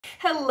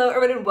Hello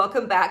everyone and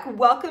welcome back.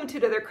 Welcome to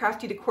another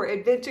crafty decor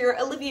adventure.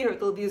 Olivia here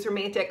with Olivia's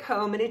Romantic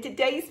Home, and in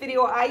today's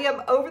video I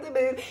am over the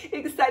moon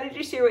excited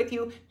to share with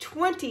you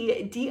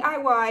 20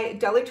 DIY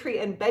Dollar Tree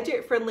and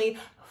budget friendly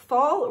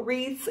fall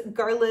wreaths,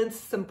 garlands,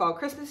 some fall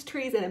Christmas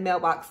trees, and a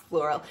mailbox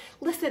floral.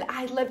 Listen,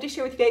 I'd love to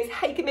share with you guys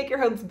how you can make your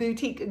homes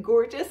boutique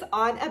gorgeous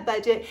on a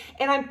budget.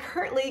 And I'm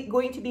currently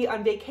going to be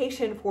on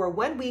vacation for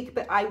 1 week,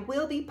 but I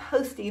will be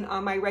posting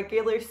on my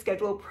regular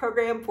scheduled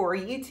program for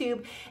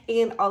YouTube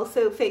and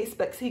also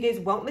Facebook, so you guys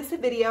won't miss a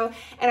video.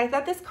 And I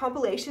thought this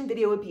compilation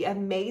video would be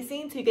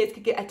amazing, so you guys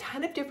could get a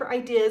ton of different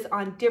ideas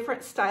on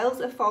different styles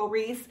of fall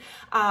wreaths.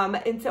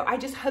 And so I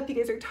just hope you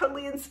guys are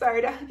totally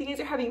inspired. I hope you guys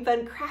are having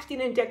fun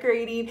crafting and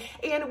decorating,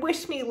 and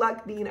wish me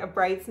luck being a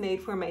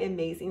bridesmaid for my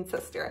amazing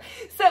sister.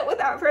 So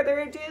without further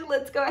ado,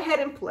 let's go ahead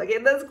and plug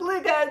in those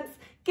glue guns.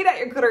 Get out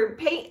your glitter and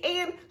paint,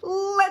 and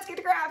let's get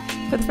to craft.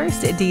 For the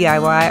first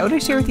DIY, I want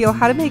to share with you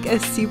how to make a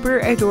super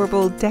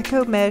adorable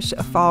deco mesh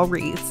fall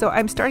wreath. So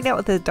I'm starting out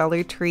with a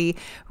Dollar Tree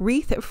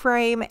wreath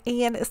frame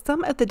and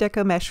some of the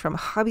deco mesh from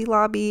Hobby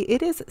Lobby.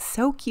 It is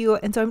so cute,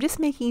 and so I'm just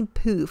making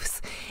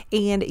poofs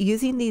and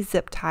using these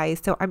zip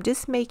ties. So I'm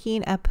just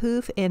making a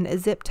poof and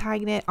zip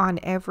tying it on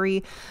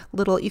every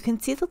little, you can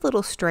see the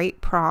little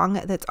straight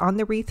prong that's on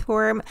the wreath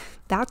form.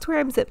 That's where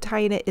I'm zip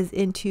tying it, is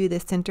into the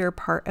center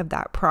part of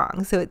that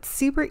prong. So it's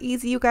super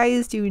easy, you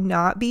guys. Do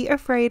not be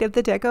afraid of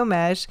the deco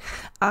mesh.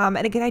 And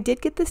again, I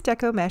did get this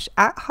deco mesh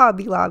at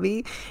Hobby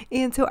Lobby,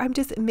 and so I'm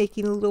just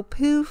making a little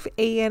poof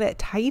and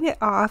tying it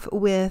off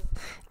with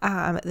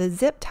the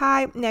zip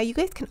tie. Now you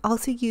guys can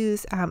also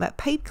use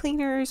pipe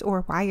cleaners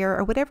or wire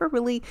or whatever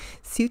really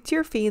suits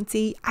your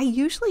fancy. I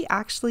usually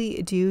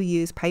actually do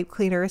use pipe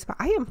cleaners, but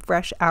I am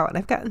fresh out and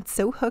I've gotten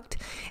so hooked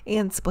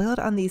and spoiled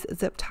on these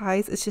zip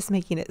ties. It's just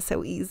making it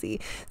so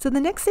easy. So the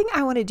next thing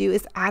I want to do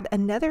is add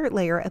another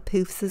layer of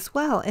poofs as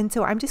well. And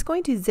so I'm just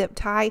going to zip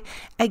tie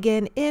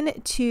again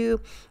into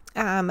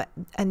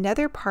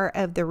another part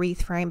of the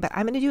wreath frame, but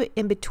I'm going to do it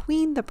in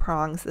between the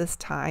prongs this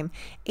time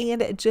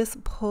and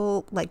just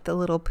pull like the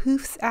little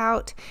poofs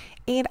out.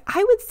 And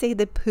I would say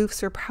the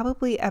poofs are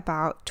probably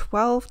about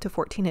 12 to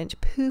 14 inch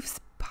poofs.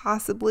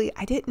 Possibly.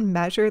 I didn't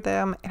measure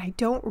them, and I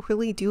don't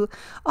really do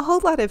a whole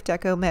lot of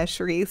deco mesh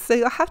wreaths, so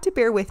you'll have to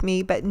bear with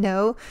me, but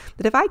know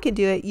that if I can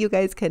do it, you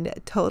guys can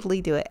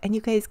totally do it. And you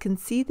guys can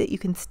see that you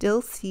can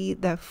still see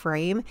the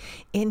frame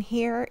in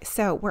here.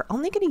 So we're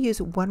only going to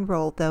use one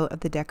roll though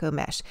of the deco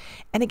mesh.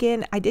 And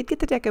again, I did get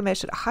the deco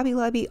mesh at Hobby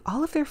Lobby.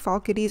 All of their fall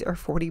goodies are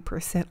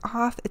 40%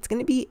 off. It's going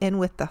to be in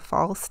with the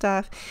fall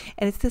stuff,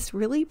 and it's this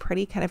really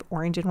pretty kind of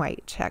orange and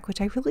white check,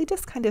 which I really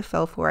just kind of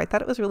fell for. I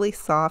thought it was really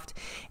soft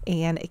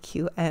and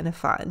cute and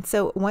fun.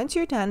 So once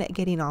you're done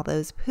getting all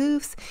those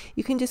poofs,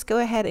 you can just go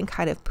ahead and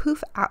kind of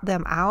poof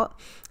them out.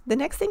 The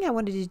next thing I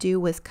wanted to do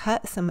was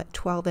cut some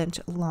 12-inch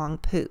long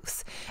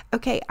poofs.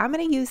 Okay, I'm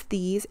going to use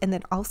these and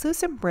then also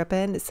some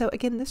ribbon. So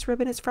again, this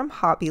ribbon is from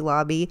Hobby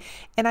Lobby,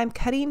 and I'm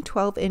cutting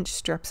 12-inch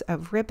strips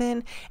of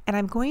ribbon, and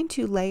I'm going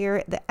to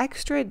layer the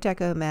extra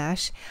deco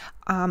mesh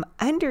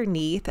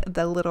underneath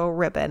the little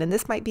ribbon. And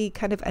this might be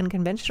kind of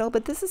unconventional,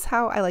 but this is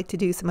how I like to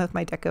do some of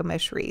my deco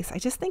mesh wreaths. I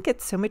just think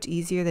it's so much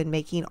easier than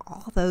making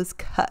all those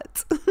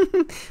cuts.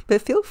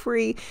 But feel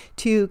free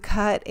to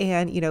cut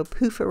and, you know,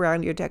 poof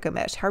around your deco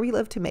mesh, however you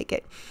love to make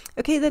it.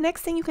 Okay, the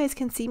next thing you guys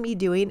can see me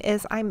doing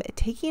is I'm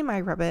taking my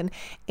ribbon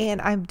and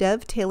I'm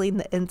dovetailing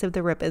the ends of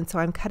the ribbon. So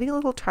I'm cutting a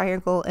little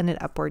triangle in an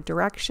upward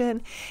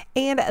direction,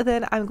 and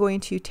then I'm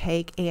going to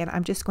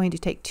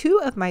take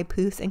two of my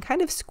poofs and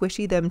kind of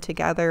squishy them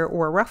together,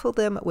 or ruffle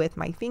them with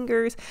my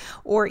fingers,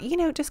 or, you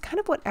know, just kind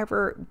of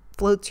whatever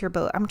floats your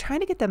boat. I'm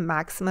trying to get the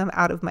maximum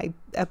out of my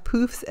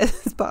poofs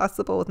as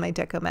possible with my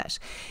deco mesh.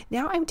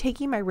 Now I'm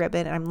taking my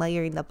ribbon and I'm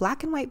layering the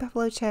black and white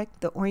buffalo check,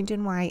 the orange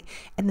and white,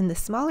 and then the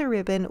smaller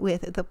ribbon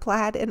with the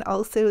plaid and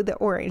also the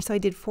orange. So I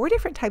did 4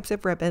 different types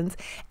of ribbons,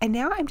 and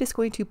now I'm just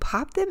going to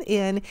pop them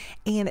in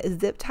and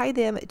zip tie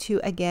them to,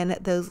 again,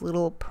 those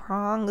little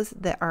prongs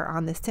that are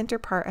on the center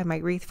part of my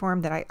wreath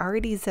form that I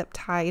already zip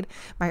tied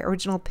my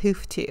original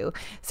poof to.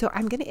 So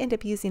I'm going to end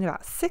up using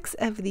about 6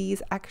 of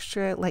these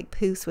extra like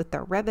poofs with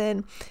the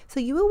ribbon. So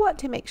you will want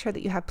to make sure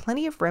that you have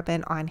plenty of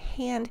ribbon on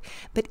hand,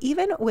 but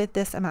even with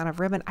this amount of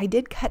ribbon, I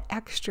did cut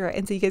extra,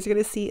 and so you guys are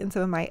going to see in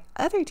some of my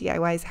other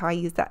DIYs how I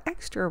use that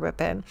extra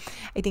ribbon.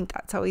 I think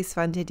that's always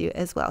fun to do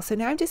as well. So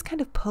now I'm just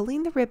kind of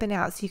pulling the ribbon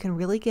out so you can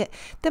really get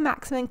the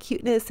maximum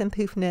cuteness and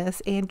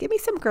poofness, and give me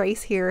some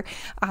grace here.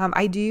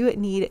 I do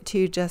need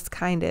to just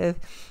kind of,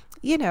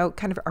 you know,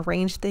 kind of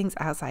arrange things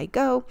as I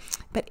go.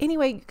 But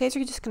anyway, you guys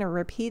are just going to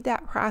repeat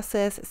that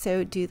process.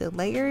 So do the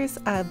layers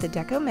of the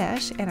deco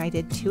mesh, and I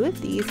did 2 of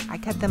these. I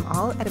cut them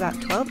all at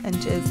about 12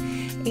 inches,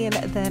 and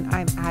then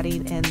I'm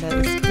adding in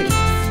those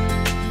poofs.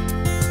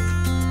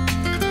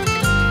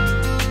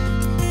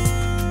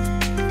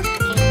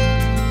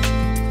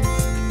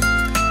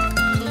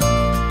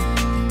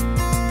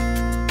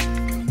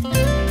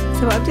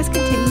 So I'm just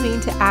continuing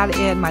to add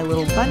in my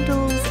little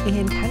bundles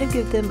and kind of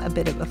give them a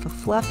bit of a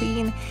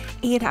fluffing.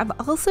 And I'm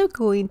also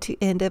going to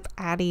end up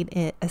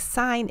adding a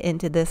sign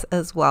into this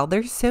as well.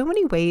 There's so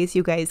many ways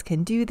you guys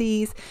can do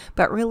these,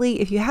 but really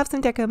if you have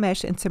some deco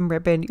mesh and some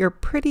ribbon, you're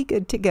pretty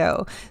good to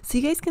go. So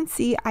you guys can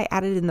see I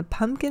added in the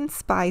pumpkin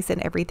spice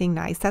and everything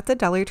nice. That's a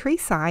Dollar Tree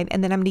sign.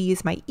 And then I'm going to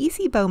use my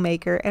Easy Bow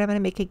Maker and I'm going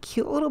to make a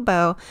cute little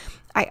bow.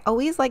 I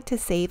always like to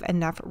save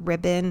enough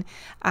ribbon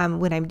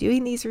when I'm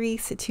doing these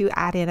wreaths to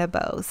add in a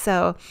bow.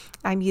 So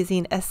I'm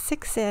using a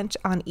 6"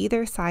 on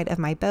either side of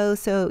my bow.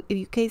 So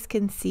you guys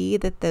can see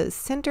that those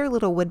center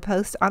little wood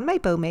posts on my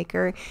bow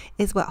maker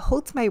is what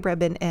holds my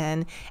ribbon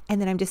in. And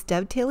then I'm just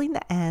dovetailing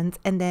the ends.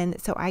 And then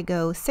so I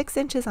go 6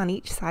 inches on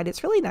each side.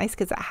 It's really nice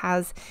because it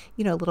has,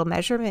 you know, a little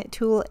measurement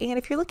tool. And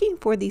if you're looking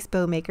for these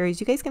bow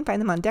makers, you guys can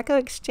find them on Deco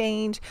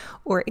Exchange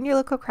or in your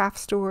local craft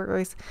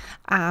stores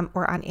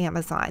or on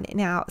Amazon.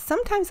 Now,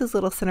 sometimes those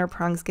little center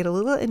prongs get a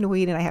little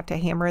annoying and I have to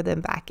hammer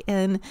them back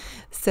in.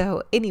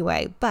 So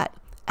anyway, but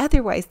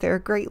otherwise they're a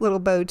great little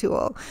bow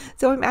tool.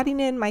 So I'm adding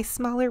in my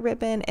smaller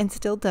ribbon and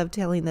still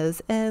dovetailing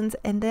those ends.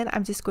 And then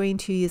I'm just going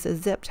to use a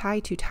zip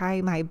tie to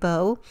tie my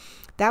bow.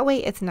 That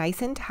way it's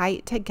nice and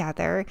tight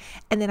together.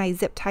 And then I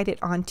zip tied it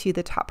onto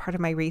the top part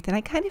of my wreath and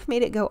I kind of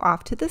made it go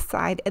off to the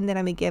side, and then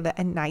I'm gonna give it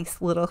a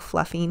nice little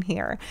fluffing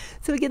here.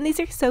 So again, these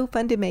are so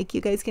fun to make.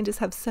 You guys can just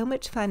have so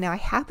much fun. Now I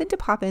happened to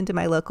pop into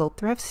my local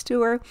thrift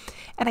store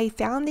and I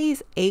found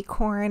these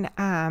acorn,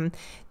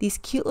 these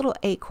cute little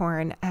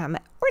acorn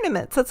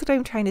ornaments. That's what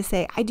I'm trying to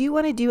say. I do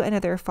want to do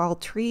another fall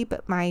tree,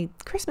 but my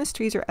Christmas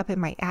trees are up in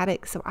my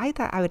attic, so I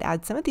thought I would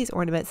add some of these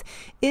ornaments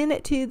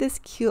into this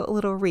cute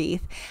little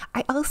wreath.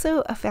 I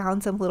also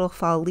found some little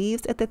fall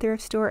leaves at the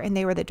thrift store and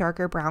they were the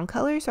darker brown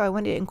color, so I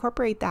wanted to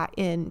incorporate that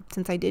in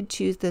since I did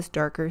choose this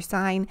darker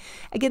sign.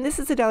 Again, this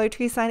is a Dollar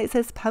Tree sign. It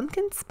says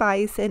pumpkin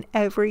spice and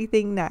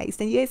everything nice.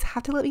 And you guys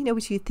have to let me know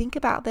what you think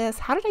about this.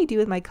 How did I do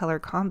with my color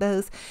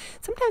combos?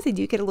 Sometimes I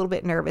do get a little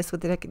bit nervous with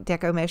the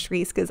deco mesh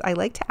wreaths because I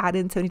like to add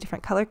in so many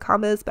different color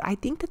combos, but I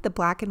think that the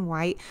black and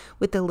white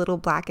with the little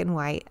black and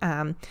white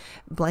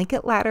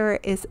blanket ladder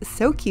is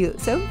so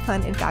cute, so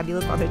fun and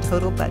fabulous on a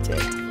total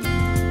budget.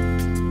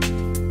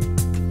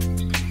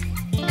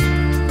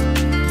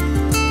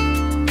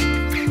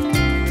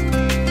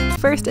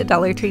 First, a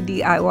Dollar Tree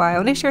DIY. I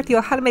want to share with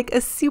you how to make a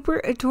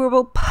super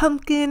adorable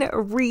pumpkin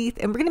wreath,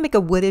 and we're going to make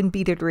a wooden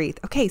beaded wreath.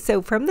 Okay,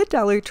 so from the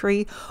Dollar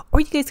Tree, or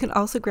you guys can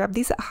also grab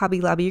these at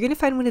Hobby Lobby. You're going to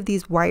find one of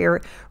these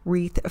wire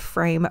wreath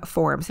frame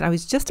forms, and I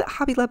was just at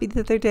Hobby Lobby the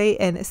other day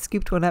and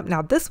scooped one up.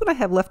 Now this one I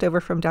have left over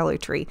from Dollar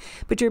Tree,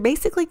 but you're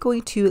basically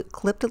going to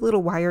clip the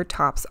little wire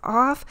tops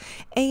off,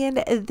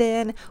 and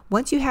then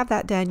once you have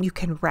that done, you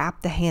can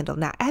wrap the handle.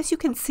 Now as you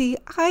can see,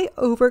 I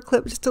over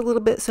clipped just a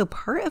little bit, so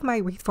part of my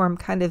wreath form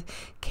kind of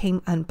came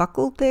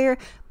unbuckled there,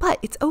 but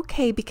it's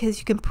okay because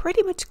you can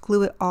pretty much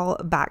glue it all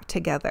back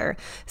together.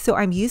 So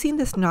I'm using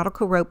this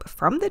nautical rope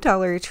from the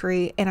Dollar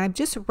Tree and I'm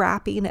just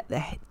wrapping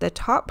the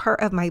top part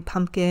of my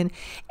pumpkin,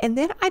 and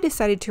then I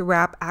decided to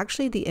wrap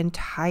actually the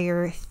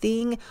entire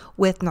thing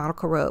with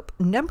nautical rope.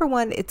 Number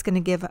one, it's going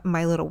to give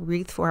my little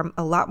wreath form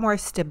a lot more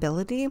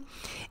stability,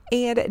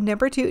 and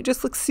number two, it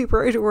just looks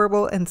super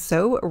adorable and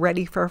so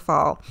ready for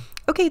fall.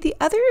 Okay, the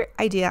other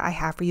idea I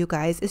have for you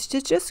guys is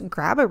to just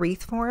grab a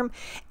wreath form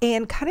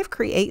and kind of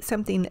create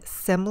something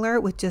similar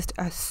with just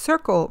a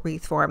circle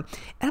wreath form.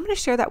 And I'm going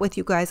to share that with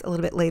you guys a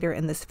little bit later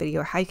in this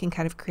video, how you can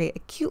kind of create a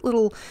cute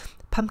little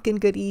pumpkin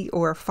goodie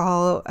or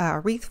fall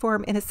wreath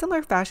form in a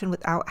similar fashion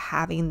without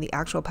having the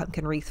actual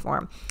pumpkin wreath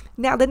form.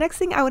 Now the next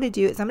thing I want to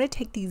do is I'm going to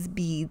take these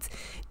beads.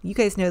 You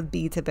guys know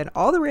beads have been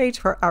all the rage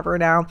forever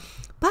now,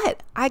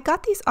 but I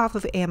got these off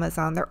of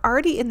Amazon. They're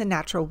already in the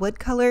natural wood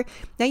color.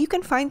 Now you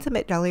can find some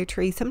at Dollar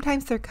Tree.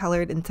 Sometimes they're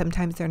colored and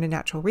sometimes they're in a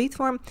natural wreath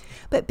form,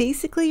 but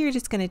basically you're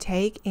just going to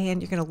take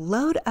and you're going to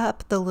load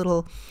up the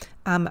little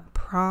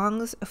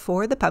prongs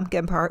for the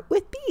pumpkin part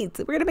with beads.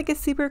 We're going to make a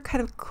super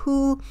kind of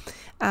cool,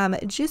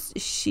 just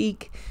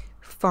chic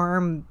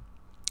farm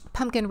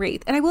pumpkin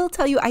wreath. And I will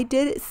tell you, I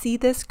did see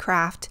this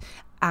craft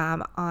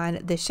on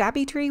the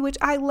Shabby Tree, which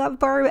I love.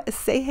 Barb,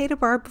 say hey to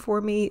Barb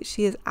for me.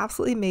 She is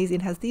absolutely amazing,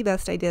 has the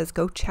best ideas.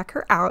 Go check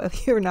her out.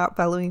 If you're not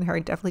following her,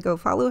 definitely go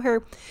follow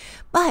her.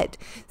 But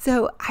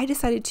so I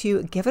decided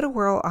to give it a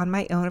whirl on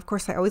my own. Of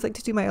course, I always like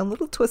to do my own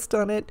little twist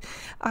on it.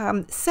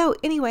 So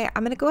anyway,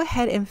 I'm going to go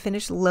ahead and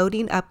finish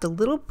loading up the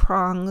little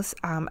prongs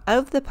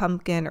of the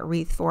pumpkin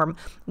wreath form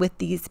with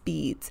these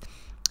beads.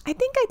 I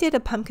think I did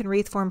a pumpkin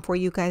wreath form for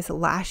you guys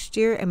last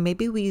year, and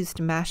maybe we used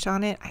mesh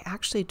on it. I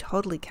actually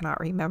totally cannot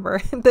remember,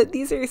 but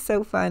these are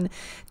so fun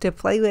to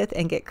play with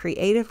and get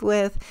creative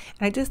with.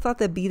 And I just thought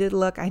the beaded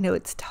look, I know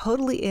it's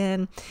totally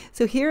in.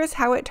 So here is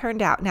how it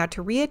turned out. Now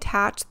to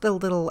reattach the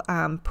little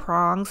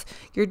prongs,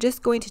 you're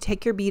just going to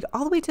take your bead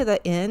all the way to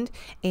the end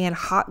and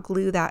hot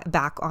glue that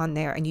back on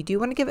there. And you do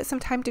want to give it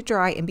some time to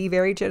dry and be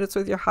very generous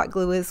with your hot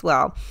glue as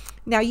well.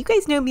 Now you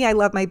guys know me, I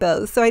love my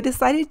bows, so I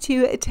decided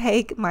to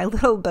take my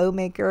little bow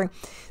maker.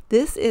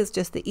 This is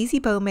just the Easy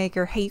Bow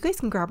Maker. Hey, you guys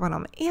can grab one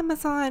on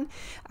Amazon,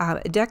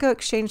 Deco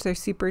Exchange, they're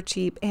super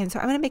cheap. And so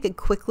I'm gonna make a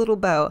quick little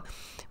bow.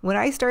 When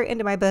I start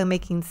into my bow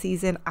making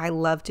season, I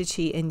love to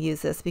cheat and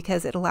use this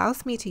because it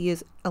allows me to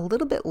use a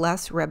little bit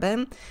less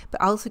ribbon,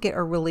 but also get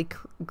a really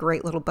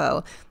great little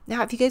bow.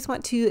 Now, if you guys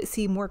want to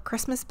see more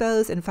Christmas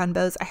bows and fun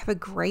bows, I have a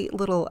great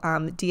little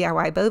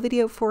DIY bow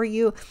video for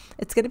you.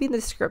 It's gonna be in the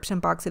description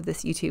box of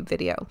this YouTube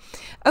video.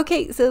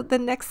 Okay, so the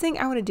next thing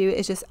I wanna do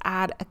is just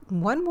add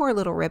one more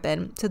little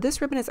ribbon. So this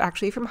ribbon is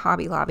actually from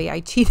Hobby Lobby. I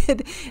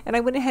cheated and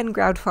I went ahead and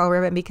grabbed fall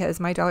ribbon because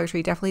my Dollar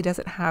Tree definitely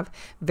doesn't have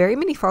very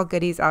many fall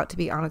goodies out, to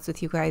be honest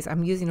with you guys.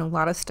 I'm using a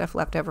lot of stuff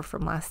left over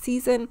from last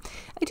season.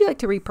 I do like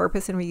to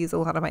repurpose and reuse a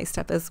lot of my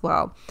stuff as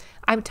well.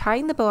 I'm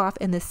tying the bow off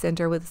in the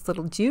center with this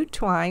little jute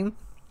twine.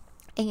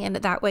 And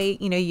that way,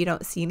 you know, you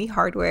don't see any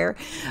hardware.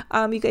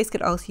 You guys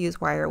could also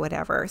use wire or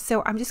whatever.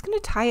 So I'm just going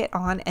to tie it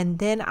on and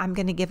then I'm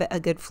going to give it a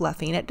good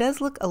fluffing. It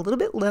does look a little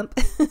bit limp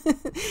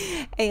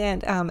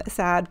and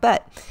sad,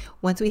 but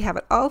once we have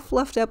it all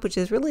fluffed up, which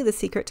is really the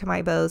secret to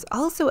my bows,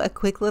 also a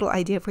quick little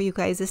idea for you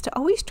guys is to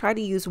always try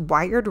to use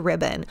wired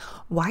ribbon.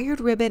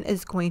 Wired ribbon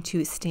is going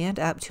to stand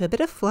up to a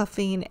bit of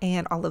fluffing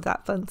and all of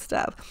that fun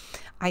stuff.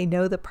 I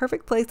know the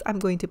perfect place I'm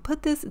going to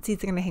put this. It's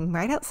either going to hang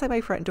right outside my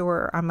front door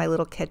or on my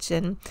little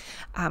kitchen.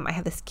 I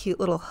have this cute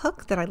little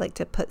hook that I like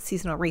to put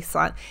seasonal wreaths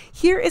on.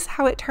 Here is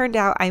how it turned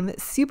out. I'm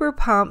super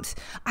pumped.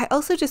 I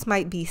also just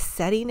might be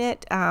setting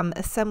it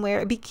somewhere.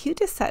 It'd be cute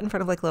to set in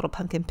front of like a little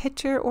pumpkin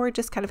picture or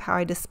just kind of how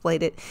I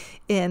displayed it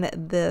in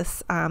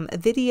this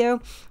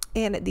video.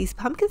 And these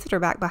pumpkins that are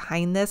back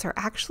behind this are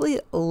actually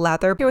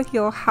leather. Here with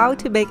you how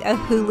to make a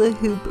hula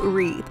hoop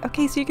wreath.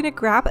 Okay, so you're gonna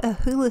grab a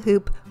hula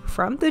hoop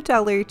from the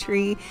Dollar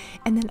Tree,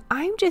 and then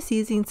I'm just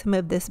using some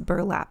of this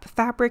burlap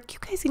fabric. You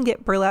guys can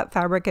get burlap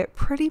fabric at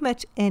pretty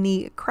much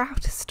any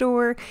craft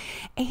store.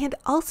 And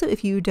also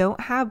if you don't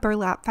have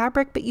burlap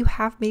fabric, but you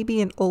have maybe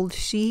an old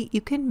sheet,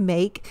 you can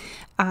make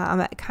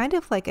kind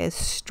of like a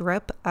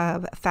strip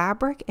of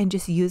fabric and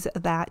just use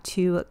that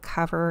to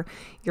cover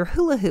your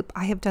hula hoop.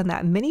 I have done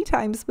that many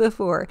times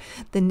before.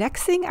 The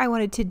next thing I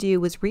wanted to do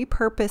was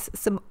repurpose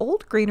some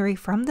old greenery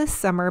from this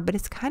summer, but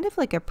it's kind of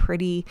like a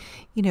pretty,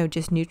 you know,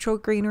 just neutral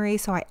greenery.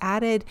 So I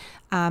added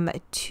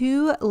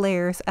 2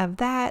 layers of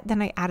that.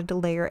 Then I added a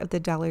layer of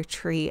the Dollar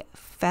Tree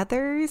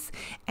feathers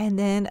and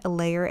then a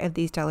layer of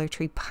these Dollar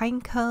Tree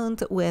pine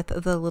cones with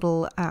the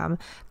little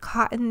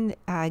cotton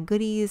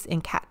goodies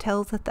and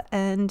cattails at the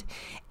end.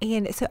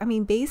 And so, I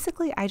mean,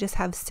 basically I just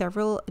have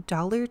several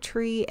Dollar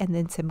Tree and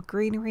then some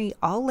greenery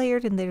all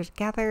layered in there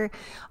together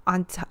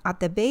at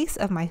the base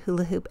of my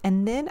hula hoop.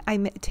 And then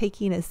I'm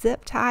taking a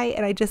zip tie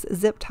and I just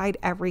zip tied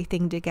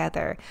everything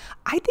together.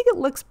 I think it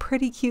looks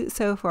pretty cute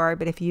so far,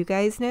 but if you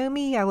guys know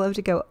me, I love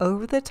to go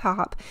over the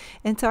top.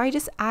 And so I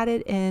just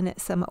added in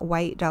some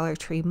white Dollar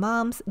Tree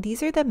mums.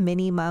 These are the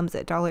mini mums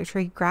at Dollar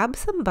Tree. Grab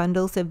some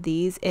bundles of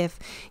these if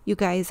you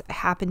guys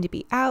happen to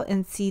be out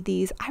and see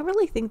these. I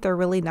really think they're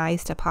really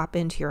nice to pop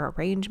into your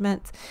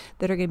arrangements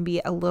that are going to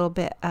be a little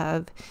bit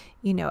of,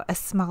 you know, a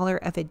smaller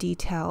of a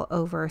detail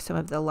over some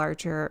of the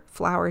larger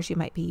flowers you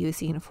might be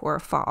using for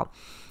fall.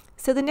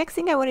 So the next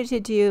thing I wanted to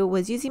do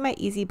was using my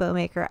Easy Bow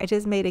Maker. I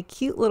just made a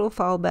cute little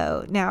fall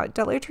bow. Now,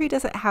 Dollar Tree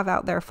doesn't have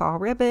out their fall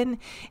ribbon,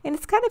 and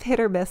it's kind of hit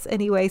or miss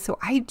anyway, so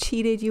I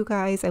cheated, you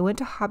guys. I went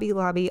to Hobby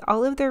Lobby.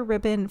 All of their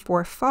ribbon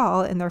for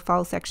fall in their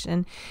fall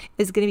section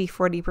is going to be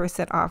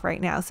 40% off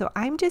right now. So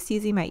I'm just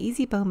using my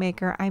Easy Bow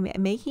Maker. I'm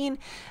making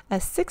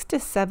a 6 to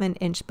 7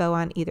 inch bow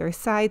on either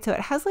side, so it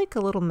has like a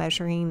little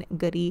measuring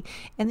goodie,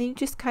 and then you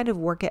just kind of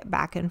work it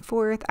back and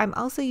forth. I'm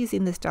also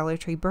using this Dollar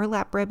Tree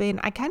burlap ribbon.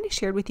 I kind of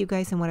shared with you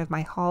guys in one of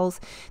my hauls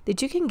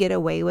that you can get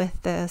away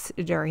with this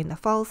during the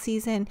fall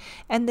season.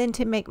 And then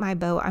to make my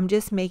bow, I'm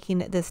just making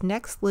this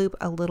next loop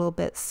a little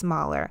bit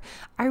smaller.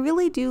 I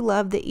really do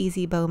love the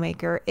Easy Bow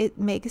Maker. It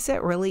makes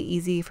it really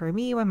easy for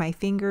me when my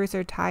fingers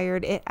are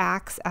tired. It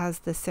acts as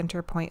the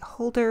center point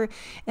holder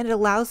and it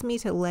allows me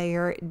to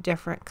layer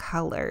different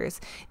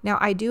colors. Now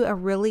I do a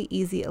really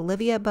easy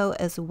Olivia bow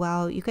as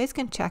well. You guys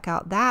can check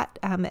out that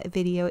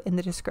video in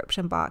the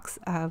description box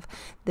of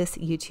this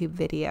YouTube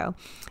video.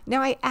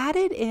 Now I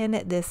added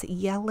in this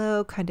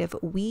yellow kind of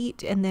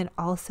wheat and then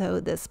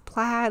also this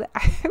plaid.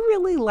 I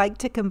really like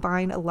to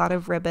combine a lot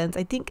of ribbons.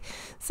 I think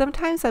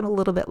sometimes I'm a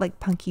little bit like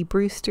Punky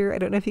Brewster. I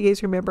don't know if you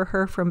guys remember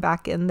her from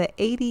back in the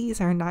 80s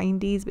or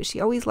 90s, but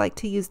she always liked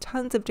to use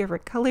tons of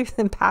different colors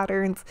and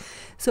patterns.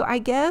 So I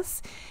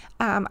guess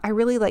I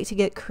really like to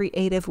get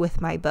creative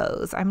with my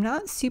bows. I'm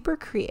not super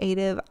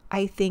creative,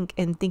 I think,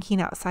 in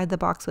thinking outside the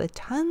box with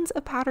tons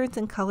of patterns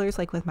and colors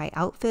like with my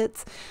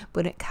outfits.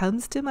 When it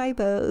comes to my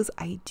bows,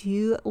 I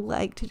do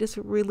like to just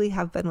really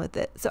have fun with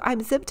it. So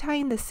I'm zip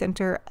tying the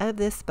center of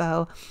this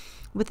bow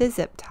with a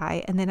zip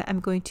tie, and then I'm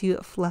going to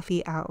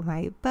fluffy out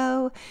my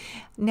bow.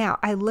 Now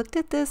I looked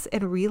at this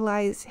and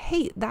realized,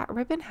 hey, that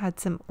ribbon had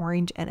some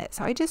orange in it.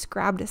 So I just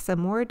grabbed some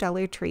more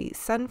Dollar Tree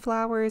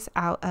sunflowers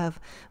out of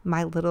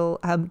my little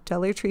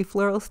Dollar Tree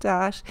floral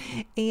stash,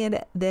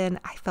 and then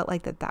I felt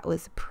like that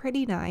was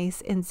pretty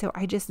nice, and so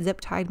I just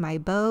zip tied my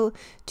bow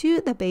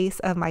to the base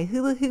of my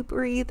hula hoop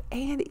wreath.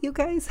 And you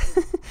guys,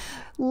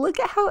 look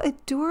at how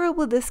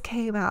adorable this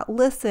came out.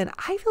 Listen,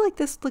 I feel like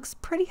this looks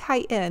pretty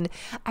high end.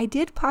 I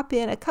did pop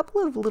in a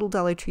couple of little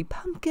Dollar Tree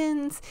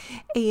pumpkins,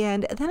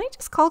 and then I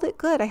just called it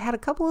good. I had a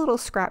couple little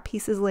scrap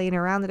pieces laying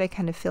around that I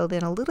kind of filled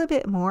in a little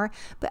bit more,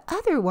 but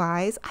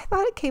otherwise I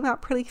thought it came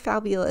out pretty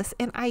fabulous.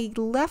 And I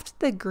left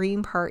the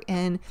green part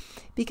in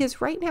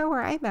because right now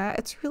where I'm at,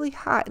 it's really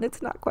hot and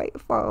it's not quite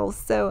fall,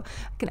 so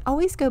I can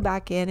always go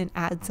back in and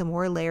add some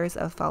more layers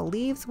of fall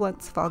leaves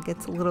once fall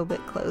gets a little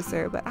bit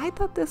closer. But I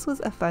thought this was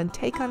a fun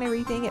take on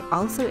everything. It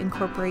also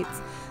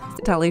incorporates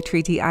Dollar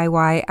Tree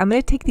DIY. I'm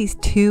going to take these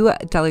 2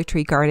 Dollar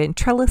Tree garden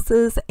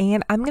trellises,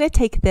 and I'm going to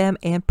take them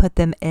and put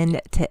them end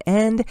to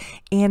end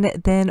and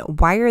then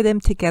wire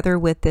them together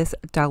with this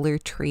Dollar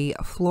Tree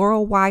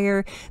floral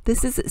wire.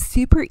 This is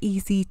super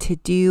easy to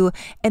do,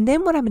 and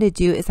then what I'm going to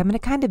do is I'm going to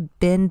kind of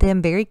bend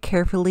them very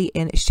carefully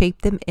and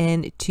shape them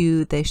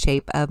into the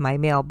shape of my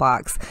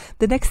mailbox.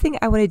 The next thing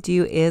I want to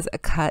do is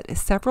cut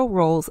several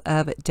rolls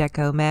of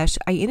deco mesh.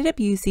 I ended up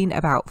using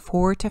about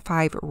 4 to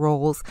 5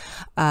 rolls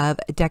of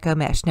deco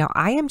mesh. Now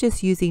I am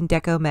just using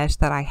deco mesh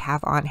that I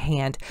have on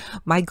hand.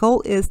 My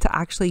goal is to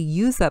actually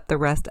use up the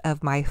rest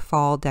of my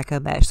fall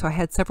deco mesh. So I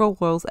had several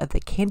rolls of the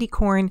candy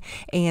corn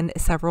and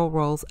several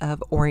rolls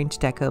of orange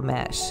deco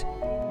mesh.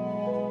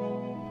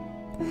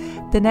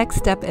 The next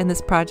step in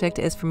this project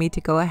is for me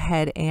to go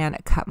ahead and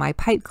cut my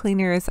pipe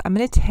cleaners. I'm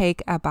going to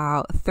take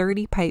about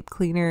 30 pipe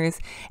cleaners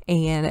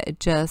and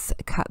just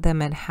cut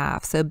them in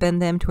half. So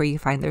bend them to where you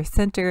find their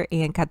center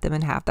and cut them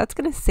in half. That's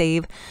going to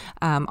save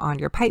on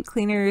your pipe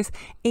cleaners.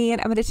 And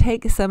I'm going to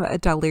take some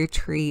Dollar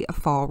Tree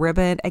fall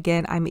ribbon.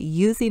 Again, I'm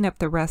using up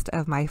the rest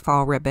of my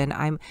fall ribbon.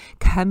 I'm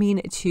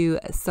coming to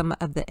some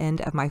of the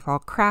end of my fall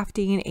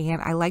crafting,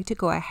 and I like to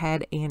go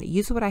ahead and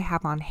use what I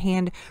have on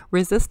hand,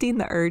 resisting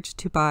the urge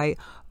to buy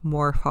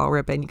more fall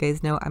ribbon. You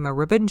guys know I'm a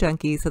ribbon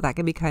junkie, so that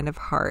can be kind of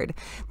hard.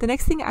 The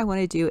next thing I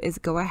want to do is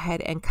go ahead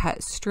and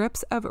cut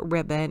strips of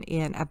ribbon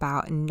in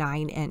about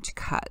 9-inch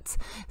cuts.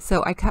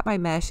 So I cut my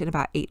mesh in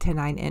about 8 to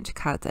 9-inch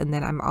cuts, and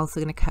then I'm also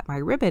going to cut my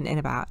ribbon in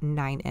about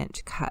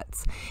 9-inch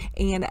cuts.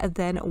 And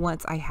then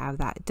once I have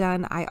that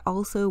done, I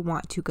also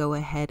want to go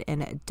ahead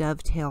and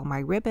dovetail my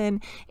ribbon.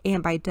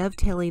 And by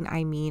dovetailing,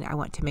 I mean I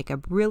want to make a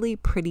really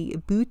pretty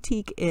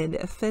boutique end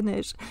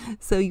finish.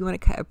 So you want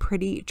to cut a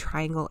pretty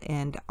triangle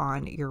end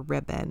on your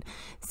ribbon.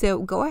 So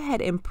go ahead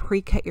and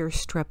pre-cut your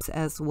strips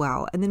as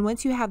well. And then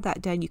once you have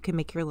that done, you can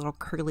make your little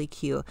curly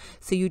Q.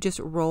 So you just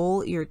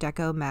roll your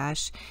deco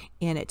mesh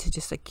in it to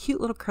just a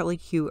cute little curly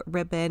Q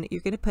ribbon.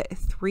 You're going to put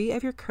 3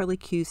 of your curly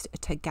Qs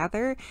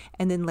together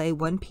and then lay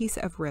 1 piece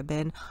of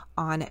ribbon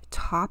on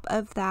top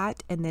of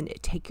that, and then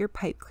take your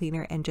pipe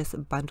cleaner and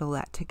just bundle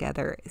that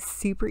together.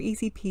 Super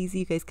easy peasy.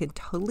 You guys can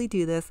totally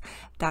do this.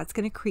 That's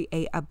going to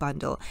create a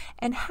bundle,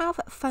 and have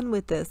fun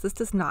with this. This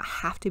does not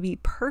have to be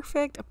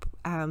perfect.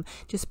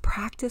 Just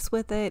practice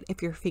with it.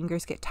 If your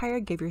fingers get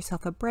tired, give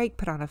yourself a break,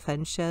 put on a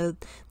fun show.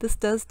 This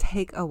does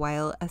take a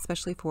while,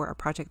 especially for a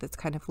project that's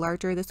kind of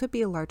larger. This would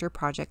be a larger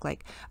project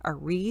like a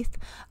wreath.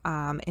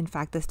 In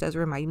fact, this does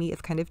remind me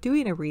of kind of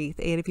doing a wreath,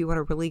 and if you want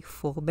a really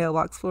full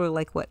mailbox floor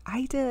like what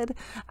I did,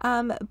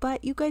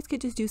 but you guys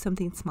could just do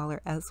something smaller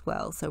as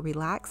well. So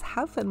relax,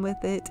 have fun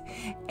with it,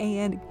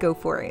 and go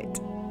for it.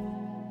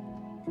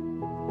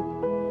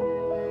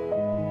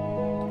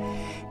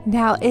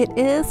 Now it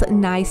is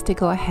nice to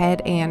go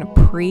ahead and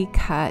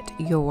pre-cut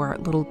your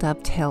little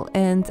dovetail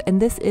ends,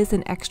 and this is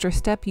an extra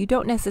step. You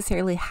don't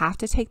necessarily have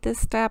to take this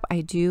step.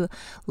 I do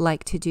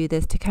like to do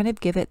this to kind of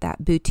give it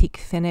that boutique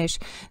finish.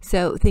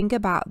 So think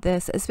about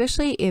this,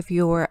 especially if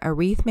you're a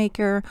wreath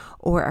maker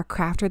or a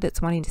crafter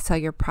that's wanting to sell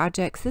your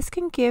projects. This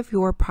can give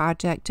your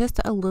project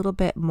just a little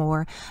bit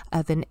more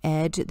of an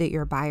edge that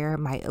your buyer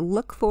might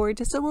look for.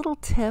 Just a little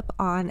tip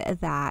on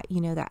that,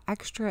 you know, that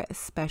extra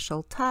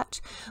special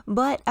touch.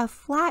 But a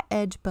flat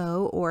edge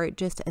bow or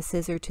just a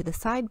scissor to the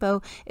side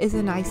bow is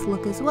a nice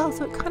look as well.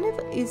 So it kind of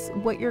is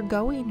what you're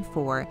going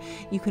for.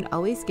 You can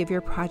always give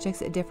your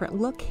projects a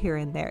different look here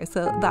and there,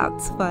 so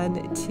that's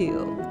fun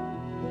too.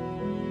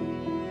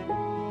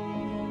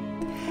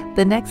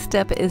 The next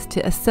step is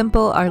to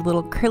assemble our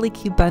little curly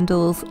Q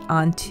bundles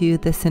onto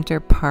the center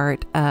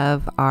part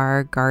of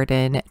our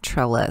garden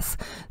trellis.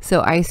 So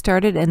I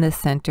started in the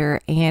center,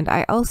 and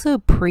I also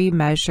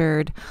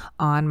pre-measured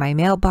on my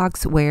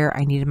mailbox where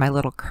I needed my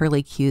little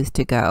curly Qs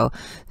to go.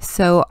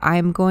 So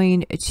I'm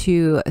going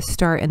to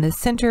start in the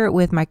center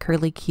with my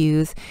curly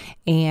Qs,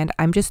 and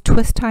I'm just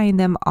twist tying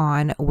them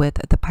on with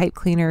the pipe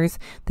cleaners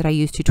that I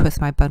use to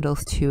twist my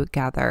bundles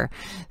together.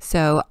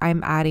 So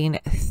I'm adding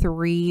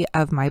 3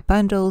 of my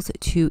bundles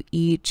to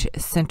each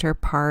center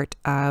part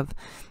of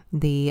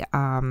the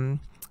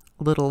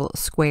little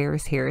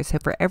squares here. So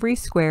for every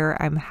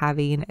square, I'm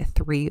having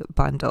 3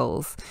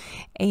 bundles.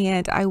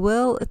 And I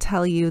will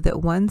tell you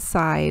that one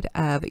side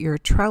of your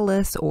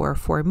trellis, or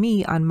for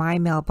me on my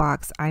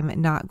mailbox, I'm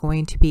not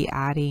going to be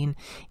adding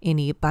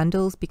any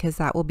bundles because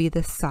that will be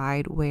the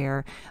side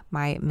where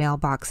my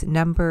mailbox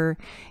number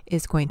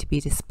is going to be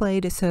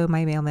displayed, so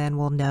my mailman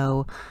will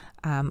know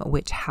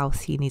which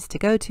house he needs to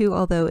go to,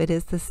 although it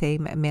is the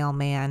same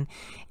mailman.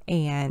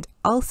 And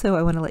also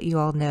I want to let you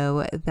all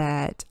know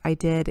that I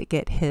did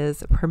get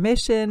his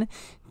permission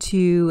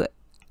to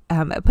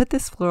put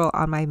this floral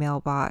on my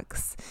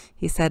mailbox.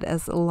 He said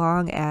as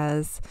long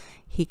as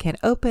he can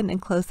open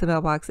and close the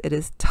mailbox, it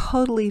is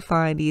totally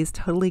fine. He's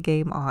totally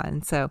game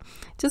on. So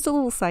just a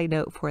little side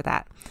note for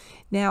that.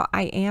 Now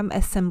I am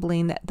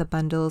assembling the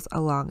bundles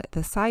along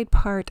the side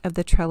part of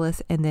the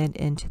trellis and then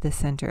into the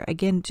center.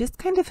 Again, just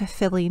kind of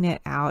filling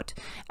it out.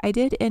 I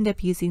did end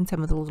up using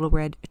some of the little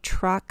red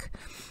truck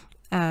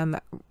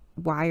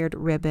wired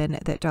ribbon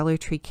that Dollar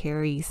Tree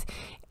carries,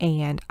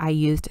 and I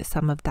used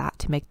some of that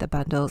to make the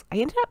bundles. I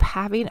ended up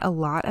having a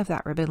lot of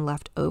that ribbon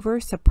left over,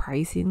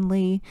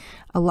 surprisingly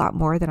a lot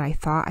more than I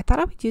thought. I thought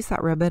I would use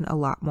that ribbon a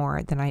lot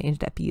more than I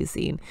ended up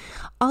using.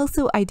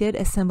 Also, I did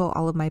assemble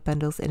all of my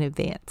bundles in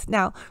advance.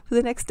 Now for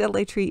the next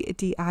Dollar Tree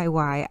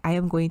DIY, I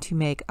am going to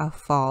make a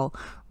fall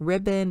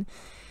ribbon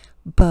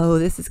bow.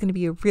 This is going to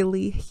be a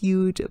really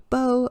huge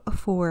bow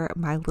for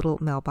my little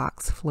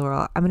mailbox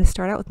floral. I'm going to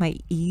start out with my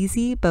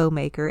Easy Bow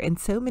Maker, and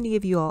so many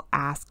of you all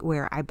ask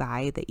where I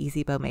buy the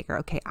Easy Bow Maker.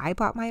 Okay, I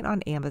bought mine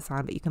on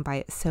Amazon, but you can buy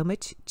it so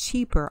much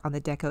cheaper on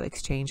the Deco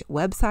Exchange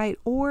website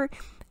or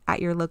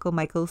at your local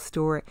Michael's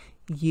store.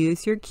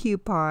 Use your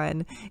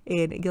coupon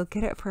and you'll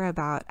get it for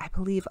about, I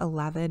believe,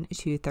 $11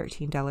 to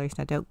 $13.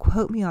 Now don't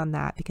quote me on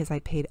that because I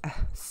paid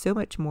so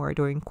much more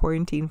during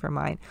quarantine for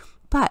mine,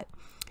 but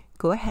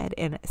go ahead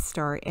and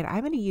start. And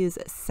I'm going to use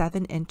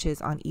 7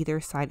 inches on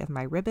either side of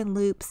my ribbon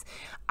loops.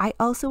 I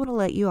also want to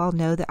let you all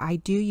know that I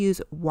do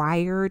use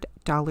wired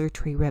Dollar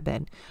Tree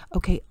ribbon.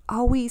 Okay,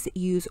 always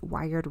use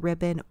wired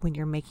ribbon when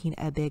you're making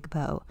a big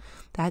bow.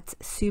 That's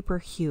super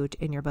huge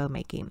in your bow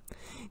making.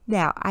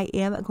 Now I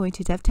am going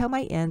to dovetail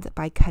my ends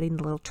by cutting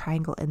the little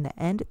triangle in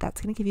the end.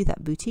 That's going to give you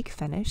that boutique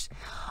finish.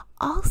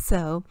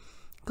 Also,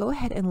 go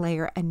ahead and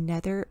layer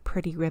another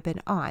pretty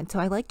ribbon on. So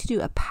I like to do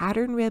a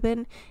pattern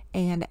ribbon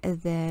and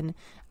then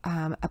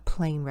a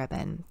plain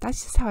ribbon.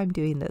 That's just how I'm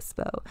doing this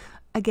bow.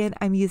 Again,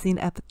 I'm using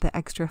up the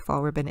extra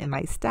fall ribbon in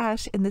my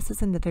stash, and this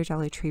is another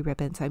Dollar Tree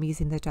ribbon. So I'm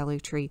using the Dollar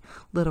Tree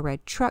Little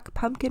Red Truck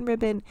pumpkin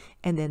ribbon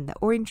and then the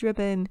orange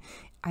ribbon.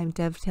 I'm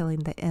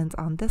dovetailing the ends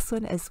on this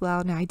one as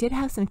well. Now I did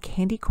have some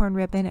candy corn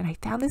ribbon and I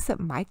found this at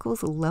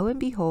Michael's. Lo and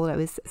behold, I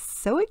was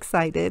so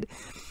excited.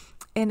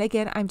 And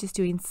again, I'm just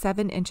doing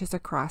 7 inches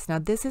across. Now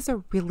this is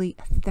a really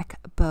thick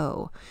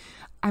bow.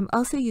 I'm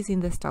also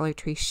using this Dollar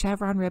Tree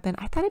chevron ribbon.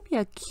 I thought it'd be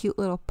a cute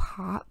little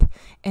pop.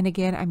 And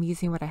again, I'm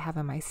using what I have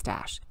in my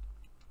stash.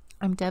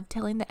 I'm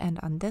dovetailing the end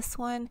on this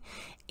one,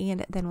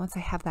 and then once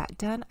I have that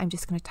done, I'm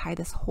just going to tie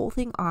this whole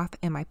thing off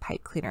in my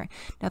pipe cleaner.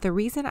 Now the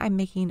reason I'm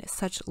making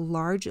such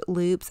large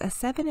loops, a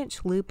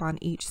 7-inch loop on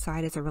each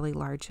side is a really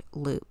large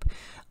loop.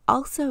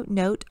 Also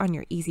note on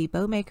your Easy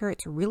Bow Maker,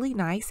 it's really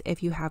nice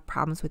if you have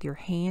problems with your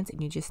hands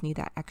and you just need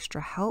that extra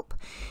help.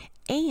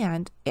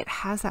 And it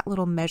has that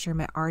little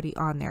measurement already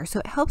on there, so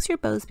it helps your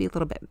bows be a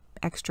little bit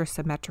extra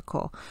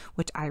symmetrical,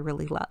 which I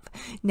really love.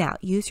 Now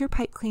use your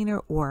pipe cleaner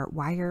or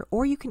wire,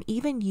 or you can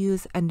even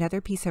use another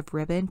piece of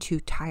ribbon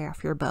to tie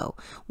off your bow.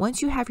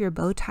 Once you have your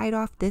bow tied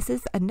off, this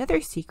is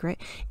another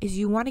secret, is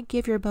you want to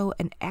give your bow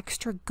an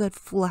extra good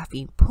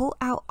fluffing. Pull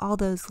out all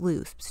those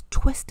loops,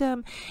 twist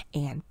them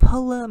and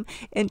pull them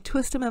and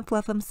twist them and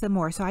fluff them some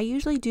more. So I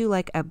usually do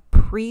like a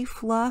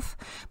pre-fluff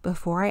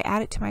before I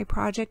add it to my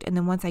project, and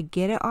then once I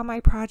get it on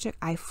my project,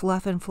 I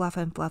fluff and fluff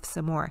and fluff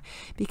some more,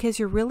 because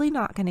you're really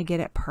not going to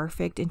get it perfect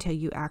until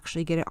you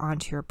actually get it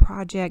onto your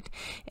project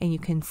and you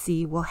can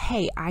see, well,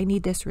 hey, I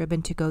need this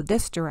ribbon to go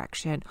this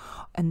direction,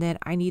 and then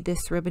I need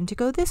this ribbon to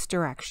go this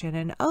direction,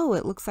 and oh,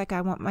 it looks like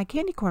I want my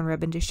candy corn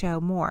ribbon to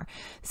show more.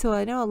 So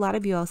I know a lot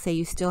of you all say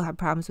you still have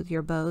problems with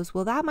your bows.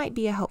 Well, that might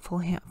be a helpful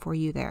hint for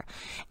you there,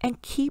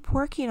 and keep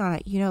working on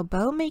it. You know,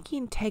 bow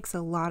making takes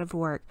a lot of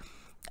work.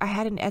 I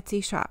had an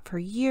Etsy shop for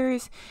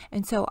years,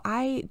 and so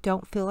I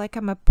don't feel like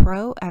I'm a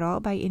pro at all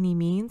by any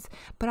means,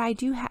 but I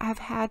do have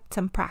had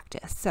some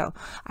practice. So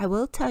I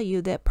will tell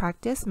you that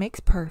practice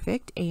makes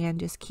perfect, and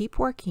just keep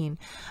working.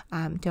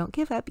 Don't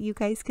give up. You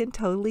guys can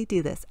totally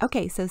do this.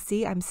 Okay, so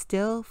see, I'm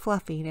still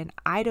fluffing, and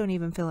I don't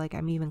even feel like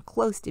I'm even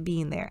close to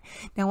being there.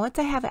 Now, once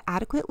I have it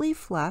adequately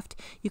fluffed,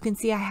 you can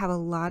see I have a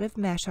lot of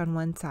mesh on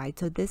one side.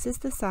 So this is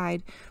the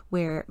side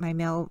where my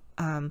mail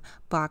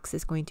box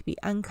is going to be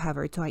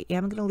uncovered, so I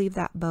am going to leave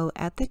that bow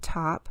at the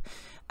top.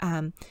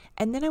 And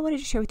then I wanted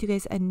to share with you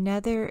guys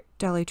another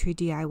Dollar Tree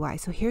DIY.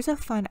 So here's a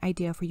fun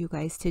idea for you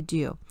guys to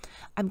do.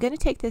 I'm going to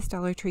take this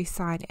Dollar Tree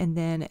sign and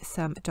then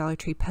some Dollar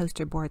Tree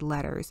poster board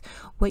letters.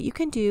 What you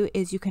can do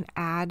is you can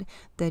add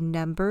the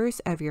numbers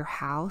of your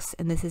house,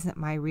 and this isn't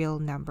my real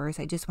numbers,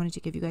 I just wanted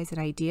to give you guys an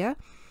idea.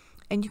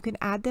 and you can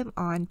add them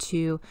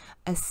onto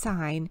a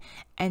sign,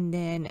 and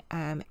then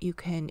you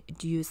can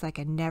use like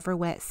a never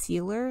wet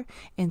sealer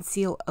and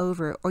seal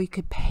over, or you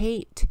could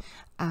paint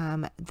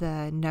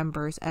the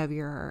numbers of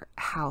your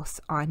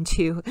house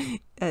onto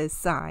a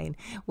sign.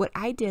 What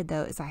I did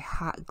though is I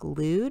hot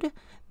glued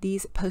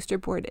these poster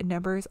board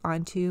numbers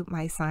onto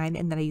my sign,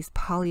 and then I used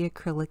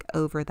polyacrylic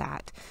over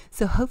that.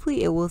 So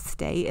hopefully it will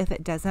stay. If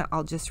it doesn't,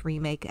 I'll just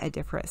remake a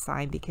different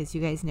sign, because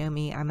you guys know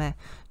me, I'm a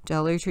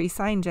Dollar Tree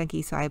sign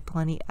junkie, so I have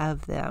plenty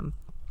of them.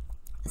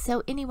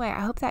 So anyway, I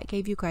hope that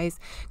gave you guys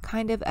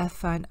kind of a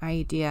fun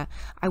idea.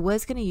 I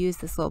was going to use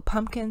this little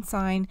pumpkin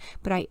sign,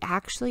 but I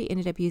actually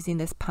ended up using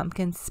this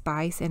pumpkin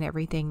spice and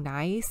everything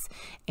nice.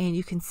 And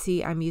you can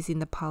see I'm using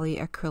the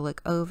polyacrylic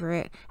over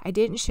it. I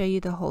didn't show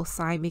you the whole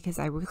sign because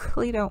I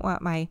really don't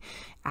want my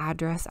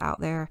address out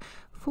there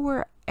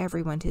for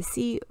everyone to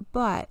see,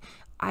 but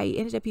I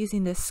ended up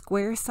using this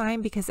square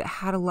sign because it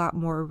had a lot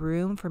more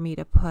room for me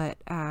to put,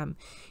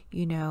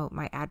 you know,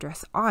 my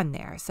address on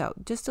there. So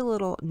just a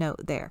little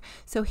note there.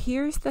 So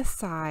here's the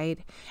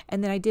side.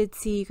 And then I did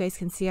see, you guys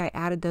can see I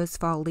added those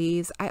fall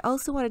leaves. I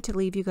also wanted to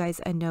leave you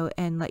guys a note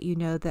and let you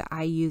know that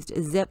I used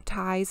zip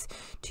ties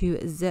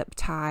to zip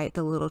tie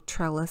the little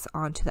trellis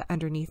onto the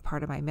underneath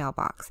part of my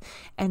mailbox.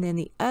 And then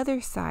the other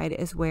side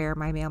is where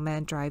my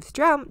mailman drives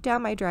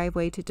down my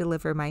driveway to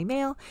deliver my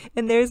mail.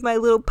 And there's my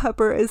little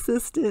pupper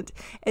assistant.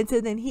 And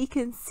so then he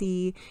can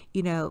see,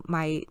 you know,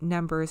 my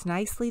numbers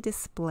nicely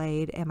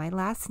displayed and my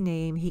last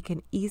name. He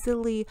can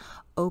easily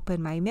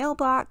open my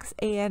mailbox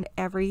and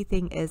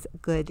everything is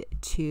good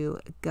to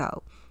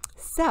go.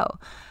 So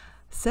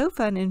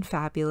fun and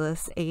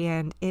fabulous,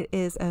 and it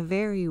is a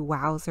very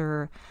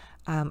wowzer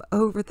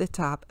over the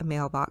top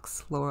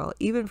mailbox floral.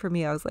 Even for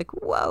me, I was like,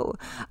 whoa.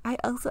 I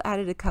also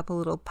added a couple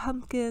little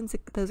pumpkins.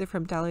 Those are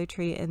from Dollar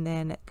Tree, and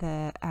then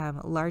the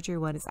larger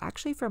one is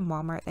actually from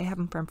Walmart. They have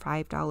them from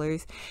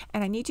 $5.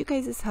 And I need you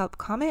guys' help.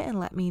 Comment and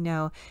let me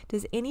know,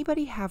 does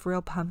anybody have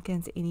real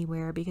pumpkins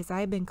anywhere? Because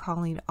I've been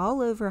calling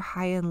all over,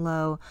 high and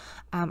low.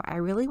 I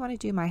really want to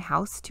do my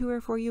house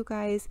tour for you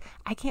guys.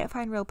 I can't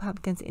find real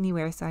pumpkins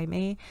anywhere, so I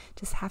may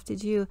just have to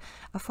do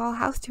a fall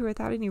house tour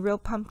without any real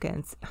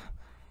pumpkins.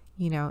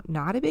 You know,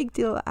 not a big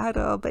deal at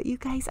all, but you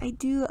guys, I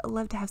do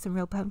love to have some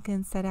real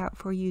pumpkins set out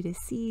for you to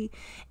see.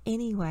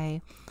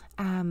 Anyway,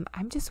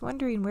 I'm just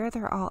wondering where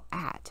they're all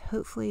at.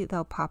 Hopefully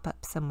they'll pop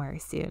up somewhere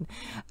soon.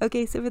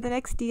 Okay, so for the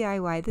next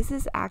DIY, this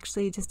is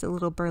actually just a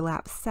little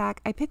burlap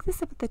sack. I picked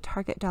this up at the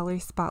Target dollar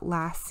spot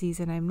last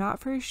season. I'm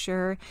not for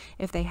sure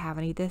if they have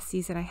any this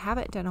season. I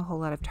haven't done a whole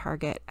lot of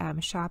Target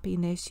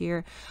shopping this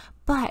year,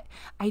 but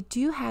I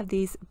do have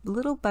these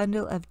little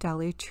bundle of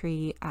Dollar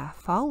Tree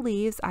fall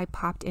leaves I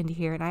popped into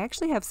here, and I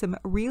actually have some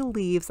real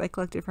leaves I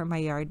collected from my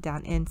yard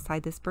down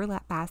inside this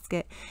burlap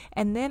basket.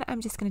 And then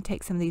I'm just going to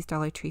take some of these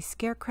Dollar Tree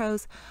scarecrows,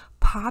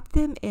 pop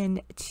them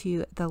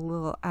into the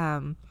little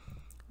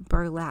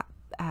burlap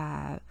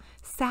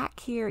sack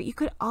here. You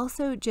could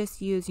also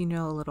just use, you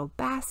know, a little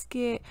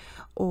basket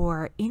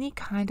or any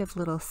kind of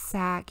little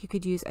sack. You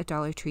could use a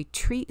Dollar Tree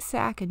treat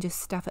sack and just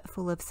stuff it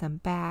full of some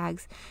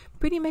bags.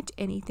 Pretty much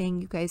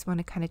anything you guys want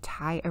to kind of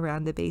tie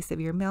around the base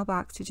of your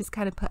mailbox to just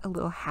kind of put a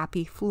little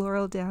happy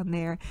floral down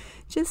there.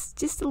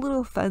 Just a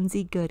little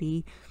funsy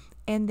goodie.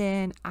 And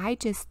then I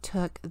just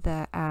took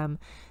the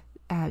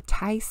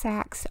tie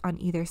sacks on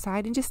either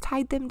side and just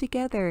tied them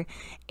together,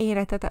 and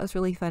I thought that was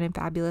really fun and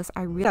fabulous.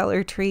 I really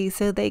Dollar Tree,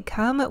 so they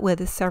come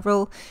with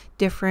several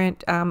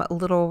different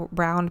little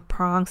round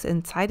prongs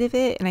inside of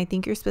it, and I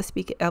think you're supposed to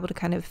be able to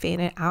kind of fan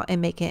it out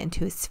and make it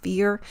into a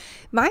sphere.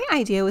 My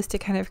idea was to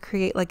kind of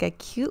create like a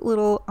cute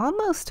little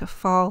almost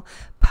fall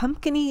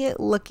pumpkin-y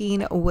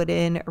looking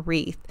wooden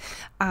wreath.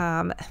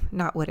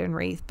 Not wooden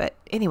wreath, but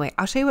anyway,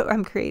 I'll show you what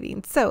I'm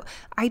creating. So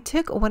I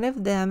took one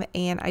of them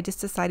and I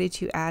just decided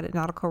to add a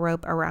nautical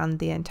rope around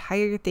the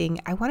entire thing.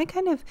 I want to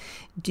kind of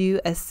do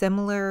a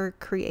similar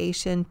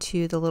creation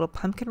to the little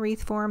pumpkin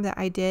wreath form that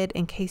I did.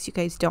 In case you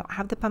guys don't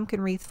have the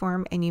pumpkin wreath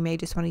form and you may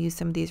just want to use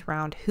some of these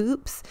round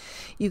hoops,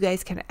 you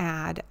guys can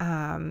add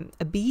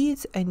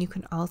beads, and you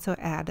can also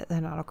add the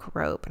nautical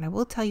rope. And I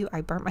will tell you,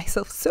 I burnt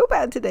myself so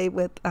bad today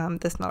with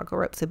this nautical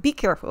rope, so be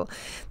careful.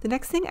 The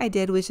next thing I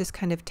did was just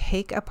kind of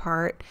take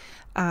apart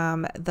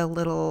the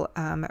little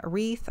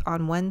wreath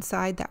on one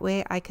side. That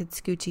way I could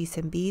scoochy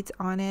some beads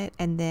on it,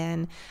 and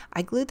then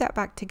I glued that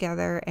back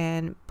together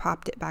and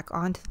popped it back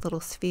onto the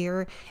little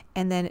sphere,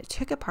 and then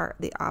took apart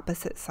the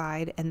opposite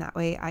side, and that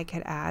way I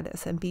could add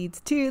some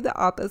beads to the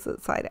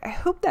opposite side. I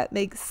hope that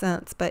makes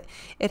sense, but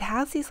it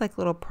has these like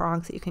little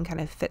prongs that you can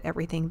kind of fit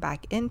everything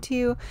back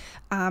into,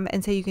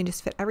 and so you can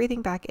just fit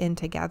everything back in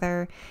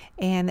together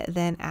and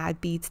then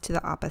add beads to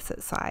the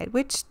opposite side,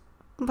 which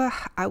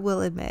I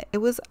will admit it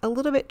was a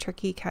little bit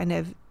tricky kind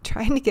of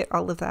trying to get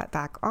all of that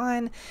back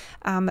on,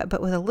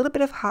 but with a little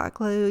bit of hot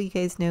glue. You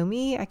guys know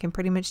me, I can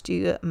pretty much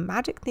do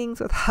magic things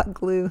with hot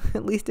glue,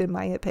 at least in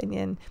my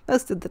opinion,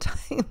 most of the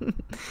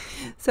time.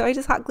 So I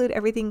just hot glued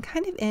everything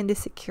kind of in to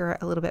secure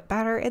it a little bit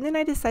better, and then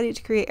I decided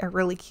to create a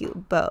really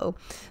cute bow.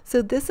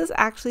 So this is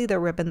actually the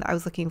ribbon that I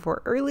was looking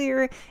for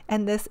earlier,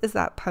 and this is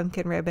that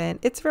pumpkin ribbon.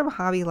 It's from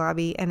Hobby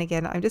Lobby, and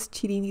again, I'm just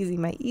cheating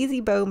using my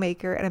easy bow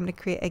maker, and I'm going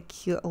to create a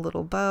cute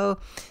little bow.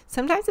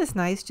 Sometimes it's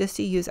nice just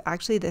to use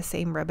actually the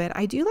same ribbon.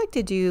 I do like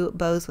to do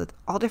bows with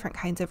all different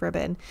kinds of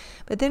ribbon,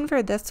 but then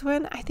for this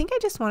one, I think I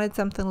just wanted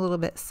something a little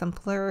bit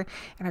simpler,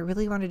 and I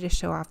really wanted to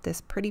show off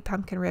this pretty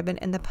pumpkin ribbon.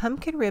 And the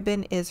pumpkin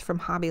ribbon is from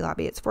Hobby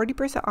Lobby. It's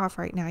 40% off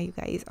right now, you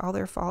guys. All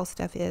their fall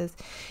stuff is.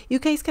 You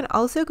guys can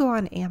also go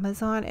on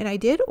Amazon, and I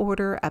did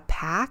order a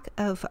pack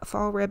of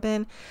fall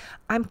ribbon.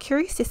 I'm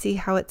curious to see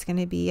how it's going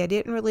to be. I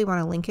didn't really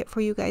want to link it for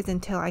you guys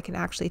until I can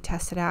actually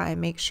test it out and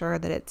make sure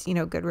that it's, you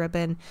know, good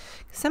ribbon.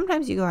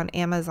 Sometimes you go on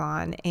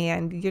Amazon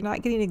and you're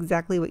not getting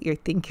exactly what you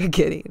think you're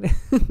getting.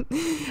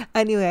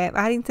 Anyway, I'm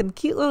adding some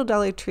cute little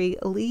Dollar Tree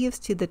leaves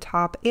to the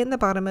top and the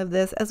bottom of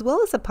this, as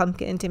well as a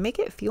pumpkin to make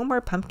it feel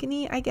more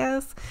pumpkin-y, I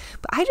guess.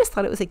 But I just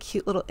thought it was a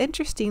cute little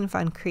interesting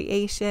fun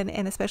creation,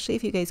 and especially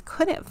if you guys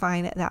couldn't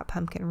find that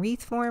pumpkin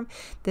wreath form,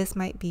 this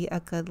might be a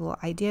good little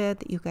idea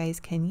that you guys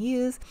can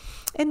use.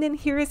 And then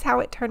here is how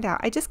it turned out.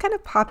 I just kind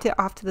of popped it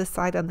off to the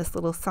side on this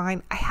little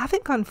sign. I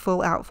haven't gone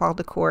full out fall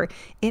decor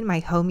in my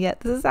home yet.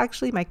 This is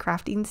actually my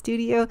crafting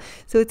studio,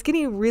 so it's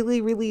getting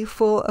really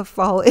full of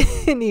fall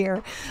in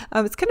here.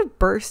 It's kind of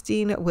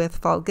bursting with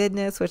fall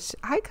goodness, which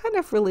I kind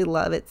of really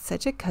love. It's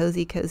such a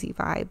cozy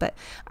vibe, but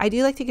I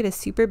do like to get a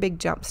super big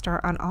jump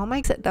start on all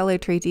my Dollar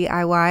Tree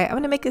DIY. I'm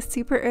going to make a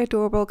super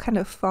adorable kind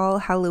of fall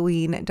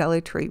Halloween Dollar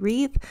Tree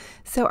wreath.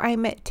 So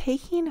I'm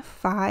taking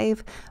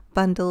 5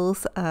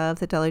 bundles of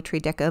the Dollar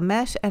Tree Deco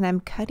mesh, and I'm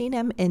cutting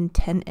them in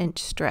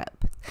 10-inch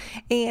strips.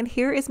 And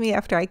here is me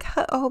after I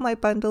cut all my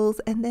bundles,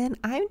 and then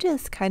I'm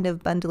just kind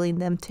of bundling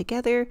them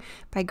together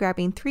by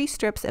grabbing 3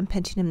 strips and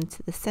pinching them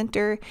to the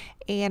center.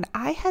 And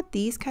I had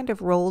these kind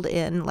of rolled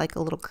in like a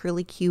little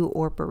curly Q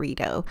or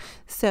burrito.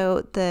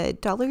 So the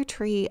Dollar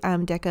Tree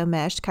Deco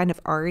mesh kind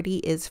of already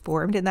is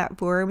formed in that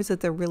form, so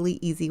it's a really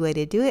easy way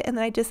to do it. And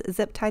then I just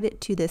zip tied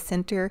it to the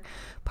center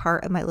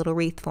part of my little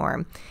wreath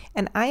form.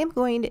 And I am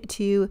going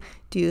to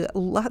do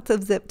lots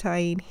of zip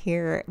tying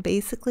here.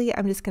 Basically,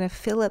 I'm just going to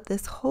fill up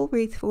this whole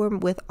wreath form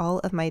with all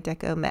of my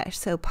deco mesh.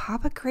 So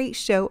pop a great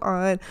show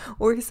on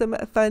or some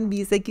fun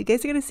music. You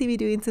guys are going to see me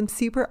doing some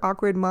super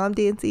awkward mom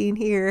dancing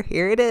here.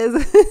 Here it is.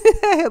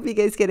 I hope you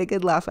guys get a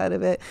good laugh out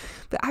of it.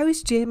 But I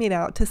was jamming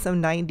out to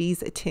some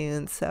 90s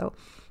tunes, so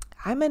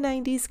I'm a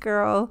 90s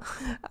girl,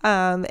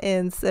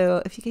 and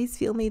so if you guys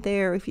feel me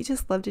there, if you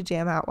just love to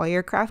jam out while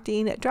you're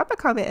crafting, drop a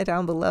comment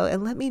down below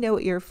and let me know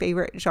what your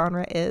favorite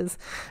genre is.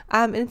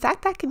 In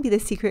fact, that can be the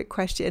secret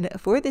question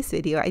for this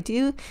video.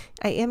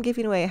 I am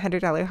giving away a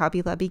 $100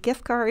 Hobby Lobby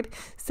gift card,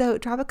 so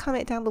drop a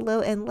comment down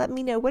below and let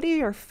me know, what are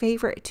your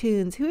favorite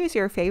tunes? Who is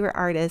your favorite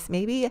artist?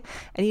 Maybe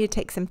I need to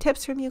take some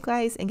tips from you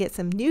guys and get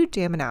some new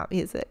jamming out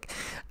music.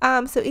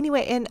 So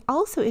anyway, and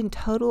also in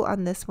total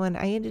on this one,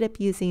 I ended up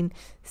using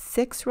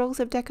 6 rolls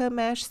of deco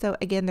mesh. So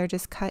again, they're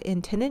just cut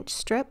in 10-inch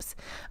strips.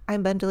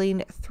 I'm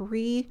bundling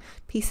 3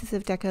 pieces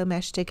of deco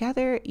mesh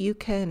together. You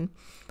can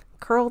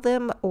curl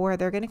them, or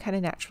they're going to kind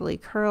of naturally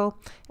curl.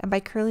 And by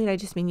curling, I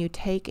just mean you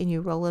take and you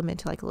roll them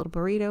into like a little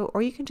burrito,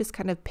 or you can just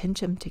kind of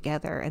pinch them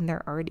together and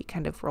they're already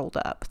kind of rolled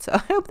up. So I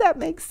hope that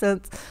makes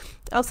sense.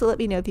 Also, let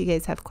me know if you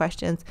guys have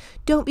questions.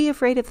 Don't be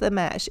afraid of the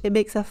mesh. It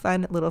makes a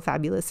fun little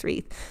fabulous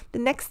wreath. The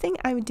next thing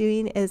I'm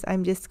doing is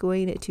I'm just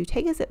going to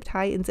take a zip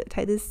tie and zip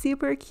tie this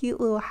super cute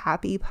little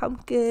happy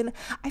pumpkin.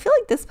 I feel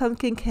like this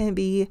pumpkin can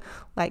be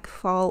like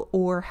fall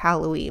or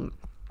Halloween.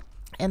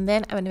 And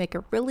then I'm going to make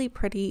a really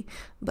pretty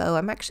bow.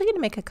 I'm actually going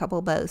to make a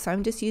couple bows. So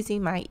I'm just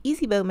using my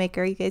easy bow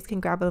maker. You guys can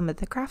grab them at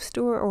the craft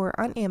store or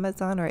on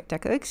Amazon or at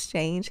Deco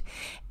Exchange.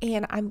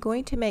 And I'm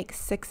going to make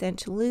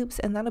 6-inch loops,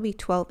 and that'll be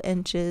 12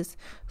 inches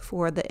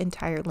for the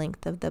entire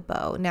length of the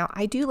bow. Now,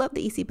 I do love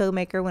the easy bow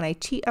maker. When I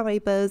cheat on my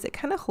bows, it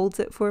kind of holds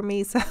it for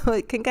me. So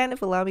it can kind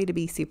of allow me to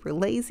be super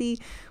lazy,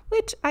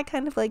 which I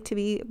kind of like to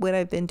be when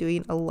I've been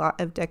doing a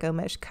lot of deco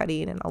mesh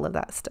cutting and all of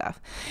that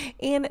stuff.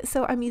 And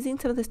so I'm using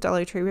some of this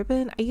Dollar Tree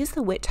ribbon. I use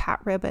the witch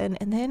hat ribbon,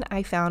 and then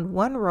I found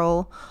 1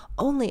 roll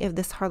only of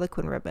this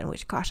Harlequin ribbon,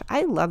 which, gosh,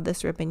 I love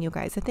this ribbon, you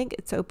guys. I think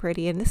it's so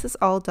pretty, and this is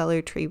all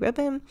Dollar Tree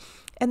ribbon.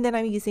 And then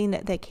I'm using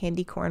the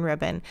candy corn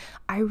ribbon.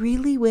 I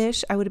really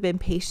wish I would have been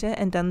patient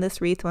and done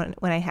this wreath when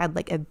I had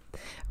like a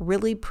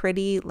really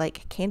pretty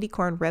like candy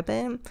corn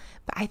ribbon,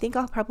 but I think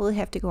I'll probably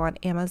have to go on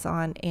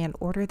Amazon and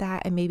order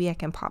that, and maybe I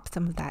can pop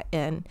some of that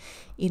in,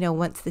 you know,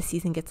 once the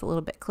season gets a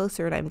little bit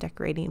closer and I'm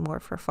decorating more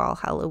for fall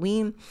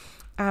Halloween.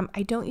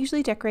 I don't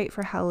usually decorate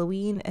for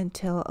Halloween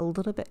until a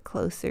little bit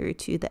closer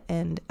to the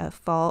end of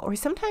fall, or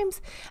sometimes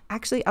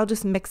actually I'll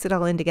just mix it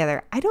all in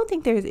together. I don't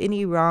think there's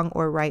any wrong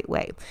or right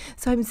way.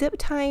 So I'm zip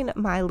tying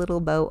my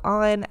little bow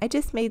on. I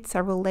just made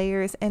several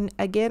layers, and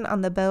again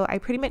on the bow I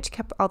pretty much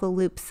kept all the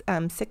loops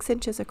 6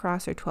 inches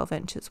across or 12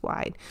 inches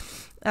wide.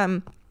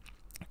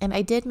 And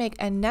I did make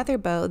another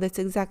bow that's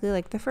exactly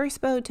like the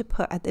first bow to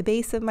put at the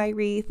base of my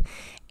wreath.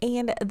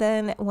 And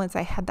then once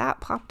I had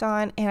that popped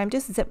on, and I'm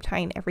just zip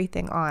tying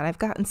everything on. I've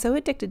gotten so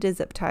addicted to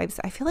zip ties.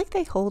 I feel like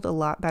they hold a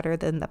lot better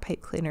than the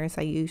pipe cleaners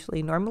I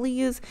usually normally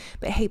use.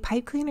 But hey,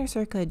 pipe cleaners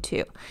are good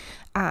too.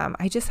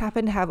 I just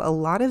happen to have a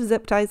lot of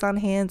zip ties on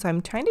hand, so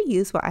I'm trying to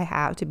use what I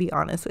have, to be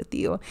honest with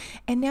you.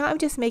 And now I'm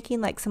just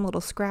making like some little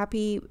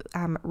scrappy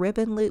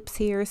ribbon loops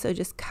here. So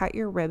just cut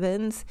your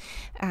ribbons,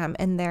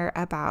 and they're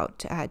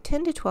about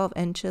 10 to 12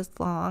 inches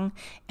long.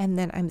 And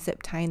then I'm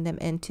zip tying them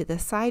into the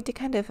side to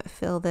kind of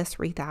fill this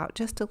wreath out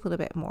just a little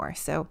bit more.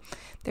 So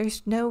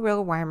there's no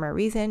real rhyme or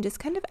reason, just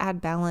kind of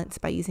add balance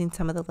by using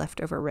some of the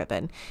leftover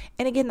ribbon.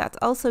 And again, that's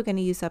also going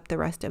to use up the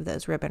rest of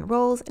those ribbon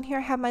rolls. And here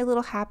I have my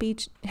little happy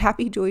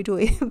joy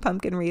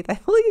pumpkin wreath. I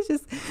feel like it's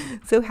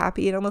just so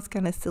happy and almost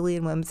kind of silly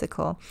and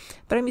whimsical.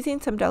 But I'm using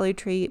some Dollar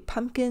Tree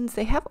pumpkins.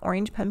 They have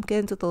orange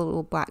pumpkins with the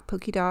little black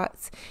polka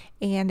dots,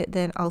 and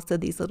then also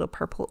these little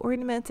purple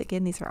ornaments.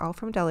 Again, these are all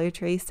from Dollar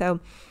Tree.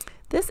 So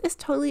this is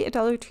totally a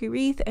Dollar Tree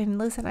wreath, and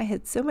listen, I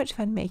had so much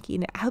fun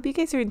making it. I hope you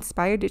guys are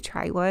inspired to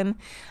try one.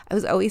 I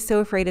was always so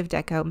afraid of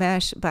deco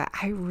mesh, but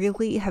I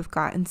really have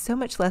gotten so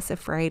much less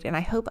afraid, and I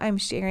hope I'm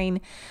sharing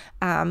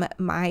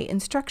my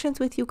instructions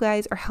with you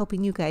guys or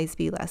helping you guys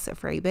be less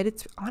afraid. But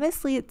it's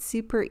honestly, it's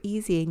super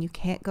easy and you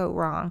can't go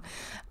wrong.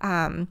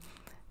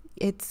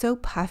 It's so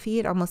puffy,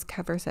 it almost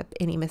covers up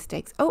any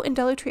mistakes. Oh, and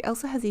Dollar Tree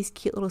also has these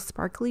cute little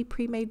sparkly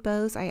pre-made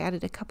bows. I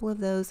added a couple of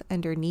those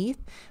underneath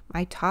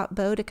my top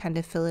bow to kind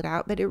of fill it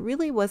out, but it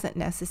really wasn't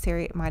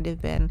necessary. It might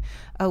have been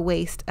a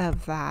waste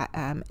of that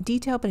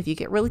detail, but if you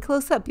get really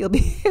close up, you'll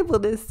be able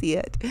to see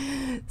it.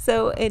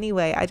 So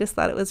anyway, I just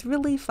thought it was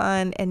really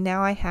fun, and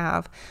now I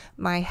have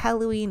my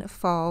Halloween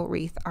fall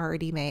wreath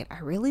already made. I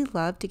really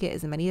love to get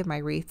as many of my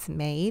wreaths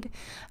made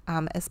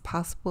as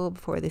possible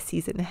before the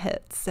season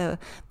hits, so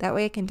that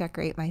way I can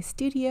decorate my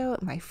studio,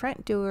 my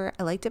front door.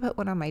 I like to put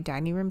one on my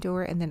dining room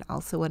door and then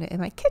also one in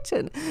my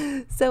kitchen.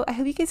 So I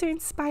hope you guys are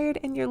inspired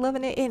and you're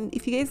loving it. And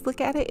if you guys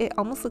look at it, it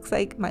almost looks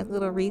like my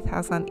little wreath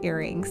has on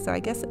earrings. So I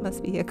guess it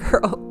must be a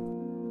girl.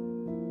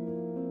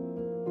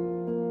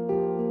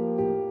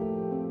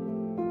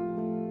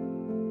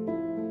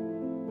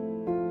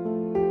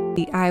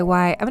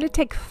 DIY. I'm going to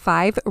take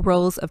 5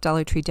 rolls of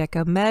Dollar Tree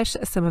Deco mesh,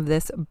 some of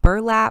this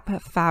burlap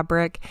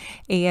fabric,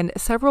 and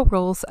several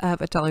rolls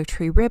of a Dollar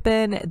Tree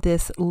ribbon,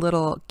 this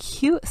little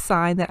cute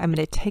sign that I'm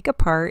going to take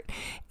apart,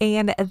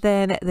 and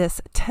then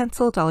this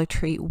tinsel Dollar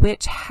Tree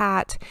witch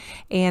hat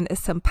and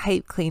some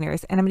pipe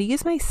cleaners. And I'm going to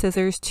use my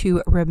scissors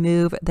to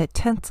remove the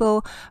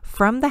tinsel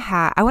from the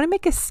hat. I want to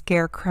make a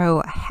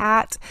scarecrow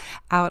hat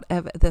out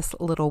of this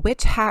little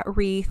witch hat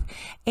wreath.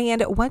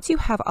 And once you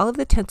have all of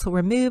the tinsel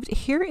removed,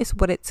 here is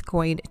what it's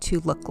going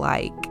to look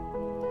like.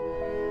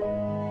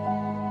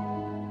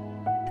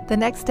 The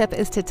next step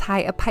is to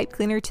tie a pipe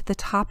cleaner to the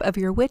top of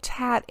your witch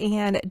hat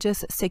and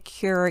just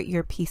secure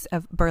your piece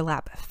of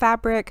burlap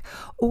fabric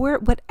or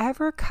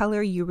whatever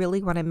color you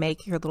really want to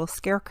make your little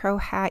scarecrow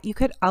hat. You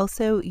could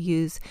also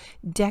use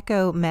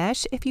deco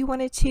mesh if you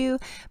wanted to,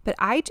 but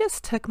I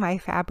just took my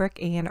fabric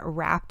and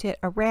wrapped it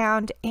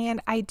around, and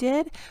I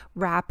did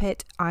wrap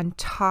it on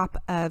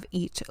top of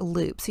each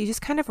loop. So you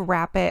just kind of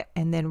wrap it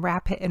and then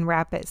wrap it and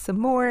wrap it some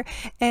more,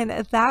 and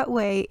that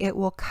way it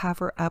will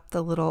cover up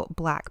the little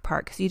black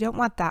part because you don't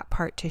want that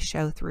part to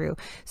show through.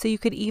 So you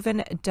could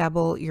even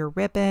double your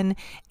ribbon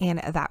and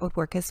that would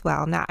work as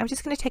well. Now I'm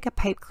just going to take a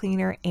pipe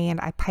cleaner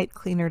and I pipe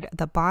cleanered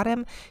the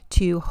bottom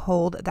to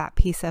hold that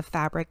piece of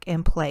fabric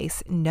in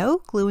place. No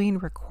gluing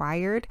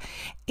required.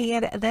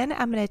 And then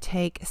I'm going to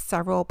take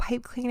several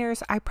pipe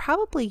cleaners. I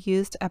probably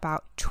used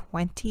about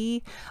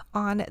 20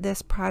 on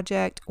this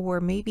project,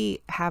 or maybe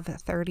have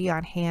 30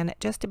 on hand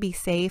just to be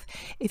safe.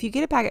 If you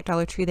get a bag at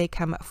Dollar Tree, they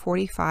come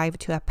 45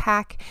 to a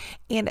pack.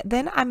 And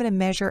then I'm going to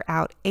measure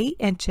out 8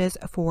 inches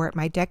for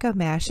my deco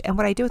mesh, and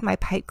what I do with my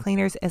pipe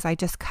cleaners is I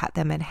just cut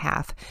them in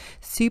half.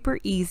 Super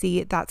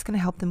easy. That's going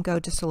to help them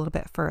go just a little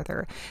bit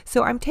further.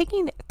 So I'm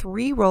taking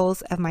 3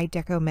 rolls of my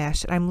deco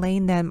mesh and I'm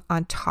laying them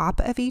on top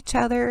of each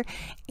other,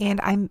 and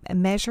I'm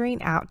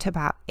measuring out to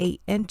about 8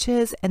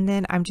 inches, and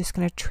then I'm just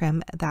going to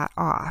trim that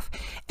off.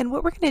 And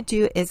what we're going to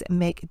do is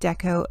make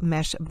deco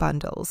mesh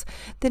bundles.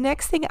 The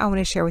next thing I want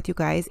to share with you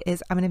guys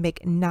is I'm going to make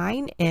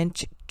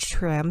 9-inch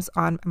trims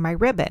on my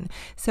ribbon.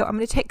 So I'm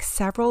going to take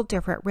several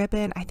different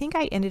ribbon. I think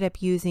I ended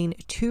up using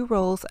 2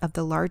 rolls of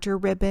the larger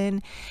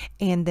ribbon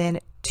and then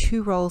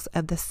 2 rolls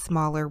of the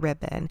smaller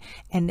ribbon,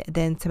 and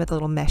then some of the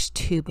little mesh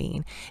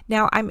tubing.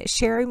 Now I'm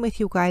sharing with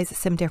you guys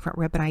some different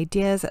ribbon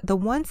ideas. The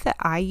ones that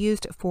I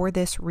used for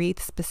this wreath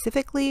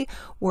specifically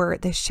were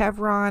the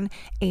chevron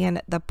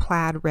and the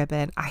plaid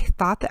ribbon. I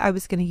thought that I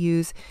was going to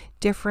use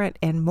different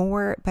and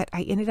more, but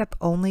I ended up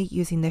only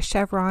using the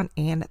chevron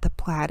and the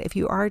plaid. If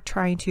you are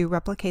trying to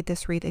replicate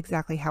this wreath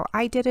exactly how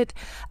I did it,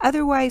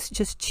 otherwise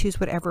just choose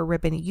whatever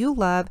ribbon you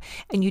love,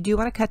 and you do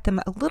want to cut them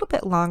a little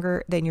bit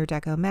longer than your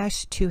deco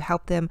mesh to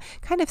help them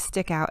kind of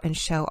stick out and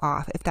show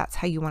off if that's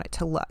how you want it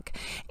to look.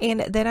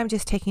 And then I'm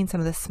just taking some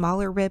of the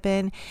smaller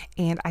ribbon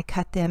and I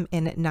cut them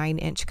in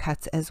 9-inch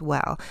cuts as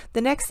well.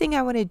 The next thing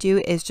I want to do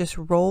is just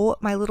roll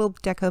my little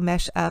deco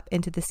mesh up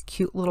into this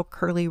cute little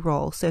curly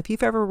roll. So if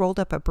you've ever rolled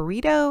up a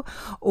burrito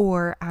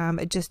or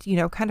just, you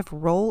know, kind of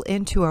roll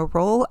into a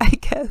roll, I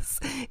guess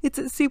it's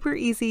super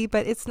easy,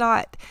 but it's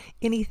not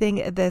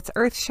anything that's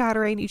earth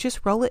shattering. You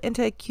just roll it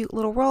into a cute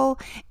little roll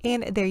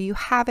and there you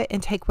have it,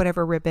 and take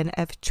whatever ribbon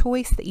of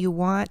choice that you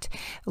want,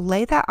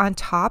 lay that on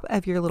top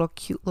of your little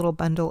cute little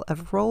bundle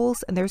of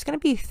rolls, and there's going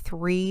to be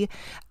 3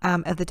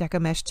 of the deco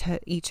mesh to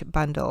each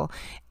bundle,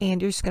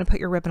 and you're just going to put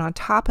your ribbon on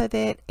top of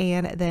it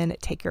and then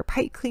take your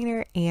pipe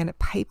cleaner and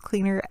pipe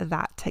cleaner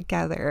that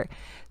together.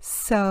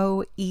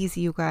 So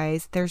easy, you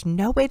guys. There's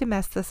no way to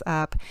mess this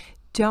up.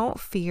 Don't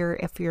fear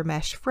if your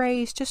mesh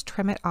frays, just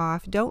trim it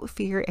off. Don't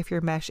fear if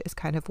your mesh is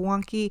kind of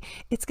wonky.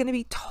 It's going to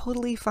be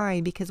totally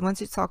fine because once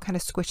it's all kind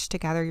of squished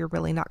together, you're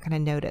really not going to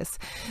notice.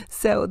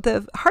 So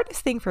the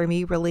hardest thing for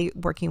me really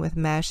working with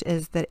mesh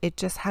is that it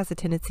just has a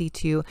tendency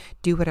to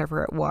do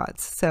whatever it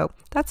wants. So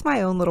that's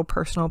my own little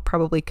personal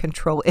probably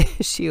control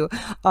issue,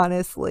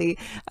 honestly.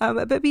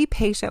 But be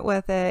patient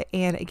with it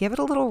and give it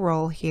a little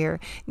roll here.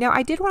 Now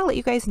I did want to let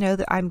you guys know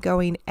that I'm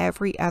going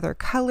every other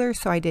color.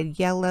 So I did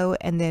yellow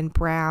and then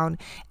brown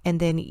and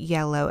then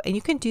yellow, and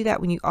you can do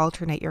that when you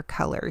alternate your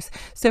colors.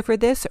 So for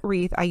this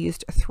wreath I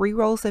used 3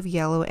 rolls of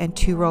yellow and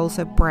 2 rolls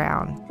of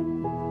brown.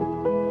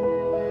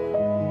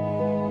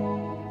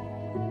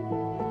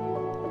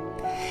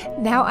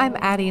 Now I'm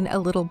adding a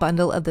little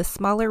bundle of the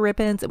smaller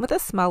ribbons, and with the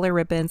smaller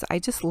ribbons I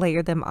just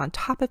layer them on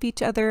top of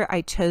each other.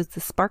 I chose the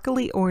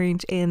sparkly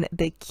orange and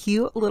the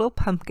cute little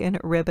pumpkin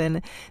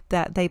ribbon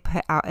that they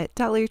put out at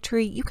Dollar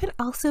Tree. You can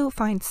also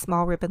find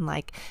small ribbon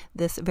like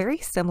this very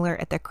similar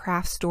at the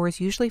craft stores,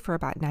 usually for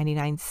about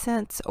 99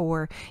 cents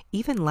or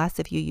even less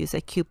if you use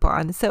a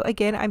coupon. So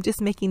again, I'm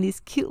just making these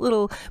cute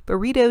little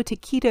burrito,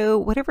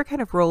 taquito, whatever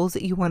kind of rolls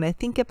that you want to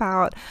think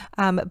about,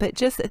 but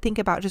just think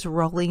about just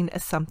rolling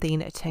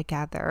something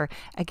together.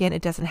 Again,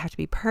 it doesn't have to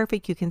be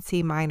perfect. You can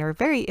see mine are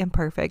very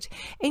imperfect,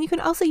 and you can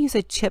also use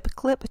a chip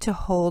clip to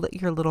hold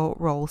your little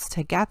rolls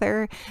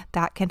together.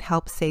 That can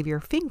help save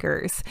your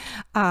fingers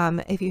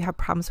if you have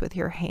problems with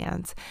your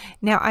hands.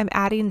 Now I'm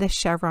adding the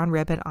chevron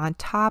ribbon on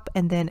top,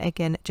 and then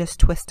again just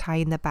twist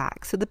tying the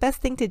back. So the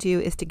best thing to do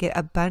is to get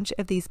a bunch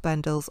of these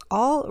bundles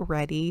all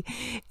ready,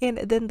 and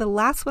then the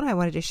last one I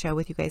wanted to show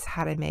with you guys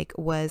how to make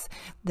was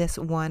this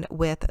one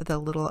with the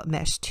little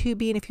mesh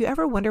tubing. If you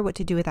ever wonder what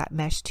to do with that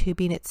mesh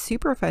tubing, it's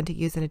super fun to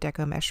use in a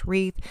deco mesh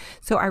wreath.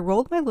 So I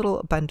rolled my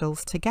little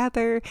bundles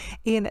together,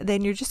 and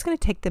then you're just going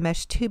to take the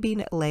mesh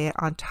tubing, lay it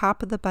on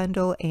top of the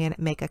bundle, and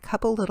make a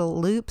couple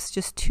little loops,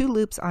 just 2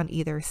 loops on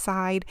either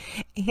side,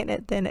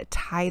 and then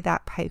tie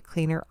that pipe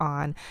cleaner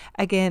on.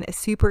 Again,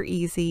 super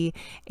easy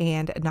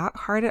and not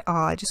hard at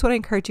all. I just want to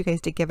encourage you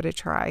guys to give it a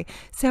try.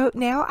 So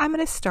now I'm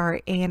going to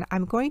start, and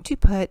I'm going to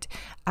put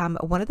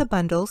one of the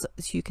bundles,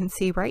 so you can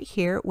see right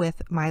here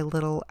with my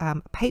little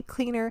pipe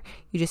cleaner.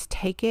 You just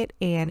take it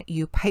and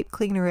you pipe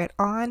cleaner it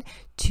on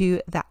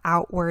to the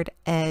outward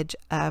edge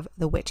of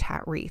the witch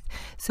hat wreath.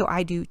 So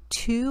I do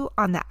 2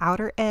 on the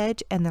outer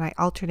edge, and then I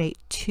alternate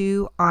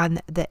 2 on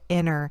the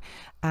inner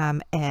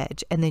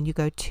edge, and then you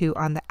go 2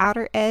 on the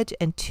outer edge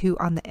and 2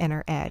 on the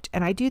inner edge,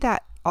 and I do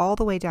that all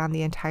the way down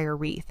the entire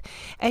wreath.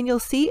 And you'll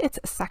see it's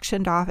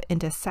sectioned off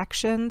into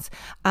sections.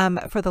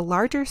 For the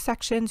larger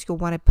sections, you'll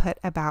want to put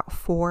about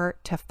 4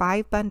 to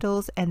 5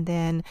 bundles, and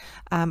then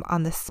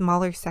on the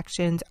smaller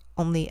sections,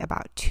 only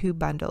about 2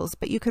 bundles,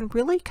 but you can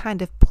really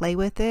kind of play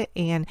with it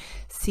and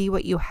see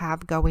what you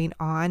have going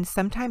on.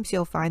 Sometimes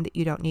you'll find that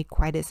you don't need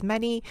quite as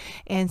many,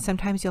 and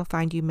sometimes you'll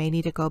find you may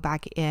need to go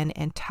back in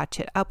and touch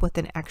it up with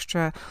an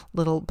extra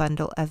little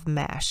bundle of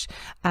mesh.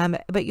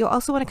 But you'll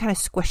also want to kind of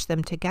squish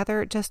them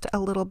together just a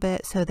little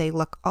bit so they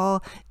look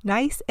all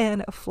nice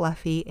and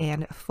fluffy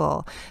and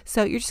full.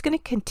 So you're just going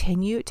to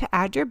continue to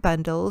add your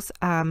bundles,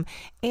 and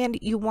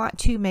you want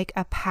to make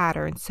a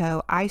pattern.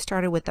 So I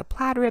started with the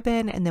plaid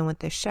ribbon, and then with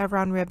the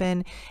chevron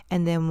ribbon,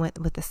 and then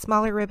with the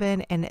smaller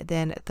ribbon, and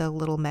then the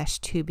little mesh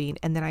tubing,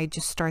 and then I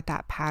just start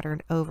that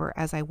pattern over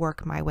as I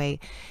work my way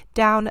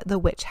down the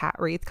witch hat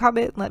wreath.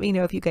 Comment, let me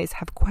know if you guys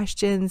have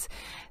questions.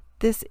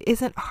 This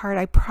isn't hard,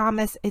 I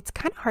promise. It's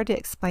kind of hard to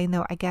explain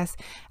though, I guess.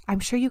 I'm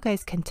sure you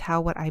guys can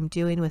tell what I'm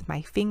doing with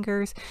my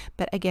fingers,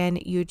 but again,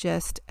 you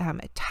just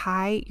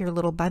tie your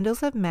little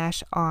bundles of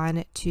mesh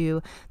on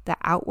to the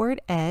outward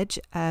edge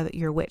of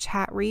your witch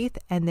hat wreath,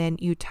 and then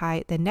you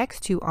tie the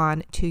next 2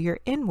 on to your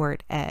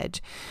inward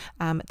edge,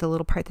 the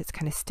little part that's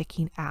kind of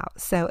sticking out.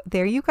 So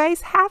there you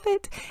guys have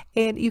it,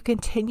 and you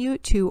continue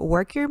to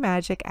work your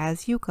magic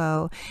as you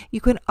go.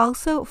 You can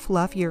also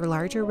fluff your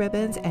larger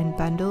ribbons and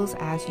bundles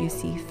as you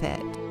see fit.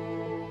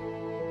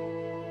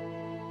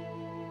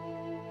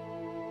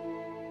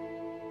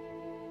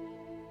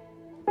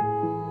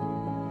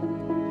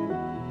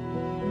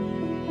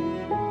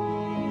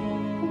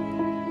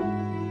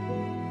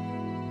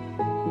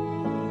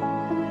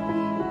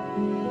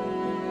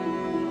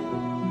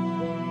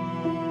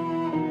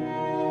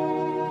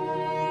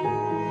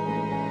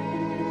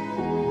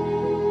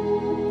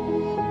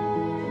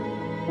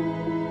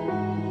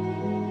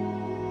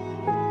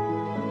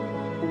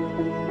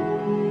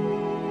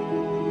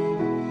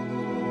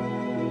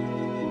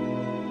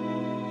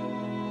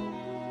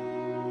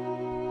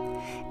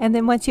 And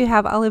then once you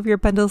have all of your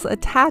bundles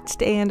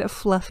attached and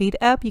fluffied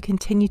up, you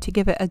continue to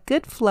give it a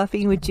good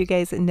fluffing, which you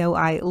guys know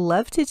I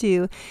love to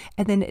do.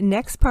 And then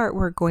next part,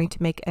 we're going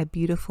to make a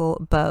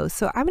beautiful bow.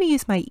 So I'm going to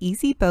use my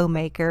Easy Bow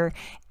Maker,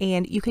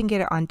 and you can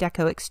get it on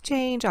Deco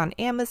Exchange, on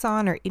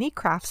Amazon, or any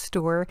craft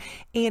store.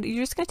 And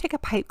you're just going to take a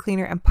pipe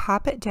cleaner and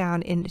pop it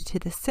down into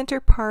the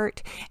center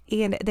part,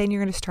 and then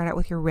you're going to start out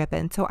with your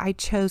ribbon. So I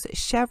chose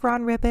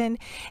chevron ribbon,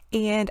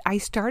 and I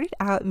started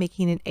out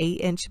making an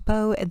 8-inch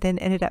bow and then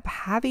ended up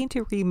having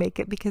to remake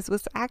it because it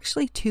was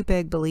actually too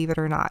big, believe it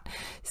or not.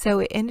 So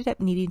it ended up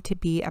needing to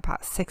be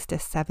about 6 to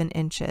 7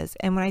 inches.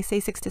 And when I say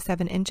 6 to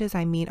 7 inches,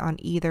 I mean on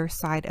either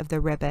side of the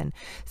ribbon.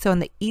 So in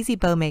the Easy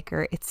Bow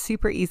Maker, it's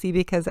super easy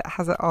because it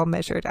has it all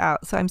measured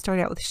out. So I'm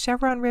starting out with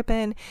chevron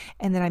ribbon,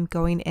 and then I'm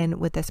going in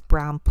with this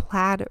brown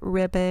plaid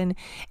ribbon,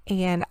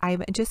 and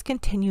I'm just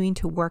continuing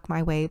to work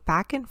my way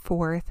back and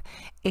forth.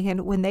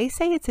 And when they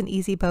say it's an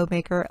easy bow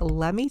maker,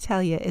 let me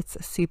tell you,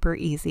 it's super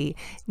easy.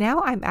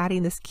 Now I'm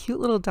adding this cute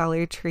little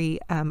Dollar Tree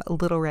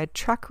little red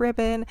truck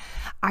ribbon.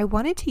 I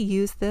wanted to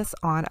use this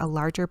on a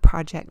larger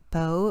project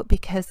bow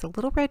because the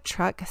little red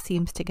truck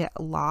seems to get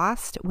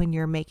lost when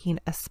you're making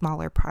a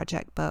smaller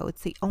project bow.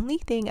 It's the only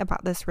thing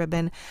about this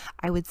ribbon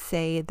I would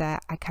say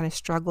that I kind of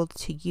struggled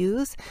to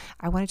use.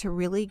 I wanted to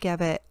really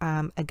give it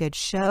a good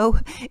show,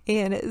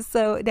 and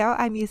so now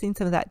I'm using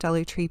some of that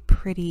Dollar Tree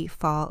Pretty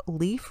Fall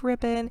Leaf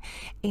ribbon,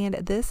 and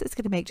this is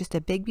going to make just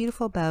a big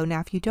beautiful bow.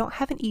 Now if you don't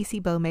have an Easy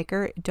Bow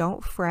Maker,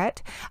 don't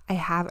fret. I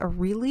have a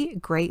really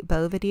great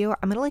bow video.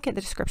 I'm going to link it in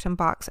the description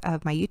box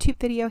of my YouTube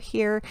video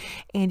here,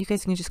 and you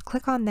guys can just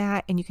click on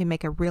that and you can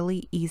make a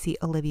really easy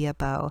Olivia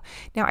bow.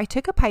 Now I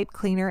took a pipe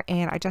cleaner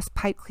and I just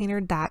pipe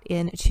cleanered that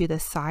into the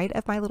side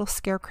of my little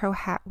scarecrow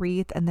hat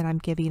wreath, and then I'm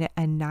giving it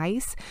a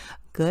nice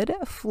good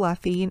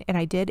fluffing, and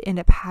I did end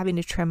up having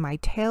to trim my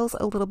tails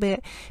a little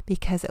bit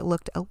because it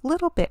looked a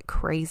little bit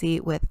crazy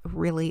with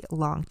really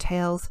long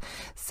tails.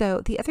 So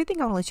the other thing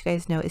I want to let you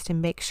guys know is to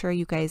make sure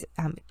you guys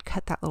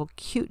cut that little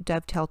cute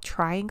dovetail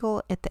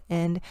triangle at the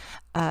end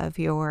of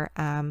your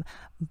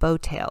bow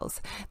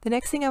tails. The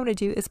next thing I want to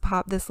do is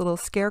pop this little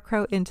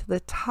scarecrow into the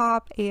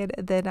top, and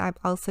then I'm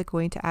also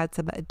going to add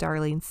some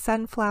darling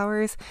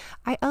sunflowers.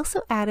 I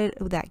also added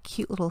that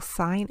cute little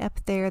sign up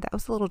there. That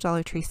was a little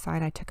Dollar Tree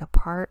sign I took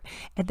apart,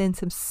 and then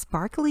some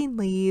sparkling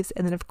leaves,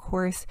 and then of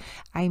course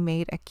I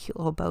made a cute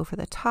little bow for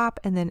the top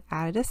and then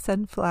added a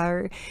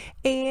sunflower,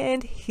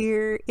 and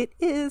here it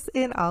is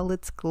in all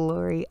its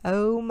glory.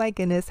 Oh my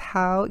goodness,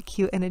 how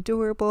cute and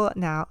adorable.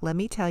 Now let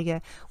me tell you,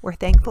 we're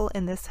thankful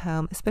in this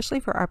home, especially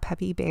for our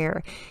puppy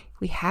Bear.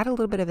 We had a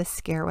little bit of a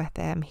scare with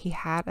him. He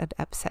had an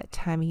upset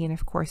tummy, and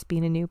of course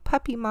being a new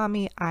puppy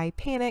mommy, I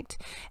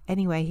panicked.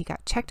 Anyway, he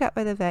got checked out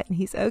by the vet and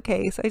he's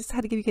okay. So I just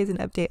had to give you guys an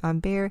update on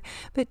Bear.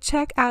 But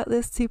check out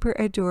this super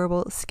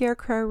adorable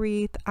scarecrow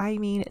wreath. I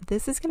mean,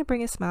 this is going to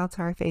bring a smile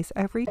to our face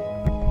every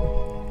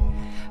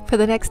For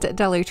the next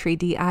Dollar Tree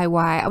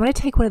DIY, I want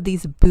to take one of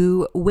these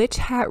Boo witch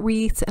hat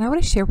wreaths, and I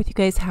want to share with you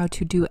guys how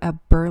to do a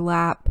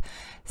burlap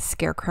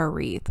scarecrow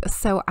wreath.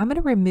 So I'm going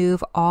to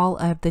remove all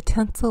of the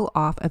tinsel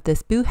off of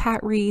this Boo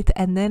hat wreath,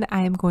 and then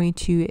I am going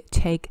to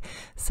take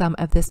some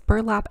of this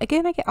burlap.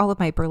 Again, I get all of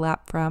my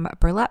burlap from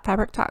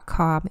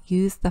burlapfabric.com.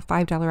 Use the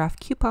 $5 off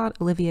coupon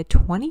Olivia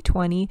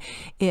 2020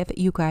 if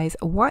you guys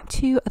want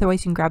to.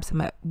 Otherwise, you can grab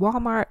some at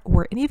Walmart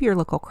or any of your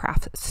local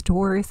craft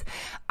stores.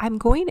 I'm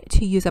going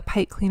to use a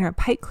pipe cleaner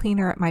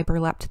my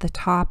burlap to the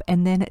top,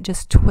 and then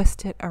just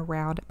twist it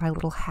around my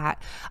little hat.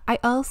 I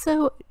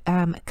also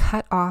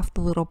cut off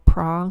the little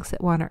prongs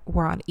that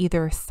were on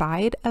either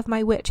side of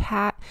my witch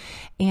hat,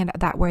 and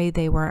that way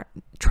they weren't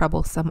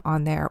troublesome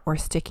on there or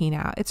sticking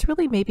out. It's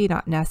really maybe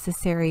not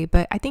necessary,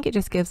 but I think it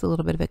just gives a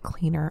little bit of a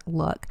cleaner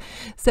look.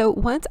 So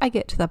once I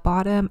get to the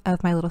bottom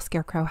of my little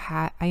scarecrow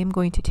hat, I am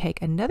going to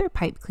take another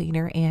pipe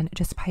cleaner and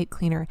just pipe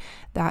cleaner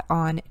that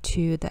on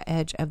to the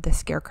edge of the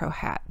scarecrow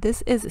hat.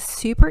 This is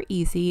super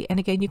easy, and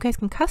again, you guys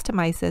can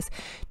customize this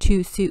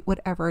to suit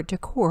whatever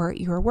decor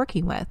you're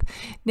working with.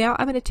 Now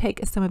I'm going to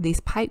take some of these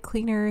pipe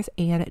cleaners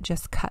and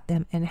just cut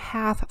them in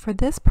half. For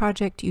this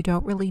project, you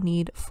don't really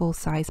need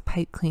full-size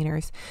pipe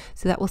cleaners,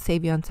 so that will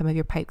save you on some of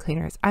your pipe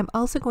cleaners. I'm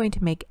also going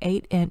to make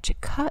 8-inch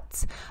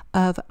cuts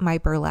of my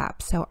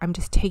burlap. So I'm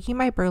just taking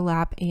my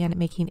burlap and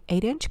making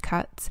 8-inch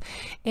cuts.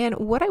 And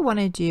what I want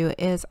to do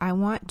is I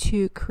want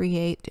to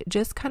create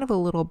just kind of a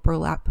little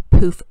burlap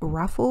poof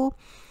ruffle.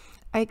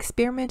 I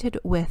experimented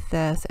with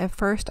this. At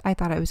first, I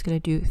thought I was going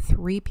to do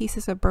 3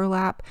 pieces of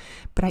burlap,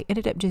 but I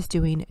ended up just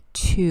doing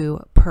 2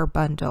 per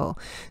bundle.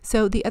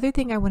 So the other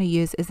thing I want to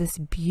use is this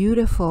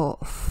beautiful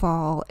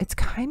fall. It's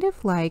kind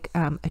of like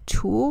a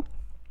tulle.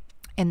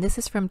 And this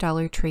is from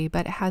Dollar Tree,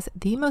 but it has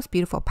the most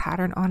beautiful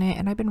pattern on it.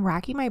 And I've been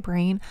racking my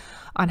brain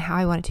on how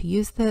I wanted to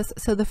use this.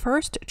 So the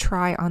first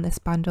try on this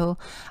bundle,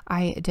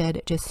 I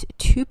did just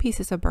 2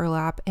 pieces of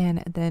burlap,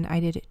 and then I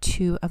did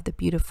 2 of the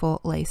beautiful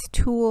lace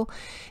tulle.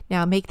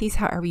 Now make these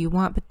however you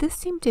want, but this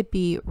seemed to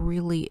be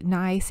really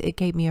nice. It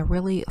gave me a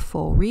really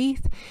full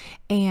wreath.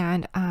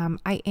 And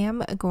I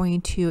am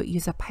going to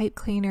use a pipe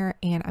cleaner,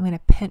 and I'm going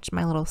to pinch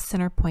my little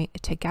center point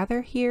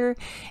together here.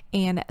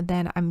 And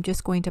then I'm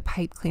just going to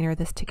pipe cleaner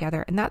this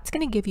together. And that's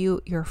going to give you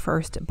your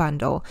first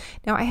bundle.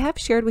 Now I have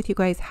shared with you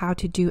guys how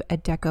to do a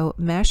deco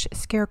mesh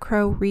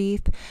scarecrow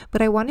wreath,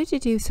 but I wanted to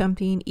do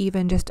something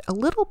even just a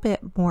little bit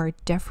more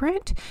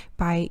different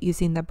by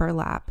using the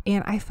burlap.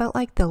 And I felt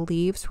like the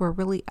leaves were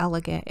really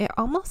elegant. It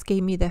almost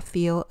gave me the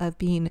feel of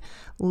being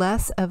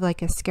less of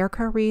like a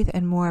scarecrow wreath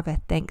and more of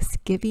a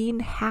Thanksgiving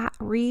hat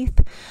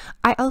wreath.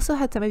 I also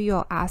had some of you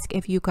all ask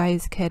if you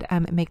guys could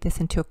make this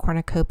into a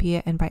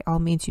cornucopia, and by all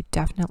means you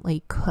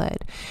definitely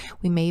could.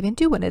 We may even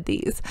do one of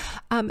these.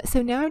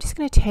 So now I'm just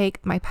going to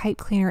take my pipe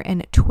cleaner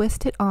and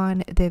twist it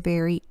on the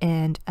very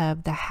end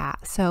of the hat.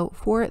 So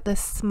for the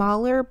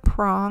smaller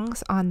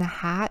prongs on the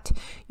hat,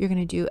 you're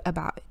going to do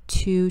about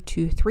 2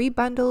 to 3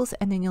 bundles,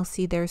 and then you'll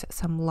see there's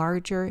some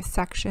larger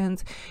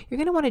sections. You're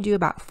going to want to do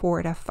about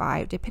 4 to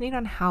 5 depending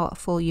on how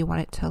full you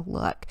want it to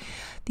look.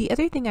 The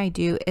other thing I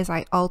do is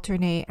I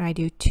alternate, and I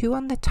do 2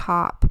 on the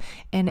top,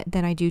 and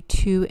then I do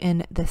 2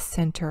 in the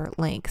center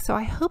length. So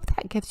I hope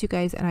that gives you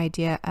guys an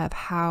idea of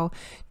how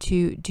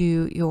to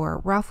do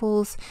your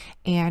ruffles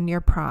and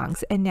your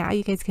prongs. And now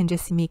you guys can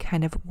just see me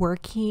kind of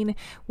working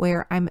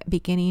where I'm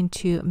beginning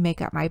to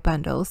make up my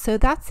bundles. So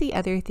that's the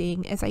other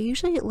thing, is I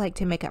usually like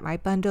to make up my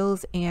bundles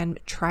and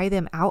try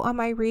them out on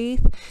my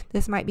wreath.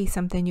 This might be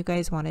something you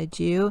guys want to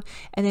do,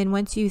 and then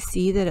once you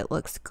see that it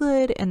looks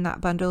good and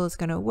that bundle is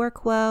going to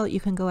work well,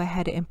 you can go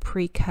ahead and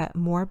pre-cut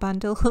more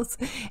bundles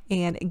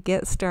and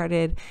get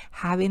started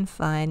having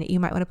fun. You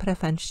might want to put a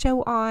fun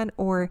show on,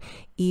 or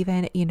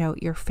even, you know,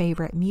 your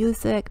favorite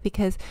music,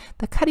 because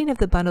the cutting of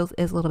the bundles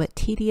is a little bit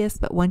tedious,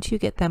 but once you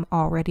get them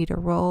all ready to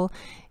roll,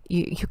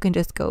 you can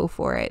just go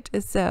for it.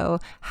 So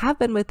have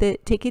fun with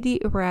it, take a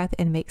deep breath,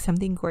 and make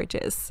something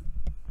gorgeous.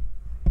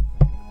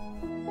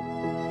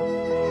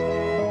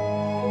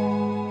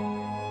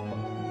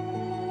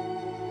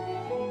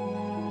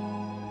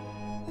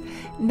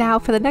 Now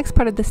for the next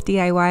part of this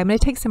DIY, I'm going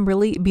to take some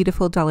really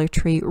beautiful Dollar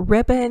Tree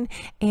ribbon,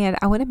 and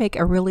I want to make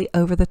a really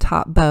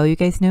over-the-top bow. You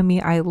guys know me,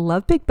 I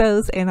love big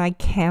bows, and I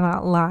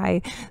cannot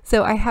lie.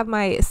 So I have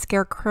my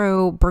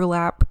scarecrow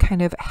burlap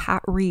kind of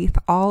hat wreath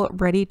all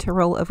ready to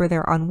roll over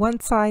there on one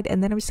side,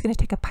 and then I'm just going to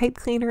take a pipe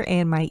cleaner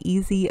and my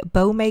easy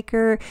bow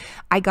maker.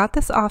 I got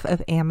this off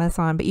of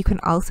Amazon, but you can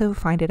also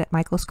find it at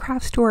Michael's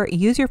Craft Store.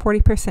 Use your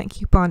 40%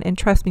 coupon, and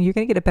trust me, you're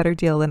going to get a better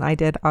deal than I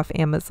did off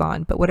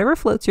Amazon, but whatever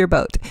floats your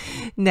boat.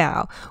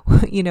 Now,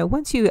 you know,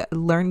 once you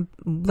learn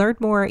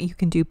more, you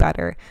can do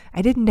better.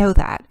 I didn't know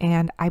that,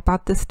 and I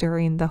bought this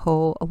during the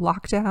whole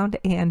lockdown,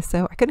 and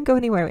so I couldn't go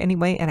anywhere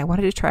anyway, and I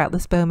wanted to try out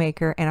this bow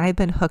maker, and I've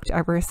been hooked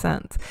ever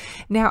since.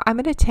 Now I'm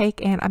going to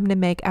take, and I'm going to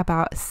make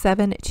about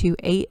 7 to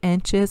 8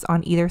 inches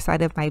on either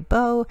side of my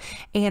bow,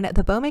 and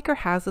the bow maker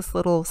has this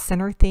little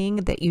center thing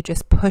that you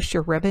just push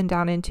your ribbon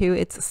down into.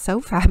 It's so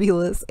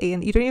fabulous,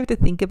 and you don't even have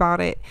to think about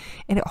it,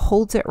 and it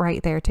holds it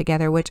right there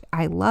together, which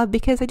I love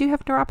because I do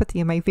have neuropathy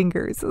in my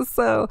fingers,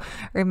 or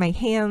in my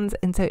hands,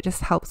 and so it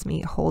just helps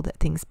me hold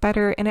things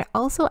better. And it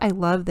also, I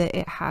love that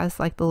it has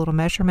like the little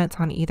measurements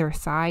on either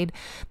side.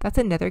 That's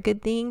another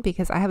good thing,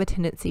 because I have a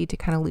tendency to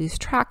kind of lose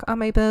track on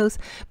my bows,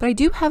 but I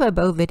do have a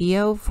bow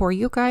video for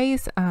you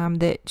guys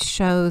that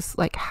shows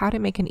like how to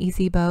make an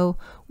easy bow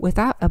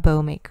without a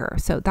bow maker.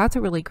 So that's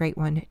a really great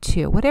one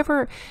too.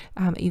 Whatever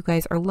you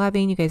guys are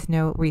loving, you guys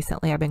know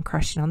recently I've been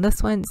crushing on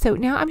this one. So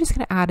now I'm just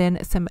going to add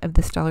in some of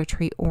this Dollar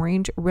Tree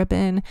orange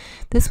ribbon.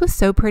 This was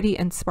so pretty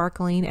and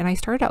sparkling, and I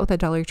started out with a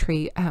Dollar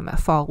Tree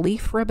fall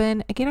leaf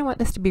ribbon. Again, I want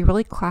this to be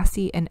really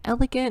classy and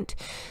elegant,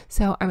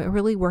 so I'm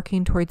really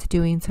working towards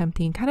doing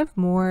something kind of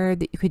more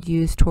that you could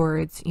use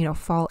towards, you know,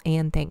 fall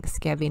and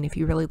Thanksgiving if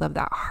you really love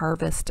that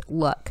harvest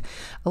look.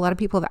 A lot of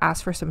people have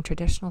asked for some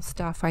traditional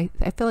stuff. I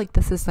feel like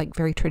this is like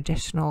very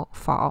traditional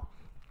fall.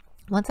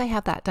 Once I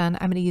have that done,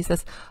 I'm going to use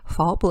this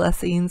Fall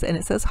Blessings, and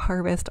it says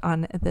Harvest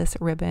on this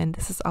ribbon.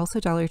 This is also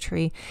Dollar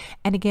Tree.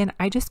 And again,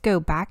 I just go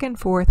back and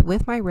forth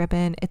with my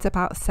ribbon. It's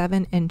about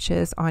 7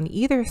 inches on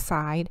either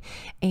side,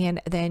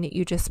 and then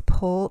you just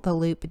pull the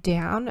loop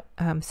down.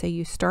 So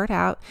you start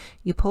out,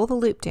 you pull the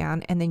loop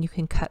down, and then you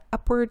can cut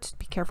upwards.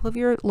 Be careful of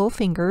your little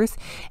fingers,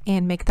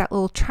 and make that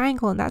little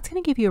triangle, and that's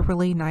going to give you a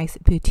really nice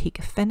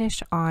boutique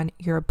finish on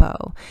your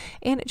bow.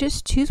 And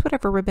just choose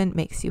whatever ribbon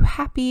makes you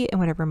happy and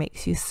whatever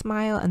makes you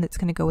smile, and that's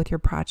going to go with your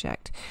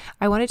project.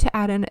 I wanted to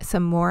add in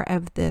some more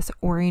of this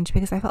orange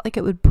because I felt like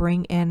it would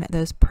bring in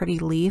those pretty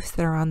leaves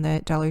that are on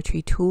the Dollar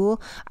Tree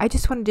tool. I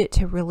just wanted it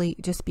to really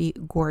just be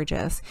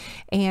gorgeous,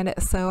 and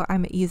so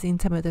I'm using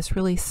some of this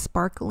really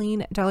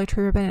sparkling Dollar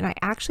Tree ribbon, and I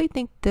actually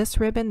think this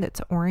ribbon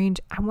that's orange,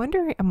 I'm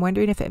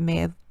wondering if it may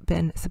have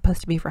been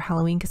supposed to be for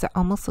Halloween because it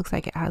almost looks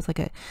like it has like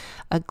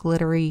a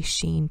glittery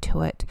sheen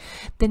to it.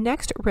 The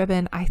next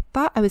ribbon I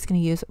thought I was going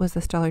to use was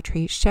this Dollar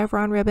Tree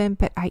chevron ribbon,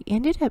 but I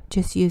ended up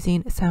just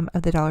using some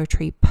of the Dollar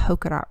Tree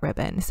polka dot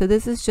ribbon. So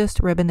this is just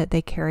ribbon that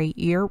they carry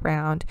year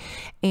round,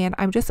 and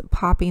I'm just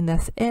popping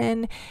this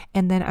in,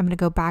 and then I'm going to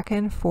go back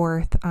and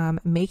forth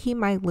making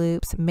my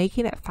loops,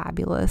 making it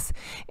fabulous.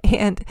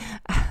 And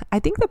I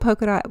think the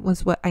polka dot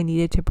was what I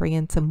needed to bring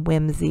in some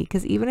whimsy,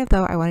 because even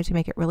though I wanted to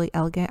make it really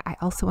elegant, I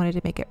also wanted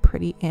to make it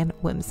pretty and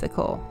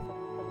whimsical.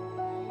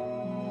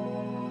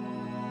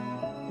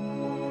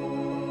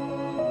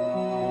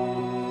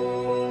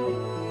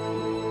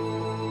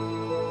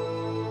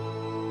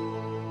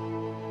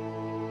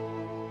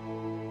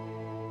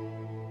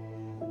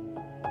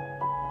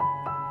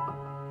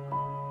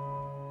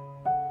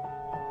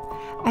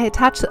 I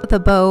attached the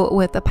bow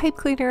with a pipe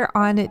cleaner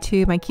on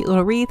to my cute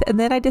little wreath, and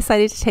then I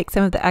decided to take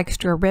some of the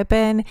extra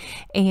ribbon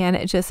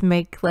and just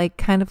make like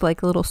kind of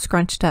like a little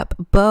scrunched up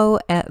bow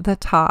at the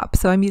top.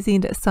 So I'm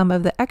using some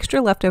of the extra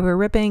leftover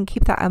ribbon.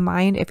 Keep that in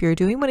mind. If you're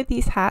doing one of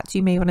these hats,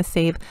 you may want to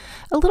save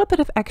a little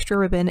bit of extra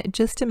ribbon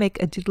just to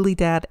make a doodly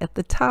dad at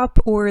the top,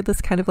 or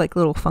this kind of like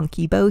little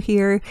funky bow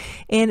here.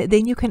 And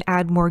then you can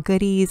add more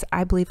goodies.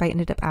 I believe I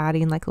ended up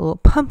adding like a little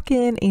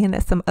pumpkin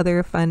and some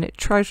other fun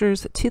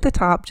treasures to the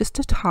top just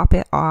to top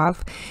it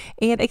off.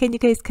 And again, you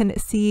guys can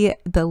see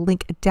the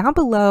link down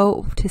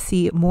below to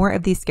see more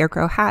of these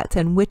scarecrow hats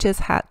and witches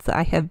hats that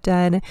I have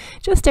done,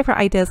 just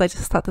different ideas. I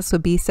just thought this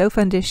would be so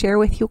fun to share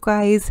with you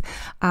guys.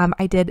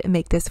 I did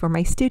make this for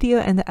my studio,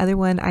 and the other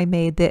one I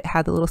made that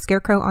had the little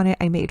scarecrow on it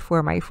I made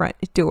for my front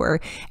door.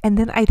 And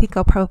then I think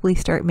I'll probably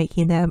start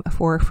making them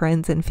for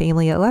friends and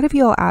family. A lot of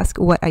you all ask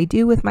what I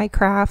do with my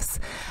crafts.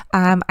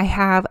 I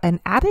have an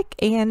attic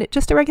and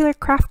just a regular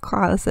craft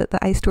closet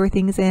that I store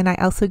things in. I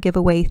also give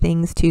away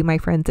things to my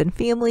friends and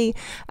family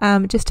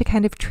just to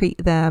kind of treat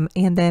them.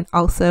 And then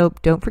also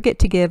don't forget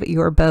to give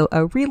your bow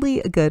a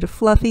really good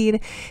fluffing.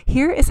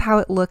 Here is how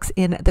it looks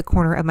in the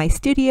corner of my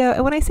studio.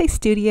 And when I say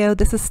studio,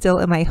 this is still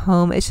in my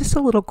home. It's just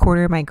a little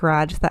corner of my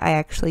garage that I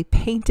actually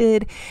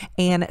painted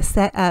and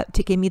set up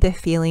to give me the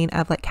feeling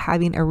of like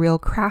having a real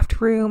craft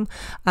room.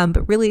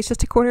 But really it's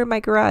just a corner of my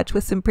garage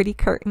with some pretty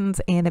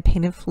curtains and a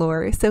painted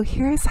floor. So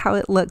here's how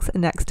it looks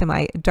next to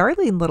my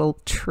darling little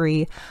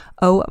tree.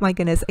 Oh my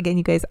goodness. Again,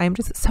 you guys, I'm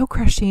just so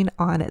crushing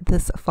on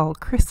this fall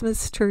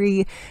Christmas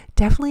tree.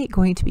 Definitely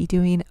going to be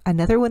doing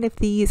another one of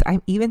these.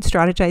 I'm even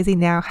strategizing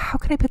now, how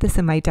can I put this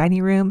in my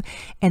dining room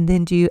and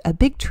then do a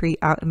big tree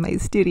out in my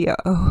studio?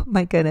 Oh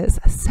my goodness,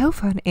 so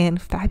fun and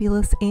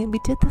fabulous. And we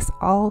did this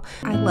all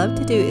I love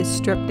to do is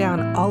strip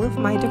down all of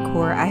my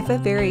decor. I have a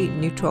very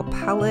neutral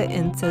palette,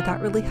 and so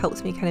that really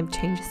helps me kind of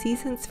change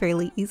seasons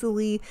fairly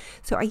easily.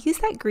 So I use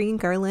that green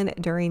garland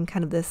during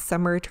kind of this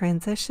summer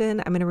transition.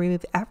 I'm going to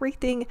remove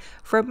everything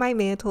from my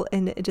mantle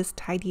and just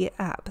tidy it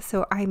up.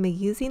 So I'm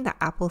using the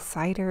apple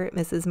cider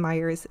Mrs.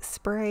 Meyer's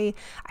spray.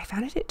 I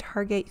found it at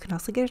Target. You can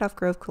also get it off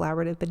Grove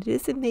Collaborative, but it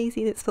is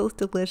amazing. It smells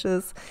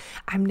delicious.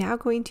 I'm now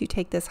going to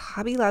take this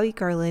Hobby Lobby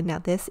garland. Now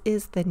this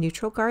is the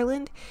neutral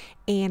garland,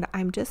 and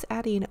I'm just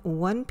adding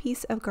one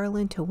piece of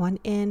garland to one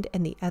end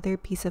and the other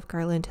piece of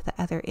garland to the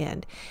other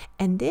end.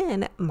 And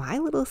then my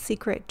little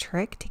secret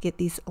trick to get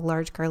these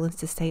large garlands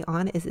to stay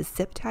on is to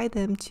zip tie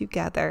them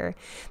together.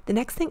 The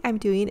next thing I'm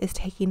doing is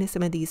taking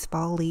some of these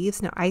fall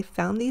leaves. Now I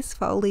found these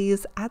fall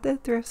leaves at the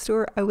thrift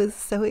store. I was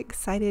so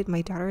excited.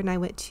 My daughter and I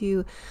went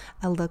to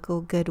a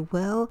local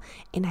Goodwill,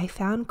 and I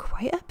found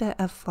quite a bit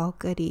of fall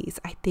goodies.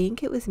 I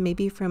think it was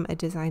maybe from a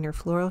designer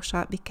floral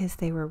shop because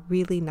they were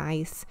really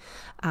nice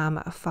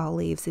fall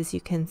leaves, as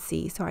you can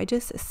see. So I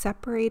just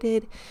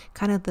separated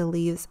kind of the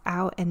leaves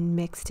out and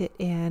mixed it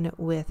in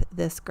with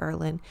this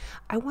garland.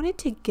 I wanted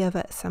to give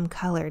it some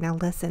color. Now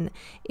listen,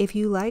 if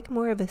you like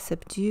more of a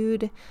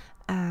subdued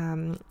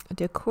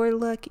decor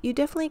look, you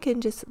definitely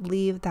can just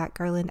leave that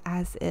garland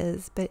as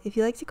is. But if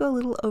you like to go a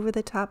little over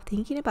the top,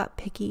 thinking about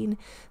picking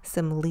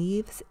some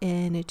leaves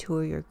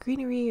into your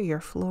greenery or your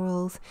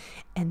florals,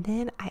 and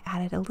then I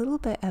added a little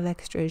bit of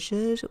extra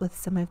zhuzh with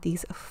some of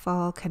these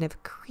fall kind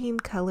of cream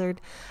colored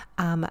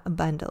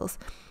bundles.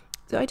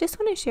 So I just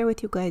want to share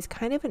with you guys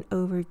kind of an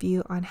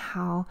overview on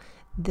how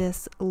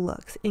this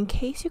looks in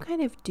case you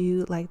kind of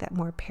do like that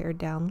more pared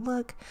down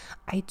look.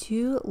 I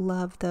do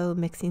love though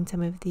mixing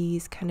some of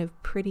these kind of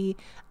pretty,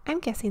 I'm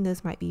guessing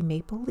those might be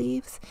maple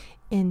leaves,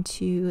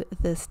 into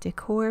this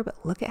decor. But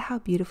look at how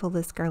beautiful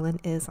this garland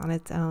is on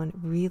its own.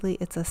 Really,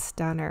 it's a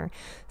stunner.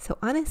 So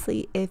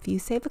honestly, if you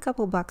save a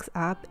couple bucks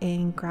up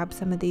and grab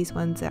some of these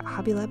ones at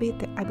Hobby Lobby,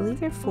 I believe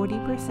they're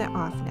 40%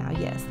 off now.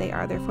 Yes, they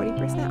are. They're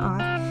 40%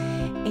 off.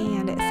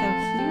 And so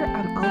here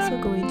I'm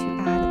also going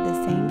to add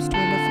the same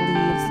strand of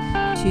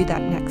leaves to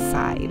that next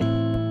side.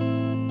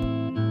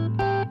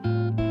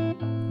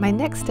 My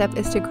next step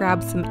is to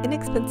grab some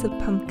inexpensive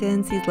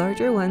pumpkins. These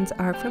larger ones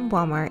are from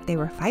Walmart. They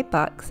were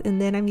 $5,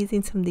 and then I'm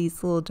using some of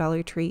these little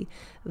Dollar Tree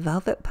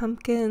velvet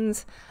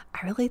pumpkins.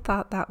 I really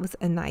thought that was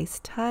a nice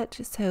touch.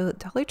 So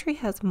Dollar Tree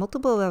has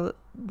multiple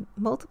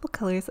multiple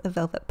colors of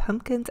velvet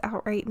pumpkins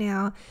out right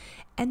now.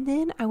 And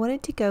then I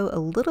wanted to go a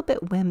little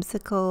bit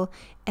whimsical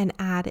and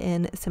add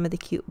in some of the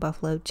cute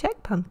buffalo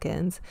check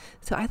pumpkins.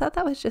 So I thought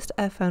that was just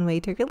a fun way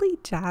to really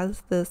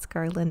jazz this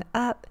garland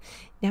up.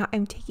 Now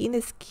I'm taking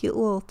this cute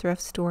little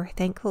thrift store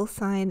thankful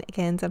sign,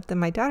 again, something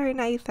my daughter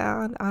and I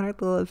found on our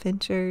little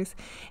adventures,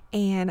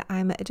 and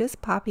I'm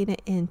just popping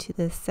it into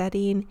this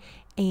setting.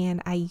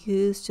 And I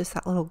use just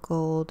that little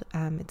gold,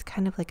 it's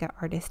kind of like an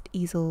artist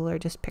easel or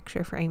just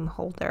picture frame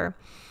holder.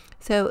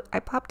 So I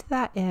popped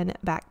that in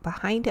back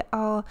behind it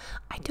all.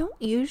 I don't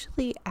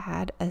usually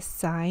add a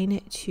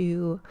sign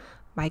to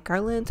my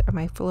garlands or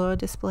my floral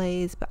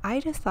displays, but I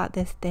just thought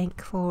this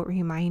thankful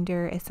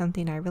reminder is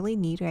something I really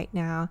need right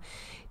now,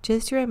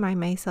 just to remind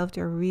myself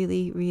to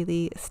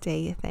really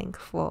stay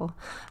thankful.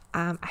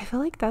 I feel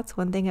like that's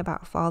one thing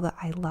about fall that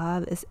I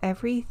love, is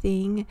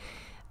everything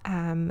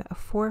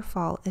for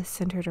fall is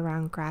centered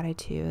around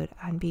gratitude,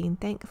 on being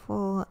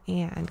thankful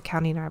and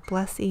counting our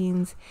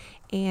blessings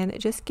and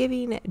just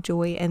giving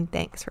joy and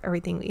thanks for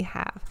everything we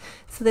have.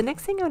 So the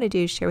next thing I want to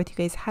do is share with you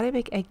guys how to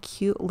make a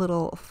cute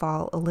little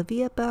fall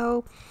Olivia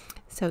bow.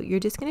 So you're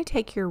just going to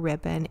take your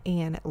ribbon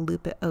and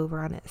loop it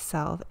over on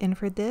itself. And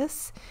for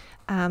this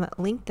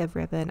length of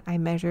ribbon, I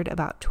measured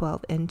about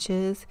 12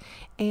 inches.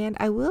 And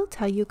I will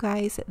tell you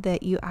guys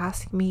that you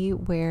asked me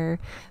where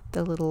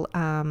the little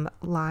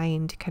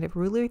lined kind of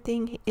ruler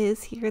thing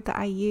is here that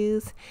I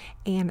use.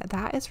 And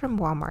that is from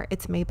Walmart.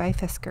 It's made by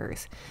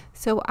Fiskars.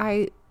 So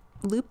I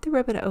looped the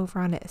ribbon over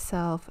on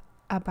itself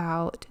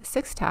about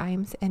 6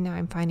 times, and now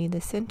I'm finding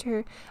the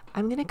center.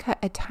 I'm going to cut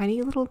a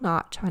tiny little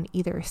notch on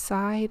either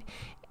side,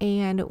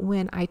 and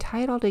when I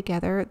tie it all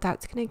together,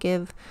 that's going to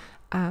give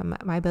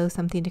my bow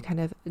something to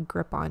kind of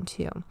grip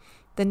onto.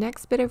 The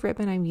next bit of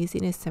ribbon I'm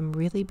using is some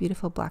really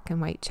beautiful black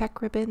and white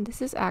check ribbon.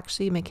 This is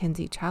actually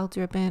Mackenzie Child's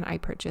ribbon I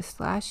purchased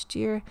last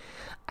year.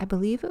 I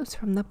believe it was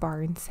from the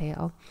barn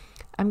sale.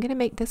 I'm going to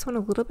make this one a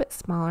little bit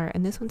smaller,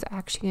 and this one's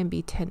actually going to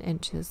be 10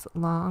 inches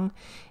long.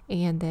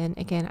 And then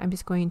again, I'm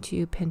just going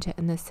to pinch it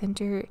in the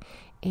center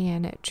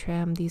and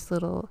trim these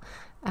little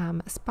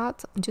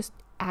spots, and just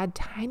add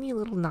tiny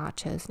little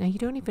notches. Now you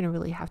don't even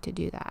really have to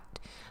do that,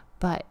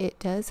 but it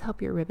does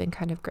help your ribbon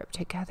kind of grip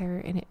together,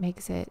 and it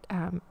makes it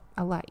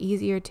a lot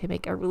easier to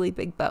make a really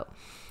big bow.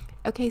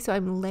 Okay, so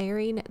I'm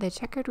layering the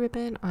checkered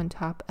ribbon on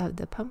top of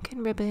the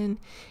pumpkin ribbon,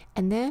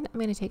 and then I'm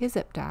going to take a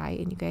zip tie.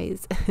 And you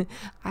guys,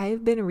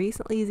 I've been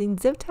recently using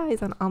zip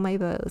ties on all my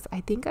bows.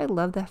 I think I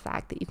love the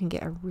fact that you can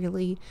get a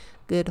really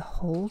good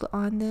hold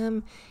on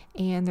them,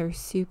 and they're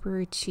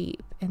super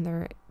cheap and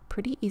they're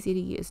pretty easy to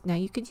use. Now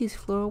you could use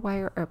floral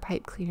wire or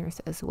pipe cleaners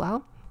as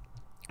well.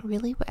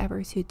 Really,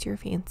 whatever suits your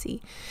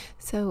fancy.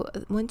 So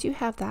once you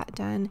have that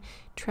done,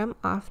 trim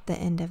off the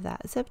end of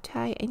that zip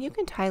tie, and you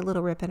can tie a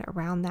little ribbon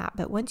around that,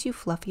 but once you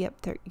fluffy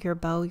up your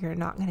bow, you're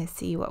not going to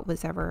see what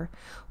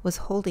was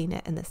holding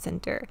it in the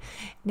center.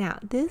 Now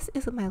this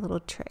is my little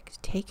trick.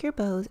 Take your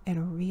bows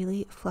and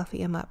really fluffy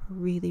them up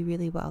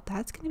really well.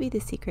 That's going to be the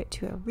secret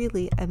to a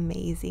really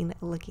amazing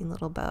looking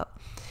little bow.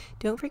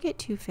 Don't forget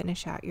to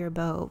finish out your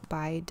bow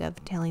by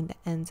dovetailing the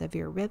ends of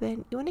your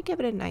ribbon. You want to give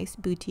it a nice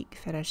boutique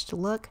finished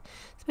look,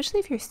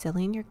 especially if you're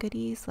selling your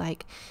goodies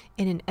like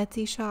in an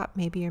Etsy shop.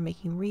 Maybe you're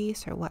making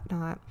wreaths or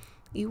whatnot.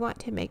 You want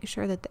to make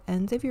sure that the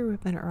ends of your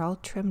ribbon are all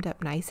trimmed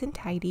up nice and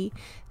tidy.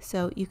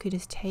 So you could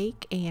just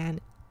take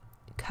and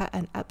cut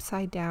an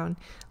upside down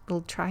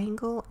little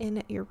triangle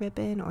in your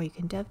ribbon, or you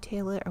can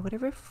dovetail it or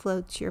whatever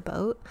floats your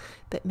boat,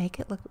 but make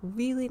it look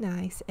really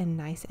nice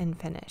and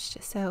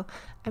finished. So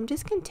I'm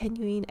just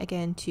continuing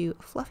again to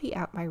fluffy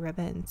out my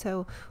ribbon.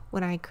 So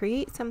when I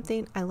create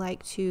something, I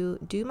like to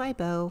do my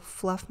bow,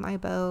 fluff my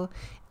bow,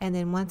 and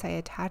then once I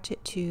attach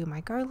it to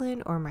my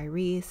garland or my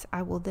wreath,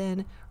 I will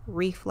then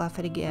refluff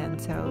it again.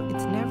 So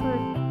you're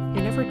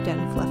never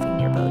done fluffing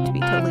your bow, to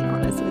be totally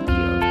honest with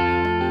you.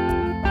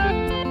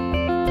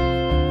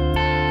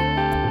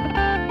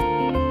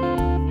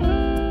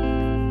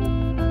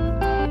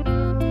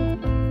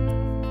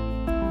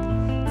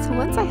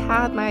 Once I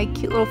had my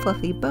cute little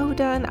fluffy bow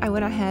done, I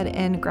went ahead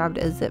and grabbed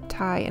a zip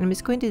tie, and I'm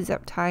just going to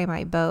zip tie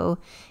my bow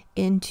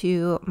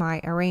into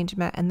my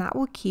arrangement, and that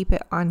will keep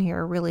it on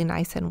here really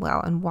nice and well.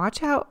 And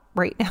watch out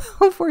right now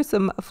for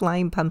some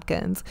flying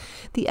pumpkins.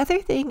 The other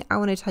thing I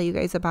want to tell you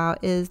guys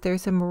about is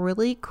there's some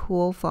really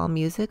cool fall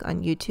music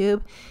on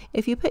YouTube.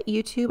 If you put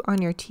YouTube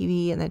on your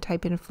TV and then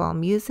type in fall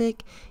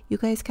music, you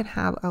guys can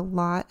have a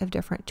lot of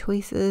different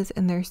choices,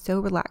 and they're so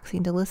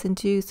relaxing to listen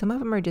to. Some of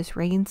them are just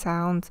rain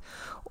sounds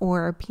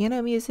or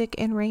piano music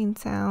and rain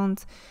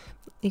sounds.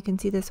 You can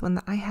see this one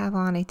that I have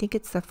on. I think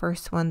it's the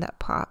first one that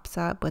pops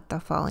up with the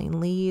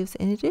falling leaves,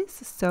 and it is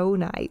so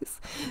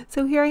nice.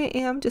 So here I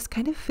am just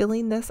kind of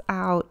filling this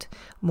out.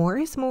 More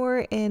is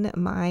more in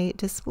my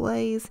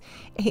displays,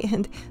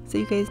 and so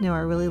you guys know I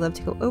really love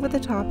to go over the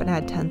top and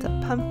add tons of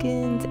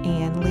pumpkins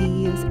and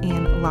leaves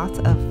and lots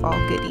of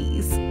fall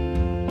goodies.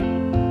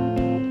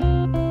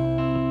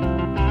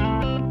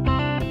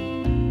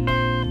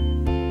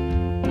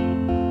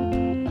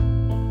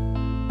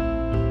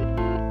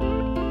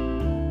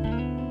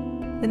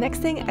 The next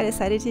thing I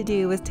decided to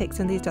do was take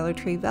some of these Dollar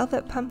Tree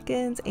velvet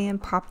pumpkins and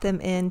pop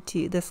them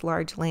into this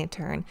large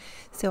lantern.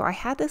 So I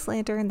had this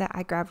lantern that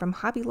I grabbed from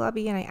Hobby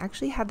Lobby, and I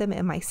actually had them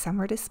in my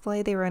summer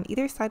display. They were on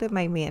either side of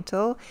my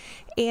mantle,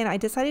 and I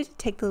decided to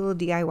take the little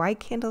DIY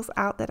candles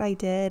out that I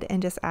did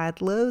and just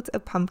add loads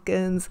of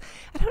pumpkins.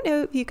 I don't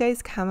know if you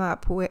guys come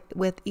up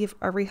with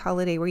every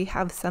holiday where you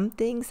have some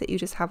things that you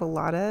just have a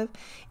lot of,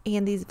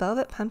 and these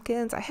velvet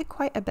pumpkins, I had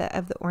quite a bit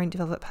of the orange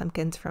velvet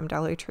pumpkins from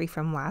Dollar Tree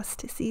from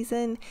last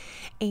season.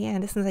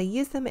 And since I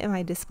used them in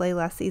my display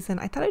last season,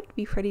 I thought it would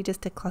be pretty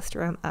just to cluster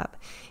them up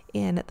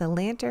in the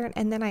lantern.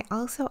 And then I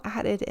also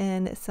added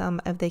in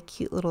some of the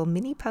cute little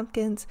mini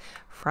pumpkins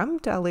from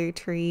Dollar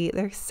Tree.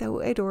 They're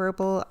so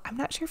adorable. I'm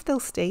not sure if they'll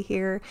stay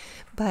here,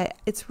 but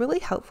it's really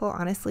helpful,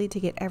 honestly, to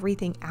get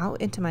everything out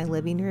into my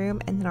living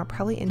room, and then I'll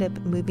probably end up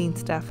moving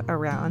stuff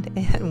around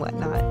and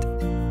whatnot.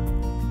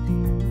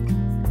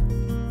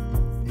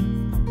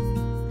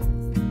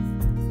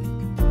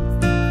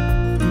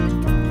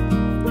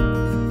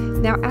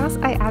 Now, as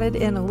I added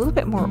in a little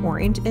bit more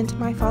orange into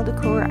my fall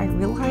decor, I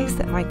realized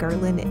that my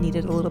garland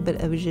needed a little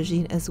bit of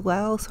zhuzhing as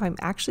well. So I'm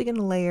actually going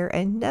to layer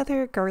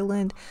another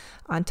garland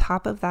on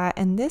top of that.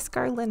 And this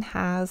garland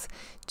has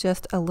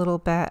just a little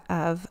bit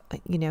of,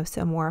 you know,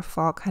 some more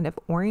fall kind of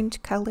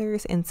orange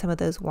colors and some of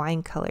those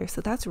wine colors.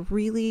 So that's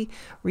really,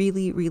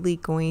 really, really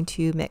going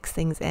to mix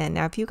things in.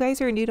 Now, if you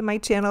guys are new to my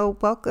channel,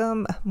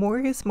 welcome. More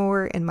is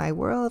more in my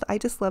world. I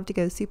just love to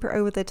go super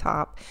over the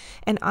top.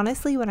 And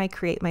honestly, when I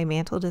create my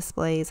mantle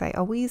displays, I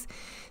always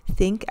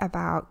think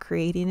about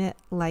creating it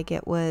like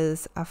it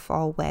was a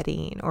fall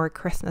wedding or a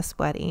Christmas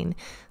wedding.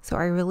 So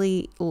I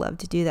really love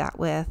to do that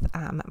with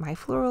my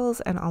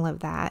florals and all of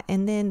that.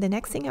 And then the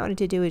next thing I wanted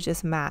to do is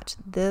just match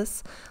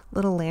this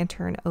little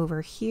lantern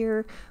over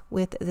here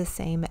with the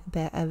same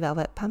bit of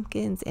velvet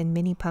pumpkins and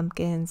mini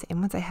pumpkins.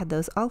 And once I had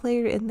those all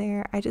layered in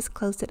there, I just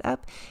closed it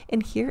up,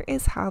 and here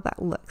is how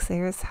that looks.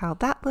 There's how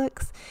that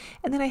looks.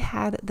 And then I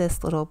had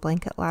this little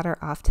blanket ladder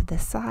off to the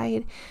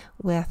side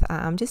with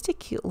just a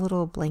cute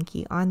little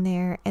blankie on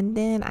there. And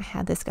then I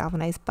had this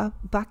galvanized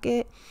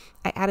bucket.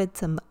 I added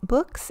some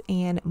books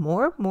and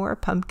more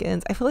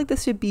pumpkins. I feel like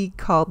this should be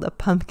called the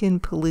Pumpkin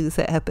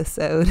Palooza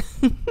episode.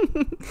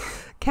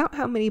 Count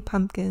how many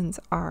pumpkins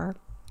are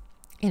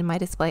in my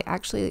display.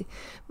 Actually,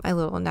 my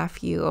little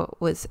nephew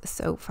was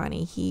so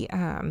funny. He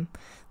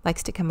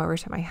likes to come over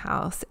to my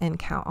house and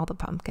count all the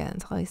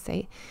pumpkins. I always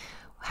say,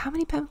 how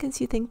many pumpkins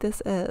do you think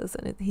this is?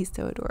 And he's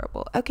so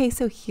adorable. Okay,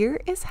 so here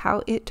is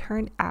how it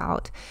turned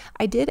out.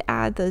 I did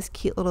add those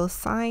cute little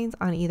signs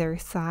on either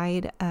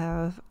side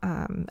of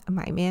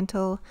my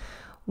mantle.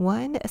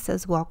 One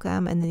says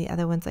welcome, and then the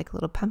other one's like a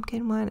little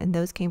pumpkin one, and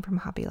those came from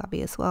Hobby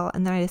Lobby as well.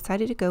 And then I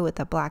decided to go with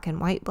a black and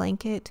white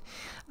blanket.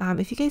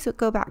 If you guys would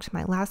go back to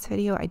my last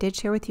video, I did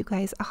share with you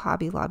guys a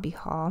Hobby Lobby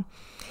haul.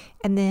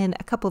 And then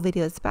a couple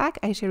videos back,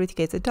 I shared with you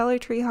guys a Dollar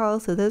Tree haul.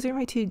 So those are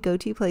my two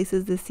go-to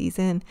places this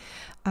season.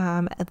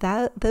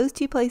 Those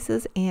two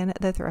places and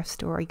the thrift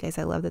store. You guys,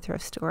 I love the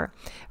thrift store.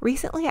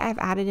 Recently, I've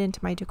added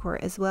into my decor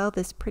as well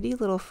this pretty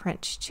little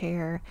French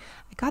chair.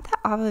 I got that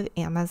off of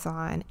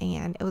Amazon,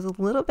 and it was a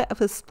little bit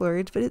of a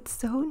splurge, but it's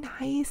so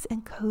nice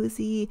and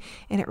cozy,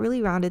 and it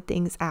really rounded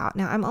things out.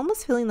 Now, I'm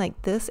almost feeling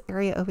like this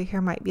area over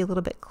here might be a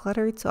little bit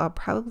cluttered, so I'll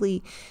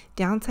probably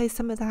downsize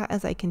some of that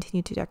as I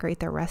continue to decorate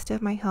the rest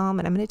of my home.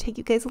 And I'm going to take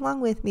you guys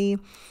along with me.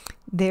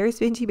 There's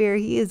Benji Bear.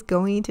 He is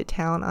going to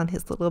town on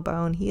his little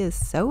bone. He is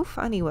so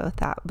funny with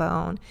that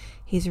bone.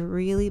 He's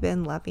really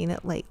been loving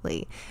it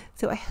lately.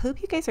 So I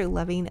hope you guys are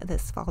loving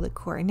this fall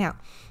decor. Now,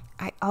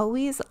 I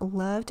always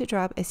love to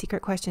drop a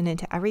secret question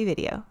into every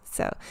video.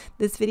 So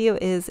this video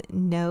is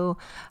no,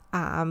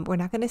 we're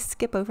not going to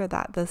skip over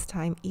that this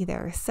time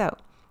either. So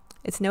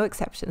it's no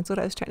exception, is what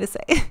I was trying to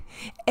say.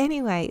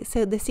 Anyway,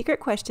 so the secret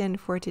question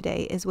for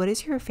today is, what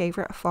is your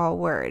favorite fall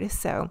word?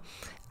 So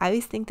I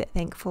always think that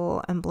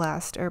thankful and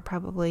blessed are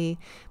probably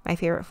my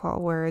favorite fall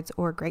words,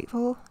 or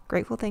grateful,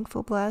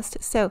 thankful,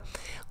 blessed. So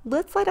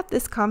let's light up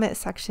this comment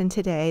section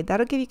today.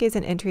 That'll give you guys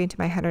an entry into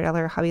my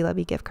 $100 Hobby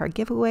Lobby gift card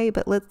giveaway,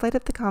 but let's light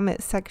up the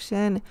comment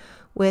section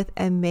with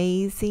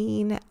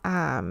amazing,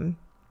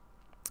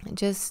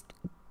 just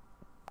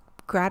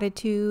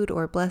gratitude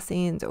or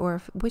blessings,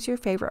 or what's your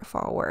favorite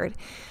fall word?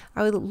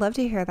 I would love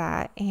to hear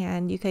that.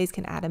 And you guys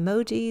can add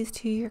emojis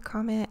to your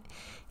comment,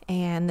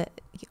 and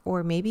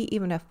or maybe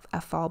even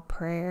a fall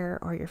prayer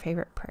or your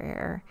favorite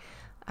prayer.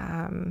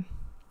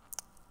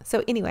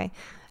 So anyway,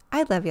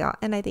 I love y'all,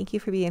 and I thank you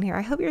for being here.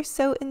 I hope you're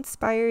so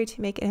inspired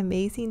to make an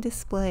amazing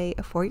display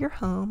for your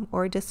home,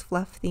 or just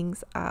fluff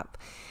things up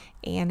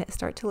and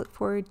start to look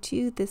forward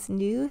to this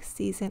new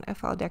season of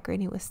fall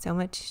decorating with so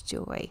much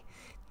joy.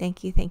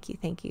 Thank you, thank you,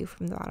 thank you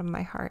from the bottom of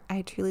my heart.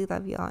 I truly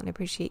love y'all and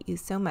appreciate you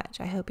so much.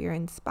 I hope you're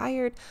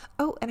inspired.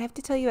 Oh, and I have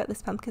to tell you about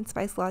this pumpkin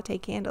spice latte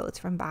candle. It's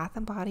from Bath &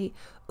 Body.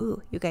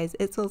 Ooh, you guys,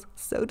 it smells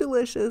so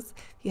delicious.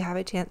 If you have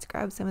a chance,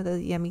 grab some of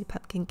those yummy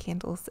pumpkin pumpkin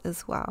candles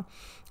as well.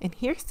 And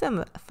here's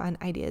some fun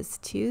ideas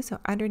too. So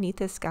underneath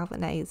this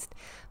galvanized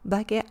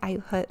bucket, I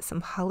put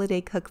some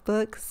holiday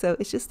cookbooks. So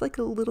it's just like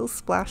a little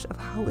splash of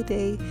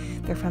holiday.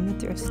 They're from the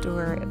thrift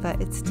store,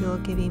 but it's still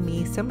giving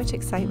me so much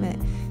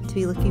excitement to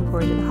be looking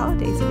forward to the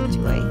holidays with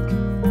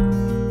joy.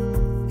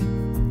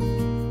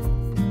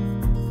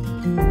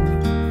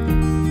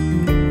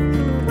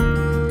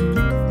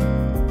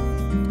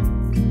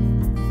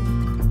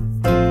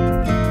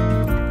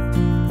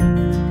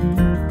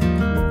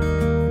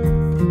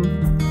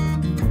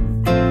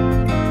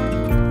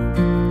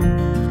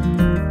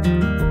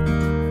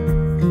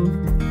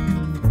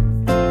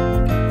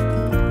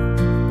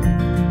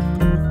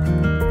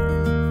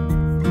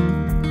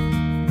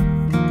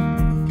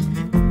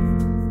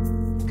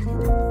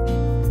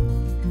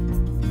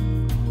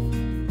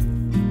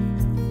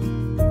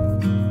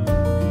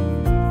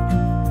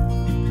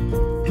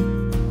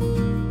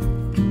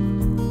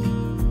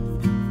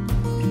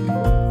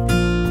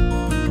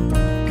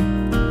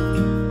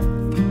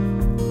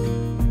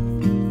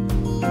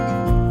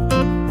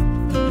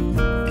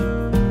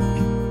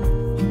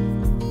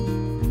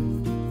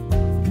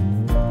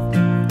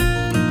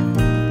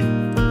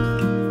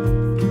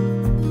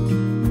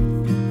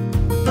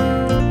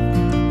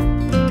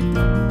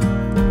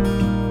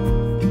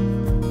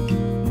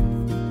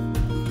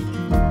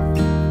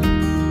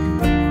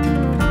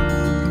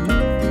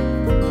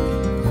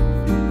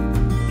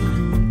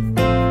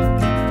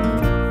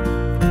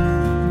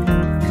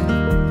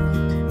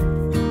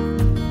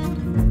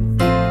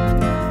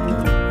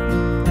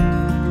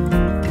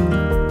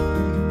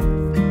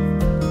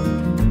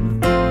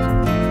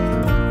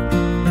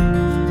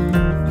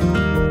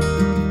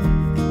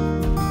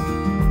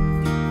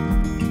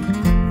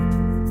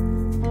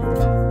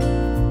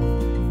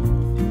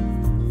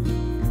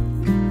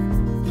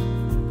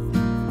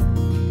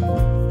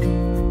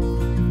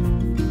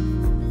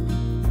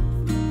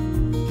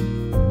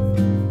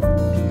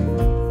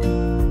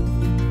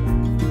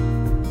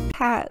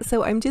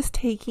 So I'm just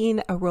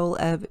taking a roll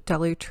of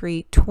Dollar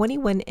Tree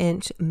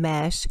 21-inch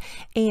mesh,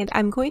 and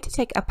I'm going to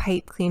take a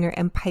pipe cleaner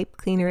and pipe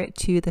cleaner it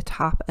to the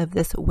top of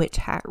this witch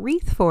hat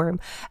wreath form.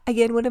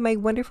 Again, one of my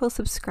wonderful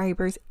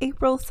subscribers,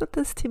 April, sent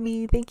this to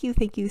me. Thank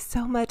you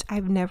so much.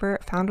 I've never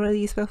found one of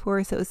these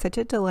before, so it was such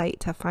a delight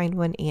to find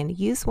one and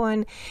use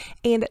one.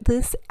 And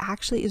this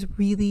actually is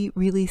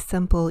really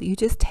simple. You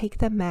just take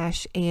the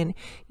mesh and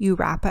you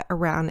wrap it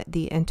around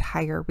the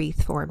entire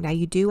wreath form. Now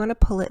you do want to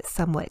pull it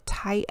somewhat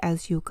tight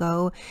as you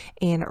go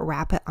and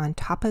wrap it on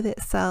top of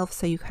itself.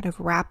 So you kind of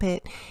wrap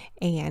it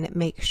and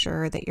make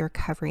sure that you're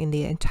covering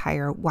the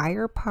entire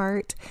wire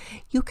part.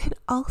 You can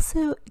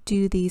also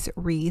do these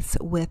wreaths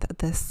with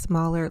the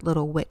smaller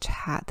little witch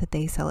hat that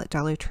they sell at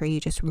Dollar Tree. You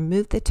just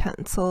remove the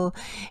tinsel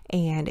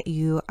and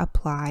you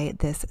apply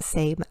this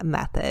same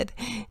method.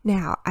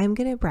 Now I'm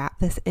going to wrap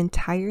this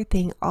entire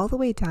thing all the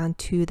way down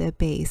to the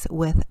base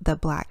with the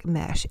black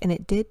mesh, and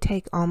it did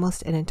take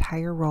almost an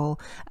entire roll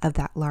of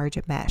that large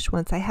mesh.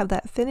 Once I have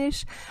that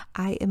finished,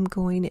 I am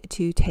going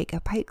to take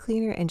a pipe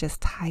cleaner and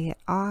just tie it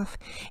off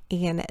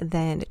and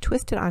then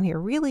twist it on here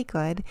really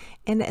good,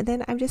 and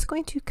then I'm just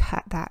going to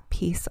cut that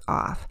piece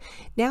off.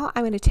 Now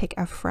I'm going to take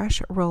a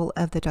fresh roll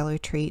of the Dollar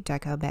Tree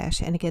Deco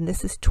mesh, and again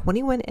this is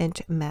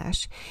 21-inch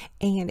mesh,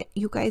 and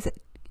you guys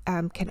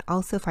can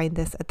also find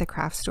this at the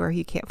craft store.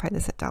 You can't find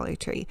this at Dollar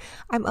Tree.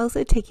 I'm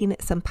also taking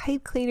some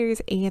pipe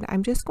cleaners, and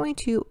I'm just going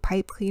to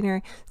pipe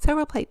cleaner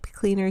several pipe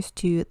cleaners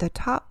to the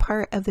top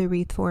part of the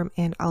wreath form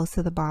and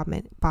also the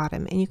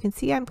bottom. And you can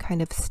see I'm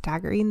kind of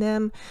staggering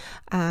them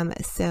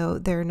so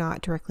they're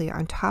not directly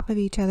on top of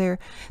each other.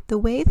 The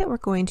way that we're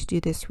going to do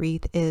this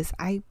wreath is,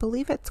 I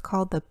believe it's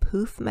called the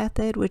poof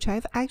method, which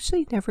I've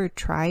actually never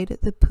tried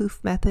the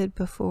poof method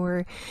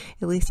before.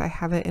 At least I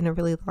haven't in a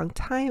really long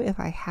time. If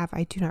I have,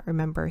 I do not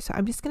remember. So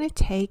I'm just going to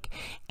take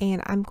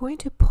and I'm going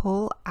to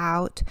pull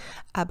out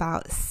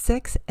about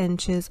 6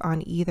 inches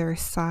on either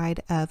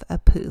side of a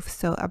poof.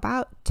 So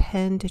about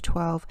 10 to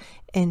 12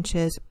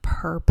 inches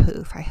per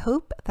poof. I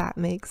hope that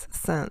makes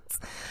sense.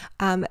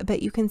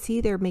 But you can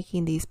see they're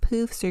making these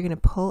poofs. So you're going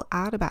to pull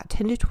out about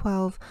 10 to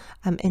 12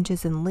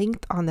 inches in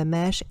length on the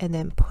mesh and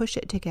then push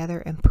it together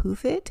and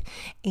poof it.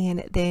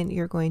 And then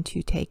you're going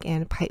to take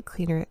and pipe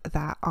cleaner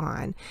that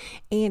on.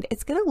 And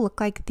it's going to look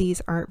like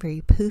these aren't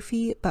very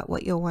poofy, but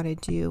what you'll want to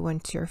do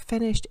once you're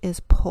finished is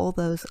pull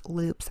those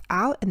loops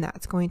out, and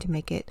that's going to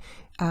make it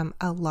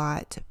a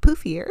lot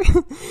poofier.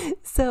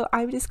 So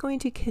I'm just going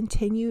to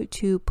continue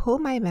to pull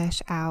my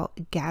mesh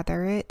out,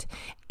 gather it,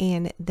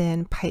 and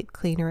then pipe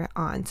cleaner it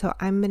on. So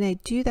I'm going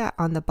to do that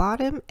on the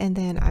bottom, and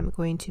then I'm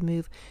going to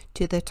move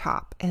to the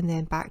top and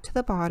then back to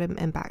the bottom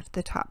and back to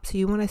the top. So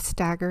you want to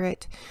stagger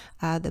it.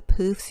 The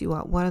poofs, you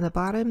want one on the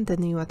bottom,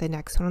 then you want the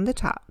next one on the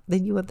top,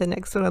 then you want the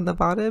next one on the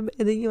bottom,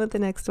 and then you want the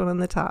next one on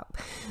the top.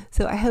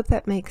 So I hope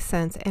that makes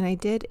sense. And I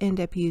did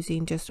end up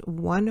using just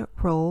one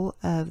roll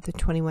of the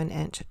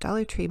 21-inch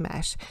Dollar Tree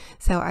mesh.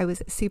 So I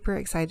was super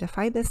excited to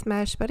find this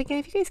mesh, but again,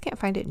 if you guys can't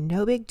find it,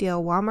 no big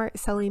deal. Walmart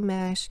selling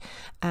mesh,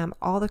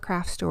 all the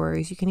craft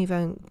stores. You can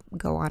even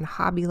go on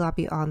Hobby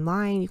Lobby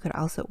online. You could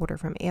also order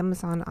from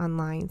Amazon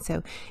online.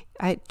 So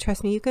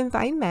trust me, you can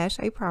find mesh,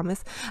 I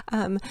promise.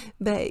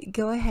 But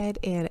go ahead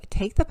and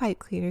take the pipe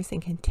cleaners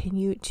and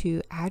continue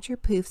to add your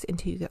poofs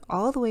until you get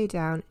all the way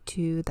down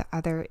to the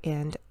other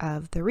end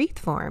of the wreath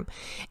form.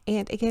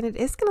 And again, it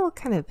is going to look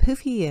kind of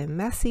poofy and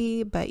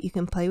messy, but you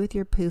can play with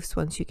your poofs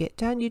once you get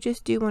done. You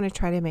just do want to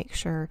try to make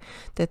sure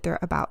that they're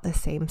about the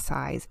same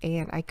size.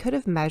 And I could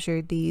have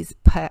measured these,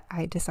 but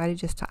I decided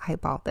just to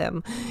eyeball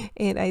them.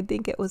 And I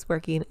think it was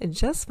working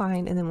just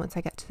fine. And then once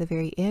I got to the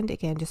very end,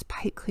 again, just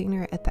pipe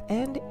cleaner at the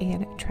end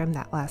and trim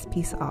that last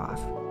piece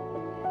off.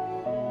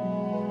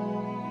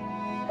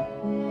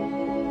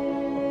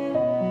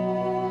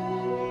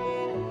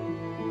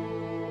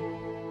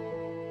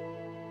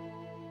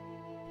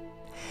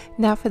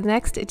 Now for the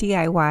next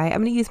DIY,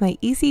 I'm going to use my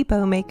Easy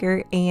Bow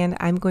Maker, and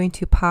I'm going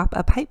to pop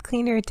a pipe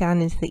cleaner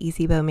down into the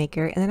Easy Bow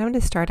Maker, and then I'm going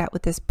to start out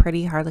with this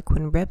pretty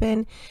Harlequin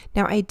ribbon.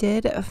 Now I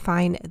did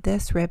find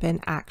this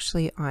ribbon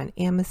actually on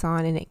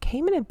Amazon, and it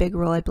came in a big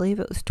roll. I believe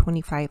it was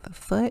 25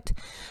 foot,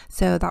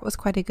 so that was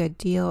quite a good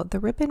deal. The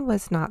ribbon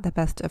was not the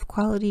best of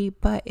quality,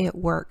 but it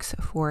works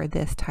for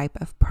this type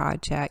of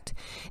project.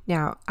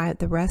 Now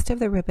the rest of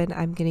the ribbon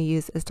I'm going to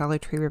use is Dollar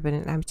Tree ribbon,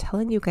 and I'm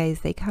telling you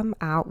guys, they come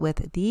out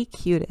with the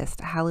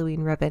cutest Halloween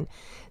ribbon.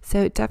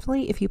 So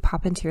definitely, if you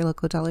pop into your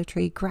local Dollar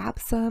Tree, grab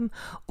some,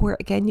 or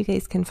again, you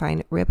guys can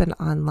find ribbon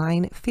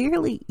online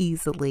fairly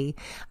easily.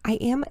 I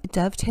am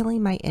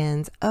dovetailing my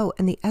ends. Oh,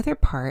 and the other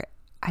part,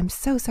 I'm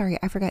so sorry,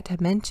 I forgot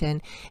to mention,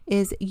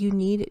 is you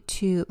need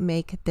to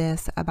make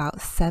this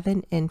about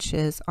 7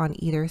 inches on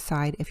either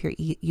side if you're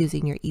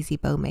using your Easy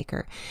Bow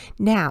Maker.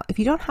 Now, if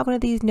you don't have one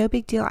of these, no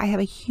big deal. I have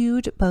a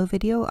huge bow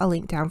video I'll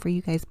link down for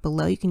you guys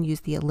below. You can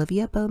use the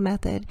Olivia bow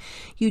method.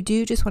 You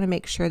do just want to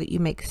make sure that you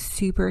make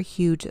super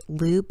huge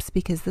loops,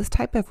 because this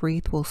type of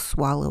wreath will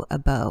swallow a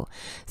bow.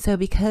 So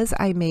because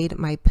I made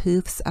my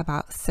poofs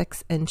about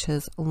 6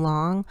 inches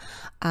long,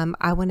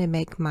 I want to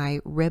make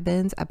my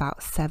ribbons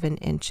about 7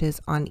 inches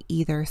on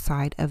either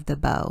side of the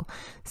bow.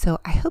 So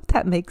I hope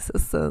that makes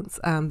sense.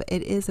 But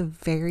it is a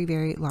very,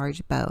 very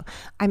large bow.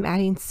 I'm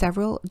adding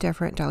several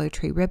different Dollar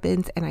Tree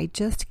ribbons, and I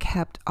just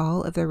kept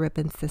all of the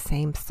ribbons the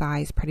same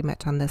size pretty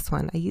much on this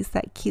one. I used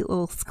that cute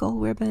little skull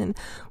ribbon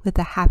with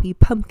the happy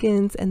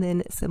pumpkins, and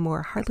then some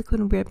more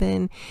Harlequin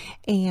ribbon,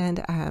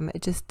 and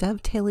just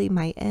dovetailing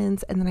my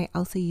ends. And then I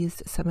also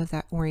used some of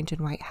that orange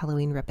and white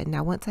Halloween ribbon.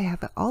 Now once I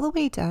have it all the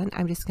way done,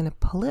 I'm just going to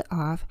pull it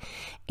off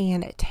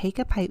and take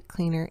a pipe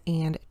cleaner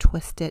and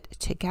twist it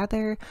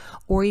together,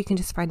 or you can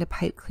just find a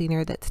pipe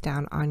cleaner that's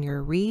down on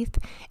your wreath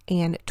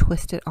and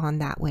twist it on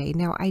that way.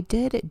 Now I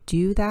did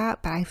do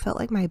that, but I felt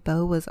like my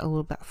bow was a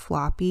little bit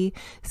floppy,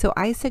 so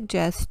I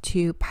suggest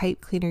to pipe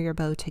cleaner your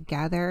bow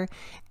together,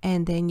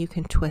 and then you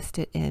can twist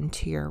it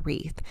into your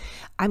wreath.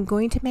 I'm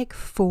going to make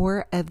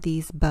 4 of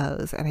these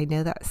bows, and I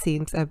know that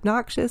seems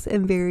obnoxious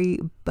and very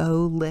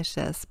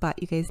bow-licious,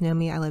 but you guys know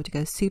me, I love to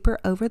go super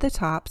over the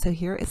top. So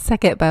here is the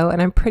second bow,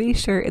 and I'm pretty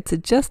sure it's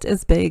just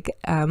as big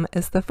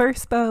as the first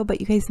bow, but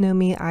you guys know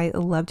me, I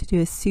love to do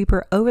a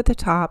super over the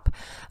top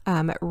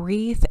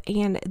wreath.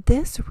 And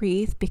this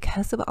wreath,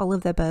 because of all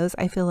of the bows,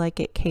 I feel like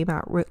it came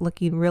out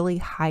looking really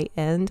high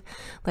end,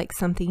 like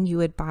something you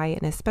would buy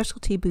in a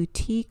specialty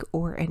boutique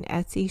or an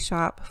Etsy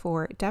shop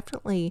for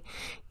definitely,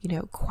 you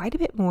know, quite a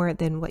bit more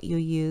than what you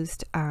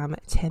used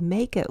to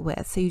make it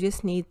with. So you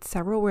just need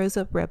several rows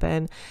of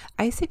ribbon.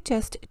 I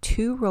suggest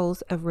 2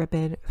 rolls of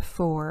ribbon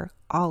for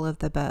all of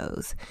the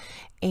bows.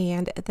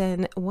 And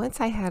then once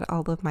I had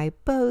all of my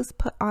bows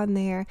put on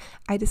there,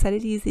 I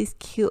decided to use these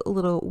cute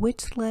little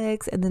witch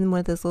legs, and then one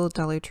of those little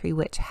Dollar Tree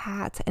witch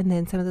hats, and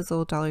then some of those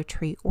little Dollar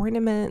Tree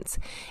ornaments,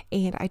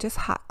 and I just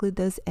hot glued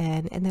those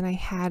in. And then I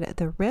had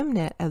the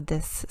remnant of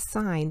this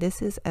sign.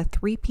 This is a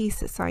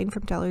 3-piece sign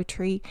from Dollar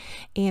Tree,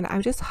 and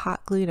I'm just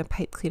hot gluing a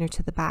pipe cleaner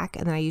to the back,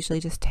 and then I usually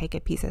just take a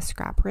piece of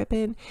scrap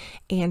ribbon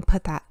and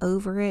put that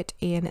over it,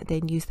 and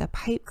then use the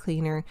pipe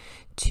cleaner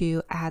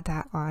to add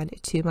that on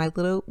to my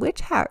little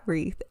witch hat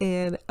wreath.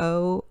 And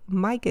oh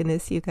my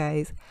goodness, you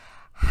guys,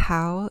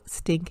 how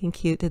stinking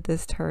cute did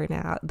this turn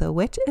out? The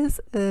witch is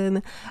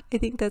in. I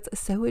think that's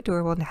so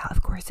adorable. Now,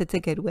 of course, it's a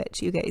good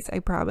witch, you guys. I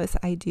promise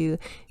I do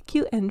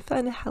cute and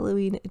fun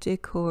Halloween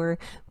decor,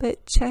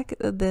 but check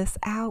this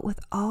out with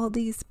all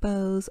these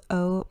bows.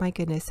 Oh my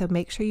goodness. So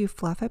make sure you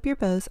fluff up your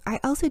bows. I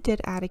also did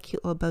add a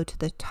cute little bow to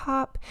the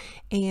top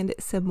and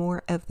some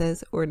more of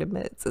those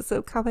ornaments.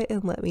 So comment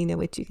and let me know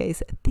what you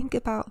guys think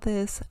about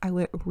this. I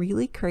went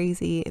really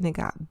crazy, and it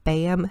got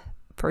bam,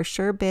 for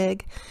sure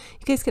big.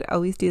 You guys could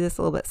always do this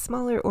a little bit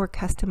smaller or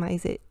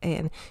customize it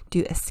and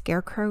do a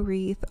scarecrow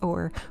wreath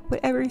or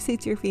whatever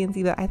suits your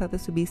fancy, but I thought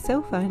this would be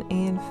so fun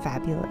and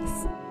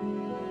fabulous.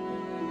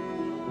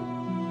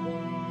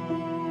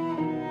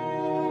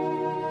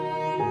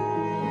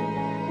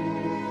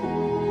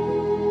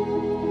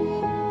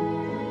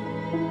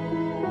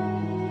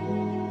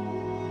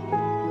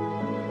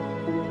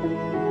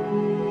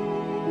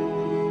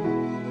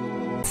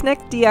 this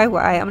next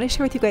DIY, I'm going to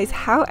share with you guys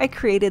how I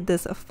created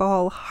this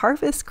fall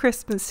harvest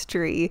Christmas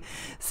tree.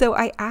 So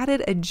I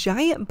added a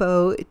giant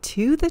bow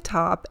to the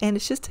top, and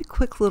it's just a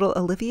quick little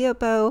Olivia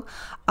bow.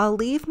 I'll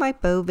leave my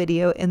bow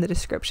video in the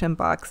description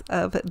box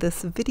of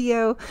this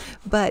video.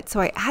 But so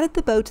I added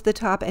the bow to the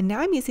top, and now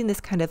I'm using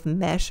this kind of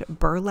mesh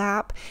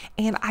burlap,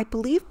 and I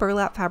believe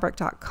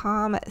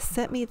burlapfabric.com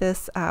sent me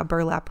this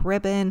burlap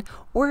ribbon,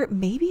 or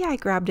maybe I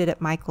grabbed it at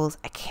Michael's.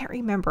 I can't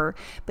remember,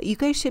 but you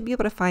guys should be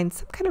able to find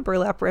some kind of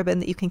burlap ribbon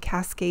that you can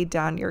cascade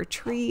down your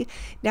tree.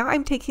 Now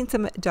I'm taking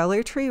some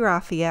Dollar Tree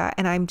raffia,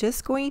 and I'm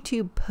just going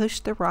to push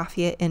the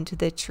raffia into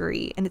the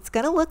tree, and it's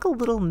going to look a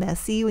little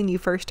messy when you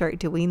first start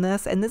doing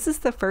this, and this is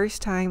the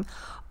first time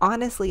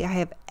honestly I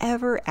have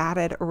ever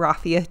added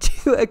raffia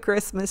to a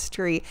Christmas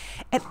tree,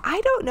 and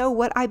I don't know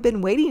what I've been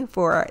waiting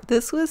for.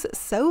 This was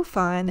so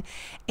fun,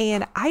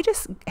 and I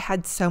just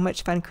had so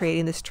much fun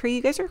creating this tree.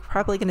 You guys are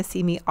probably going to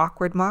see me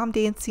awkward mom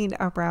dancing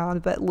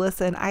around, but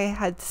listen, I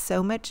had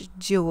so much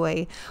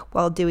joy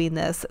while doing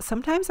this.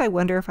 Sometimes I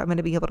wonder if I'm going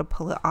to be able to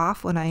pull it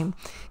off when I'm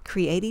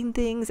creating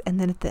things, and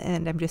then at the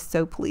end I'm just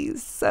so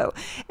pleased. So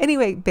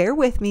anyway, bear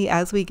with me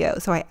as we go.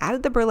 So I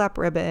added the burlap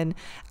ribbon,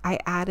 I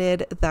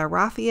added the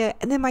raffia,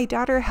 and then my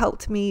daughter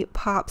helped me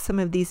pop some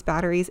of these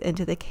batteries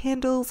into the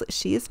candles.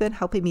 She has been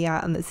helping me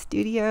out in the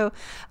studio.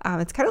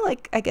 It's kind of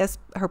like, I guess,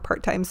 her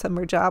part-time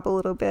summer job a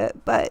little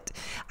bit, but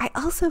I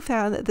also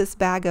found this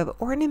bag of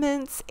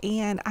ornaments,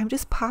 and I'm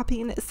just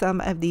popping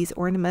some of these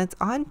ornaments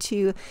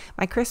onto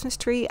my Christmas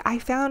tree. I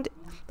found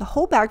the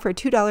whole bag for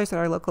 $2 at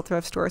our local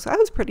thrift store, so I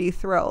was pretty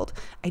thrilled.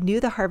 I knew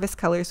the harvest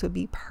colors would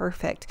be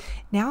perfect.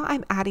 Now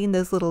I'm adding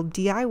those little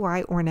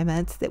DIY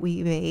ornaments that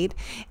we made,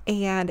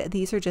 and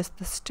these are just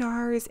the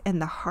stars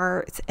and the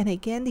hearts, and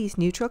again, these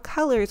neutral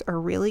colors are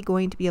really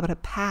going to be able to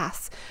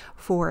pass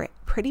for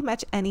pretty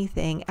much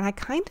anything. And I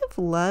kind of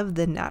love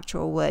the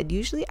natural wood.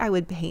 Usually I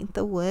would paint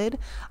the wood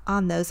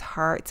on those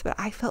hearts, but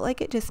I felt like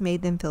it just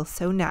made them feel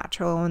so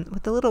natural, and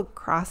with the little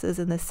crosses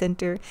in the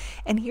center.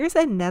 And here's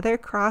another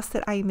cross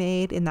that I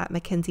made in that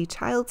Mackenzie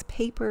Childs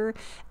paper.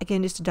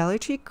 Again, just a Dollar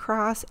Tree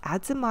cross,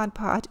 add some Mod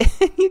Podge.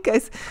 And you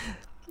guys,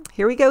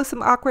 here we go,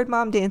 some awkward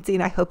mom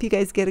dancing. I hope you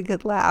guys get a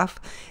good laugh.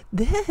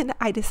 Then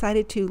I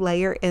decided to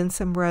layer in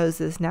some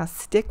roses. Now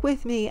stick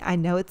with me. I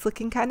know it's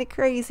looking kind of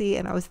crazy,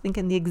 and I was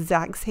thinking the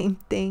exact same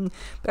thing,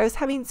 but I was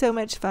having so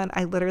much fun,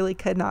 I literally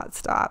could not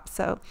stop.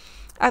 So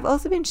I've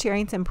also been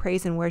sharing some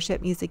praise and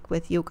worship music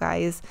with you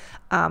guys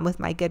with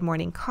my Good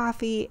Morning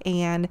Coffee,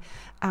 and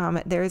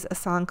there's a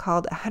song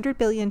called 100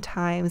 Billion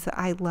Times that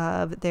I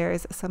love.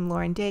 There's some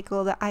Lauren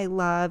Daigle that I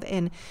love,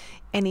 and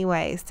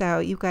anyway, so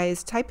you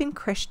guys type in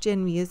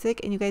Christian music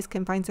and you guys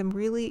can find some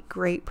really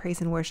great praise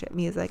and worship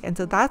music. And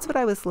so that's what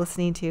I was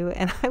listening to,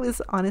 and I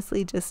was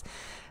honestly just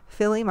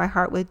filling my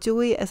heart with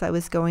joy as I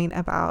was going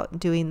about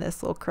doing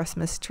this little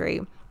Christmas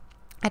tree.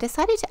 I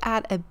decided to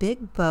add a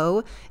big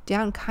bow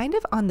down kind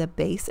of on the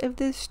base of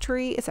this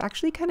tree. It's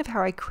actually kind of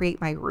how I create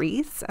my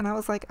wreaths, and I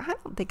was like, I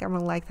don't think I'm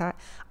gonna like that.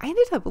 I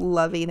ended up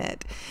loving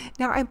it.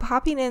 Now I'm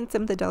popping in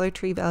some of the Dollar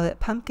Tree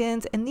velvet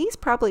pumpkins, and these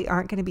probably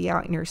aren't going to be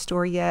out in your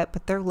store yet,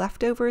 but they're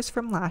leftovers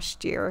from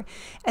last year.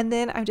 And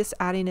then I'm just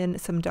adding in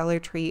some Dollar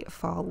Tree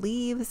fall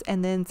leaves,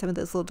 and then some of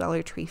those little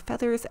Dollar Tree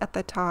feathers at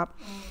the top.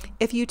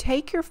 If you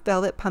take your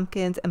velvet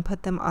pumpkins and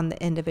put them on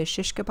the end of a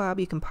shish kebab,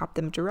 you can pop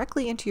them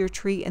directly into your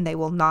tree and they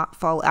will not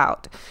fall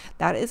out.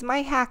 That is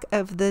my hack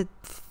of the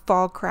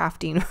fall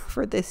crafting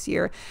for this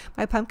year.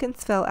 My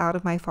pumpkins fell out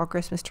of my fall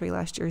Christmas tree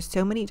last year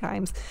so many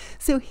times.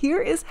 So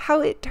here is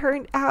how it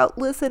turned out.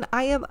 Listen,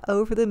 I am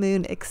over the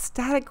moon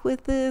ecstatic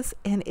with this,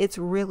 and it's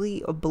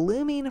really a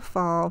blooming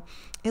fall.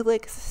 It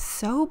looks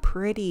so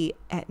pretty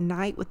at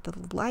night with the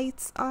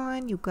lights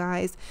on, you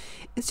guys.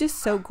 It's just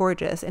so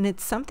gorgeous, and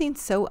it's something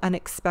so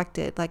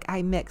unexpected. Like,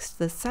 I mixed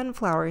the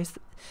sunflowers,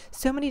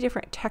 so many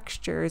different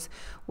textures,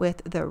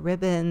 with the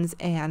ribbons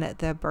and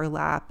the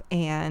burlap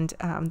and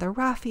the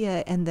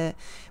raffia and the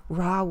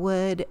raw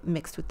wood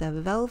mixed with the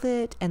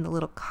velvet and the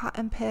little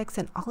cotton picks,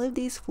 and all of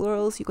these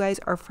florals, you guys,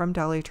 are from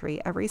Dollar Tree,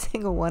 every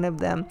single one of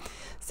them.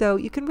 So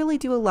you can really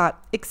do a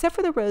lot, except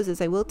for the roses.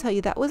 I will tell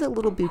you, that was a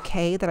little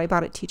bouquet that I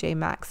bought at TJ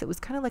Maxx. It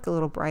was kind of like a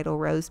little bridal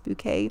rose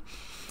bouquet.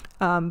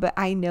 But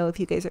I know if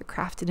you guys are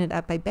crafting it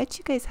up, I bet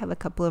you guys have a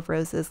couple of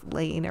roses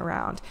laying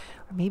around.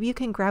 Or maybe you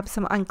can grab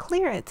some on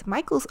clearance.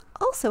 Michael's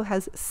also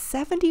has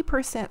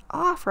 70%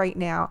 off right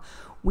now.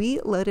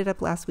 We loaded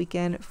up last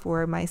weekend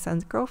for my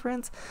son's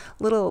girlfriend's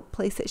little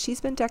place that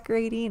she's been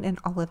decorating and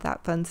all of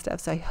that fun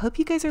stuff. So I hope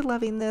you guys are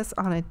loving this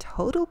on a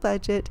total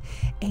budget,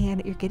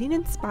 and you're getting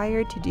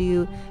inspired to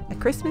do a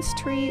Christmas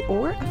tree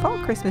or a fall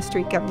Christmas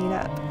tree coming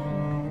up.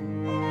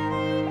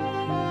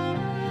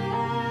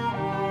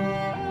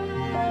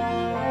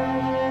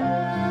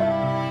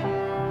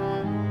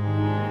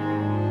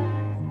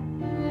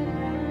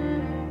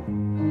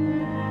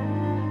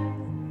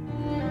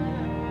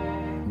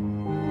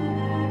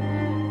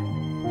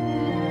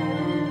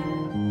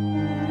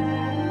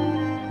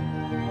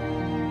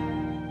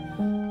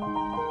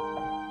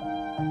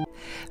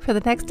 for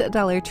the next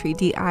Dollar Tree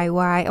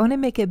DIY, I want to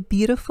make a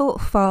beautiful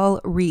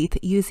fall wreath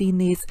using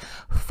these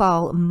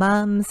fall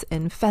mums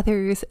and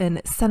feathers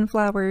and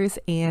sunflowers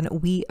and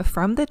wheat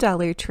from the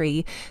Dollar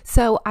Tree.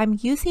 So I'm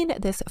using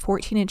this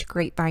 14-inch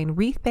grapevine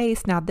wreath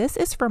base. Now this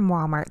is from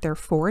Walmart. They're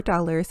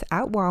 $4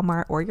 at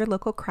Walmart or your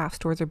local craft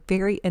stores. Are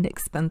very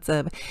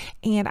inexpensive.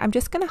 And I'm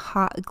just going to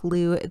hot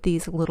glue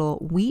these little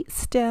wheat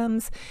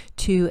stems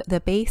to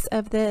the base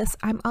of this.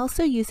 I'm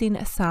also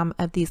using some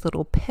of these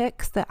little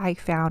picks that I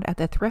found at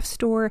the thrift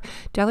store.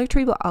 Dollar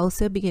Tree will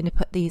also begin to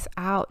put these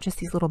out, just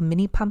these little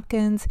mini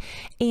pumpkins.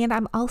 And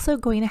I'm also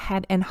going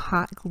ahead and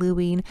hot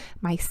gluing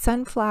my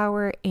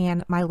sunflower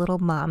and my little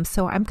mum.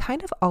 So I'm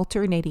kind of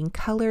alternating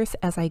colors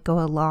as I go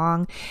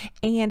along.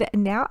 And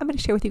now I'm going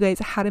to share with you guys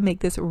how to make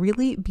this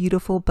really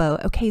beautiful bow.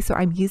 Okay, so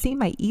I'm using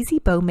my Easy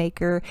Bow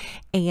Maker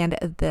and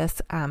this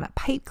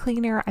pipe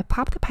cleaner. I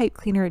pop the pipe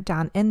cleaner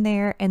down in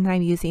there, and then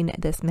I'm using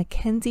this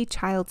Mackenzie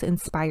Childs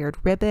inspired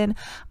ribbon.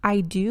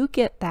 I do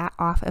get that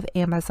off of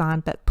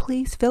Amazon, but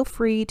please feel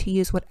free to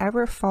use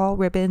whatever fall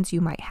ribbons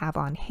you might have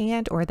on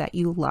hand or that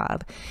you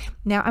love.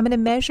 Now I'm going to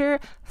measure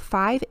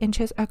 5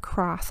 inches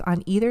across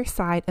on either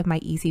side of my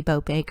Easy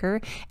Bow Maker.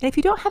 And if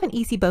you don't have an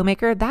Easy Bow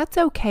Maker, that's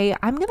okay.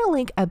 I'm going to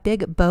link a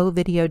big bow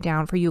video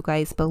down for you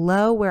guys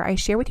below where I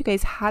share with you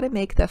guys how to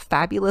make the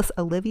fabulous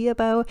Olivia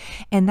bow,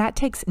 and that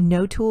takes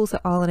no tools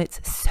at all, and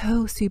it's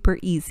so super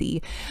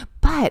easy.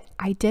 But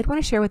I did want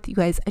to share with you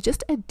guys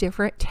just a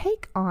different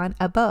take on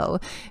a bow.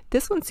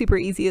 This one's super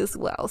easy as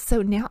well.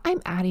 So now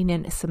I'm adding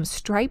in some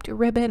striped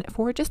ribbon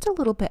for just a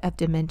little bit of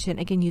dimension.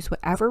 Again, use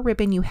whatever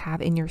ribbon you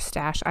have in your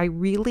stash. I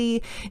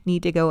really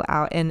need to go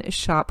out and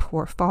shop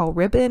for fall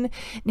ribbon.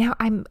 Now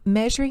I'm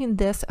measuring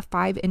this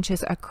 5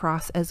 inches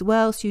across as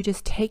well. So you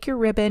just take your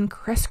ribbon,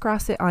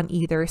 crisscross it on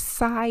either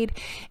side,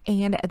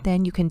 and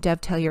then you can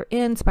dovetail your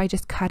ends by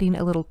just cutting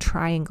a little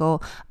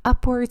triangle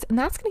upwards. And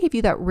that's going to give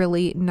you that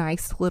really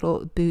nice little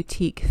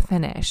boutique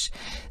finish.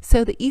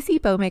 So the Easy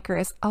Bow Maker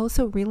is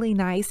also really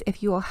nice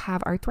if you will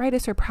have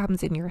arthritis or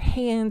problems in your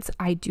hands.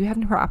 I do have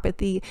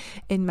neuropathy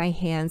in my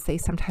hands. They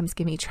sometimes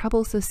give me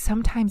trouble. So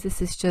sometimes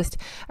this is just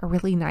a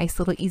really nice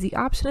little easy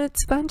option.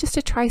 It's fun just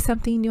to try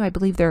something new. I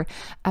believe they're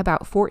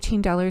about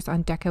 $14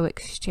 on DECO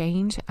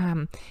Exchange.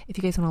 If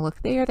you guys want to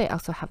look there, they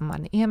also have them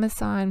on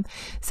Amazon.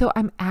 So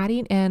I'm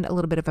adding in a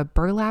little bit of a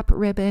burlap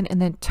ribbon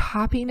and then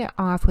topping it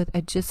off with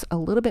just a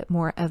little bit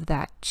more of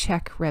that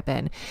check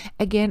ribbon.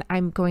 Again,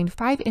 I'm going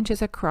 5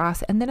 inches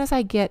across, and then as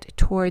I get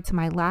towards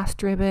my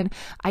last ribbon,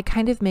 I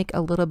kind of make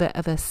a little bit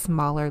of a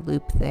smaller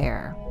loop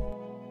there.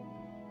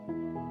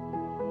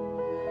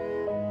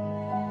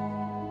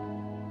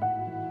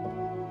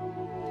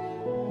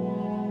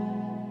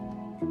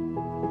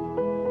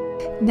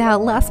 Now,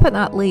 last but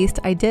not least,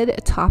 I did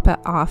top it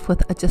off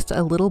with just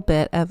a little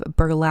bit of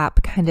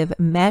burlap kind of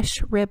mesh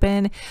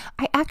ribbon.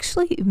 I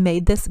actually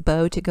made this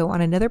bow to go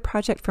on another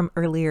project from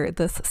earlier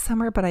this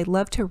summer, but I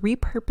love to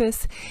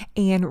repurpose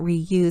and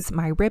reuse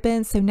my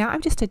ribbon. So now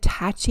I'm just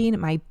attaching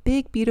my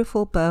big,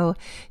 beautiful bow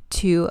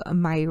to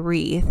my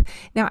wreath.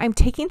 Now I'm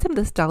taking some of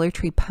this Dollar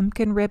Tree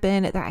pumpkin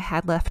ribbon that I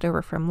had left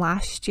over from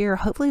last year.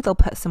 Hopefully they'll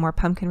put some more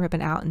pumpkin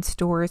ribbon out in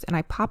stores, and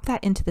I popped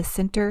that into the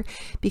center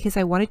because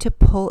I wanted to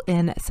pull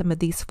in some of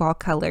these fall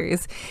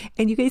colors.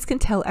 And you guys can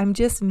tell I'm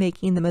just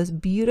making the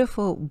most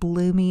beautiful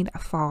blooming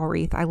fall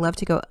wreath. I love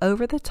to go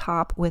over the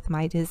top with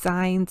my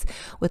designs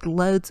with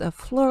loads of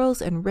florals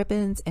and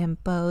ribbons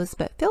and bows,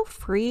 but feel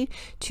free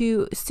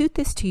to suit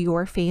this to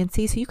your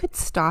fancy. So you could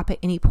stop at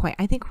any point.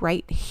 I think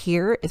right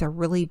here is a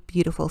really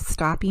beautiful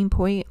stopping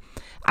point.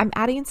 I'm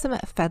adding some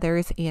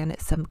feathers and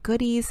some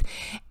goodies,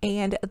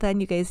 and then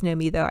you guys know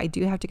me though, I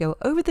do have to go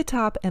over the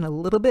top and a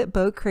little bit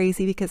bow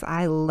crazy because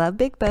I love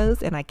big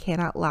bows, and I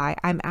cannot lie.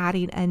 I'm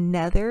adding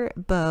another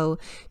bow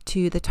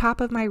to the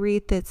top of my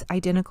wreath that's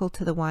identical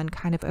to the one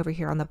kind of over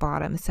here on the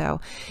bottom.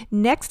 So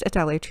next, a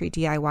Dollar Tree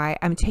DIY,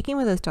 I'm taking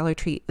one of those Dollar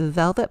Tree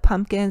velvet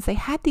pumpkins. They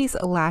had these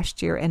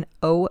last year, and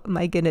oh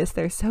my goodness,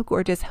 they're so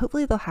gorgeous.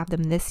 Hopefully they'll have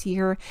them this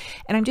year.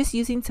 And I'm just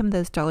using some of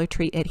those Dollar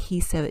Tree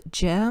adhesive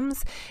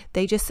gems.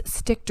 They just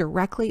stick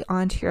directly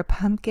onto your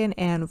pumpkin,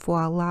 and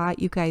voila,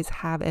 you guys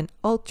have an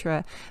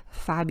ultra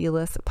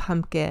fabulous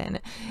pumpkin.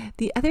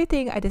 The other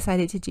thing I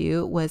decided to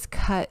do was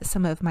cut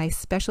some of my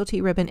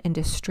specialty ribbon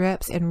into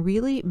strips and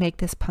really make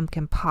this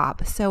pumpkin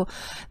pop. So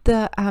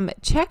the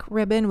check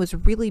ribbon was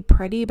really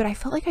pretty, but I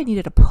felt like I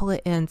needed to pull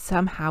it in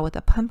somehow with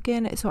a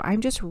pumpkin. So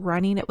I'm just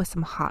running it with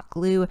some hot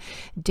glue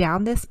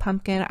down this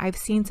pumpkin. I've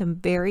seen some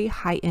very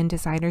high-end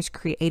designers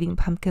creating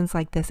pumpkins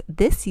like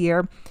this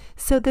year.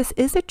 So this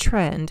is a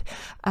trend,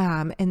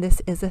 and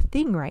this is a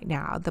thing right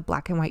now. The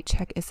black and white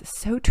check is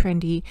so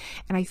trendy,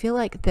 and I feel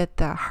like that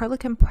the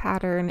Harlequin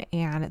pattern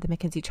and the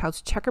Mackenzie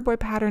Childs checkerboard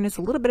pattern is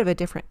a little bit of a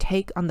different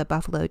take on the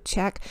buffalo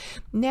check.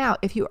 Now,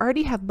 if you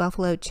already have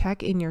buffalo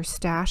check in your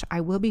stash,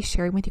 I will be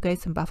sharing with you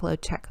guys some buffalo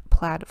check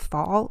plaid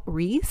fall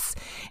wreaths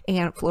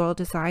and floral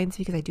designs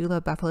because I do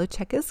love buffalo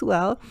check as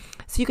well.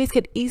 So you guys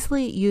could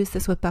easily use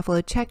this with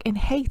buffalo check. And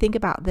hey, think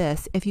about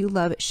this. If you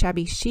love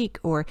shabby chic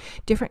or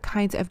different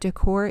kinds of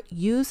decor,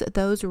 use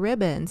those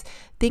ribbons.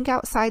 Think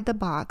outside the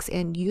box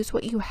and use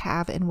what you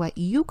have and what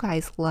you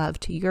guys love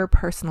to your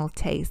personal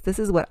taste. This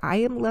is what I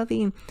am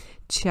loving.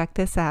 Check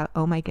this out.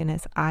 Oh my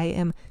goodness. I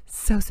am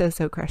so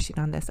crushing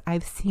on this.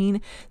 I've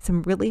seen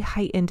some really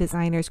high-end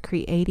designers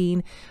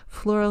creating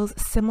florals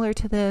similar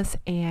to this,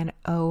 and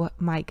oh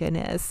my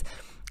goodness.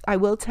 I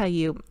will tell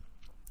you,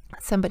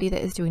 somebody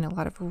that is doing a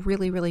lot of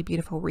really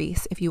beautiful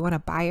wreaths. If you want to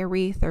buy a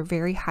wreath, they're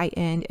very high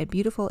end and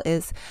beautiful,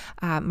 is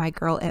my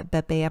girl at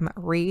Bam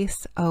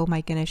Wreaths. Oh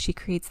my goodness, she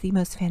creates the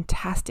most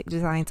fantastic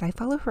designs. I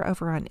follow her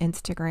over on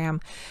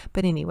Instagram,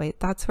 but anyway,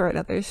 that's for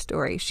another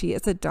story. She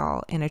is a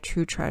doll and a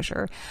true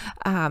treasure.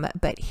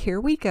 But here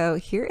we go.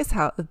 Here is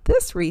how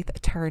this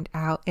wreath turned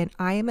out, and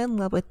I am in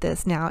love with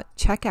this. Now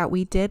check out,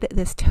 we did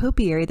this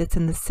topiary that's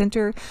in the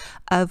center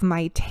of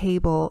my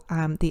table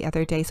the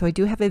other day. So I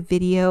do have a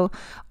video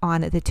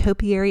on the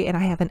topiary, and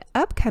I have an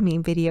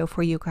upcoming video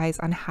for you guys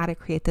on how to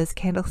create those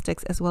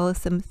candlesticks, as well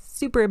as some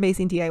super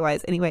amazing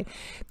DIYs. Anyway,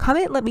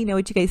 comment, let me know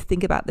what you guys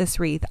think about this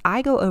wreath.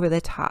 I go over the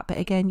top, but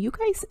again, you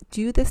guys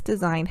do this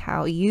design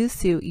how you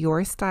suit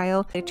your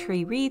style. A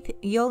tree wreath,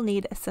 you'll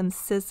need some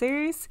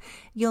scissors,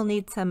 you'll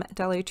need some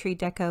Dollar Tree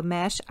Deco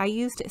mesh. I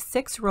used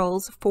 6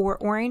 rolls, 4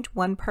 orange,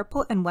 1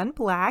 purple, and 1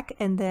 black,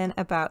 and then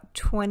about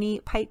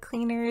 20 pipe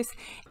cleaners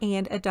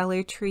and a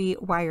Dollar Tree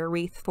wire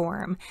wreath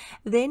form.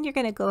 Then you're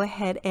going to go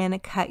ahead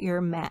and cut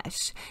your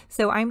mesh.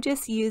 So I'm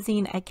just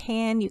using a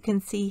can, you can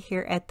see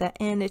here at the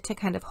end, to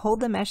kind of hold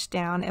the mesh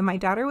down, and my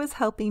daughter was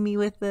helping me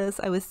with this.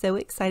 I was so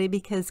excited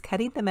because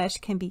cutting the mesh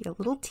can be a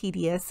little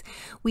tedious.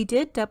 We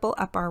did double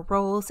up our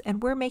rolls,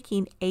 and we're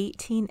making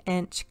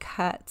 18-inch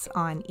cuts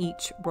on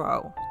each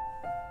row.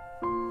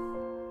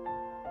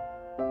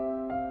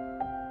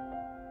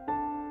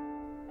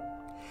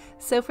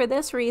 So for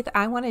this wreath,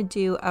 I want to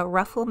do a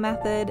ruffle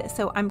method.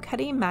 So I'm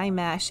cutting my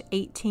mesh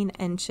 18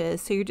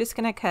 inches. So you're just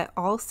going to cut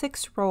all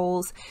 6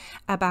 rolls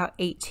about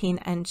 18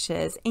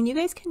 inches. And you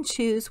guys can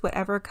choose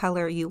whatever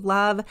color you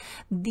love.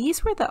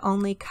 These were the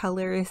only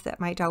colors that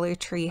my Dollar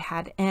Tree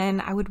had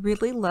in. I would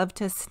really love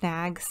to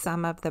snag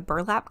some of the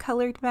burlap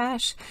colored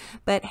mesh,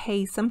 but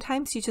hey,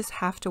 sometimes you just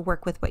have to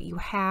work with what you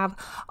have.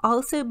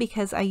 Also,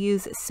 because I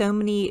use so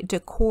many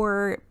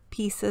decor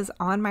pieces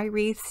on my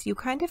wreaths, you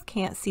kind of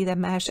can't see the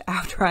mesh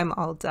after I'm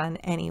all done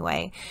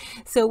anyway.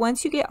 So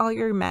once you get all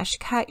your mesh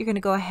cut, you're going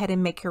to go ahead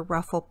and make your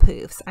ruffle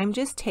poofs. I'm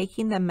just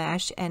taking the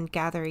mesh and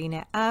gathering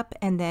it up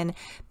and then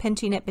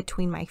pinching it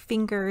between my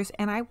fingers,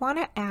 and I want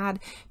to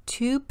add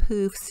 2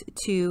 poofs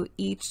to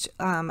each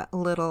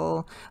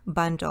little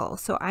bundle.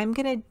 So I'm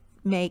going to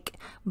make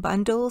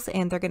bundles,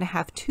 and they're going to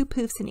have 2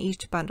 poofs in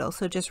each bundle.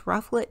 So just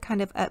ruffle it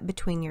kind of up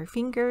between your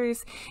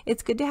fingers.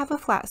 It's good to have a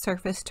flat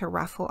surface to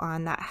ruffle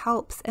on, that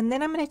helps. And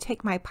then I'm going to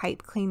take my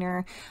pipe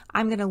cleaner.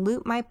 I'm going to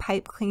loop my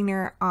pipe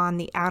cleaner on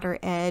the outer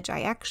edge.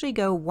 I actually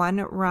go 1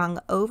 rung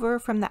over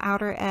from the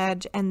outer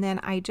edge, and then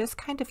I just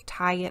kind of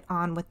tie it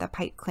on with the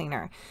pipe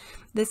cleaner.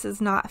 This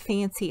is not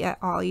fancy at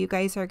all. You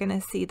guys are going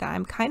to see that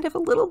I'm kind of a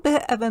little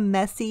bit of a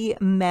messy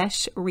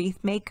mesh wreath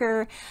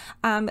maker.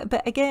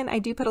 But again, I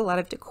do put a lot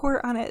of decor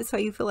on it, so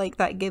I feel like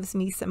that gives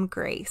me some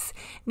grace.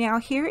 Now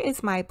here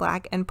is my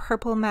black and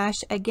purple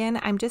mesh. Again,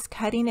 I'm just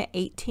cutting it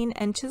 18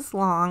 inches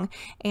long,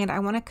 and I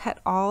want to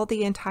cut all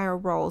the entire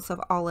rolls of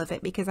all of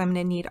it because I'm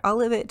going to need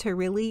all of it to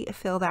really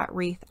fill that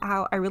wreath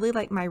out. I really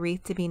like my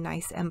wreath to be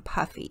nice and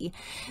puffy.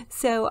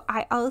 So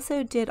I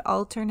also did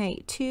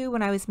alternate too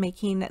when I was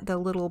making the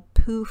little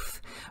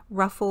poof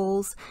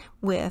ruffles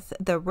with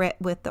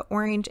the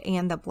orange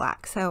and the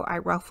black. So I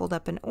ruffled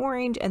up an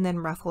orange and then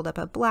ruffled up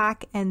a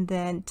black, and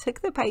then took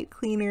the pipe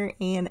cleaner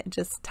and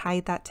just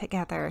tied that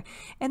together.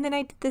 And then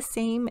I did the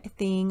same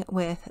thing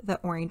with the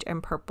orange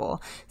and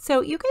purple.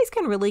 So you guys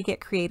can really get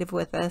creative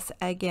with this.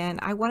 Again,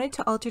 I wanted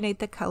to alternate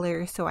the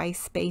colors, so I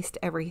spaced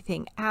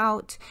everything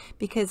out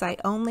because I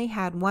only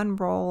had 1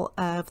 roll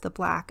of the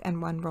black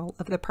and 1 roll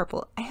of the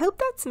purple. I hope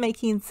that's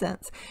making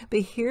sense. But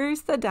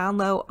here's the down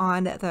low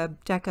on the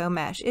Deco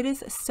mesh. It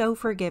is so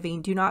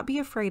forgiving. Do not be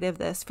afraid of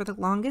this. For the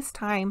longest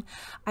time,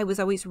 I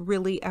was always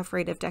really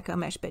afraid of Deco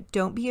mesh, but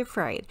don't be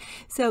afraid.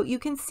 So you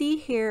can see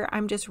here,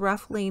 I'm just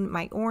ruffling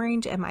my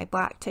orange and my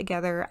black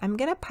together. I'm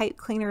going to pipe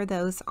cleaner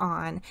those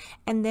on,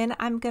 and then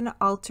I'm going to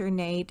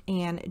alternate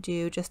and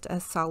do just a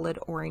solid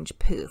orange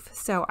poof.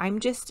 So I'm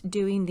just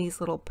doing these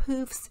little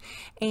poofs,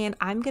 and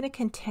I'm going to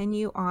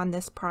continue on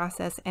this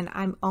process, and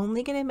I'm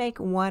only going to make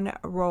 1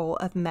 roll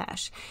of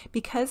mesh.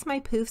 Because my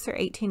poofs are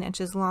 18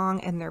 inches long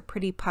and they're they're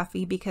pretty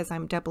puffy because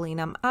I'm doubling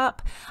them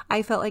up.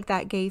 I felt like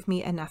that gave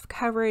me enough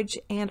coverage,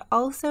 and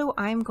also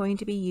I'm going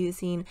to be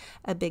using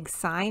a big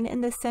sign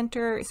in the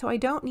center, so I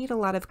don't need a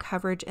lot of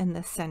coverage in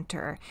the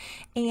center.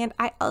 And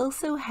I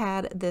also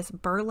had this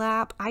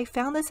burlap. I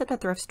found this at the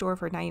thrift store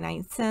for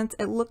 99 cents.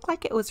 It looked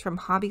like it was from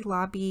Hobby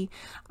Lobby,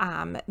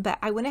 but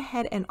I went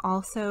ahead and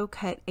also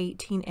cut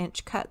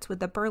 18-inch cuts with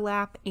the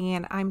burlap,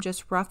 and I'm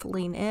just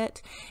ruffling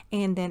it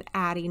and then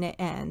adding it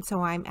in.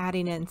 So I'm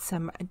adding in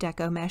some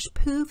deco mesh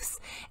poofs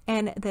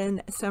and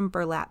then some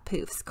burlap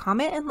poofs.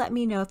 Comment and let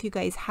me know if you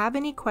guys have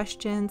any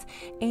questions,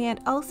 and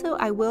also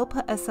I will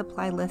put a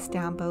supply list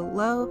down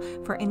below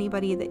for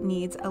anybody that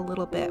needs a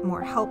little bit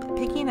more help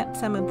picking up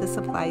some of the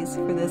supplies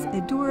for this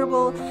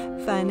adorable,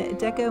 fun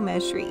deco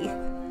mesh wreath.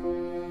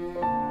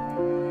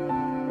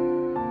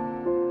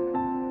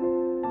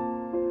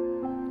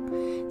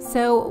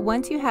 So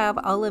once you have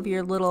all of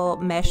your little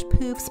mesh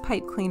poofs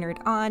pipe cleanered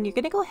on, you're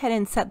going to go ahead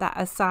and set that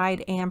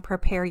aside and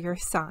prepare your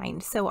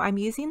sign. So I'm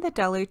using the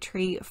Dollar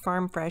Tree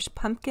Farm Fresh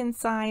pumpkin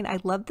sign. I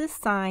love this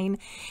sign,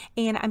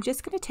 and I'm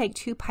just going to take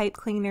 2 pipe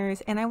cleaners,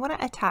 and I want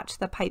to attach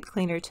the pipe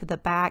cleaner to the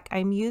back.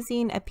 I'm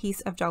using a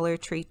piece of Dollar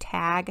Tree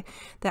tag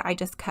that I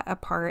just cut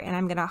apart, and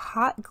I'm going to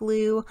hot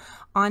glue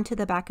onto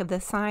the back of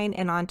the sign,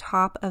 and on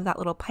top of that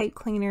little pipe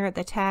cleaner,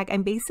 the tag,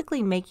 I'm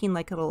basically making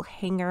like a little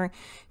hanger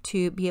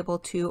to be able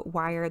to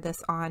wire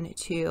this on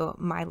to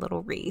my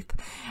little wreath.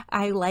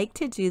 I like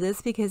to do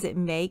this because it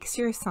makes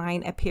your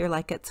sign appear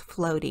like it's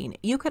floating.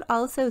 You could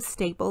also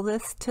staple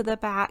this to the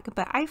back,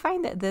 but I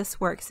find that this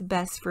works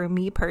best for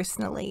me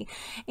personally.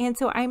 And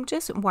so I'm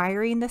just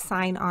wiring the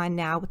sign on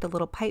now with the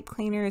little pipe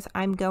cleaners.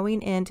 I'm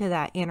going into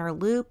that inner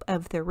loop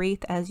of the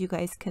wreath, as you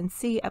guys can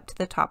see, up to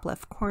the top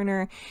left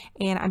corner,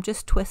 and I'm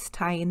just twist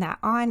tying that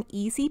on,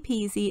 easy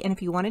peasy. And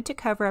if you wanted to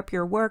cover up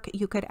your work,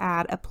 you could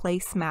add a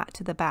placemat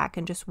to the back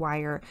and just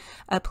wire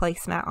a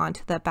placemat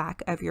onto the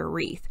back of your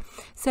wreath.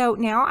 So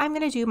now I'm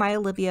going to do my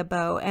Olivia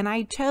bow, and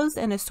I chose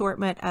an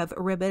assortment of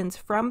ribbons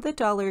from the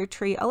Dollar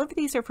Tree. All of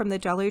these are from the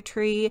Dollar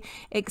Tree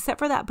except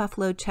for that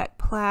buffalo check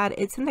plaid.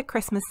 It's in the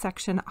Christmas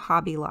section,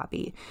 Hobby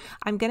Lobby.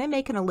 I'm going to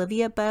make an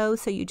Olivia bow,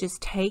 so you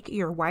just take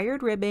your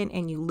wired ribbon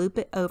and you loop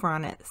it over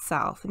on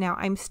itself. Now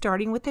I'm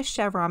starting with the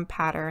chevron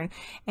pattern,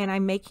 and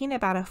I'm making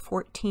about a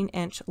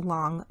 14-inch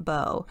long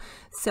bow.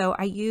 So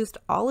I used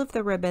all of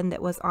the ribbon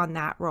that was on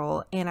that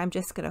roll, and I'm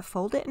just going to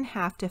fold it in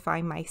half to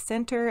find my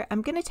center.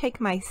 I'm going to take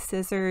my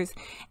scissors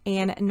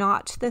and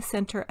notch the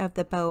center of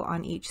the bow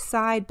on each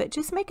side, but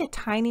just make a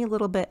tiny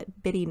little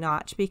bitty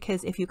notch,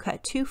 because if you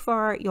cut too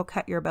far, you'll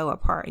cut your bow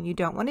apart, and you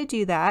don't want to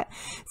do that.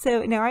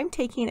 So now I'm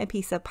taking a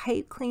piece of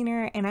pipe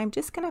cleaner, and I'm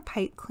just going to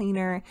pipe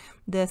cleaner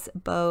this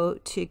bow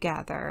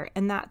together,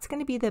 and that's going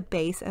to be the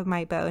base of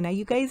my bow. Now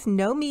you guys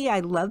know me,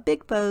 I love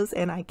big bows,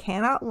 and I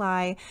cannot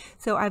lie,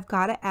 so I've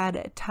got to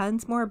add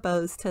tons more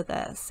bows to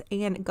this,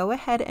 and go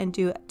ahead and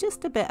do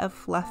just a bit of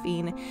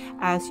fluffing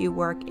as you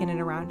work in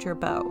and around your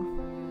bow.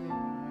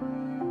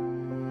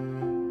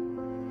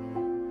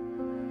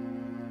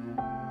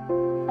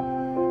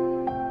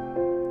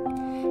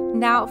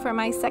 Now for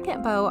my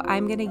second bow,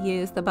 I'm going to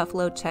use the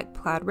buffalo check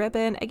plaid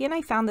ribbon. Again,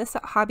 I found this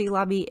at Hobby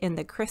Lobby in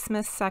the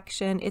Christmas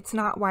section. It's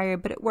not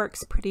wired, but it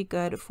works pretty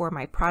good for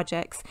my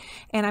projects.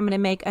 And I'm going to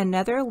make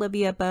another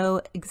Olivia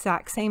bow,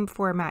 exact same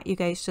format. You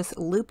guys just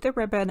loop the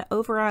ribbon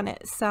over on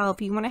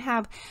itself. You want to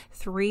have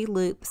 3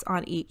 loops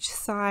on each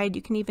side.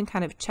 You can even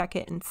kind of check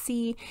it and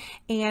see.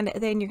 And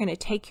then you're going to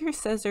take your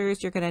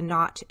scissors, you're going to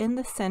notch in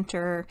the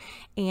center,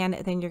 and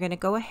then you're going to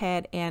go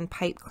ahead and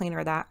pipe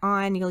cleaner that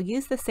on. You'll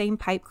use the same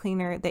pipe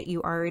cleaner that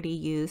you already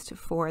used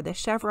for the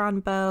chevron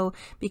bow,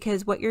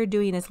 because what you're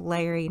doing is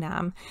layering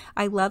them.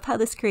 I love how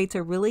this creates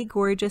a really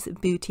gorgeous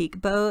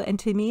boutique bow, and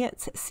to me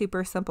it's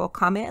super simple.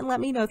 Comment and let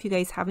me know if you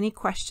guys have any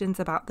questions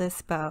about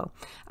this bow.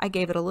 I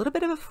gave it a little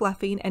bit of a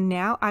fluffing, and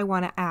now I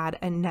want to add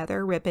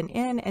another ribbon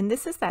in, and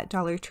this is that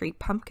Dollar Tree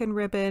pumpkin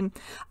ribbon.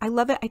 I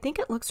love it. I think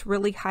it looks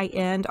really high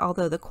end,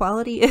 although the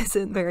quality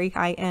isn't very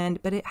high end,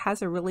 but it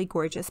has a really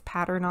gorgeous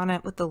pattern on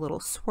it with the little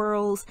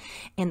swirls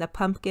and the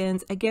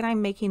pumpkins. Again,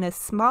 I'm making a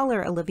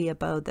smaller Olivia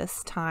bow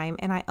this time,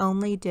 and I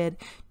only did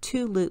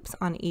 2 loops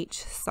on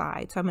each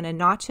side. So I'm going to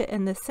notch it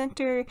in the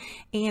center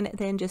and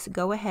then just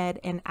go ahead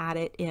and add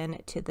it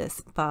into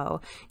this bow.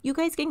 You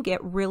guys can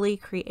get really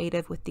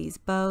creative with these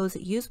bows.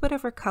 Use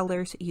whatever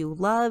colors you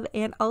love,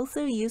 and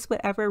also use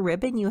whatever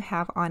ribbon you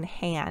have on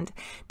hand.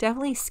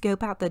 Definitely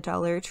scope out the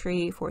Dollar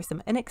Tree for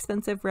some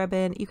inexpensive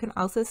ribbon. You can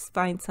also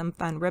find some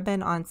fun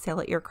ribbon on sale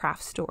at your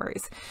craft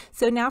stores.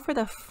 So now for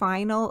the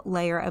final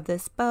layer of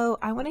this bow,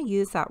 I want to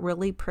use that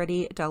really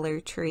pretty Dollar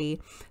Tree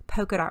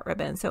polka dot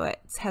ribbon. So it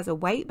has a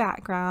white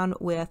background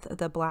with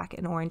the black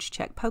and orange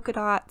check polka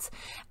dots.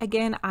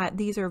 Again,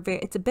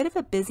 it's a bit of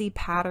a busy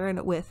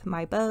pattern with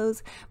my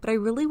bows, but I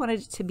really wanted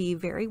it to be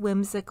very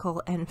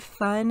whimsical and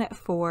fun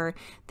for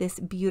this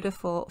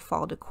beautiful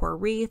fall decor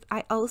wreath.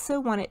 I also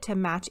want it to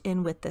match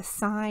in with the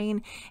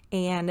sign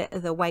and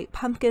the white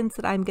pumpkins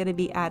that I'm going to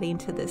be adding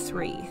to this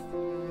wreath.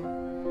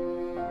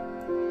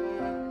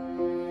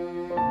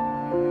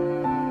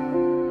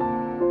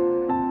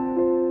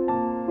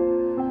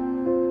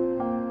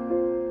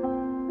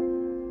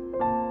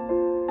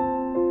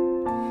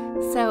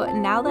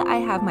 now that I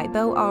have my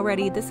bow all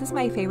ready, this is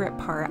my favorite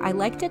part. I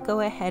like to go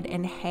ahead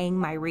and hang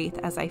my wreath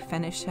as I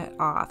finish it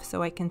off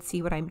so I can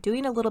see what I'm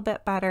doing a little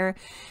bit better.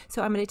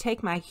 So I'm going to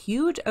take my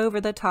huge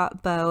over the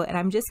top bow and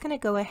I'm just going to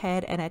go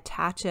ahead and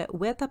attach it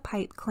with a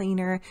pipe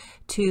cleaner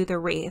to the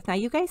wreath. Now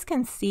you guys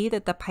can see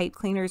that the pipe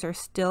cleaners are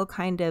still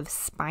kind of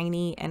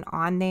spiny and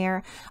on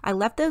there. I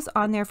left those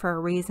on there for a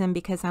reason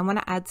because I want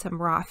to add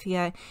some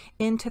raffia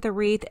into the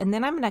wreath, and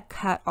then I'm going to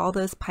cut all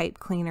those pipe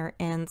cleaner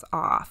ends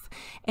off.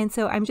 And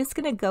so I'm just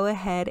going to go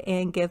ahead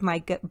and give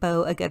my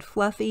bow a good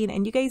fluffing.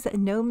 And you guys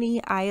know me,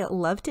 I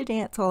love to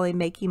dance while I'm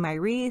making my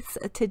wreaths.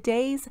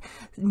 Today's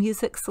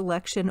music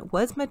selection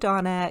was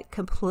Madonna,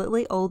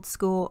 completely old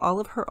school, all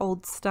of her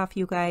old stuff,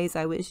 you guys.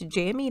 I was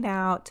jamming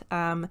out,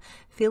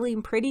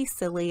 feeling pretty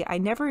silly. I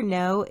never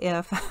know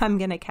if I'm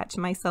going to catch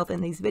myself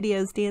in these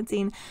videos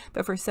dancing,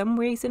 but for some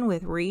reason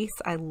with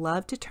wreaths, I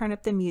love to turn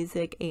up the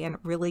music and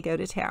really go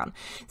to town.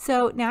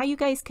 So now you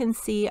guys can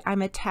see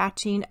I'm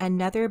attaching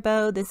another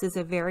bow. This is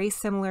a very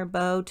similar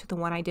bow to the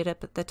one I did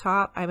up at the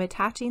top. I'm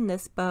attaching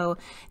this bow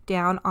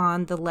down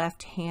on the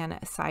left hand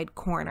side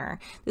corner.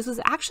 This was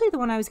actually the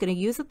one I was going to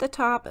use at the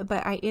top,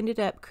 but I ended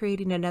up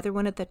creating another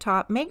one at the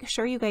top. Make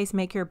sure you guys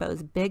make your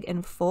bows big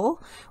and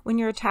full when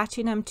you're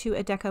attaching them to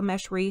a deco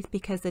mesh wreath,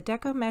 because the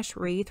deco mesh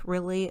wreath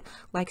really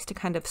likes to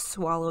kind of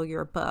swallow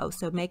your bow.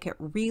 So make it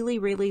really,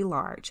 really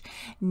large.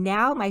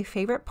 Now my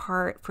favorite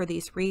part for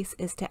these wreaths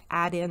is to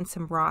add in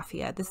some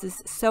raffia. This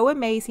is so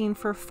amazing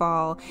for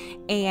fall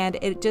and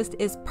it just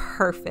is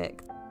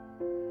perfect.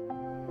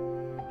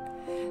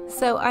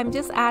 So I'm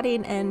just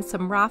adding in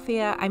some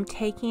raffia. I'm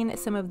taking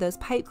some of those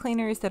pipe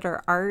cleaners that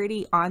are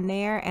already on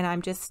there and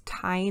I'm just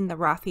tying the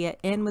raffia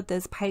in with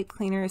those pipe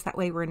cleaners. That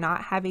way we're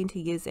not having to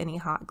use any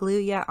hot glue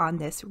yet on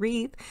this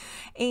wreath.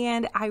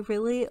 And I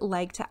really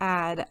like to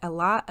add a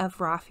lot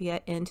of raffia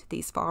into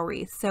these fall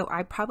wreaths. So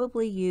I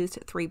probably used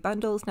 3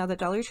 bundles. Now the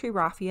Dollar Tree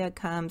raffia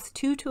comes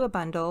 2 to a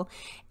bundle.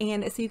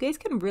 And so you guys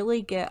can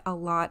really get a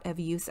lot of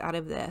use out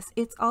of this.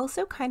 It's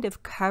also kind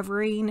of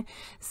covering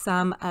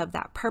some of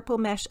that purple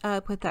mesh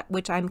up with that,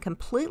 which I'm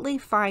completely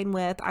fine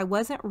with. I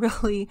wasn't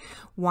really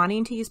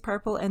wanting to use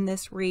purple in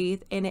this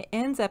wreath, and it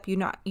ends up you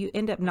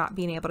end up not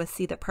being able to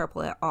see the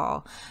purple at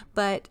all.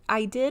 But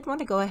I did want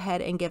to go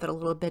ahead and give it a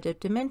little bit of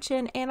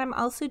dimension, and I'm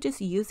also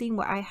just using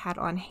what I had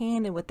on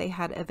hand and what they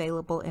had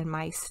available in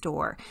my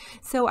store.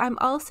 So I'm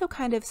also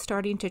kind of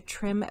starting to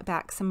trim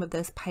back some of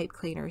those pipe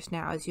cleaners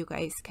now, as you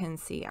guys can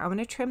see. I want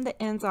to trim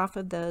the ends off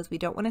of those. We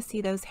don't want to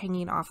see those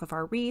hanging off of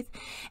our wreath.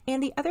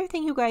 And the other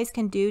thing you guys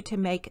can do to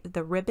make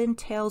the ribbon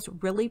tails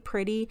really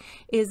pretty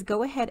is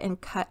go ahead and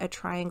cut a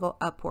triangle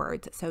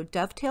upwards. So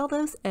dovetail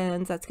those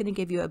ends. That's going to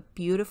give you a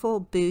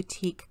beautiful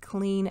boutique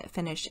clean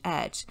finish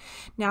edge.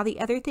 Now the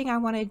other thing I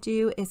want to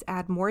do is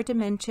add more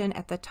dimension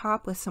at the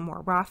top with some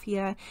more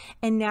raffia,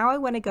 and now I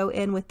want to go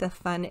in with the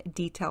fun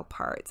detail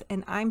parts.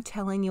 And I'm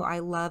telling you, I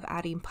love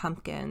adding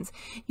pumpkins.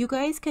 You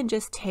guys can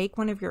just take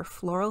one of your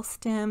floral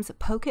stems,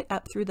 poke it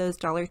up through those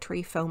Dollar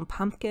Tree foam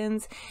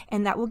pumpkins,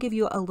 and that will give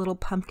you a little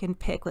pumpkin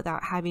pick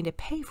without having to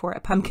pay for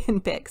a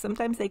pumpkin pick.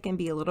 Sometimes they can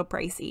be a little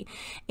pricey.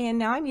 And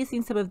now I'm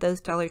using some of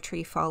those Dollar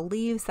Tree fall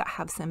leaves that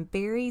have some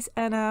berries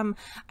in them.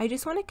 I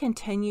just want to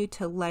continue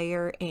to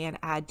layer and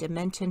add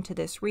dimension to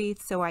this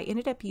wreath, so I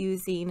ended up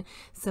using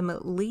some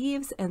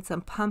leaves and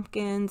some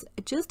pumpkins,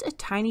 just a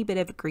tiny bit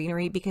of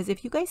greenery, because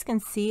if you guys can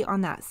see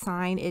on that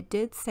sign, it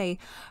did say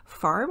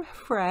farm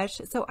fresh.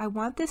 So I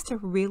want this to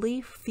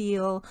really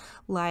feel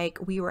like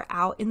we were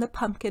out in the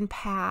pumpkin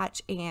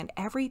patch, and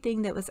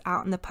everything that was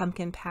out in the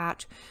pumpkin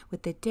patch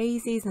with the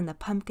daisies and the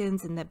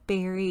pumpkins and the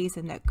berries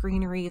and that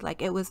greenery,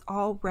 like it was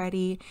all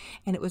ready,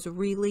 and it was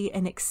really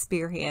an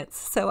experience.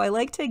 So I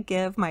like to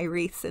give my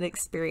wreaths an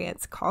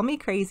experience. Call me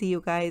crazy,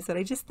 you guys, but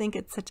I just think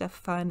it's such a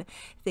fun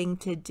thing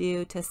to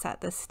do to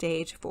set the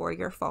stage for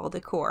your fall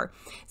decor.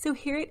 So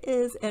here it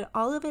is in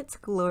all of its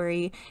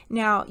glory.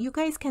 Now you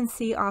guys can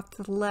see off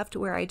to the left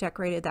where I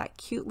decorated that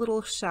cute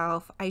little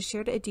shelf. I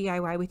shared a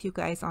DIY with you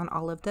guys on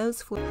all of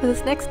those. For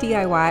this next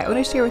DIY, I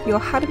want to share with you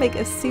how to make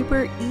a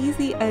super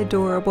easy,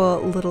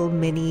 adorable little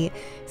mini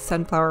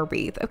sunflower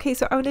wreath. Okay,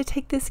 so I want to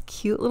take this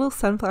cute little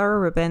sunflower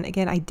ribbon.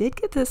 Again, I did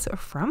get this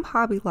from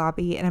Hobby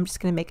Lobby, and I'm just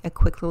going to make a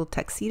quick little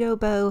tuxedo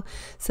bow.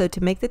 So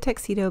to make the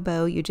tuxedo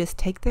bow, you just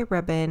take the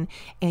ribbon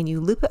and you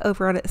loop it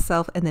over on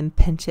itself and then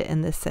pinch it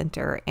in the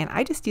center. And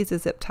I just use a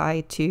zip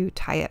tie to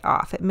tie it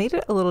off. It made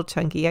it a little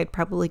chunky. I'd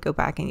probably go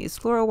back and use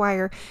floral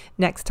wire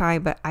next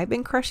time, but I've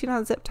been crushing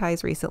on zip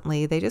ties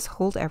recently. They just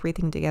hold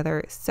everything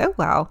together so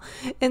well.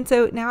 And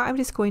so now I'm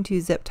just going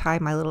to zip tie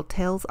my little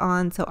tails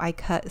on. So I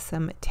cut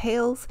some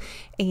tails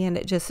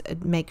and just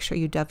make sure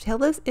you dovetail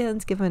those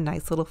ends, give them a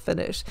nice little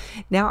finish.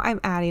 Now I'm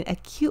adding a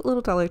cute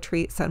little Dollar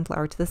Tree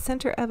sunflower to the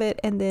center of it,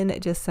 and then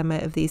just some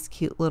of these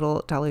cute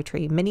little Dollar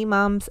Tree mini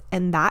mums,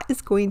 and that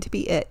is going to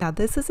be it. Now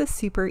this is a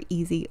super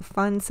easy,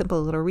 fun,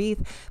 simple little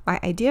wreath. My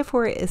idea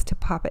for it is to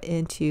pop it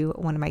into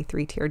one of my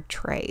 3-tiered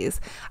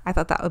trays. I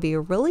thought that would be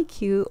really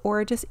cute,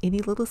 or just any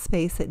little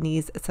space that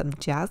needs some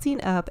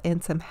jazzing up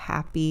and some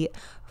happy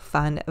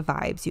fun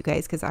vibes, you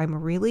guys, because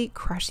I'm really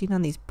crushing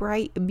on these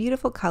bright,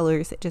 beautiful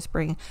colors that just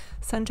bring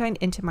sunshine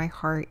into my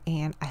heart,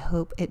 and I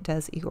hope it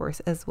does yours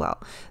as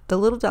well. The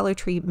little Dollar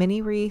Tree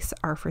mini wreaths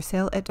are for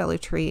sale at Dollar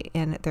Tree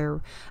in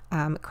their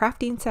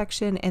crafting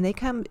section, and they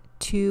come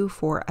 2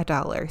 for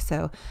 $1.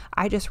 So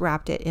I just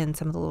wrapped it in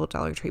some of the little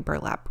Dollar Tree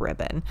burlap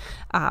ribbon.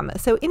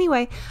 So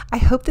anyway, I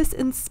hope this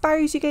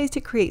inspires you guys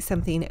to create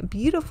something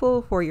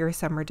beautiful for your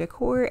summer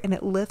decor and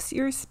it lifts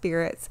your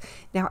spirits.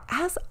 Now,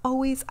 as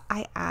always,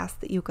 I ask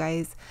that you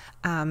guys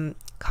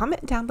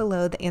comment down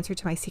below the answer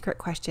to my secret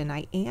question.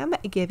 I am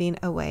giving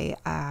away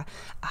a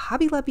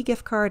Hobby Lobby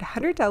gift card,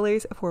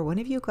 $100 for one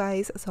of you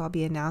guys. So I'll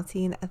be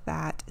announcing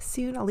that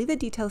soon. I'll leave the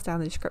details down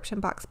in the description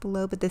box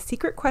below. But the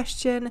secret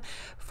question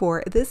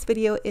for this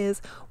video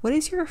is, what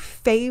is your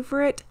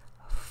favorite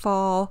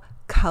fall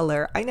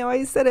color? I know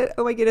I said it,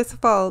 oh my goodness,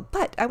 fall,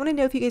 but I want to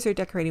know if you guys are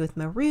decorating with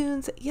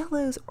maroons,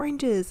 yellows,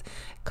 oranges.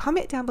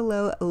 Comment down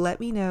below,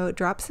 let me know,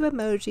 drop some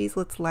emojis.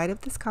 Let's light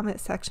up this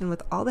comment section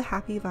with all the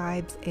happy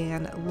vibes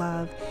and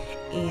love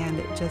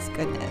and just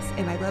goodness.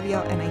 And I love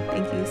y'all, and I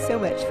thank you so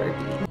much for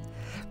being.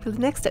 For the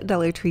next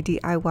Dollar Tree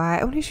DIY,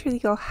 I want to show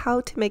you all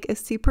how to make a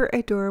super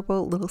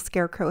adorable little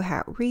scarecrow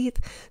hat wreath.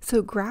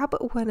 So grab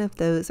one of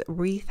those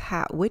wreath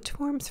hat witch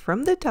forms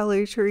from the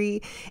Dollar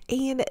Tree,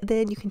 and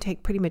then you can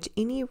take pretty much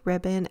any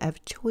ribbon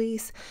of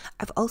choice.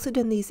 I've also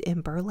done these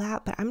in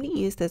burlap, but I'm going to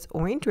use this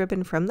orange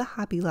ribbon from the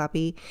Hobby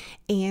Lobby,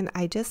 and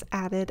I just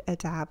added a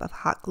dab of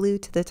hot glue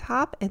to the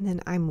top, and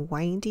then I'm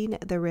winding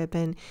the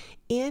ribbon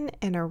in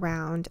and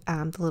around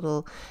the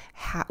little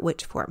hat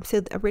witch form.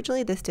 So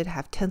originally this did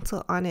have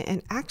tinsel on it,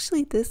 and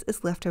actually this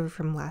is leftover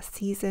from last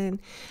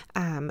season,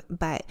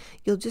 but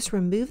you'll just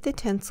remove the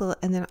tinsel,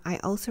 and then I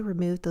also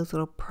removed those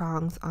little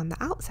prongs on the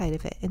outside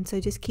of it. And so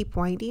just keep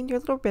winding your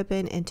little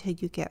ribbon until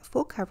you get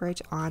full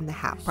coverage on the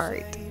hat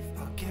part.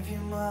 I'll give you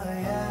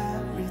my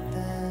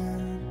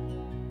everything.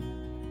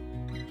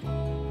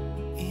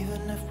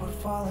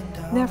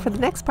 Now for the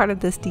next part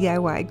of this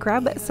DIY,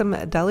 grab some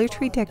Dollar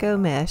Tree Deco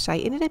mesh. I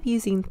ended up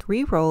using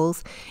 3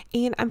 rolls,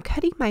 and I'm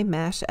cutting my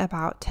mesh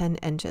about 10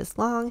 inches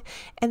long,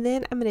 and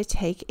then I'm going to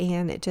take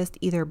and just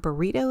either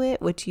burrito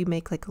it, which you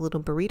make like a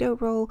little burrito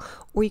roll,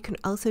 or you can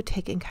also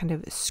take and kind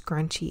of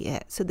scrunchy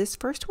it. So this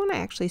first one I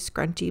actually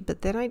scrunchy,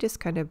 but then I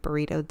just kind of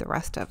burritoed the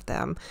rest of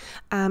them,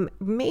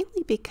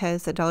 mainly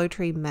because the Dollar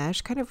Tree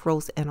mesh kind of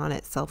rolls in on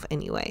itself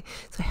anyway.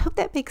 So I hope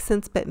that makes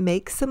sense, but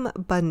make some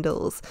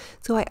bundles.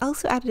 So I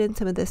also added in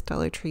some of this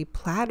Dollar Tree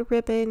plaid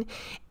ribbon,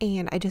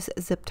 and I just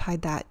zip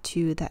tied that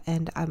to the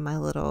end of my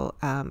little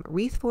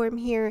wreath form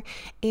here,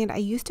 and I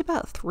used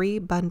about 3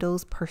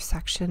 bundles per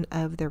section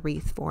of the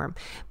wreath form,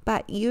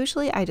 but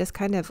usually I just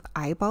kind of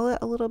eyeball it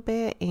a little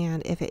bit,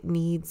 and if it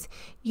needs,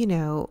 you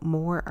know,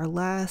 more or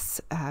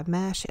less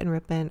mesh and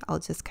ribbon, I'll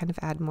just kind of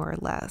add more or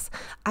less.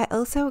 I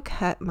also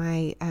cut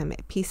my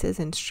pieces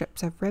in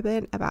strips of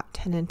ribbon about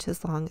 10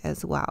 inches long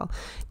as well.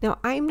 Now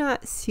I'm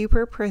not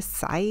super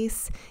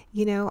precise,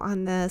 you know,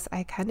 on this.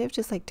 I kind of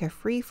just like to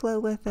free flow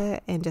with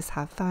it and just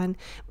have fun,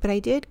 but I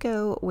did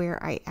go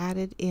where I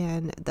added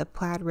in the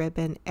plaid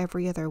ribbon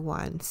every other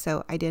one.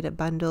 So I did a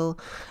bundle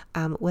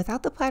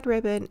without the plaid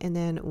ribbon and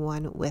then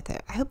one with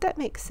it. I hope that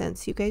makes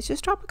sense. You guys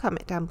just drop a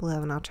comment down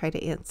below and I'll try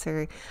to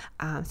answer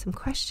some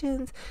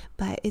questions,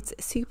 but it's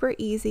super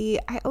easy.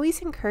 I always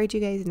encourage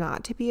you guys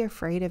not to be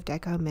afraid of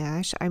deco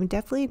mesh. I'm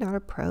definitely not a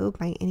pro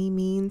by any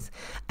means.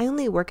 I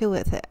only work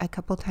with it a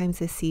couple times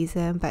this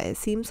season, but it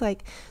seems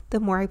like the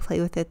more I play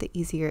with it, the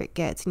easier it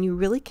gets, and you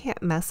really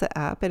can't mess it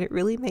up, and it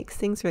really makes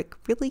things look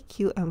really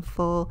cute and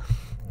full.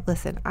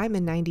 Listen, I'm a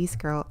 90s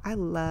girl. I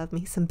love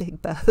me some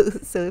big bows.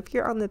 So if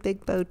you're on the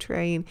big bow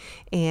train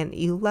and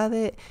you love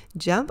it,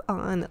 jump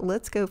on.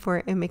 Let's go for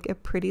it and make a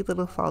pretty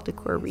little fall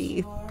decor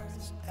wreath.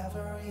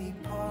 Every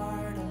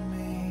part of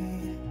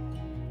me,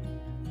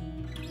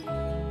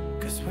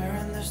 'cause we're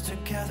in this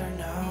together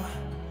now.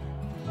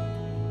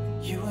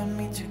 You and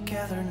me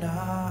together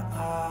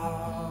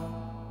now.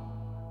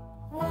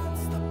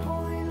 What's the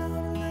point of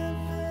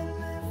living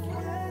if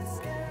we're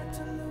scared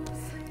to lose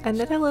it?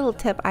 Another little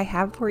tip I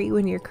have for you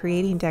when you're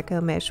creating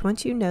deco mesh,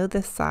 once you know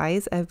the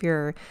size of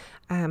your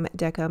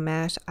deco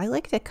mesh, I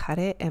like to cut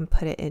it and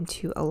put it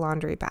into a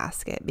laundry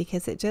basket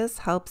because it just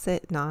helps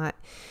it not,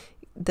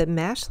 the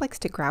mesh likes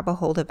to grab a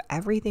hold of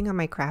everything on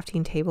my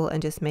crafting table and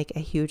just make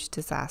a huge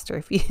disaster.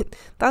 If you,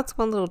 that's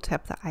one little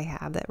tip that I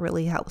have that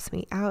really helps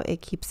me out.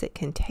 It keeps it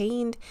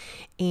contained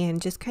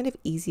and just kind of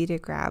easy to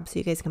grab, so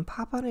you guys can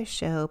pop on a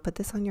show, put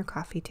this on your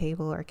coffee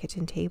table or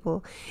kitchen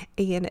table,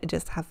 and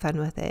just have fun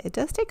with it. It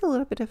does take a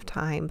little bit of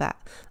time, but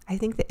I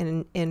think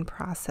the end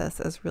process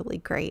is really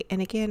great.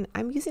 And again,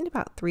 I'm using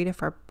about 3 to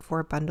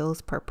 4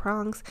 bundles per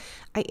prongs.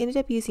 I ended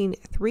up using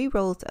 3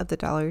 rolls of the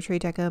Dollar Tree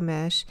deco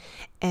mesh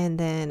and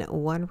then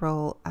 1 one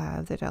roll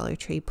of the Dollar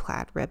Tree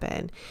plaid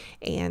ribbon,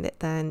 and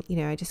then, you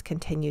know, I just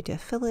continue to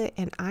fill it,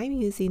 and I'm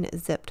using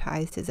zip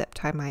ties to zip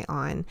tie my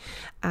on.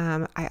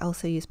 I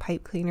also use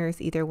pipe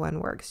cleaners. Either one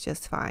works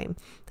just fine.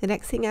 The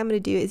next thing I'm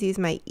going to do is use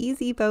my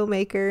Easy Bow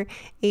Maker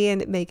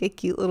and make a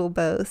cute little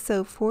bow.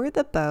 So for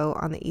the bow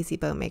on the Easy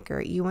Bow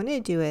Maker, you want to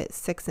do it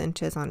 6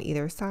 inches on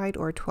either side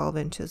or 12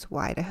 inches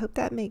wide. I hope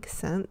that makes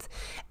sense,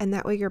 and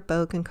that way your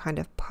bow can kind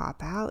of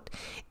pop out.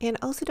 And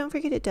also don't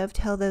forget to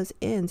dovetail those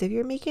ends. If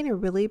you're making a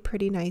really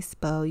pretty nice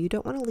bow, you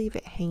don't want to leave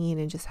it hanging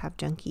and just have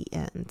junky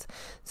ends.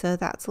 So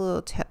that's a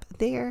little tip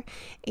there.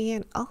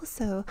 And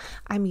also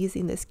I'm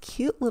using this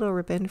cute little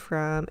ribbon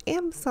from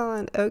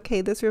Amazon.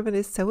 Okay, this ribbon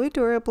is so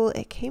adorable.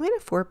 It came in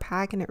a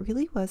 4-pack and it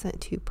really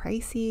wasn't too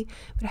pricey,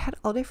 but it had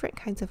all different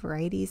kinds of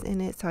varieties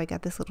in it. So I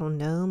got this little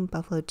gnome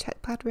buffalo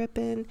check plaid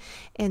ribbon,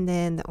 and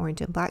then the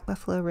orange and black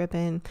buffalo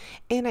ribbon.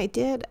 And I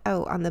did,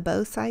 on the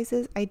bow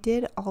sizes, I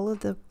did all of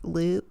the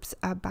loops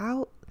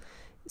about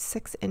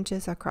 6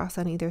 inches across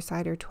on either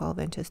side, or 12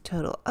 inches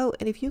total. Oh,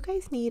 and if you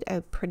guys need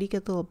a pretty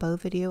good little bow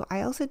video,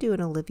 I also do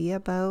an Olivia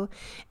bow,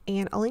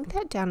 and I'll link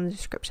that down in the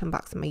description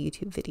box of my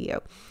YouTube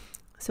video.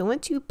 So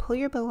once you pull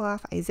your bow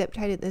off, I zip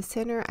tied it in the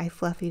center, I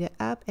fluffied it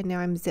up, and now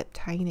I'm zip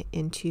tying it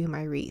into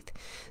my wreath.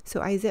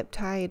 So I zip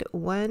tied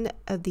one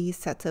of these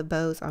sets of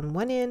bows on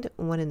one end,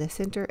 one in the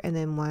center, and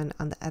then one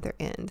on the other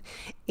end.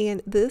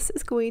 And this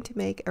is going to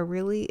make a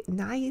really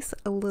nice,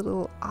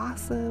 little,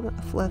 awesome,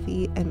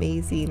 fluffy,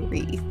 amazing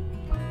wreath.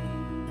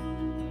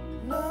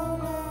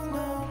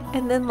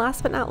 And then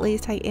last but not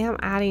least, I am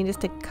adding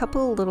just a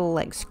couple little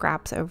like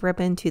scraps of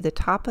ribbon to the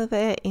top of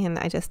it, and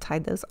I just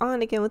tied those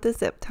on again with a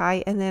zip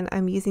tie. And then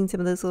I'm using some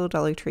of those little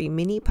Dollar Tree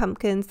mini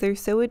pumpkins. They're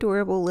so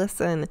adorable.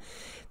 Listen,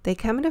 they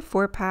come in a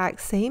 4-pack,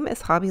 same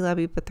as Hobby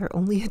Lobby, but they're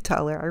only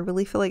 $1. I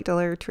really feel like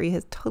Dollar Tree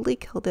has totally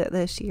killed it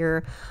this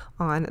year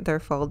on their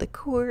fall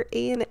decor.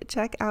 And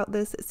check out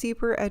this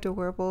super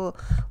adorable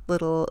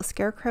little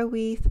scarecrow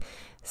wreath.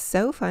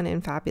 So fun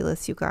and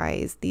fabulous, you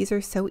guys. These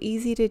are so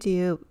easy to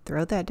do.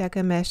 Throw that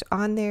DECO mesh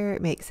on there,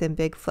 make some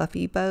big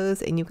fluffy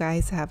bows, and you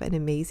guys have an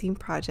amazing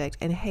project.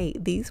 And hey,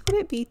 these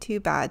wouldn't be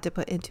too bad to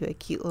put into a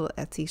cute little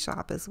Etsy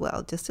shop as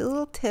well. Just a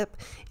little tip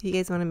if you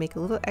guys want to make a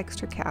little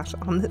extra cash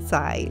on the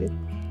side.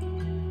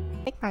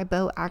 Make my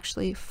bow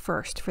actually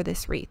first for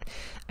this wreath.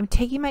 I'm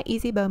taking my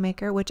Easy Bow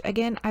Maker, which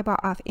again I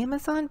bought off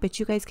Amazon, but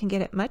you guys can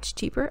get it much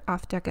cheaper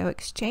off Deco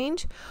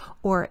Exchange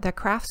or the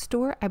craft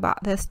store. I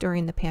bought this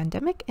during the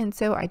pandemic, and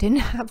so I didn't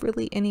have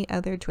really any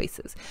other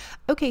choices.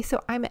 Okay,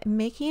 so I'm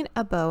making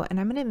a bow, and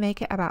I'm going to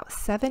make it about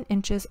 7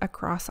 inches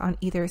across on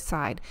either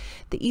side.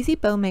 The Easy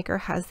Bow Maker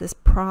has this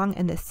prong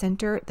in the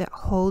center that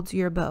holds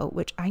your bow,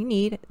 which I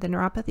need. The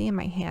neuropathy in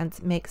my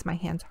hands makes my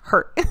hands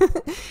hurt.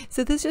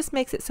 So this just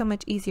makes it so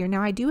much easier.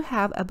 Now I do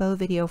have a bow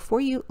video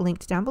for you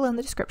linked down below in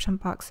the description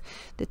box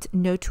that's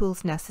no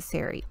tools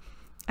necessary.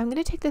 I'm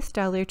going to take this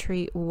Dollar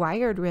Tree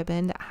wired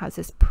ribbon that has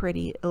this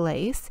pretty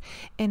lace,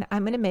 and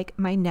I'm going to make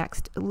my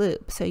next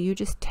loop. So you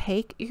just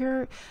take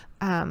your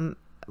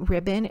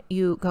ribbon,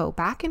 you go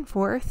back and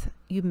forth,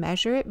 you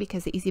measure it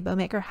because the Easy Bow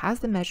Maker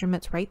has the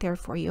measurements right there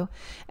for you.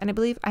 And I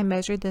believe I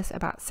measured this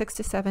about 6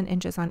 to 7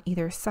 inches on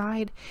either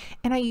side.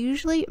 And I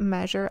usually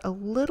measure a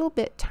little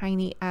bit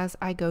tiny as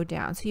I go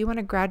down. So you want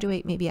to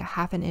graduate maybe a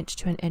 1/2 inch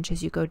to 1 inch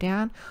as you go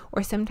down,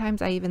 or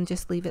sometimes I even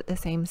just leave it the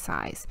same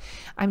size.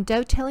 I'm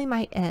dovetailing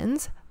my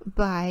ends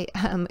by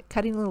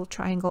cutting a little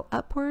triangle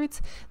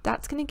upwards.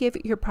 That's going to give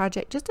your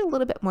project just a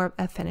little bit more of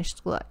a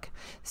finished look.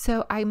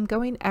 So I'm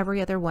going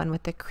every other one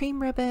with the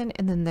cream ribbon,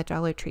 and then the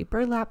Dollar Tree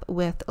burlap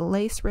with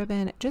lace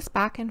ribbon, just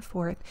back and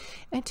forth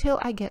until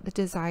I get the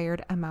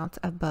desired amount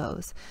of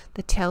bows.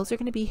 The tails are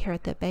going to be here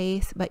at the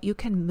base, but you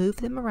can move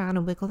them around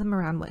and wiggle them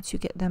around once you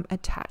get them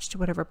attached to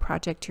whatever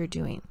project you're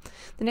doing.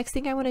 The next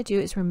thing I want to do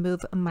is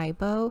remove my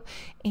bow,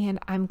 and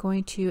I'm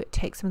going to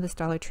take some of this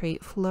Dollar Tree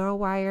floral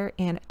wire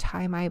and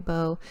tie my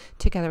bow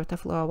together with the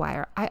floral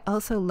wire. I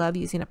also love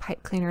using a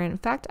pipe cleaner. In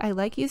fact, I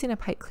like using a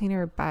pipe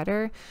cleaner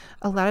better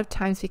a lot of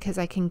times because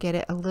I can get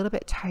it a little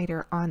bit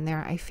tighter on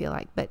there, I feel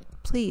like. But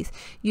please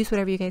use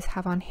whatever you guys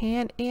have on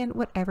hand and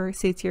whatever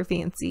suits your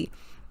fancy.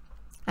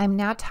 I'm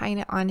now tying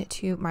it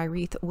onto my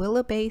wreath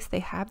willow base. They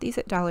have these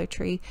at Dollar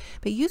Tree,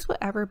 but use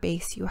whatever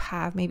base you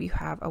have. Maybe you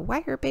have a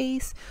wire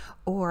base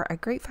or a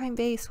grapevine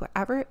base,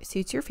 whatever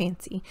suits your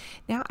fancy.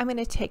 Now I'm going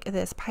to take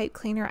this pipe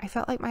cleaner. I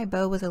felt like my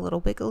bow was a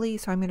little wiggly,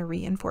 so I'm going to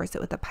reinforce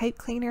it with a pipe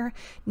cleaner.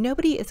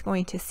 Nobody is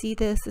going to see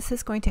this. This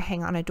is going to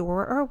hang on a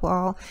door or a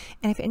wall.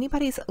 And if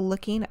anybody's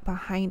looking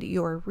behind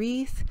your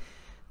wreath,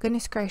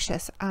 goodness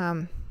gracious,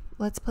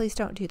 let's please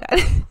don't do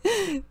that.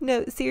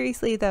 No,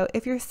 seriously though,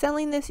 if you're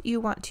selling this,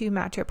 you want to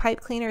match your pipe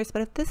cleaners,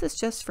 but if this is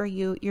just for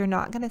you, you're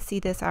not going to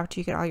see this after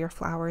you get all your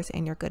flowers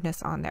and your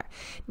goodness on there.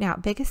 Now,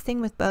 biggest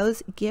thing with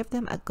bows, give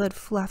them a good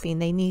fluffing.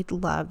 They need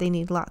love. They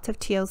need lots of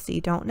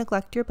TLC. Don't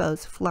neglect your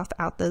bows. Fluff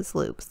out those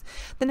loops.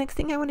 The next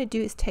thing I want to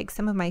do is take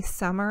some of my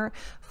summer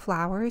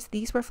flowers.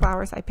 These were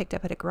flowers I picked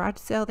up at a garage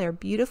sale. They're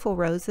beautiful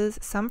roses,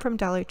 some from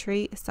Dollar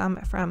Tree, some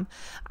from,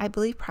 I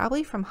believe,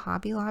 probably from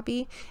Hobby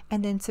Lobby,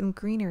 and then some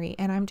greenery.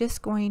 And I'm just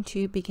just going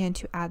to begin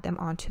to add them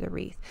onto the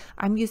wreath.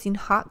 I'm using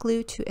hot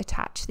glue to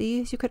attach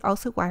these. You could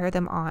also wire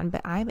them on, but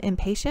I'm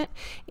impatient,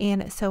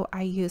 and so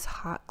I use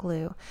hot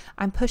glue.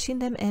 I'm pushing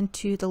them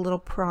into the little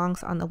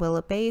prongs on the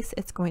willow base.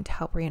 It's going to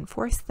help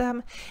reinforce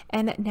them.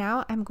 And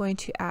now I'm going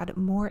to add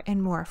more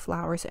and more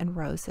flowers and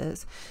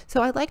roses.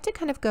 So I like to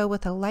kind of go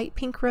with a light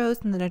pink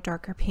rose and then a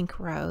darker pink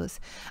rose.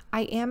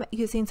 I am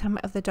using some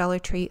of the Dollar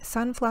Tree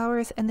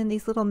sunflowers, and then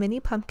these little mini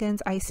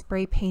pumpkins I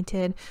spray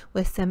painted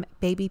with some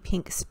baby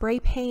pink spray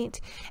paint,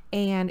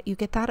 and you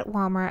get that at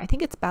Walmart. I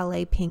think it's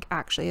ballet pink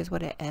actually is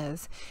what it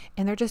is,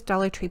 and they're just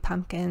Dollar Tree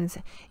pumpkins.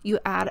 You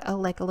add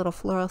like a little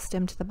floral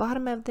stem to the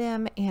bottom of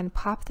them and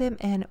pop them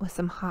in with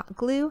some hot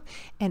glue,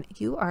 and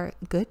you are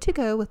good to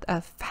go with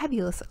a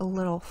fabulous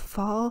little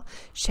fall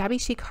shabby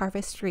chic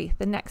harvest wreath.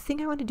 The next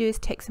thing I want to do is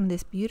take some of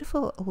this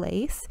beautiful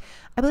lace.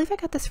 I believe I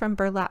got this from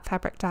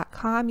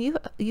burlapfabric.com. You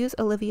use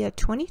Olivia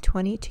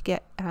 2020 to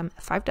get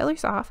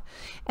 $5 off,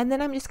 and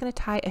then I'm just going to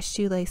tie a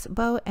shoelace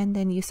bow and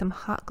then use some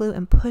hot glue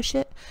and push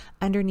it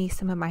underneath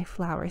some of my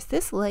flowers.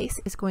 This lace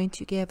is going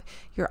to give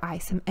your eye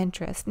some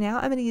interest. Now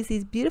I'm going to use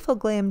these beautiful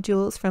glam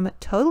jewels from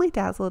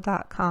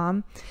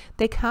totallydazzle.com.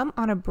 They come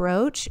on a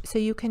brooch, so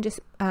you can just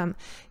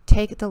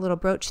take the little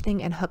brooch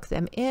thing and hook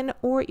them in,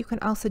 or you can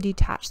also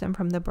detach them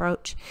from the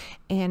brooch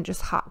and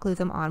just hot glue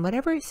them on,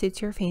 whatever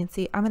suits your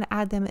fancy. I'm going to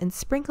add them and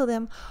sprinkle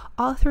them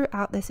all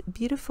throughout this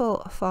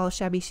beautiful fall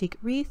shabby chic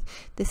wreath.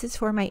 This is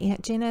for my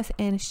Aunt Janice,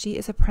 and she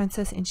is a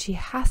princess, and she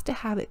has to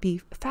have it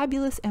be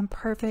fabulous and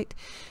perfect.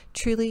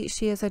 Truly,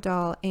 she is a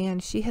doll,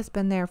 and she has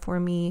been there for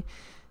me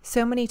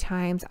so many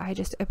times. I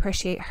just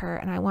appreciate her,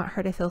 and I want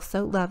her to feel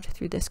so loved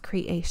through this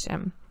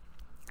creation.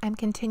 I'm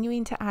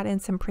continuing to add in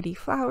some pretty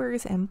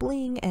flowers and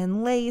bling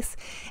and lace.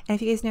 And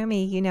if you guys know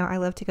me, you know I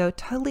love to go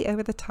totally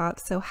over the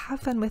top, so have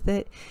fun with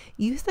it.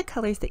 Use the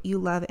colors that you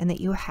love and that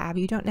you have.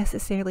 You don't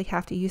necessarily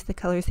have to use the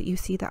colors that you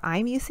see that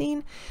I'm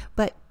using,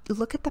 but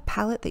look at the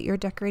palette that you're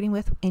decorating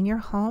with in your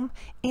home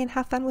and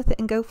have fun with it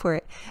and go for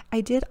it.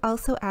 I did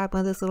also add one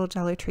of those little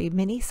Dollar Tree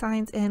mini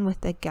signs in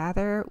with the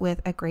gather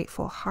with a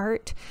grateful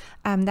heart.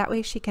 That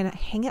way she can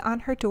hang it on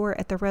her door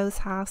at the Rose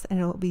House, and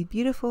it will be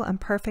beautiful and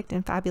perfect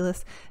and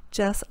fabulous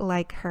just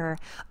like her.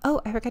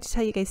 Oh, I forgot to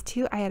tell you guys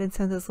too, I added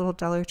some of those little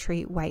Dollar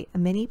Tree white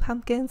mini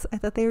pumpkins. I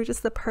thought they were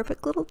just the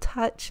perfect little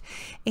touch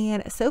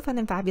and so fun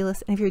and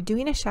fabulous. And if you're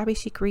doing a shabby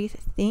chic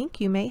wreath,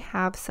 think you may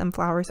have some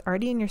flowers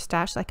already in your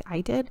stash like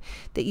I did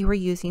that you were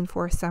using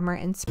for summer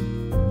and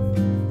spring.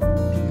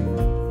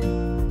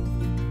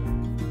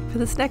 For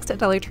this next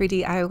Dollar Tree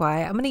DIY,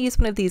 I'm going to use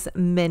one of these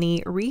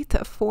mini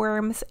wreath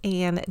forms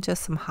and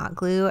just some hot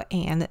glue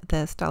and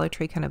this Dollar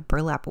Tree kind of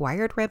burlap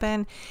wired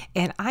ribbon.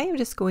 And I am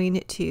just going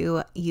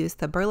to use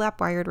the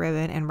burlap wired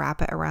ribbon and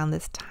wrap it around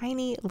this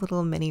tiny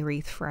little mini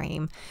wreath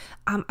frame.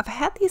 I've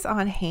had these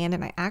on hand,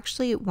 and I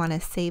actually want to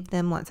save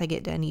them once I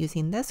get done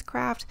using this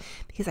craft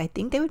because I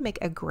think they would make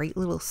a great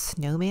little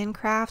snowman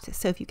craft.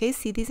 So if you guys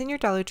see these in your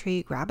Dollar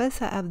Tree, grab a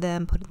set of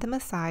them, put them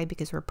aside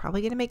because we're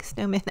probably going to make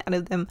snowmen out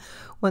of them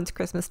once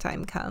Christmas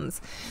time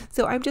comes.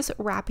 So I'm just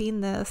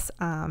wrapping this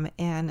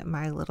in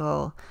my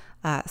little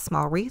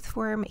small wreath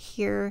form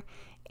here,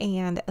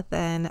 and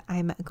then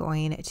I'm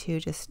going to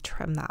just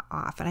trim that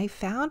off. And I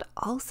found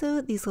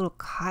also these little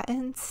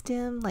cotton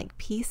stem like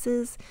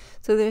pieces,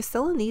 so they're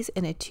selling these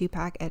in a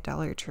 2-pack at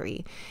Dollar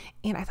Tree,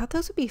 and I thought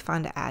those would be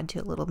fun to add to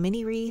a little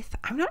mini wreath.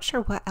 I'm not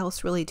sure what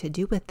else really to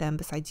do with them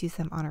besides use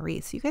them on a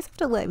wreath, so you guys have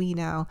to let me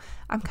know.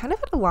 I'm kind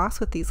of at a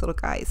loss with these little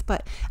guys,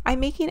 but I'm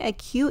making a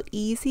cute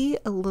easy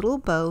little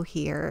bow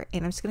here,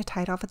 and I'm just going to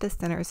tie it off at the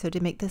center. So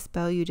to make this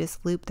bow, you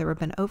just loop the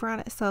ribbon over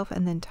on itself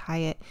and then tie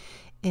it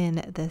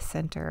in the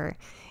center.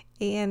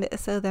 And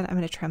so then I'm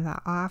going to trim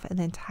that off and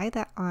then tie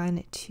that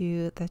on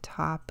to the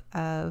top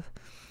of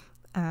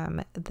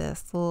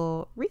this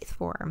little wreath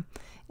form.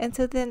 And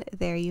so then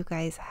there you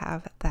guys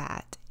have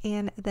that.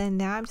 And then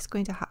now I'm just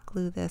going to hot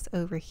glue this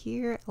over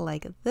here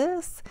like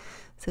this.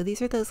 So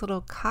these are those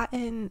little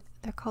cotton,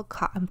 they're called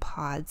cotton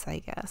pods, I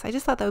guess. I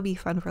just thought that would be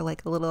fun for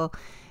like a little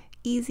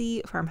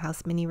easy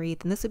farmhouse mini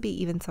wreath, and this would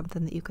be even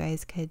something that you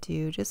guys could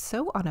do just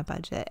so on a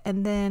budget.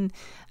 And then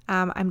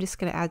I'm just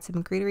going to add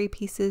some greenery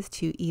pieces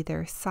to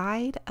either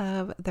side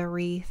of the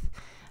wreath,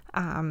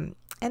 and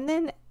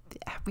then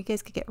you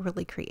guys could get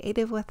really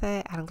creative with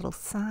it. Add a little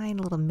sign,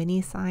 a little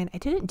mini sign. I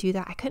didn't do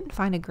that. I couldn't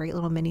find a great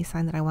little mini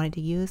sign that I wanted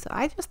to use, so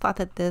I just thought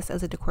that this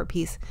as a decor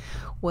piece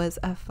was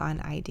a fun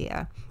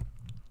idea.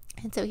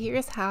 And so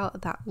here's how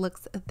that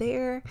looks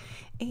there.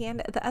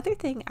 And the other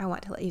thing I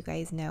want to let you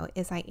guys know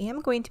is I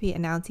am going to be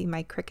announcing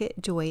my Cricut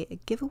Joy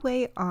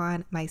giveaway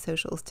on my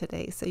socials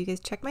today. So you guys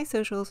check my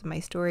socials and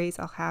my stories.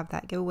 I'll have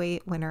that giveaway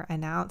winner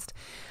announced.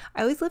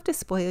 I always love to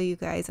spoil you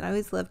guys, and I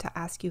always love to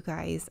ask you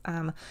guys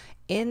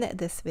in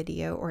this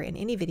video or in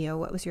any video,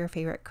 what was your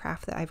favorite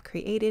craft that I've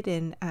created,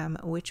 and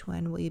which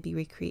one will you be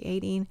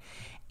recreating?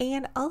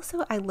 And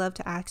also, I love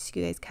to ask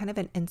you guys kind of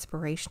an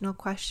inspirational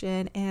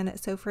question. And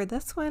so for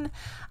this one,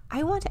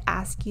 I want to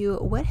ask you,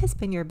 what has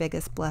been your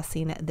biggest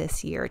blessing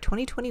this year?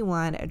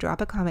 2021, drop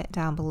a comment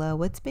down below.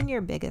 What's been your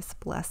biggest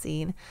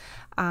blessing?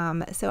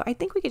 So I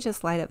think we could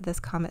just light up this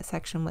comment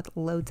section with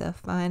loads of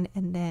fun,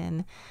 and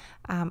then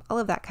all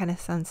of that kind of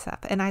fun stuff.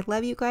 And I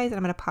love you guys, and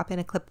I'm going to pop in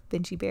a clip of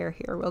Benji Bear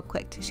here real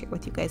quick to share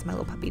with you guys my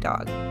little puppy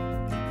dog.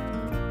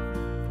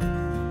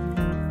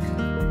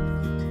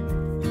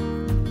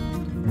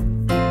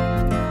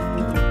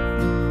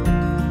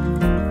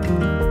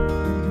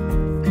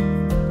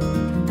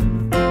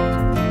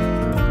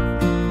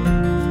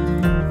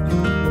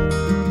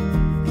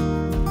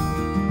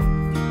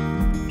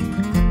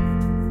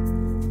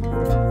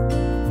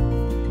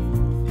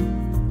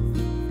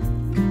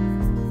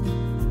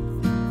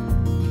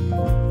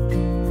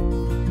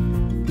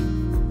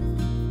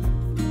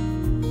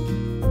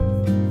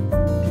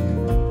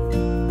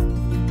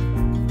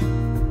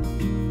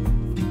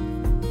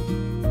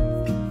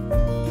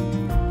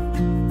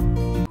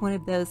 One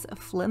of those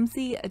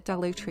flimsy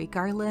Dollar Tree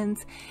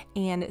garlands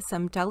and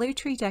some Dollar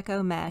Tree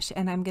Deco mesh,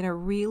 and I'm going to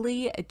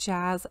really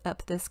jazz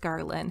up this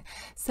garland.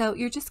 So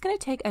you're just going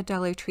to take a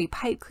Dollar Tree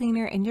pipe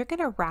cleaner and you're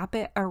going to wrap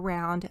it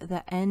around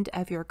the end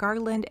of your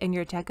garland and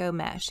your Deco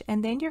mesh,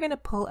 and then you're going to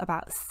pull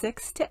about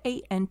 6 to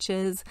 8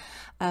 inches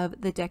of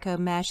the Deco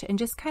mesh and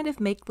just kind of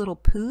make little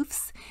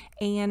poofs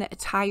and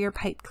tie your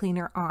pipe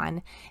cleaner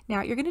on.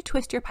 Now you're going to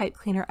twist your pipe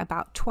cleaner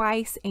about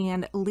twice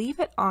and leave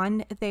it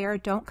on there.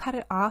 Don't cut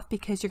it off,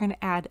 because you're going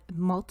to add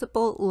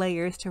multiple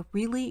layers to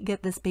really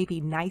get this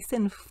baby nice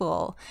and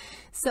full.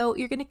 So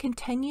you're going to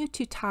continue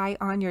to tie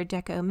on your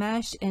Deco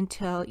mesh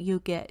until you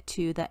get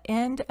to the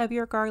end of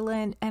your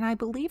garland, and I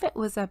believe it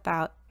was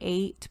about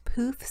 8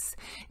 poofs,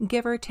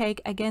 give or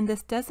take. Again,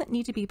 this doesn't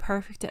need to be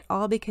perfect at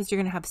all, because you're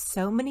going to have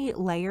so many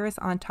layers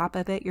on top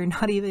of it, you're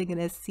not even going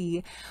to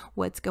see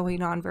what's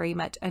going on very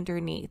much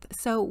underneath.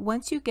 So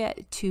once you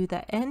get to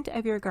the end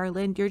of your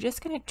garland, you're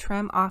just going to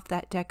trim off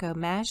that Deco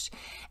mesh,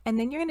 and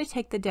then you're going to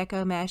take the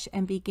Deco mesh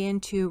and begin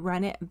to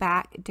run it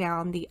back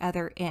down the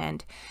other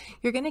end.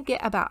 You're going to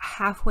get about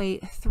halfway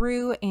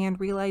through and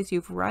realize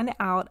you've run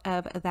out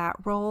of that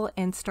roll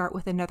and start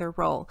with another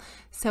roll.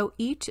 So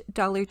each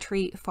Dollar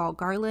Tree fall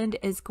garland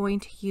is going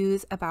to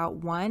use about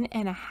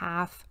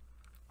 1.5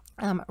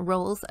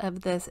 rolls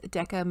of this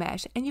Deco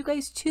mesh, and you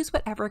guys choose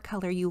whatever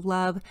color you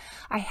love.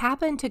 I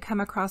happen to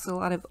come across a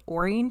lot of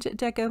orange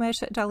Deco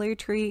mesh at Dollar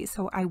Tree,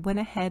 so I went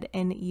ahead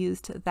and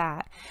used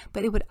that,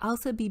 but it would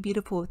also be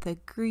beautiful with the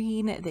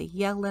green, the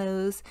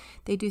yellows.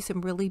 They do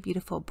some really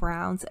beautiful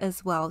browns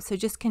as well. So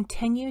just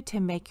continue to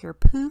make your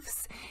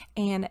poofs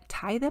and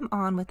tie them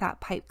on with that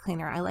pipe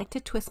cleaner. I like to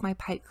twist my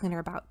pipe cleaner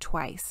about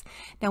twice.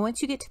 Now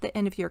once you get to the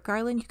end of your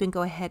garland, you can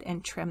go ahead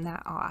and trim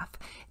that off.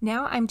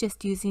 Now I'm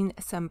just using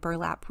some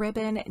burlap ribbon.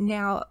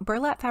 Now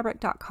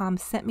burlapfabric.com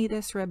sent me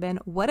this ribbon.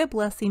 What a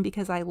blessing,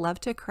 because I love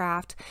to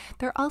craft.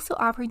 They're also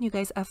offering you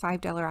guys a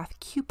 $5 off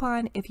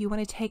coupon if you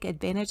want to take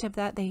advantage of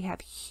that. They have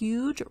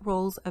huge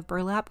rolls of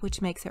burlap,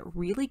 which makes it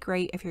really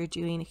great if you're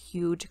doing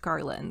huge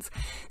garlands.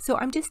 So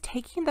I'm just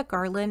taking the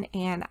garland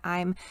and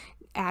I'm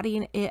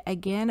adding it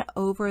again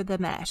over the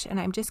mesh, and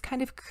I'm just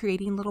kind of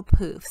creating little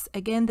poofs.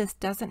 Again, this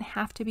doesn't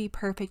have to be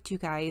perfect, you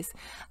guys,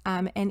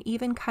 and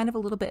even kind of a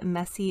little bit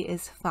messy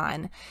is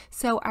fun.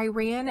 So I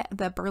ran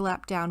the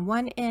burlap down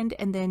one end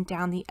and then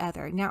down the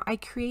other. Now I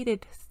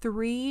created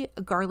 3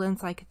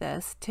 garlands like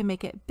this to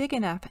make it big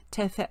enough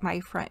to fit my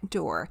front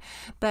door,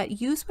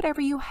 but use whatever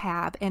you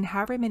have, and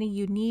however many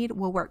you need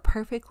will work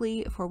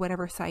perfectly for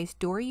whatever size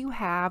door you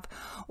have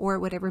or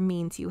whatever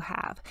means you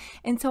have.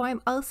 And so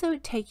I'm also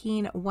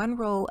taking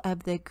 1 roll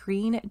of the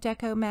green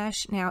Deco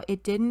mesh. Now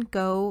it didn't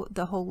go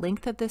the whole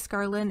length of this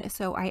garland,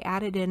 so I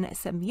added in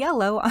some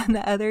yellow on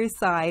the other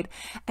side.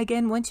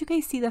 Again, once you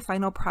guys see the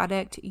final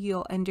product,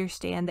 you'll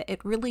understand that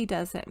it really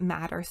doesn't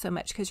matter so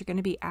much, because you're going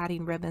to be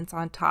adding ribbons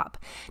on top.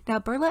 Now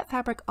burlap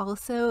fabric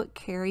also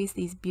carries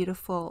these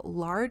beautiful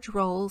large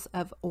rolls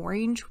of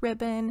orange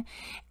ribbon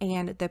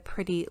and the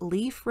pretty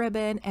leaf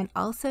ribbon, and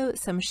also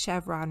some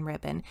chevron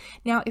ribbon.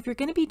 Now if you're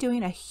going to be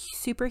doing a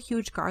super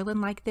huge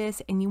garland like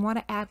this and you want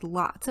to add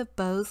lots of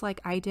bows like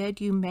I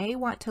did, you may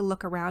want to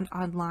look around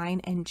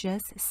online and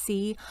just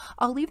see.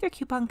 I'll leave their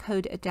coupon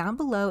code down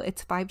below.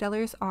 It's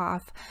 $5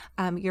 off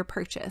your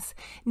purchase.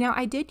 Now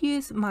I did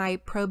use my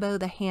Pro Bow,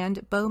 the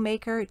hand bow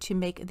maker, to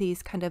make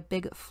these kind of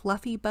big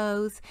fluffy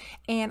bows,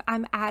 and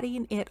I'm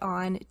adding it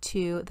on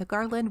to the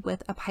garland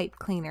with a pipe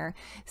cleaner.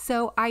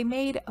 So I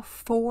made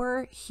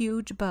 4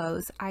 huge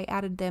bows. I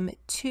added them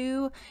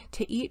 2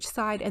 to each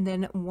side and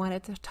then 1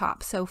 at the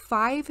top. So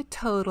 5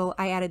 total.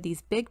 I added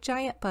these big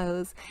giant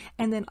bows,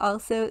 and then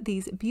also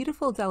these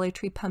beautiful Dollar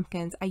Tree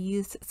pumpkins. I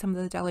used some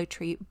of the Dollar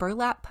Tree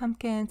burlap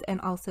pumpkins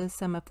and also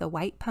some of the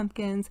white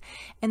pumpkins.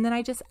 And then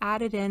I just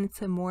added in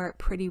some more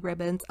pretty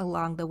ribbons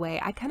along the way.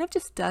 I kind of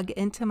just dug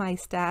into my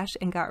stash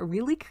and got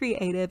really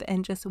creative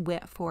and just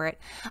went for it.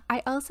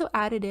 I also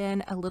added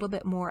in a little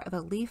bit more of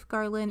a leaf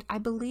garland. I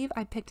believe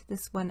I picked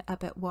this one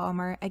up at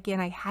Walmart. Again,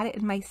 I had it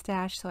in my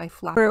stash, so I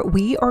flopped.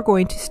 We are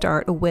going to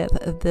start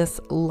with this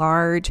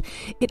large,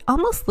 it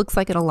almost looks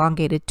like an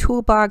elongated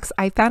toolbox.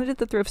 I found it at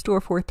the thrift store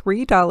for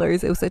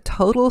 $3. It was a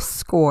total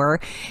score.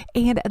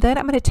 And then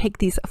I'm going to take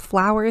these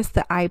flowers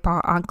that I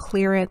bought on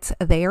clearance.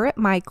 They are at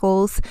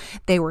Michael's.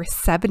 They were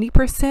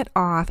 70%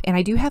 off, and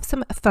I do have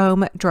some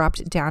foam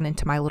dropped down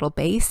into my little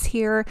base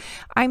here.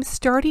 I'm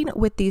starting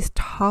with these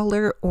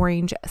taller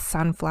orange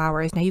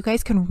sunflowers. Now you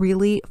guys can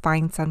really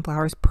find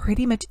sunflowers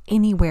pretty much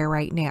anywhere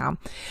right now.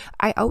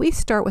 I always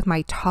start with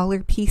my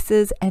taller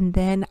pieces, and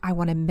then I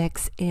want to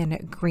mix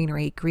in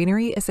greenery.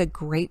 Greenery is a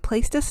great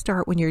place to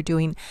start when you're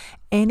doing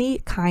any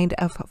kind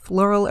of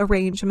floral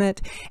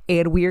arrangement,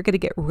 and we are going to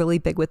get really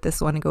big with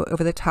this one and go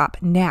over the top.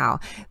 Now,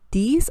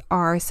 these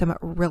are some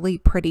really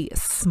pretty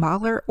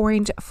smaller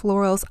orange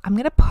florals. I'm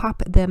going to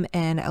pop them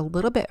in a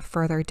little bit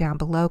further down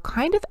below,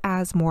 kind of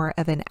as more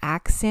of an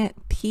accent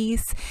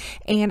piece,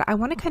 and I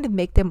want to kind of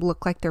make them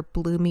look like they're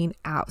blooming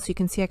out. So you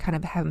can see I kind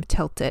of have them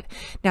tilted.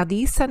 Now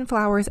these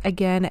sunflowers,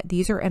 again,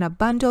 these are in a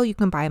bundle. You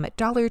can buy them at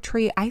Dollar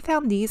Tree. I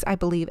found these, I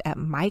believe, at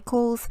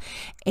Michael's,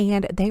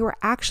 and they were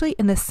actually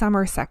in the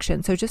summer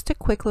section. So just a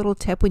quick little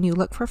tip, when you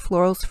look for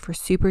florals for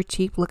super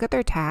cheap, look at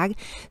their tag,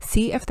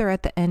 see if they're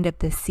at the end of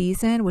the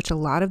season, which a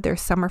lot of their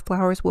summer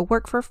flowers will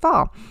work for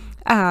fall,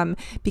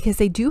 because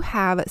they do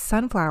have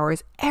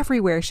sunflowers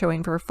everywhere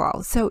showing for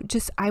fall. So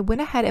just, I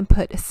went ahead and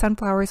put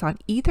sunflowers on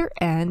either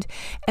end,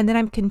 and then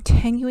I'm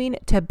continuing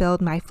to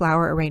build my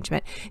flower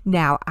arrangement.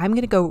 Now I'm going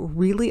to go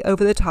really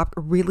over the top,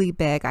 really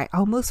big. I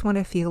almost want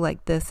to feel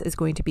like this is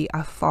going to be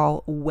a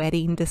fall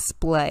wedding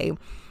display.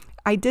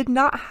 I did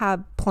not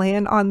have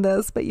plan on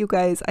this, but you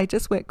guys, I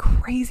just went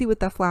crazy with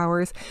the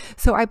flowers.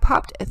 So I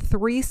popped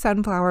 3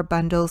 sunflower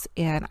bundles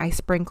in. I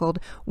sprinkled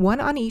one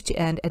on each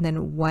end and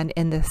then one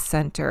in the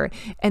center.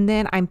 And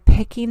then I'm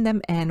picking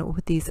them in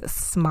with these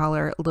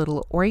smaller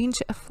little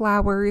orange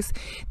flowers.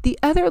 The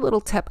other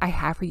little tip I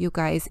have for you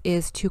guys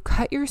is to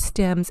cut your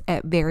stems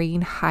at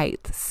varying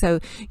heights. So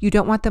you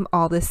don't want them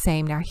all the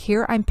same. Now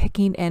here I'm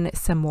picking in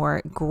some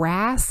more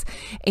grass,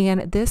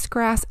 and this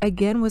grass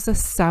again was a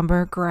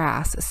summer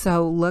grass.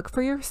 So look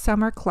for your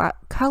summer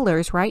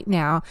colors right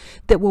now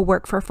that will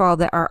work for fall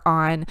that are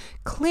on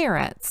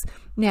clearance.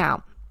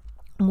 Now,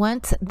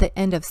 once the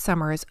end of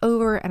summer is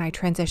over and I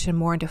transition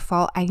more into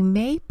fall, I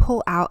may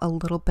pull out a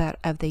little bit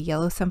of the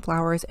yellow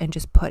sunflowers and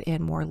just put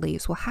in more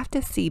leaves. We'll have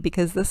to see,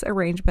 because this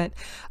arrangement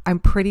I'm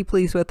pretty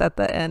pleased with at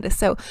the end.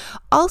 So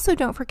also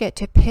don't forget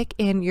to pick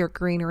in your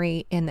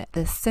greenery in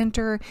the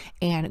center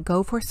and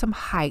go for some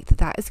height.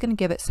 That is going to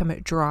give it some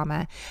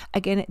drama.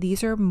 Again,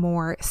 these are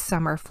more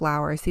summer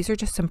flowers. These are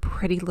just some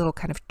pretty little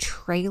kind of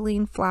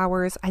trailing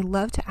flowers. I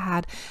love to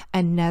add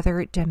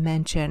another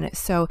dimension.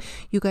 So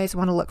you guys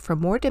want to look for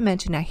more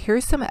dimension. Now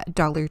here's some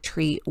Dollar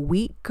Tree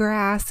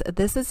wheatgrass.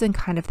 This is in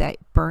kind of that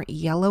burnt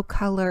yellow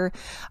color.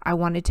 I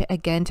wanted to,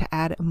 again, to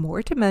add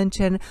more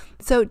dimension.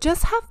 So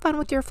just have fun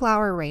with your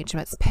flower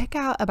arrangements. Pick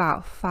out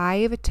about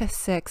 5 to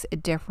 6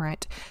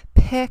 different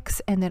picks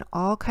and then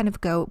all kind of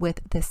go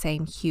with the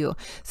same hue.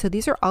 So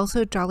these are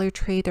also Dollar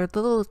Tree. They're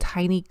little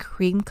tiny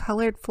cream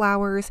colored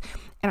flowers,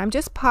 and I'm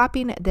just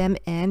popping them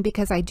in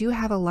because I do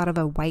have a lot of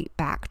a white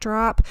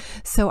backdrop,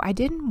 so I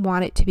didn't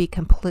want it to be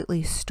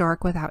completely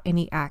stark without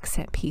any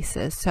accent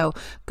pieces. So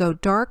go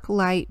dark,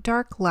 light,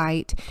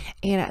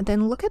 and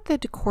then look at the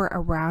decor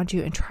around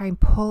you and try and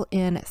pull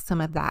in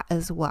some of that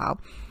as well.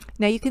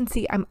 Now you can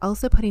see I'm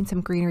also putting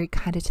some greenery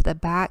kind of to the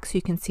back, so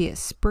you can see it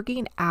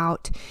sprigging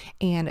out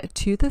and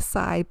to the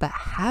side, but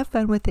have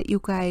fun with it,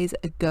 you guys.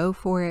 Go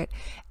for it.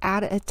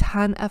 Add a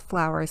ton of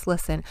flowers.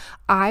 Listen,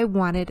 I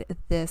wanted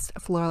this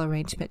floral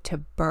arrangement to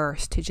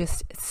burst, to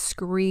just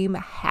scream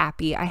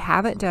happy. I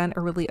haven't done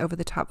a really over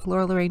the top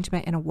floral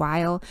arrangement in a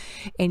while,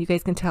 and you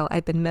guys can tell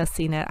I've been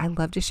missing it. I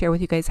love to share with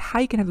you guys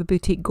how you can have a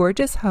boutique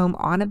gorgeous home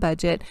on a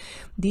budget.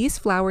 These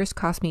flowers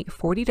cost me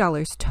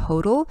 $40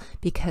 total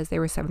because they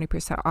were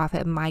 70% off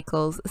at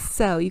Michael's.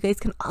 So you guys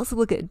can also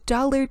look at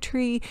Dollar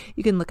Tree.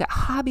 You can look at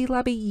Hobby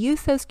Lobby,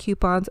 use those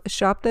coupons,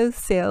 shop those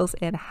sales,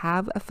 and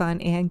have fun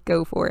and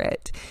go for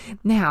it.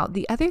 Now,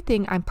 the other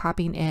thing I'm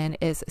popping in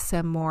is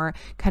some more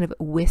kind of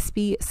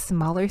wispy,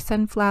 smaller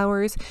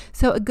sunflowers.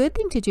 So a good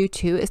thing to do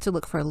too is to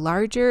look for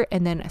larger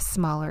and then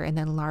smaller and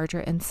then larger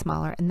and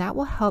smaller, and that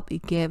will help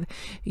give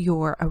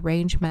your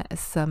arrangement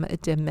some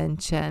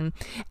dimension.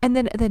 And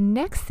then the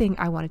next thing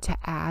I wanted to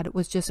add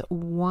was just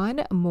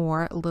one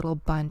more little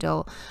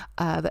bundle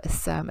of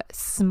some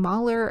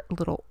smaller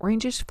little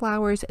orangish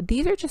flowers.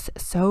 These are just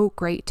so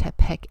great to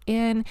pick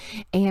in,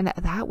 and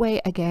that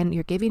way again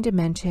you're giving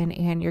dimension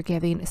and you're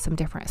giving some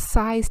different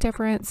size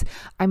difference.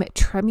 I'm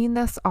trimming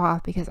this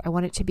off because I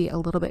want it to be a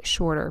little bit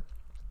shorter.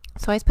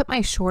 So I just put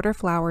my shorter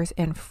flowers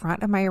in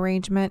front of my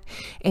arrangement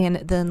and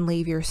then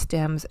leave your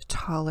stems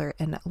taller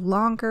and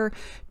longer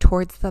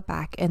towards the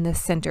back and the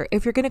center.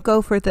 If you're going to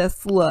go for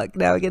this look,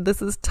 now again,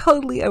 this is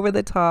totally over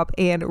the top,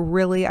 and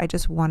really I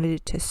just wanted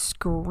it to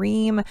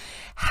scream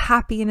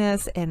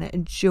happiness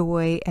and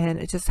joy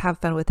and just have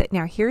fun with it.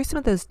 Now here's some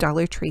of those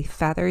Dollar Tree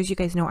feathers. You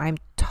guys know I'm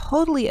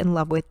totally in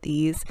love with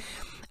these.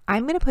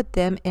 I'm going to put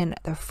them in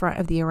the front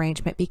of the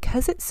arrangement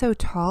because it's so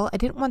tall. I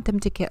didn't want them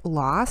to get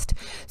lost,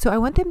 so I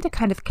want them to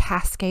kind of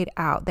cascade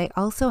out. They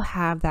also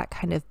have that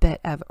kind of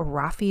bit of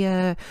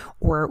raffia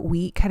or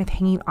wheat kind of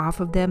hanging off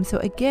of them. So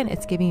again,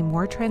 it's giving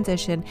more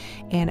transition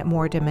and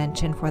more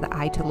dimension for the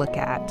eye to look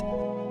at.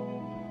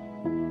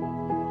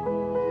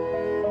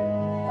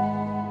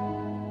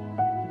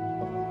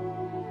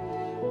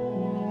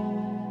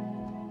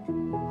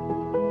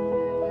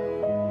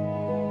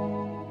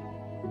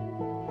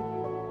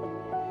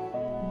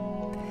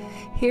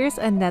 Here's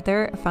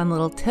another fun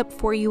little tip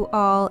for you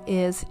all,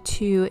 is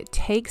to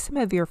take some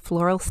of your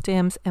floral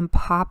stems and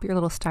pop your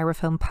little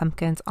styrofoam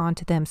pumpkins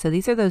onto them. So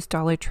these are those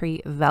Dollar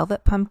Tree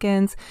velvet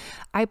pumpkins.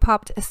 I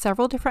popped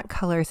several different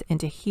colors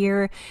into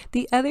here.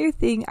 The other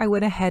thing I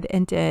went ahead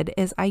and did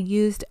is I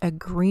used a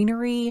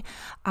greenery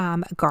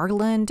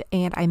garland,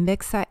 and I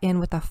mixed that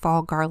in with a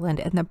fall garland,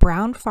 and the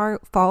brown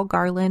fall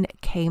garland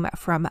came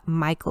from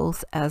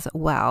Michael's as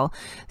well.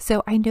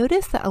 So I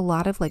noticed that a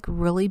lot of like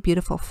really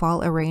beautiful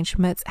fall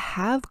arrangements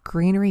have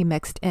greenery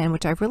mixed in,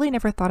 which I've really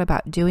never thought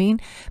about doing,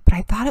 but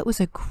I thought it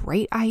was a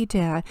great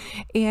idea.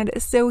 And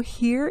so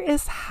here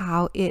is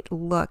how it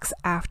looks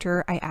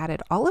after I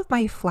added all of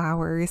my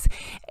flowers,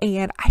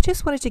 and I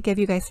just wanted to give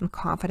you guys some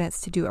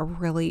confidence to do a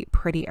really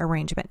pretty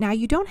arrangement. Now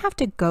you don't have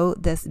to go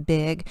this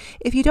big.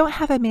 If you don't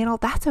have a mantle,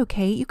 that's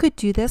okay. You could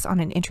do this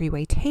on an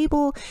entryway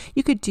table.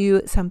 You could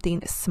do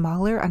something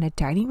smaller on a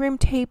dining room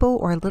table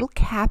or a little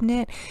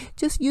cabinet.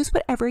 Just use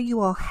whatever you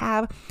all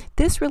have.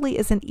 This really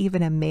isn't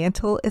even a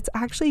mantle. It's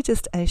actually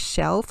just a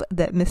shelf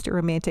that Mr.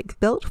 Romantic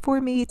built for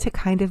me to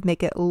kind of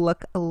make it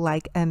look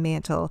like a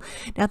mantle.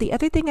 Now the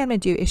other thing I'm going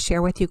to do is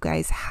share with you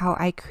guys how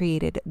I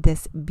created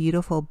this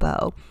beautiful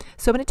bow.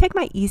 So I'm going to take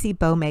my Easy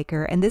Bow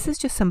Maker, and this is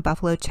just some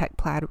buffalo check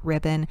plaid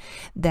ribbon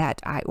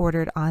that I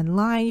ordered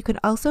online. You can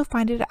also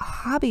find it at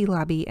Hobby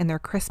Lobby in their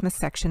Christmas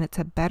section. It's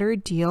a better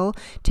deal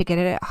to get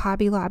it at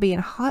Hobby Lobby,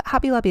 and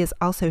Hobby Lobby is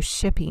also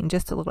shipping,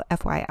 just a little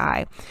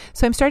FYI.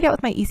 So I'm starting out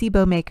with my Easy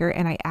Bow Maker,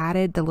 and I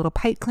added the little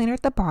pipe cleaner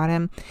at the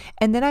bottom.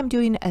 And then I'm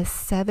doing a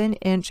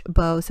 7-inch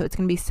bow, so it's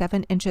going to be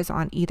 7 inches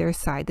on either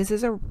side. This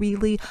is a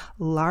really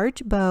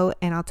large bow,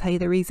 and I'll tell you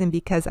the reason,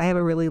 because I have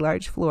a really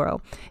large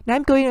floral. Now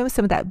I'm going in with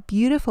some of that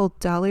beautiful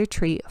Dollar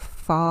Tree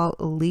fall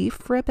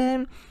leaf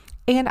ribbon.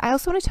 And I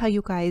also want to tell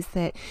you guys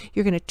that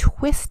you're going to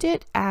twist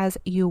it as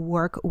you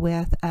work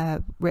with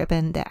a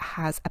ribbon that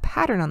has a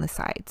pattern on the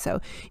side. So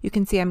you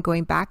can see I'm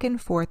going back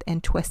and forth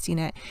and twisting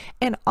it.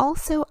 And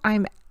also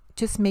I'm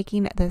just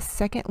making the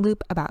second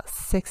loop about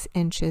 6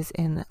 inches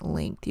in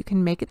length. You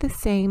can make it the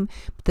same,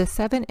 but the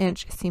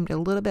 7-inch seemed a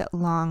little bit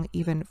long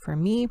even for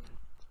me.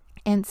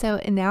 And so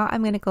now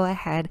I'm going to go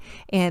ahead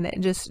and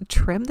just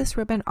trim this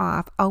ribbon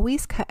off.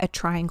 Always cut a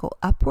triangle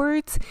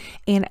upwards,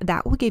 and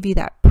that will give you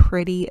that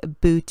pretty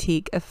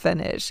boutique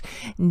finish.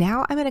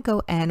 Now I'm going to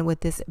go in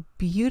with this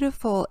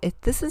beautiful,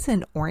 this is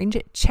an orange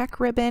check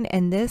ribbon,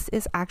 and this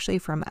is actually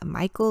from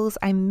Michael's.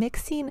 I'm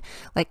mixing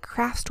like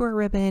craft store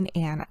ribbon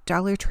and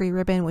Dollar Tree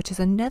ribbon, which is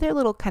another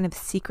little kind of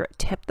secret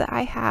tip that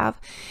I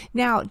have.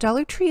 Now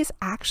Dollar Tree is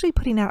actually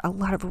putting out a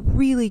lot of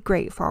really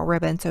great fall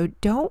ribbon, so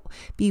don't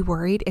be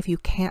worried if you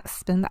can't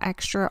spend the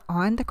extra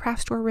on the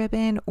craft store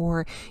ribbon,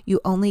 or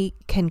you only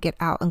can get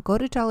out and go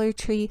to Dollar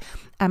Tree.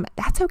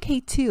 That's okay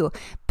too,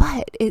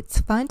 but it's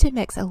fun to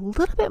mix a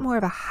little bit more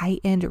of a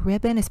high-end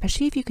ribbon,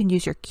 especially if you can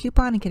use your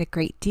coupon and get a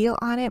great deal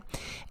on it,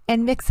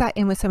 and mix that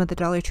in with some of the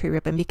Dollar Tree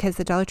ribbon, because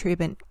the Dollar Tree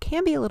ribbon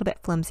can be a little bit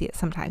flimsy at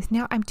sometimes.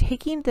 Now I'm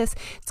taking this,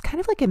 it's kind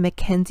of like a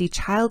Mackenzie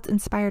Childs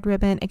inspired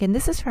ribbon. Again,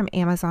 this is from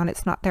Amazon.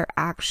 It's not their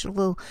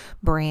actual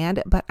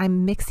brand, but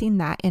I'm mixing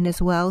that in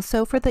as well.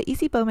 So for the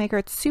Easy Bow Maker,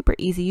 it's super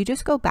easy. You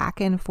just go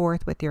back and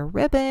forth with your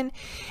ribbon.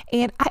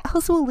 And I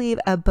also will leave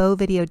a bow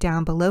video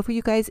down below for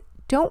you guys.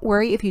 Don't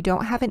worry if you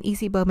don't have an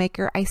Easy Bow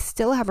Maker. I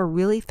still have a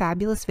really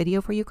fabulous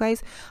video for you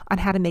guys on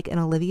how to make an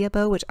Olivia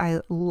bow, which I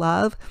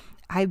love.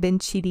 I've been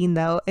cheating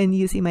though and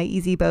using my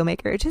Easy Bow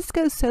Maker. It just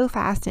goes so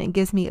fast and it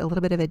gives me a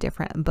little bit of a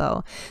different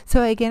bow.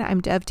 So again,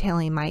 I'm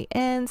dovetailing my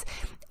ends,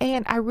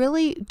 and I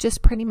really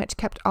just pretty much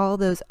kept all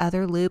those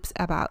other loops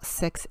about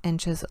 6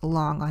 inches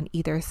long on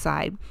either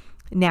side.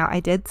 Now I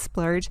did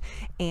splurge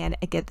and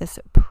I get this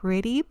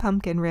pretty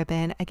pumpkin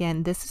ribbon.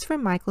 Again, this is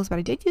from Michael's, but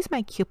I did use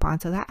my coupon,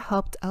 so that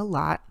helped a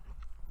lot.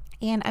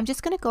 And I'm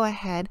just going to go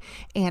ahead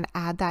and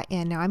add that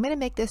in. Now I'm going to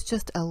make this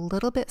just a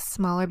little bit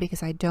smaller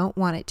because I don't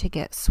want it to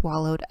get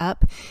swallowed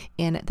up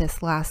in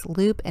this last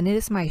loop, and it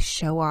is my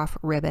show off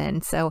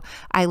ribbon. So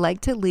I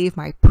like to leave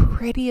my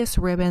prettiest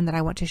ribbon that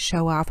I want to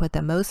show off with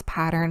the most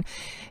pattern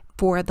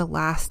for the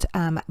last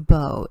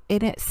bow,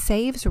 and it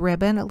saves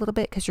ribbon a little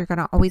bit because you're going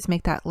to always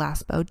make that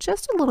last bow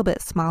just a little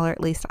bit smaller, at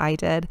least I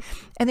did.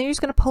 And then you're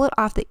just going to pull it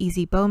off the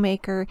Easy Bow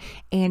Maker,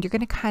 and you're going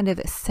to kind of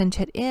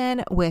cinch it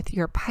in with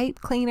your pipe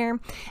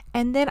cleaner.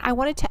 And then I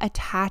wanted to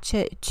attach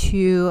it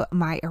to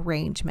my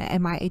arrangement,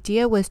 and my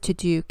idea was to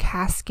do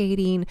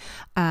cascading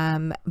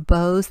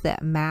bows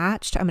that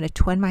matched. I'm going to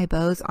twin my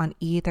bows on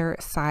either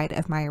side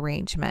of my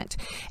arrangement,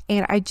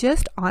 and I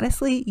just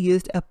honestly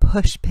used a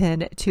push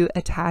pin to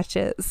attach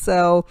it.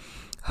 So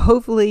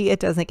hopefully it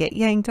doesn't get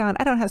yanked on.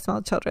 I don't have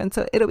small children,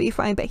 so it'll be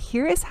fine. But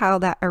here is how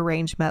that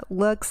arrangement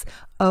looks.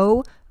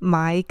 Oh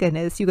my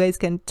goodness, you guys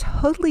can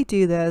totally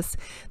do this.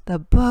 The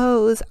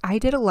bows, I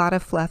did a lot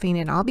of fluffing,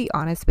 and I'll be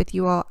honest with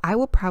you all, I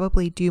will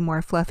probably do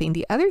more fluffing.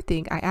 The other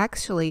thing, I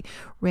actually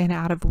ran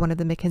out of one of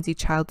the Mackenzie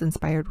Childs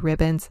inspired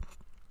ribbons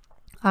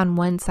on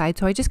one side,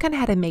 so I just kind of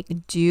had to make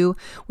do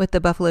with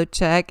the buffalo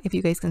check. If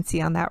you guys can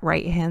see on that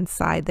right hand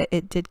side that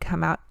it did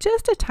come out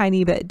just a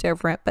tiny bit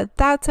different, but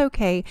that's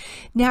okay.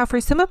 Now for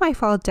some of my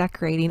fall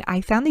decorating, I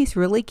found these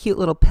really cute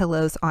little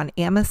pillows on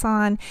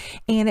Amazon,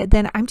 and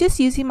then I'm just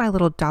using my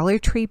little Dollar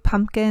Tree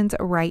pumpkins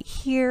right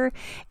here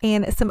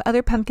and some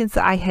other pumpkins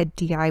that I had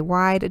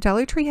DIY'd.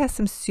 Dollar Tree has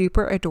some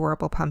super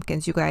adorable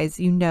pumpkins. You guys,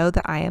 you know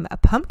that I am a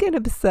pumpkin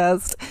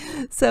obsessed,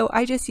 so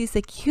I just used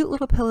the cute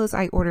little pillows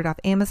I ordered off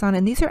Amazon,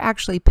 and these are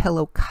actually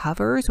pillow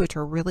covers, which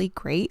are really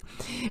great.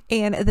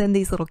 And then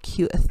these little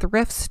cute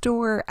thrift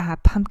store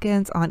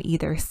pumpkins on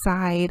either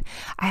side.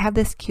 I have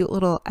this cute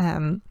little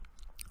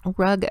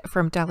rug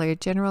from Dollar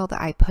General that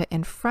I put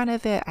in front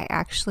of it. I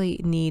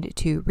actually need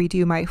to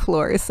redo my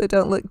floors, so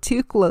don't look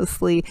too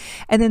closely.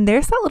 And then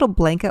there's that little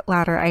blanket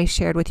ladder I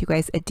shared with you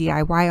guys a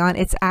DIY on.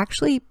 It's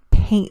actually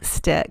paint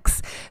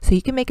sticks, so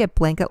you can make a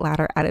blanket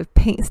ladder out of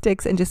paint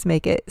sticks and just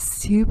make it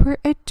super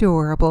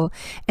adorable.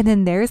 And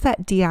then there's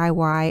that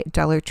DIY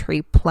Dollar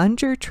Tree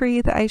plunger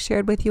tree that I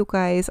shared with you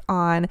guys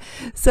on.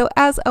 So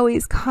as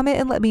always, comment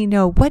and let me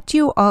know what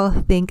you all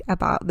think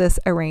about this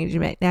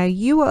arrangement. Now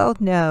you all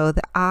know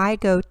that I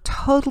go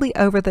totally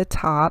over the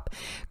top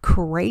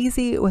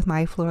crazy with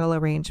my floral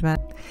arrangement.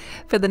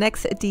 For the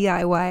next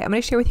DIY, I'm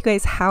going to share with you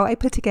guys how I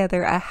put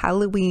together a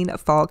Halloween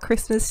fall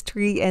Christmas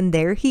tree, and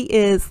there he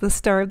is, the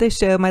star of the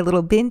show, my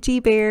little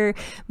Benji bear,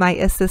 my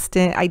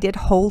assistant. I did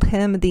hold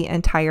him the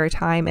entire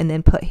time and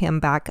then put him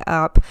back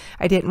up.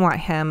 I didn't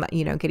want him,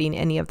 you know, getting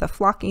any of the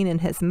flocking in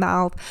his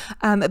mouth.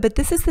 But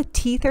this is the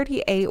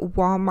T38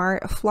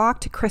 Walmart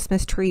flocked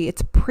Christmas tree.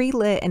 It's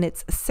pre-lit and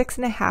it's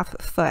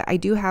 6.5 foot. I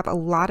do have a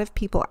lot of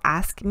people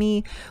ask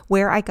me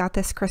where I got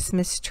this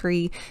Christmas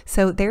tree,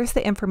 so there's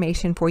the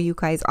information for you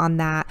guys on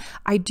that.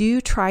 I do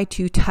try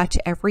to touch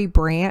every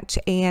branch,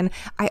 and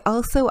I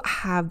also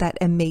have that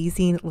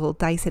amazing little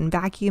Dyson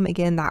vacuum.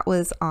 Again, that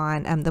was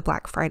on the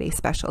Black Friday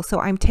special. So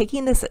I'm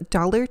taking this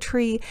Dollar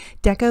Tree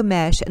Deco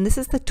mesh, and this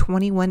is the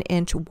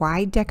 21-inch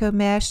wide Deco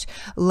mesh.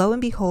 Lo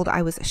and behold,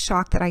 I was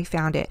shocked that I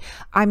found it.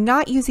 I'm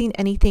not using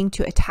anything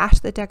to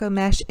attach the Deco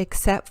mesh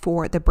except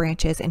for the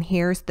branches, and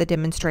here's the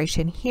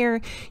demonstration.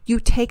 Here you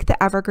take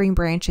the evergreen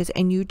branches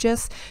and you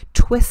just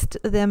twist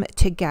them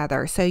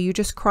together. So you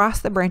just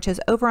cross the branches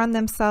over on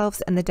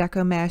themselves, and the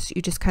Deco mesh,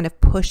 you just kind of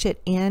push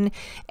it in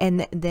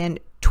and then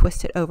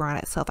twist it over on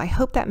itself. I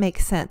hope that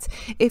makes sense.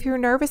 If you're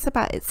nervous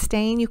about it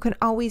staying, you can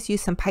always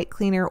use some pipe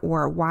cleaner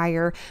or a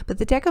wire, but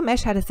the Deco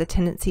mesh has a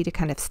tendency to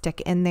kind of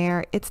stick in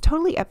there. It's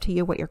totally up to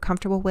you what you're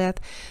comfortable with.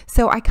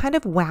 So I kind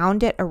of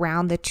wound it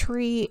around the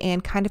tree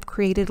and kind of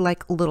created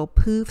like little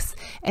poofs,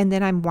 and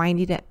then I'm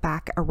winding it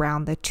back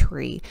around the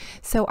tree.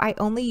 So I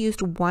only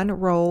used one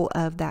roll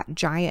of that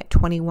giant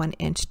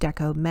 21-inch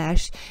Deco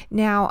mesh.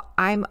 Now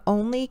I'm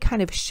only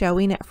kind of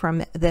showing it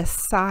from this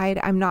side.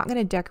 I'm not going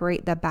to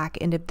decorate the back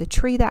end of the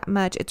tree that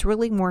much. It's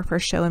really more for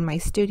show in my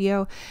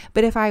studio,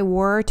 but if I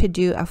were to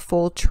do a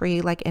full tree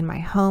like in my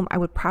home, I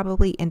would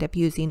probably end up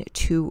using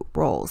 2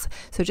 rolls.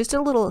 So just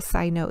a little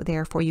side note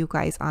there for you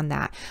guys on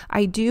that.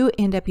 I do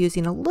end up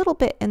using a little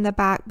bit in the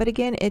back, but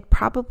again, it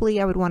probably,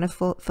 I would want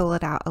to fill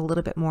it out a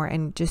little bit more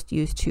and just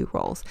use 2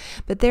 rolls.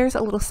 But there's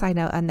a little side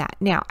note on that.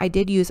 Now I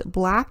did use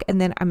black, and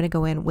then I'm going to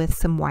go in with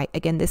some white.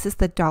 Again, this is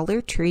the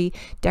Dollar Tree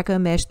Deco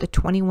mesh, the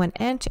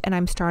 21-inch, and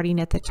I'm starting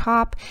at the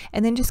top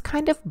and then just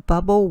kind of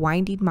bubble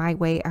winding my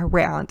way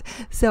around.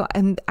 So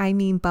I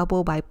mean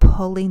bubble by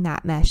pulling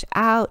that mesh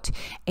out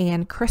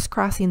and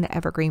crisscrossing the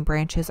evergreen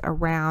branches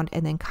around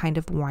and then kind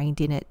of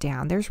winding it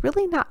down. There's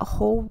really not a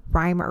whole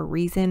rhyme or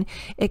reason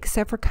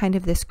except for kind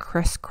of this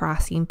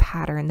crisscrossing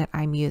pattern that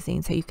I'm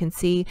using. So you can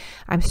see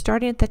I'm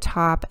starting at the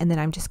top and then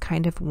I'm just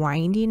kind of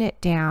winding it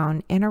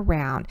down and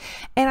around.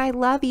 And I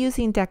love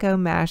using Deco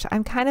mesh.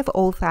 I'm kind of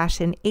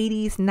old-fashioned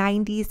 80s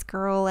 90s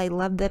girl. I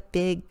love the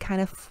big kind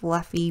of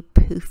fluffy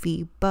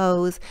poofy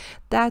bows.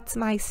 That's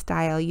my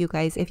style, you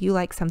guys. If you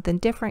like something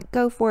different,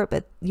 go for it,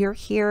 but you're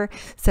here.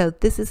 So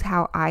this is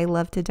how I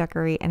love to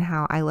decorate and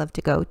how I love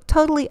to go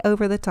totally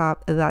over the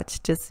top. That's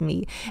just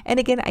me. And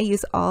again, I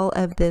use all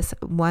of this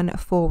one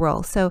full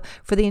roll. So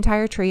for the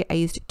entire tree, I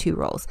used 2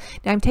 rolls.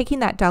 Now I'm taking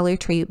that Dollar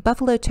Tree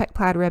buffalo check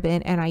plaid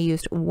ribbon, and I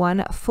used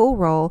 1 full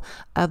roll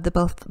of the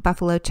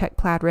buffalo check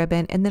plaid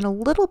ribbon and then a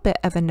little bit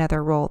of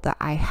another roll that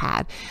I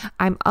had.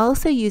 I'm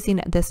also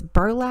using this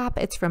burlap.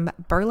 It's from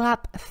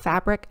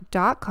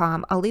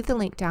burlapfabric.com. I'll leave the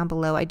link down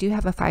below. I do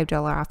have a $5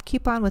 off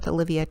coupon with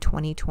Olivia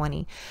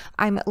 2020.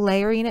 I'm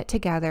layering it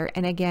together,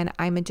 and again,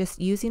 I'm just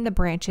using the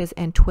branches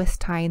and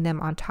twist tying them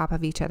on top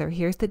of each other.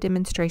 Here's the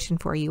demonstration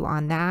for you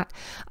on that.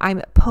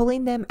 I'm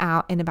pulling them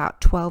out in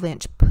about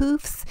 12-inch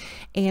poofs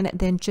and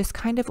then just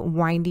kind of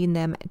winding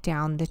them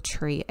down the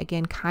tree.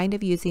 Again, kind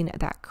of using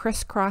that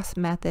crisscross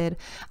method.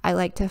 I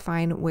like to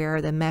find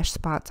where the mesh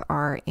spots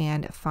are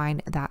and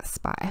find that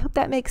spot. I hope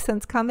that makes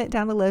sense. Comment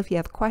down below if you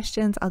have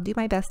questions. I'll do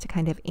my best to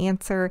kind of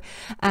answer.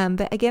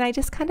 But again, I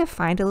just kind of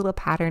find a little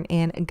pattern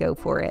and go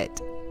for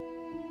it.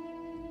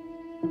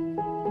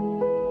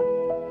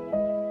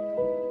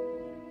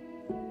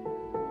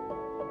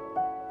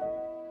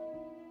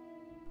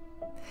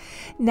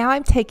 Now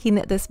I'm taking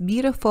this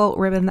beautiful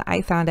ribbon that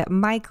I found at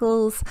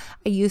Michael's.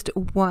 I used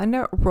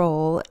 1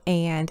 roll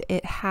and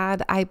it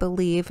had, I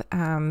believe,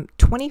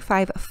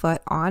 25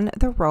 foot on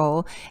the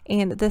roll,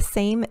 and the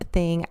same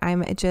thing,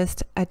 I'm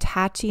just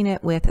attaching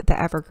it with the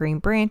evergreen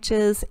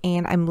branches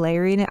and I'm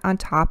layering it on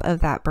top of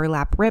that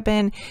burlap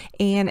ribbon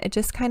and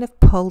just kind of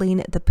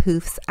pulling the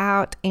poofs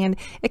out, and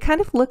it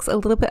kind of looks a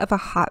little bit of a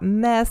hot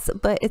mess,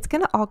 but it's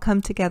going to all come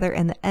together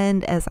in the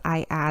end as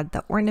I add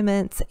the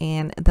ornaments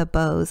and the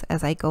bows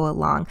as I go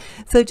along.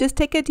 So just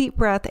take a deep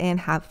breath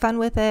and have fun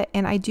with it,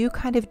 and I do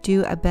kind of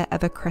do a bit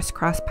of a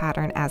crisscross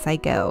pattern as I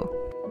go.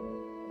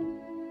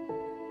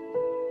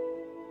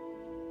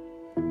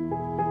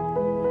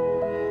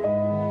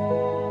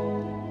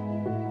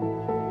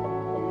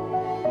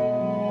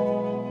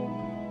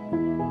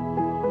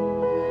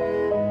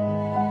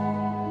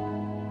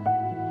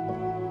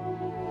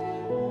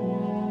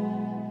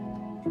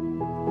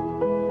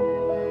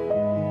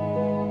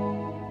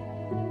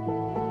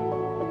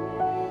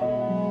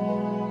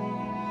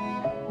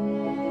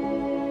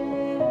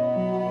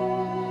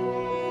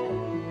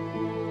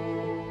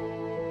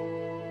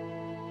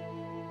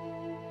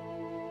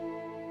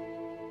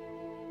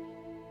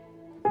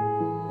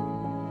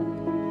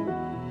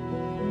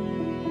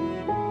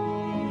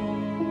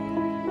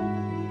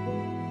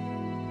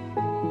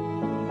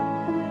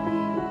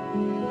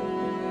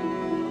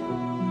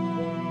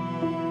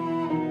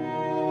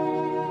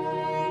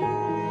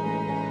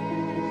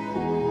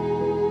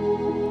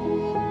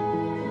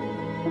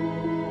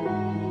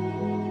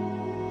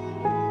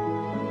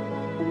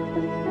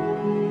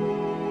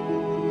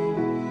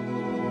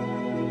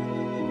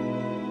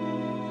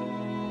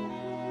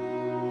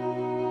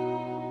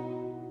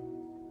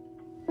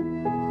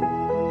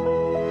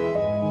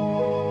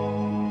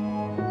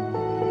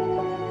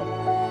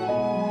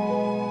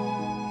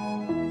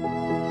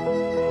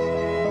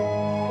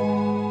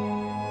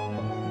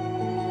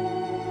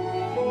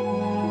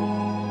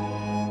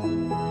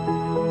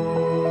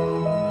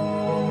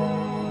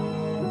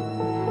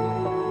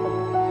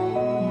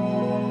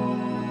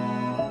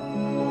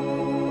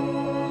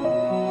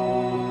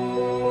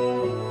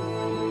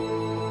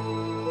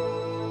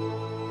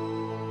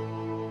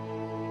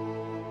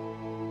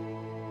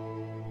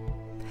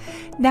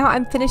 Now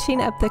I'm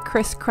finishing up the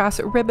crisscross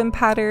ribbon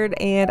pattern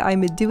and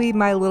I'm doing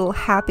my little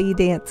happy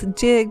dance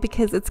jig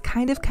because it's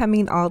kind of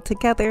coming all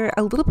together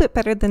a little bit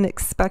better than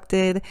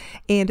expected,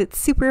 and it's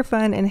super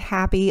fun and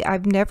happy.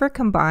 I've never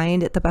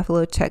combined the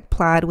buffalo check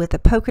plaid with the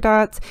polka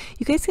dots.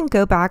 You guys can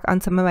go back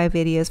on some of my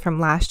videos from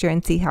last year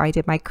and see how I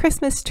did my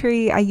Christmas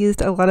tree. I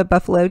used a lot of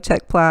buffalo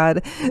check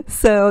plaid,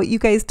 so you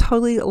guys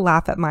totally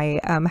laugh at my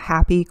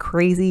happy,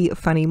 crazy,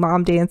 funny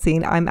mom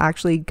dancing. I'm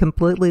actually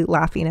completely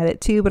laughing at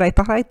it too, but I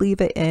thought I'd leave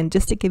it in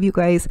just to give you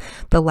guys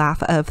the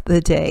laugh of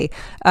the day.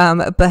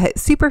 But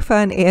super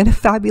fun and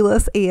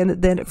fabulous.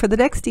 And then for the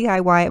next DIY,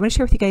 I'm going to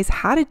share with you guys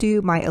how to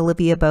do my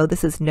Olivia bow.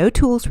 This is no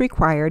tools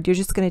required. You're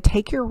just going to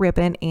take your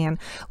ribbon and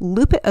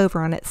loop it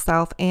over on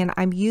itself. And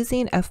I'm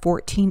using a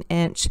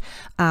 14-inch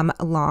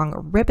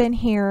long ribbon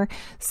here.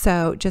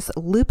 So just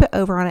loop it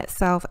over on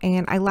itself.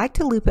 And I like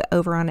to loop it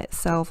over on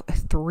itself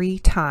 3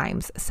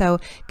 times. So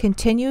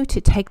continue to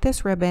take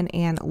this ribbon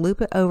and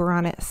loop it over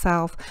on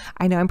itself.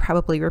 I know I'm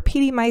probably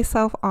repeating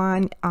myself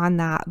on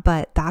that,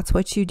 but that's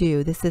what you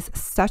do. This is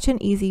such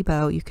an easy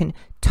bow. You can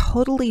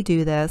totally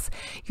do this.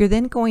 You're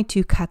then going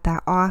to cut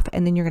that off,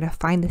 and then you're going to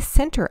find the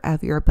center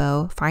of your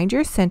bow. Find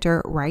your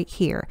center right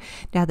here.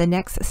 Now the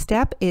next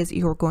step is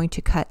you're going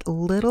to cut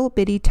little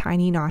bitty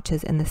tiny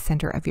notches in the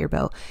center of your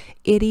bow.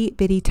 Itty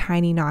bitty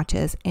tiny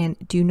notches, and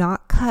do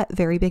not cut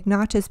very big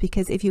notches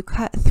because if you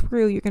cut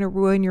through, you're going to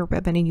ruin your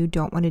ribbon and you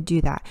don't want to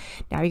do that.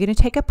 Now you're going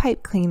to take a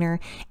pipe cleaner,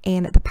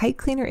 and the pipe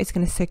cleaner is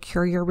going to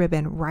secure your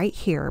ribbon right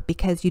here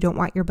because you don't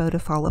want your bow to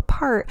fall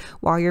apart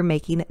while you're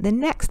making the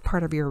next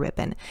part of your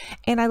ribbon.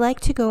 and I like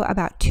to go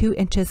about 2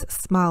 inches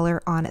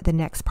smaller on the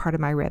next part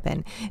of my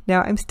ribbon.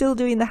 Now I'm still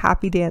doing the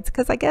happy dance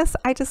because I guess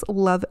I just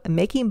love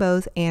making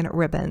bows and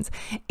ribbons,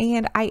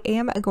 and I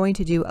am going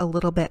to do a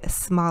little bit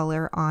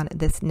smaller on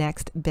this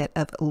next bit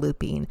of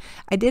looping.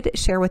 I did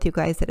share with you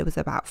guys that it was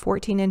about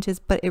 14 inches,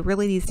 but it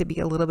really needs to be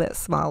a little bit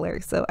smaller.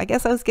 So I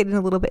guess I was getting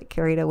a little bit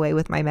carried away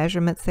with my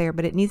measurements there,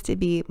 but it needs to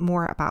be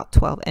more about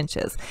 12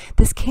 inches.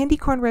 This candy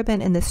corn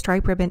ribbon and this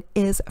stripe ribbon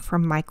is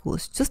from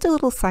Michael's. Just a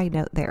little side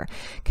note there.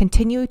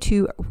 Continue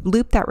to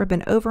loop that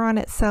ribbon over on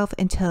itself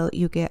until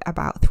you get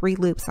about 3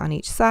 loops on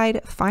each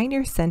side. Find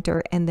your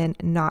center and then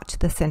notch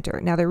the center.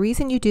 Now the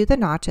reason you do the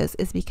notches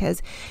is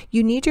because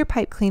you need your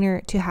pipe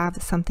cleaner to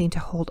have something to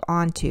hold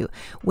on to.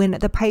 When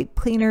the pipe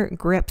cleaner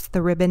grips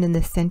the ribbon in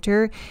the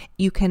center,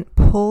 you can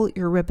pull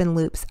your ribbon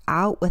loops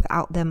out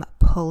without them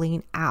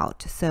pulling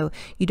out. So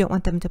you don't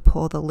want them to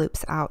pull the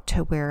loops out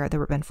to where the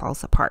ribbon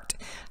falls apart.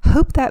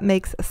 Hope that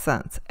makes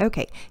sense.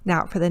 Okay,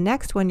 now for the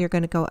next one, you're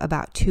going to go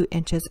about 2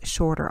 inches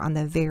shorter on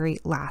the very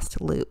last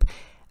loop.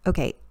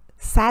 Okay,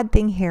 sad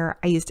thing here,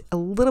 I used a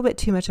little bit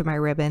too much of my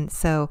ribbon,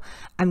 so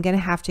I'm going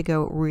to have to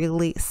go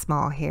really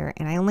small here,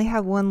 and I only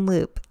have 1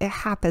 loop. It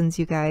happens,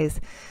 you guys.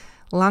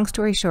 Long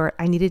story short,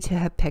 I needed to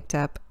have picked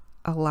up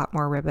a lot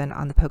more ribbon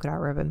on the polka dot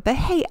ribbon, but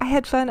hey, I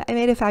had fun. I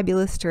made a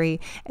fabulous tree,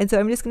 and so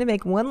I'm just going to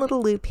make 1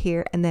 little loop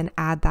here and then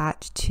add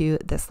that to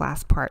this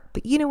last part.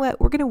 But you know what,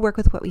 we're going to work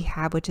with what we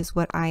have, which is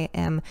what I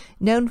am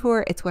known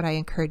for. It's what I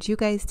encourage you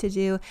guys to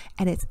do,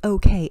 and it's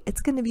okay.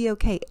 It's going to be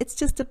okay. It's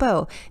just a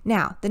bow.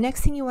 Now the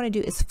next thing you want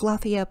to do is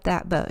fluffy up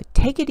that bow.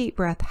 Take a deep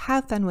breath,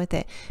 have fun with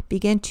it,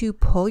 begin to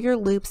pull your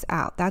loops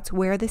out. That's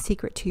where the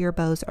secret to your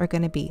bows are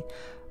going to be.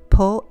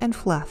 Pull and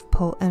fluff,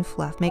 pull and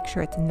fluff. Make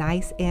sure it's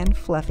nice and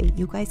fluffy.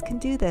 You guys can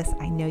do this.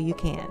 I know you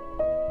can.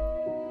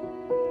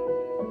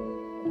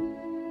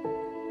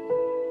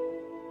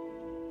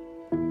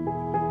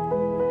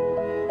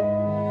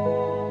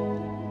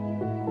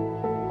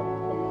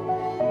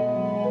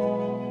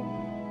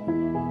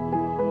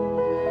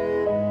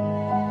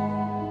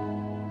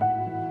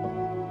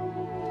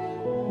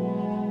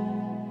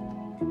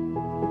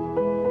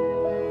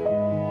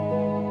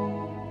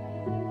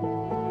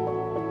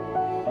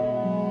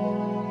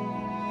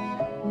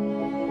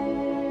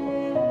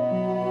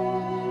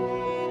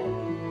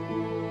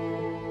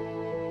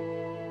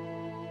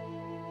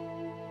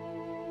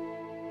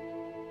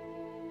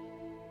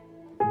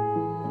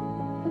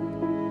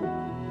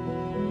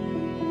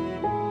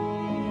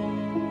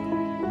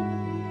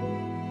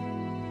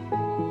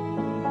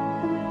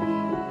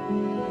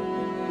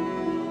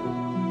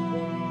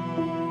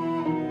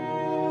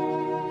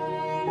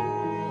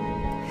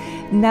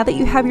 Now that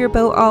you have your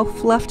bow all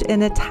fluffed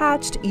and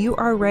attached, you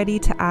are ready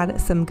to add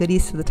some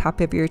goodies to the top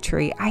of your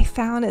tree. I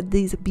found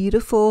these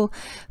beautiful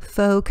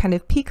faux kind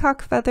of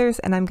peacock feathers,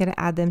 and I'm going to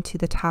add them to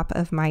the top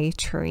of my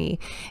tree.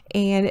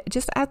 And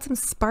just add some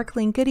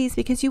sparkling goodies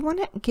because you want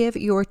to give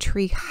your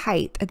tree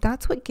height, and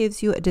that's what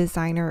gives you a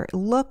designer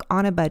look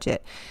on a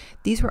budget.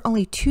 These were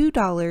only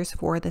 $2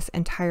 for this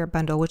entire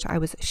bundle, which I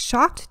was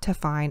shocked to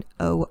find.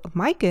 Oh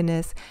my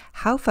goodness,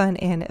 how fun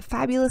and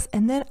fabulous.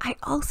 And then I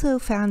also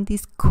found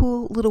these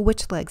cool little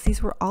witch legs.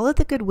 These were all at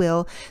the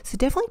Goodwill, so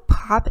definitely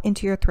pop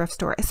into your thrift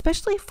store,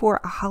 especially for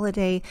a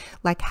holiday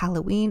like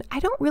Halloween. I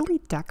don't really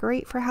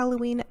decorate for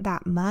Halloween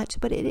that much,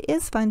 but it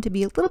is fun to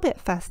be a little bit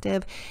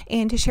festive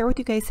and to share with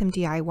you guys some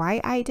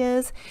DIY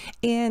ideas.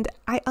 And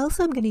I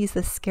also am going to use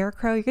this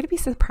scarecrow. You're going to be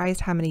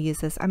surprised how I'm going to use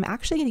this. I'm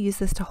actually going to use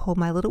this to hold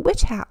my little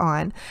witch hat on.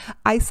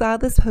 I saw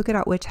this polka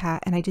dot witch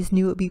hat and I just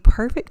knew it would be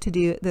perfect to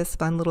do this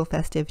fun little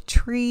festive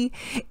tree.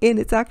 And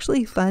it's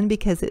actually fun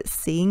because it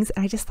sings,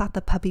 and I just thought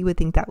the puppy would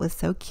think that was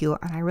so cute.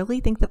 And I really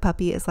think the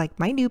puppy is like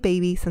my new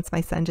baby since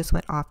my son just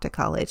went off to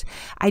college.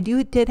 I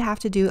did have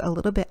to do a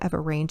little bit of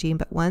arranging,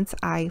 but once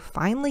I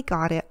finally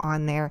got it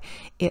on there,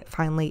 it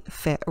finally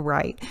fit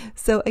right.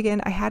 So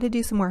again, I had to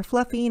do some more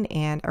fluffing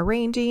and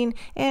arranging,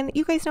 and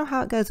you guys know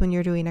how it goes when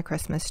you're doing a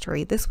Christmas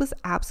tree. This was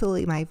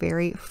absolutely my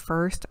very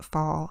first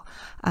fall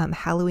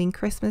Halloween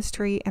Christmas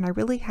tree, and I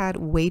really had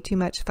way too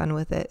much fun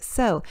with it.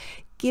 So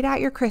get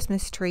out your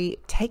Christmas tree,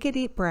 take a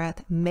deep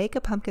breath, make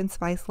a pumpkin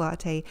spice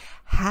latte,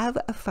 have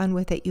fun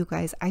with it, you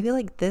guys. I feel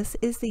like this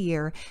is the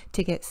year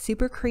to get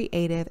super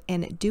creative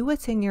and do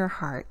what's in your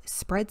heart.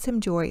 Spread some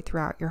joy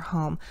throughout your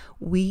home.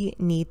 We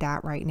need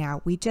that right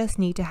now. We just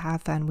need to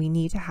have fun. We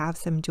need to have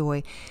some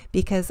joy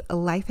because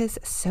life is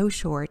so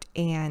short,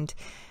 and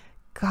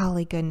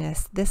golly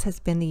goodness, this has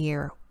been the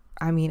year.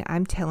 I mean,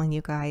 I'm telling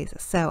you guys.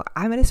 So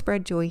I'm going to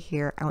spread joy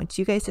here. I want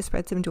you guys to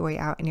spread some joy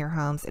out in your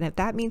homes. And if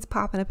that means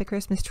popping up a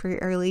Christmas tree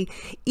early,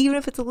 even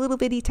if it's a little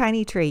bitty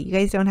tiny tree, you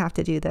guys don't have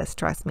to do this,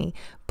 trust me.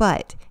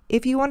 But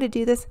if you want to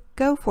do this,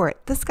 go for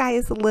it. The sky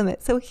is the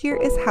limit. So here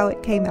is how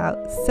it came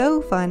out.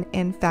 So fun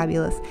and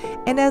fabulous.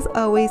 And as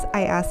always,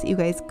 I ask that you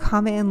guys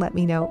comment and let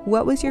me know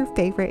what was your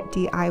favorite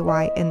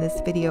DIY in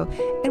this video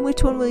and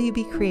which one will you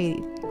be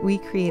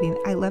recreating.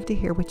 I love to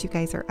hear what you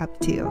guys are up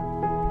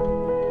to.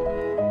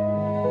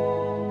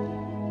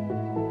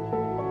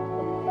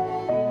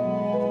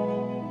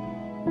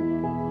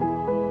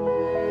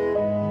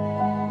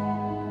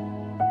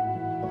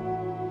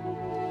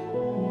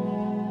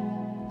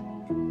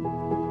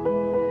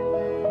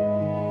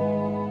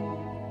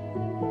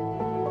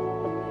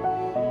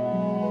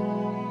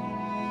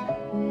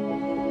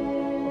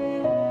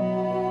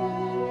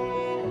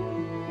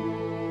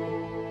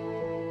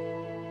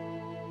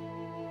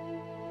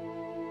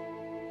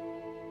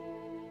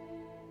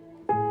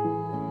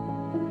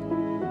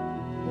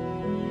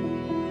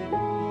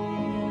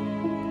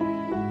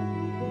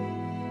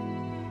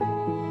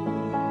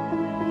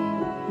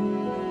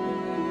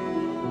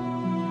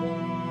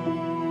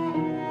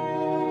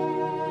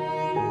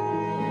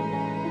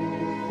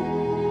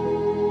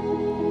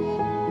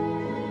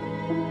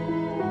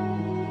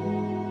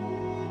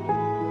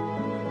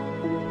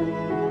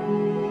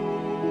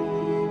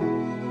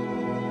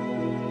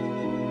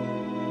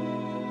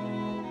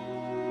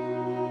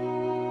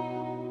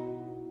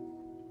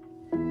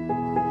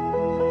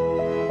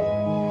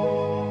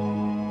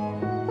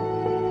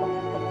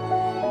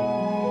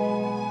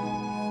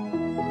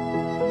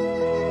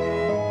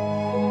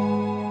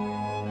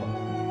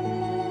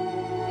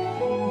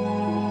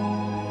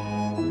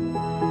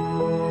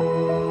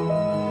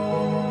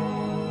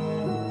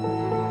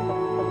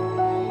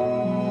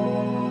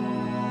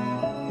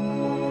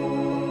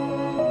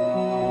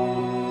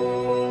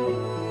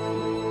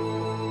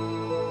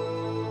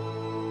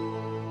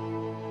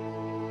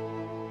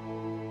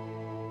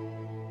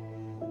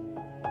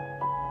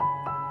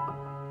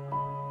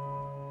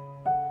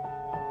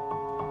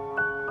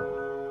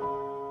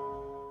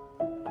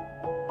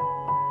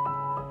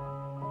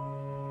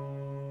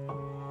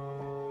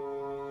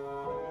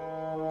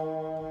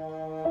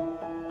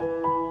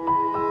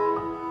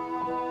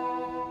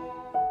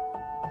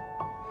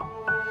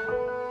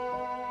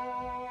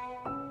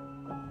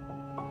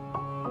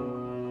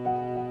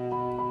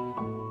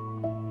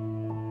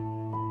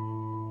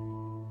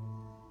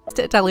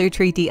 Dollar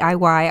Tree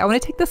DIY. I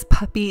want to take this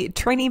puppy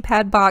training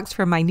pad box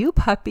from my new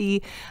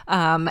puppy,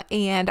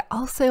 and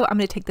also I'm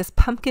going to take this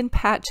pumpkin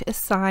patch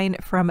sign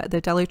from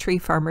the Dollar Tree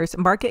Farmers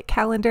Market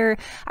calendar.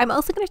 I'm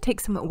also going to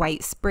take some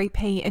white spray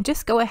paint and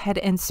just go ahead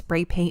and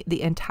spray paint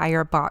the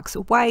entire box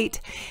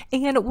white.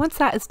 And once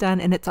that is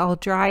done and it's all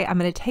dry, I'm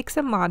going to take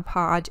some Mod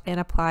Podge and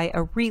apply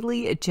a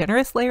really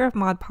generous layer of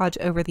Mod Podge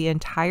over the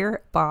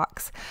entire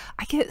box.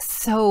 I get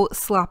so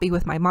sloppy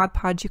with my Mod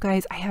Podge, you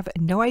guys. I have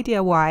no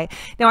idea why.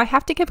 Now I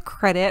have to give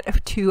credit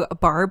to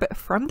Barb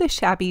from the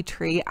Shabby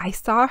Tree. I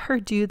saw her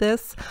do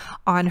this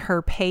on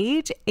her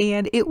page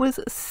and it was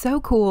so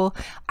cool.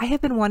 I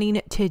have been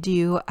wanting to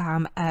do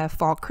a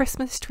fall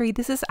Christmas tree.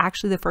 This is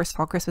actually the first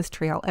fall Christmas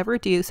tree I'll ever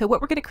do. So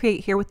what we're going to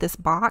create here with this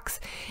box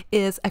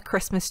is a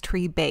Christmas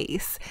tree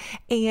base,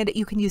 and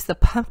you can use the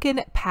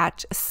pumpkin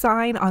patch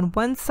sign on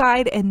one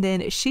side, and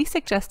then she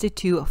suggested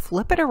to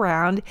flip it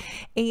around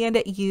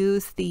and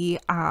use the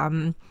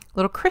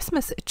little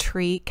Christmas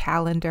tree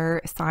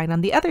calendar sign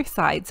on the other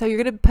side. So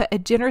you're going to put a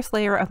generous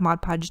layer of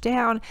Mod Podge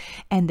down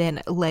and then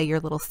lay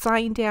your little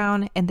sign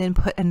down and then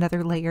put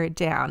another layer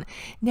down.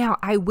 Now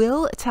I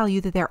will tell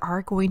you that there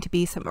are going to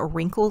be some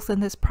wrinkles in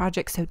this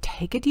project, so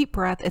take a deep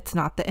breath. It's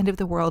not the end of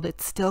the world.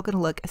 It's still going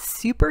to look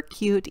super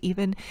cute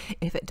even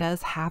if it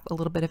does have a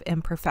little bit of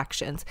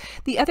imperfections.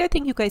 The other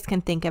thing you guys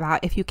can think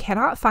about, if you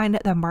cannot find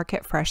the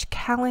Market Fresh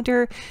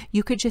calendar,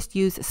 you could just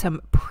use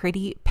some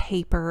pretty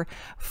paper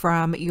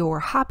from your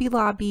Hobby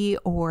Lobby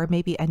or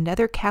maybe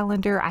another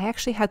calendar. I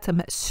actually had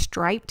some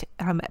striped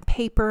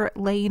paper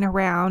laying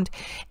around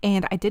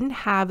and I didn't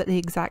have the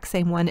exact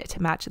same one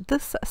to match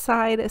this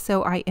side,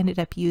 so I ended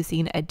up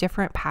using a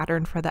different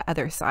pattern for the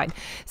other side.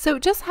 So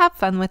just have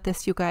fun with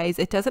this, you guys.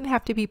 It doesn't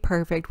have to be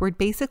perfect. We're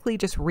basically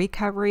just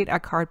recovering a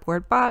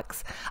cardboard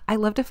box. I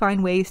love to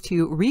find ways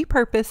to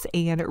repurpose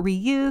and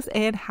reuse,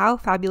 and how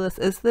fabulous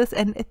is this?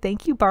 And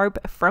thank you, Barb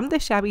from the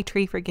Shabby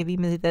Tree, for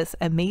giving me this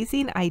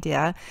amazing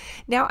idea.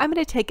 Now I'm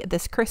going to take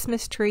this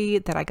Christmas tree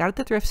that I got at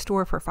the thrift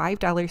store for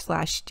 $5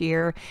 last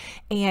year,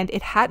 and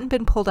it hadn't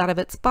been pulled out of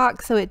its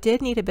box, so it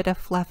did need a bit of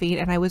fluffing,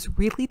 and I was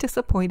really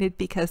disappointed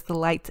because the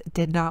lights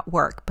did not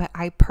work, but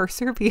I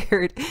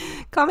persevered.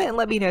 Comment and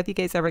let me know if you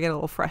guys ever get a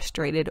little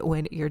frustrated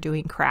when you're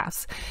doing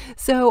crafts.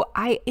 So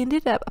I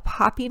ended up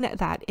popping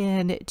that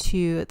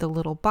into the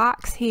little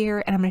box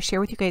here, and I'm going to share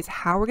with you guys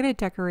how we're going to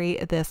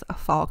decorate this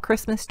fall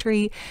Christmas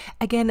tree.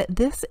 Again,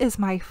 this is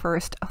my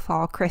first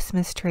fall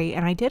Christmas tree,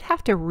 and I did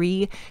have to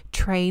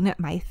retrain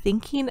my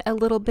thinking a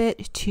little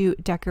bit to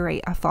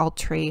decorate a fall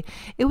tree.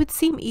 It would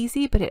seem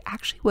easy, but it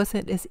actually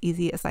wasn't as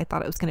easy as I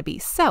thought it was going to be.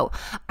 So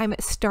I'm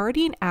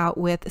starting out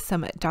with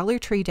some Dollar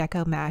Tree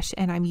Deco mesh,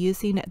 and I'm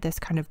using this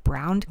kind of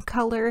brown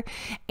color,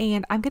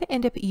 and I'm going to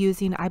end up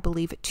using, I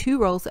believe, 2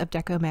 rolls of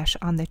Deco mesh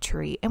on the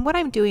tree. And what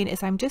I'm doing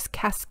is I'm just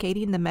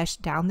cascading the mesh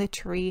down the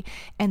tree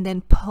and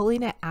then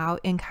pulling it out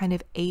in kind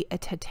of 8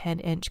 to 10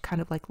 inch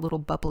kind of like little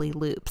bubbly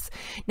loops.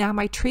 Now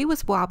my tree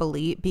was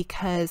wobbly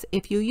because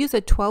if you use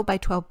a 12 by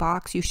 12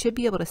 box, you should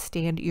be able to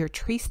stand your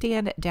tree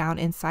stand down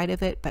inside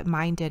of it, but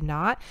mine did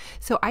not.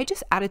 So I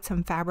just added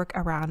some fabric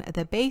around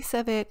the base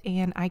of it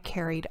and I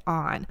carried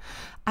on.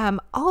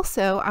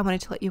 Also, I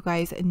wanted to let you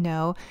guys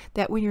know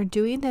that when you're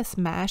doing this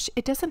mesh,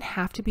 it doesn't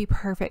have to be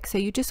perfect. So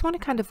you just want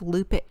to kind of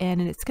loop it in,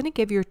 and it's going to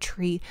give your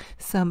tree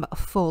some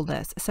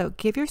fullness. So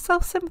give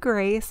yourself some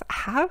grace,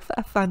 have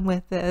fun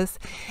with this,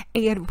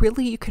 and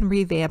really you can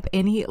revamp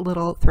any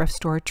little thrift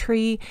store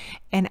tree.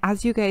 And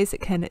as you guys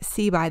can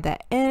see by the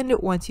end,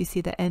 once you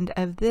see the end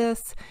of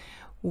this,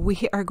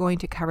 we are going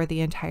to cover the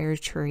entire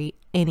tree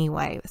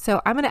anyway.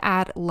 So I'm going to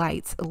add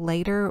lights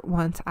later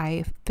once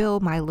I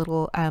fill my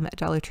little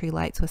Dollar Tree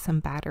lights with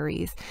some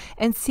batteries.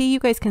 And see, you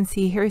guys can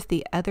see here's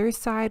the other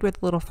side where the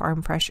little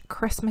Farm Fresh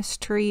Christmas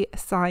tree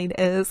sign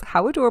is.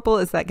 How adorable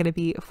is that going to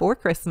be for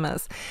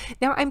Christmas?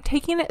 Now I'm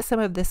taking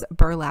some of this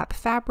burlap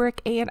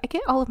fabric, and I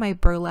get all of my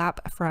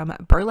burlap from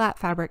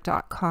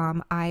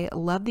burlapfabric.com. I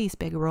love these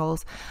big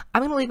rolls.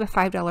 I'm going to leave a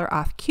 $5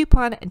 off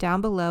coupon down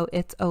below.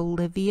 It's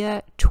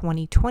Olivia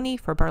 2020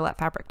 for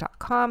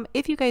burlapfabric.com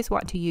if you guys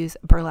want to use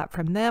burlap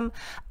from them.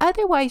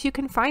 Otherwise, you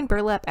can find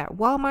burlap at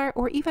Walmart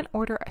or even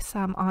order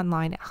some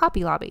online at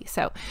Hobby Lobby.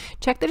 So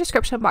check the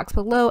description box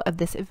below of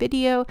this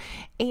video,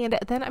 and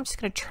then I'm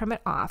just going to trim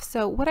it off.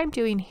 So what I'm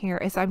doing here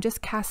is I'm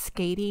just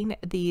cascading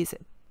these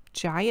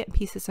giant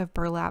pieces of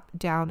burlap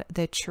down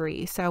the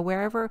tree. So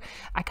wherever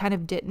I kind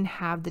of didn't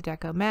have the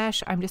Deco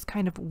mesh, I'm just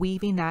kind of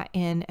weaving that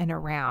in and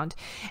around.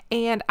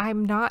 And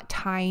I'm not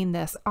tying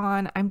this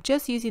on. I'm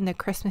just using the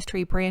Christmas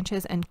tree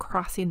branches and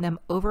crossing them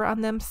over on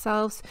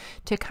themselves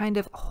to kind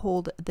of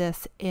hold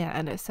this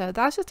in. So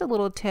that's just a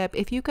little tip.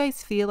 If you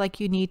guys feel like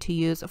you need to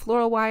use a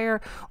floral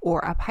wire or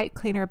a pipe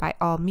cleaner, by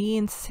all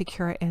means,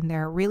 secure it in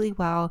there really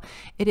well.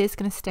 It is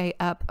going to stay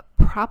up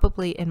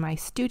probably in my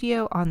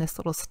studio on this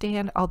little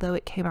stand. Although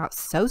it came out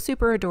so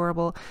super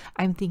adorable,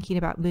 I'm thinking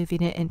about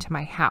moving it into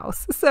my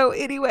house. So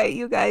anyway,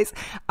 you guys,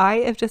 I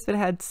have just been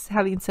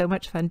having so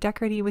much fun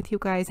decorating with you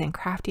guys and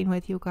crafting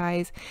with you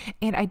guys.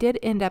 And I did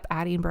end up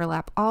adding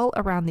burlap all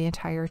around the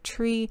entire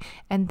tree.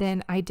 And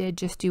then I did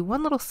just do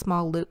one little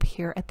small loop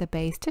here at the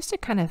base just to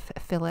kind of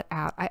fill it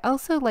out. I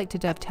also like to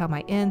dovetail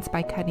my ends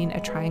by cutting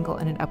a triangle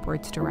in an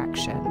upwards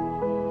direction.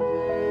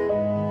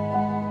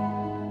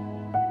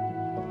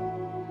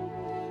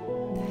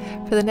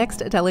 For the next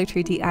Dollar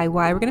Tree DIY,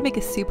 we're going to make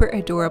a super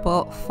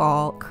adorable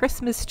fall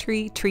Christmas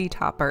tree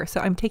topper. So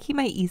I'm taking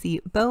my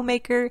easy bow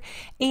maker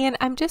and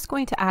I'm just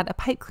going to add a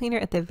pipe cleaner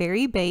at the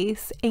very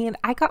base. And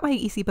I got my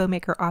easy bow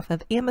maker off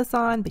of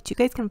Amazon, but you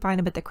guys can find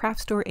them at the craft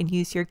store and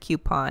use your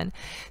coupon.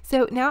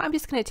 So now I'm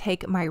just going to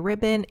take my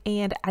ribbon,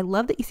 and I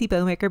love the easy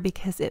bow maker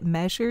because it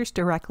measures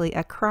directly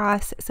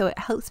across. So it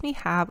helps me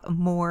have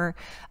more,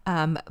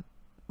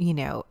 you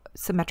know,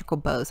 symmetrical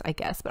bows, I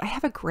guess. But I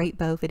have a great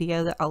bow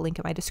video that I'll link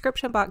in my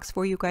description box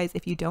for you guys.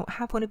 If you don't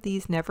have one of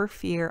these, never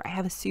fear. I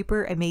have a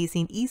super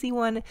amazing easy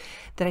one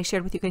that I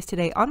shared with you guys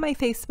today on my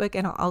Facebook,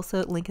 and I'll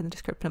also link in the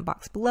description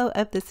box below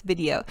of this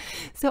video.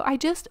 So I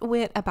just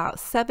went about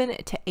 7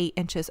 to 8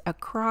 inches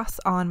across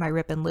on my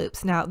ribbon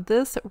loops. Now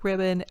this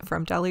ribbon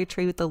from Dollar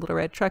Tree with the little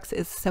red trucks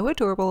is so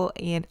adorable,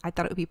 and I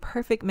thought it would be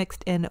perfect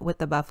mixed in with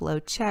the buffalo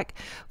check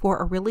for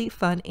a really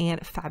fun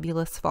and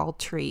fabulous fall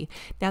tree.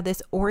 Now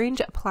this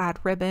orange plaid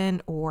ribbon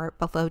or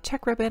buffalo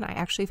check ribbon I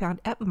actually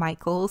found at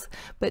Michael's,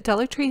 but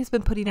Dollar Tree has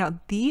been putting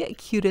out the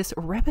cutest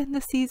ribbon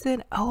this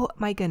season. Oh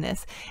my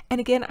goodness. And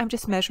again, I'm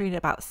just measuring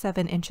about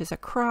 7 inches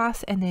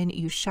across, and then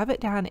you shove it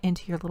down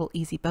into your little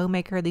easy bow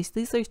maker.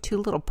 These are 2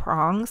 little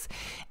prongs,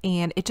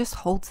 and it just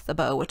holds the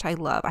bow, which I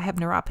love. I have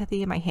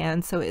neuropathy in my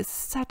hands, so it's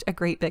such a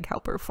great big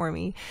helper for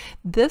me.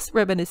 This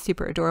ribbon is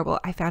super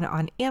adorable. I found it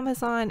on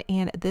Amazon,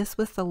 and this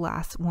was the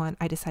last one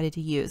I decided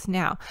to use.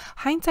 Now,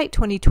 hindsight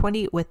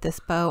 2020 with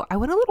this bow, I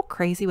went a little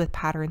crazy with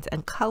patterns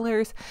and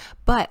colors,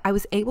 but I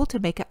was able to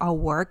make it all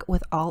work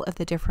with all of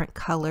the different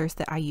colors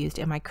that I used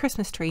in my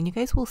Christmas tree, and you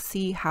guys will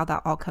see how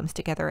that all comes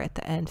together at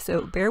the end.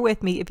 So bear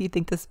with me if you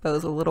think this bow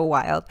is a little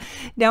wild.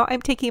 Now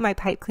I'm taking my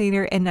pipe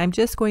cleaner, and I'm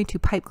just going to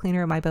pipe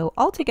cleaner my bow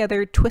all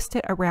together, twist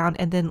it around,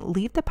 and then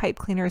leave the pipe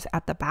cleaners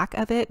at the back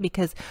of it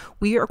because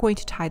we are going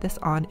to tie this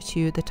on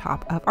to the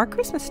top of our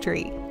Christmas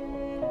tree.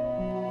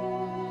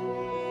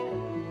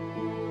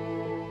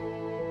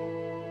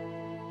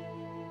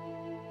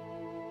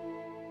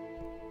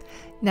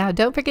 Now,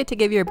 don't forget to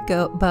give your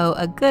bow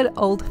a good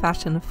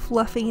old-fashioned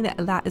fluffing.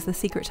 That is the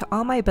secret to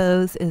all my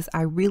bows, is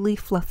I really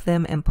fluff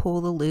them and pull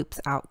the loops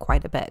out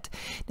quite a bit.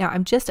 Now,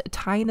 I'm just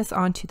tying this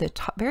on to the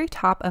very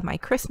top of my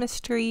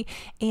Christmas tree,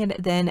 and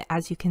then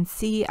as you can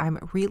see,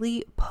 I'm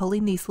really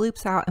pulling these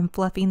loops out and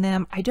fluffing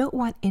them. I don't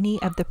want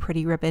any of the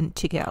pretty ribbon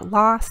to get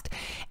lost,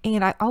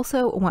 and I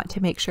also want to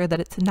make sure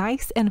that it's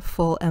nice and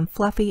full and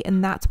fluffy,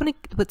 and that's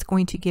what's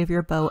going to give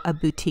your bow a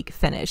boutique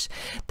finish.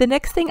 The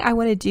next thing I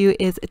want to do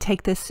is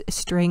take this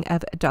string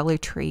of Dollar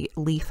Tree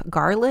leaf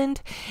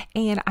garland,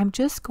 and I'm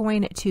just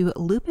going to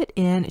loop it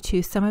in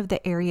to some of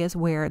the areas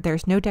where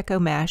there's no deco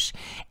mesh,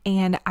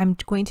 and I'm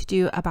going to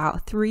do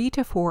about 3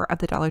 to 4 of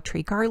the Dollar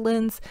Tree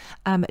garlands,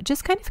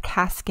 just kind of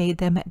cascade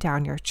them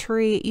down your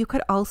tree. You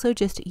could also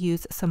just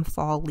use some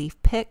fall leaf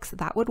picks,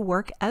 that would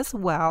work as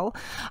well.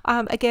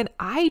 Again,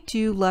 I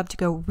do love to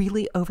go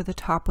really over the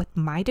top with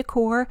my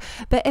decor,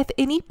 but if at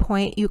any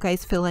point you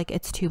guys feel like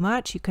it's too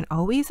much, you can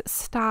always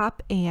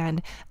stop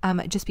and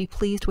just be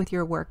pleased with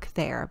your work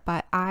there.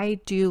 But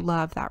I do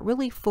love that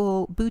really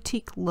full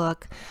boutique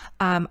look.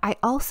 I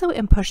also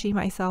am pushing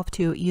myself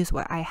to use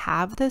what I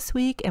have this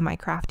week in my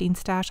crafting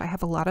stash. I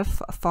have a lot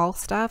of fall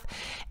stuff,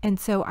 and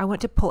so I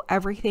want to pull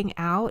everything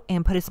out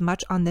and put as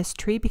much on this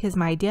tree, because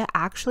my idea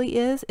actually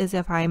is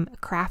if I'm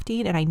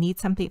crafting and I need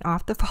something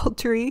off the fall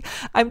tree,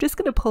 I'm just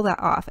going to pull that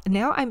off.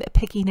 Now I'm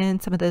picking in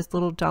some of those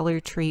little Dollar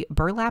Tree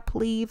burlap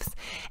leaves,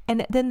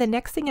 and then the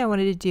next thing I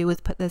wanted to do was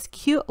put this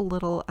cute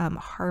little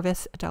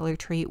Harvest Dollar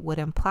Tree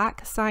wooden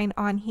plaque sign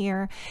on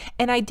here,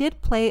 and I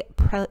did play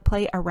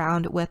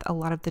around with a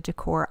lot of the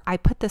decor. I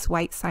put this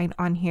white sign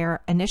on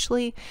here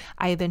initially.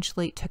 I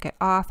eventually took it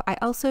off. I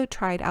also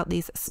tried out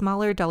these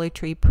smaller Dollar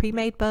Tree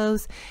pre-made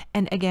bows,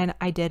 and again,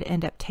 I did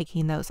end up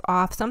taking those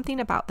off. Something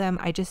about them,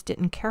 I just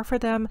didn't care for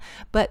them,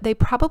 but they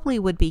probably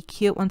would be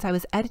cute. Once I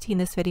was editing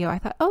this video, I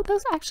thought, oh,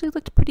 those actually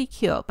looked pretty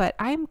cute. But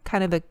I'm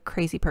kind of a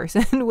crazy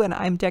person when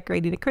I'm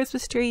decorating a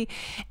Christmas tree,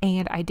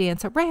 and I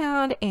dance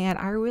around, and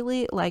I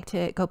really like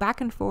to go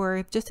back and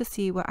forth just to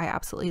see what I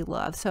absolutely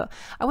love. So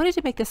I wanted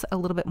to make this a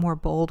little bit more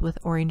bold with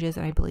oranges,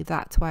 and I believe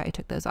that's why I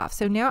took those off.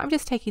 So now I'm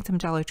just taking some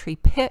Dollar Tree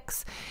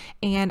picks,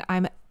 and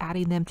I'm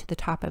adding them to the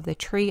top of the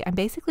tree. I'm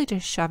basically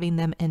just shoving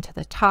them into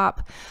the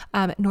top.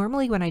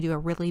 Normally when I do a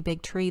really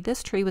big tree,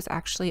 this tree was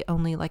actually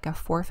only like a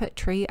 4-foot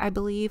tree, I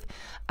believe.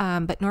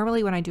 But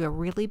normally when I do a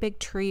really big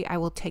tree, I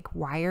will take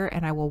wire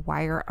and I will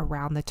wire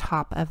around the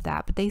top of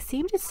that, but they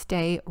seem to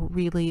stay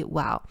really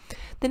well.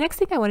 The next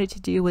thing I wanted to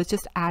do was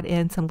just add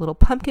in some little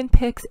pumpkin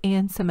picks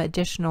and some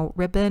additional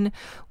ribbon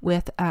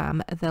with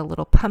the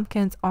little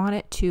pumpkins on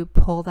it to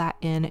pull that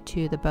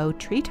into the bow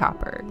tree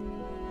topper.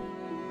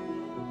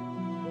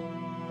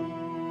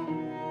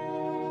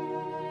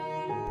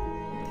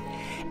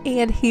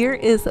 And here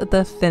is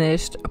the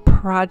finished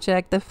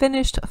project, the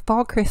finished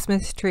fall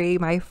Christmas tree,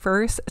 my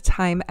first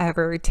time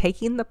ever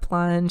taking the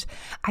plunge.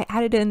 I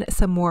added in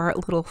some more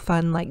little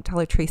fun like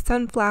Dollar Tree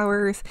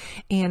sunflowers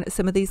and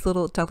some of these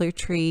little Dollar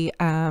Tree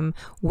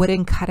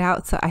wooden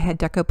cutouts. So I had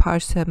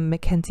decoupage some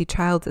Mackenzie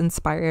Childs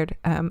inspired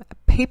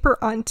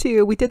paper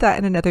onto. We did that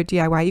in another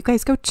DIY. You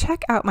guys go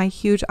check out my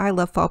huge I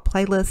Love Fall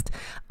playlist.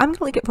 I'm going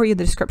to link it for you in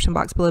the description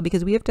box below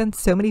because we have done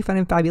so many fun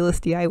and fabulous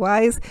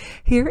DIYs.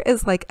 Here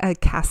is like a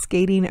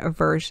cascading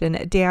version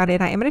down,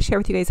 and I am going to share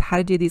with you guys how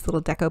to do these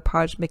little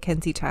decoupage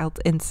Mackenzie Childs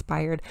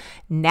inspired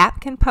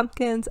napkin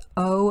pumpkins.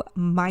 Oh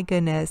my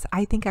goodness,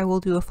 I think I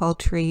will do a fall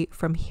tree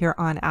from here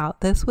on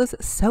out. This was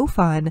so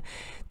fun.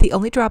 The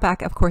only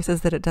drawback, of course,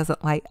 is that it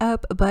doesn't light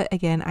up, but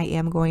again, I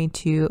am going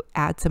to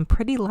add some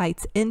pretty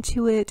lights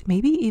into it.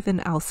 Maybe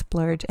even I'll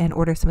splurge and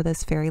order some of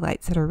those fairy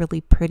lights that are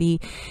really pretty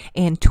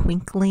and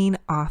twinkling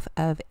off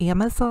of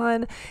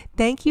Amazon.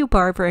 Thank you,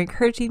 Barb, for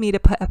encouraging me to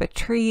put up a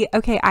tree.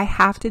 Okay, I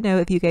have to know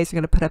if you guys are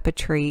going to put up a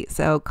tree,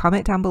 so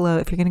comment down below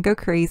if you're going to go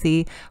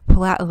crazy,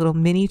 pull out a little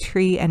mini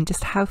tree and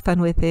just have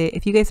fun with it.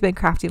 If you guys have been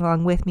crafting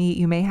along with me,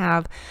 you may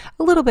have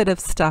a little bit of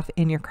stuff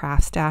in your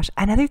craft stash.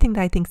 Another thing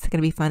that I think is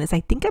going to be fun is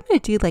I think I'm going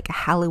to do like a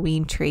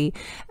Halloween tree,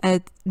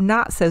 a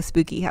not so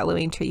spooky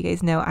Halloween tree. You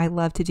guys know I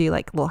love to do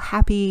like little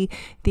happy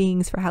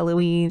things for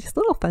Halloween, just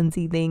little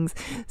funsy things.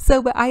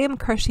 So, but I am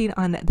crushing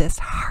on this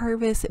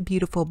Harvest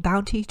Beautiful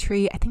Bounty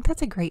tree. I think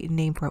that's a great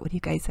name for it. What do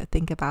you guys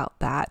think about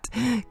that?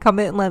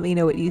 Comment and let me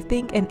know what you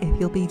think and if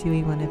you'll be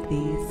doing one of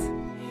these.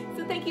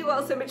 Thank you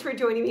all so much for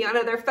joining me on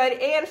another fun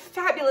and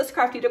fabulous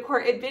crafty decor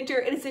adventure.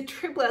 It is a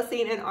true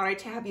blessing and honor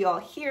to have you all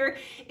here.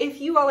 If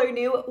you all are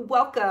new,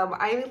 welcome.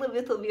 I am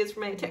Olivia with Olivia's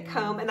Romantic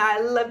Home, and I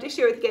love to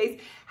share with you guys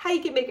how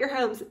you can make your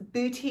homes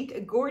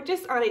boutique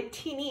gorgeous on a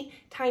teeny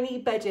tiny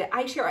budget.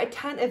 I share a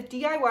ton of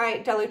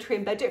DIY, Dollar Tree,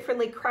 and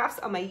budget-friendly crafts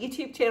on my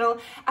YouTube channel,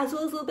 as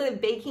well as a little bit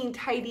of baking,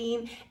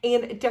 tidying,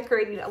 and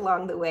decorating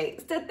along the way.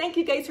 So thank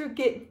you guys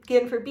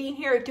again for being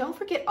here. Don't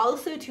forget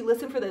also to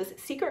listen for those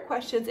secret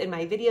questions in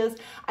my videos.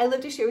 I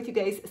love to share with you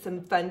guys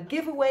some fun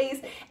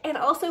giveaways, and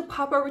also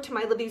pop over to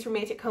my Olivia's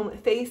Romantic Home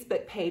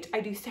Facebook page. I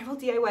do several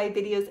DIY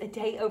videos a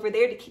day over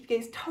there to keep you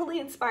guys totally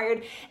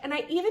inspired, and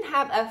I even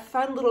have a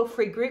fun little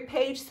free group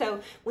page.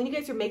 So when you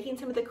guys are making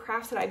some of the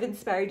crafts that I've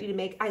inspired you to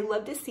make, I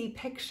love to see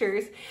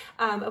pictures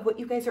of what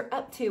you guys are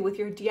up to with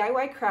your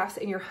DIY crafts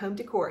and your home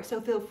decor.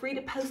 So feel free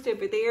to post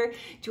over there,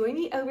 join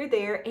me over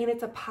there, and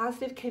it's a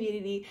positive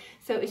community.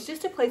 So it's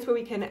just a place where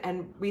we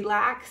can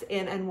relax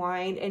and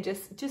unwind and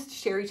just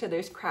share each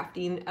other's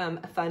crafting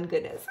fun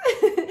goodness.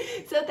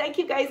 So thank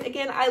you guys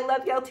again. I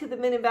love y'all to the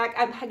moon and back.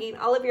 I'm hugging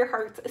all of your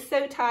hearts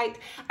so tight.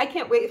 I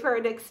can't wait for our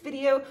next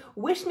video.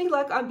 Wish me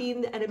luck on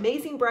being an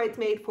amazing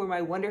bridesmaid for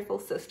my wonderful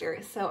sister.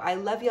 So I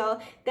love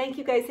y'all. Thank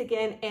you guys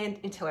again. And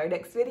until our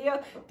next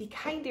video, be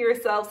kind to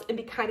yourselves and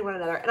be kind to one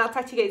another. And I'll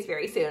talk to you guys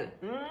very soon.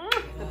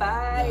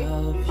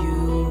 Bye-bye.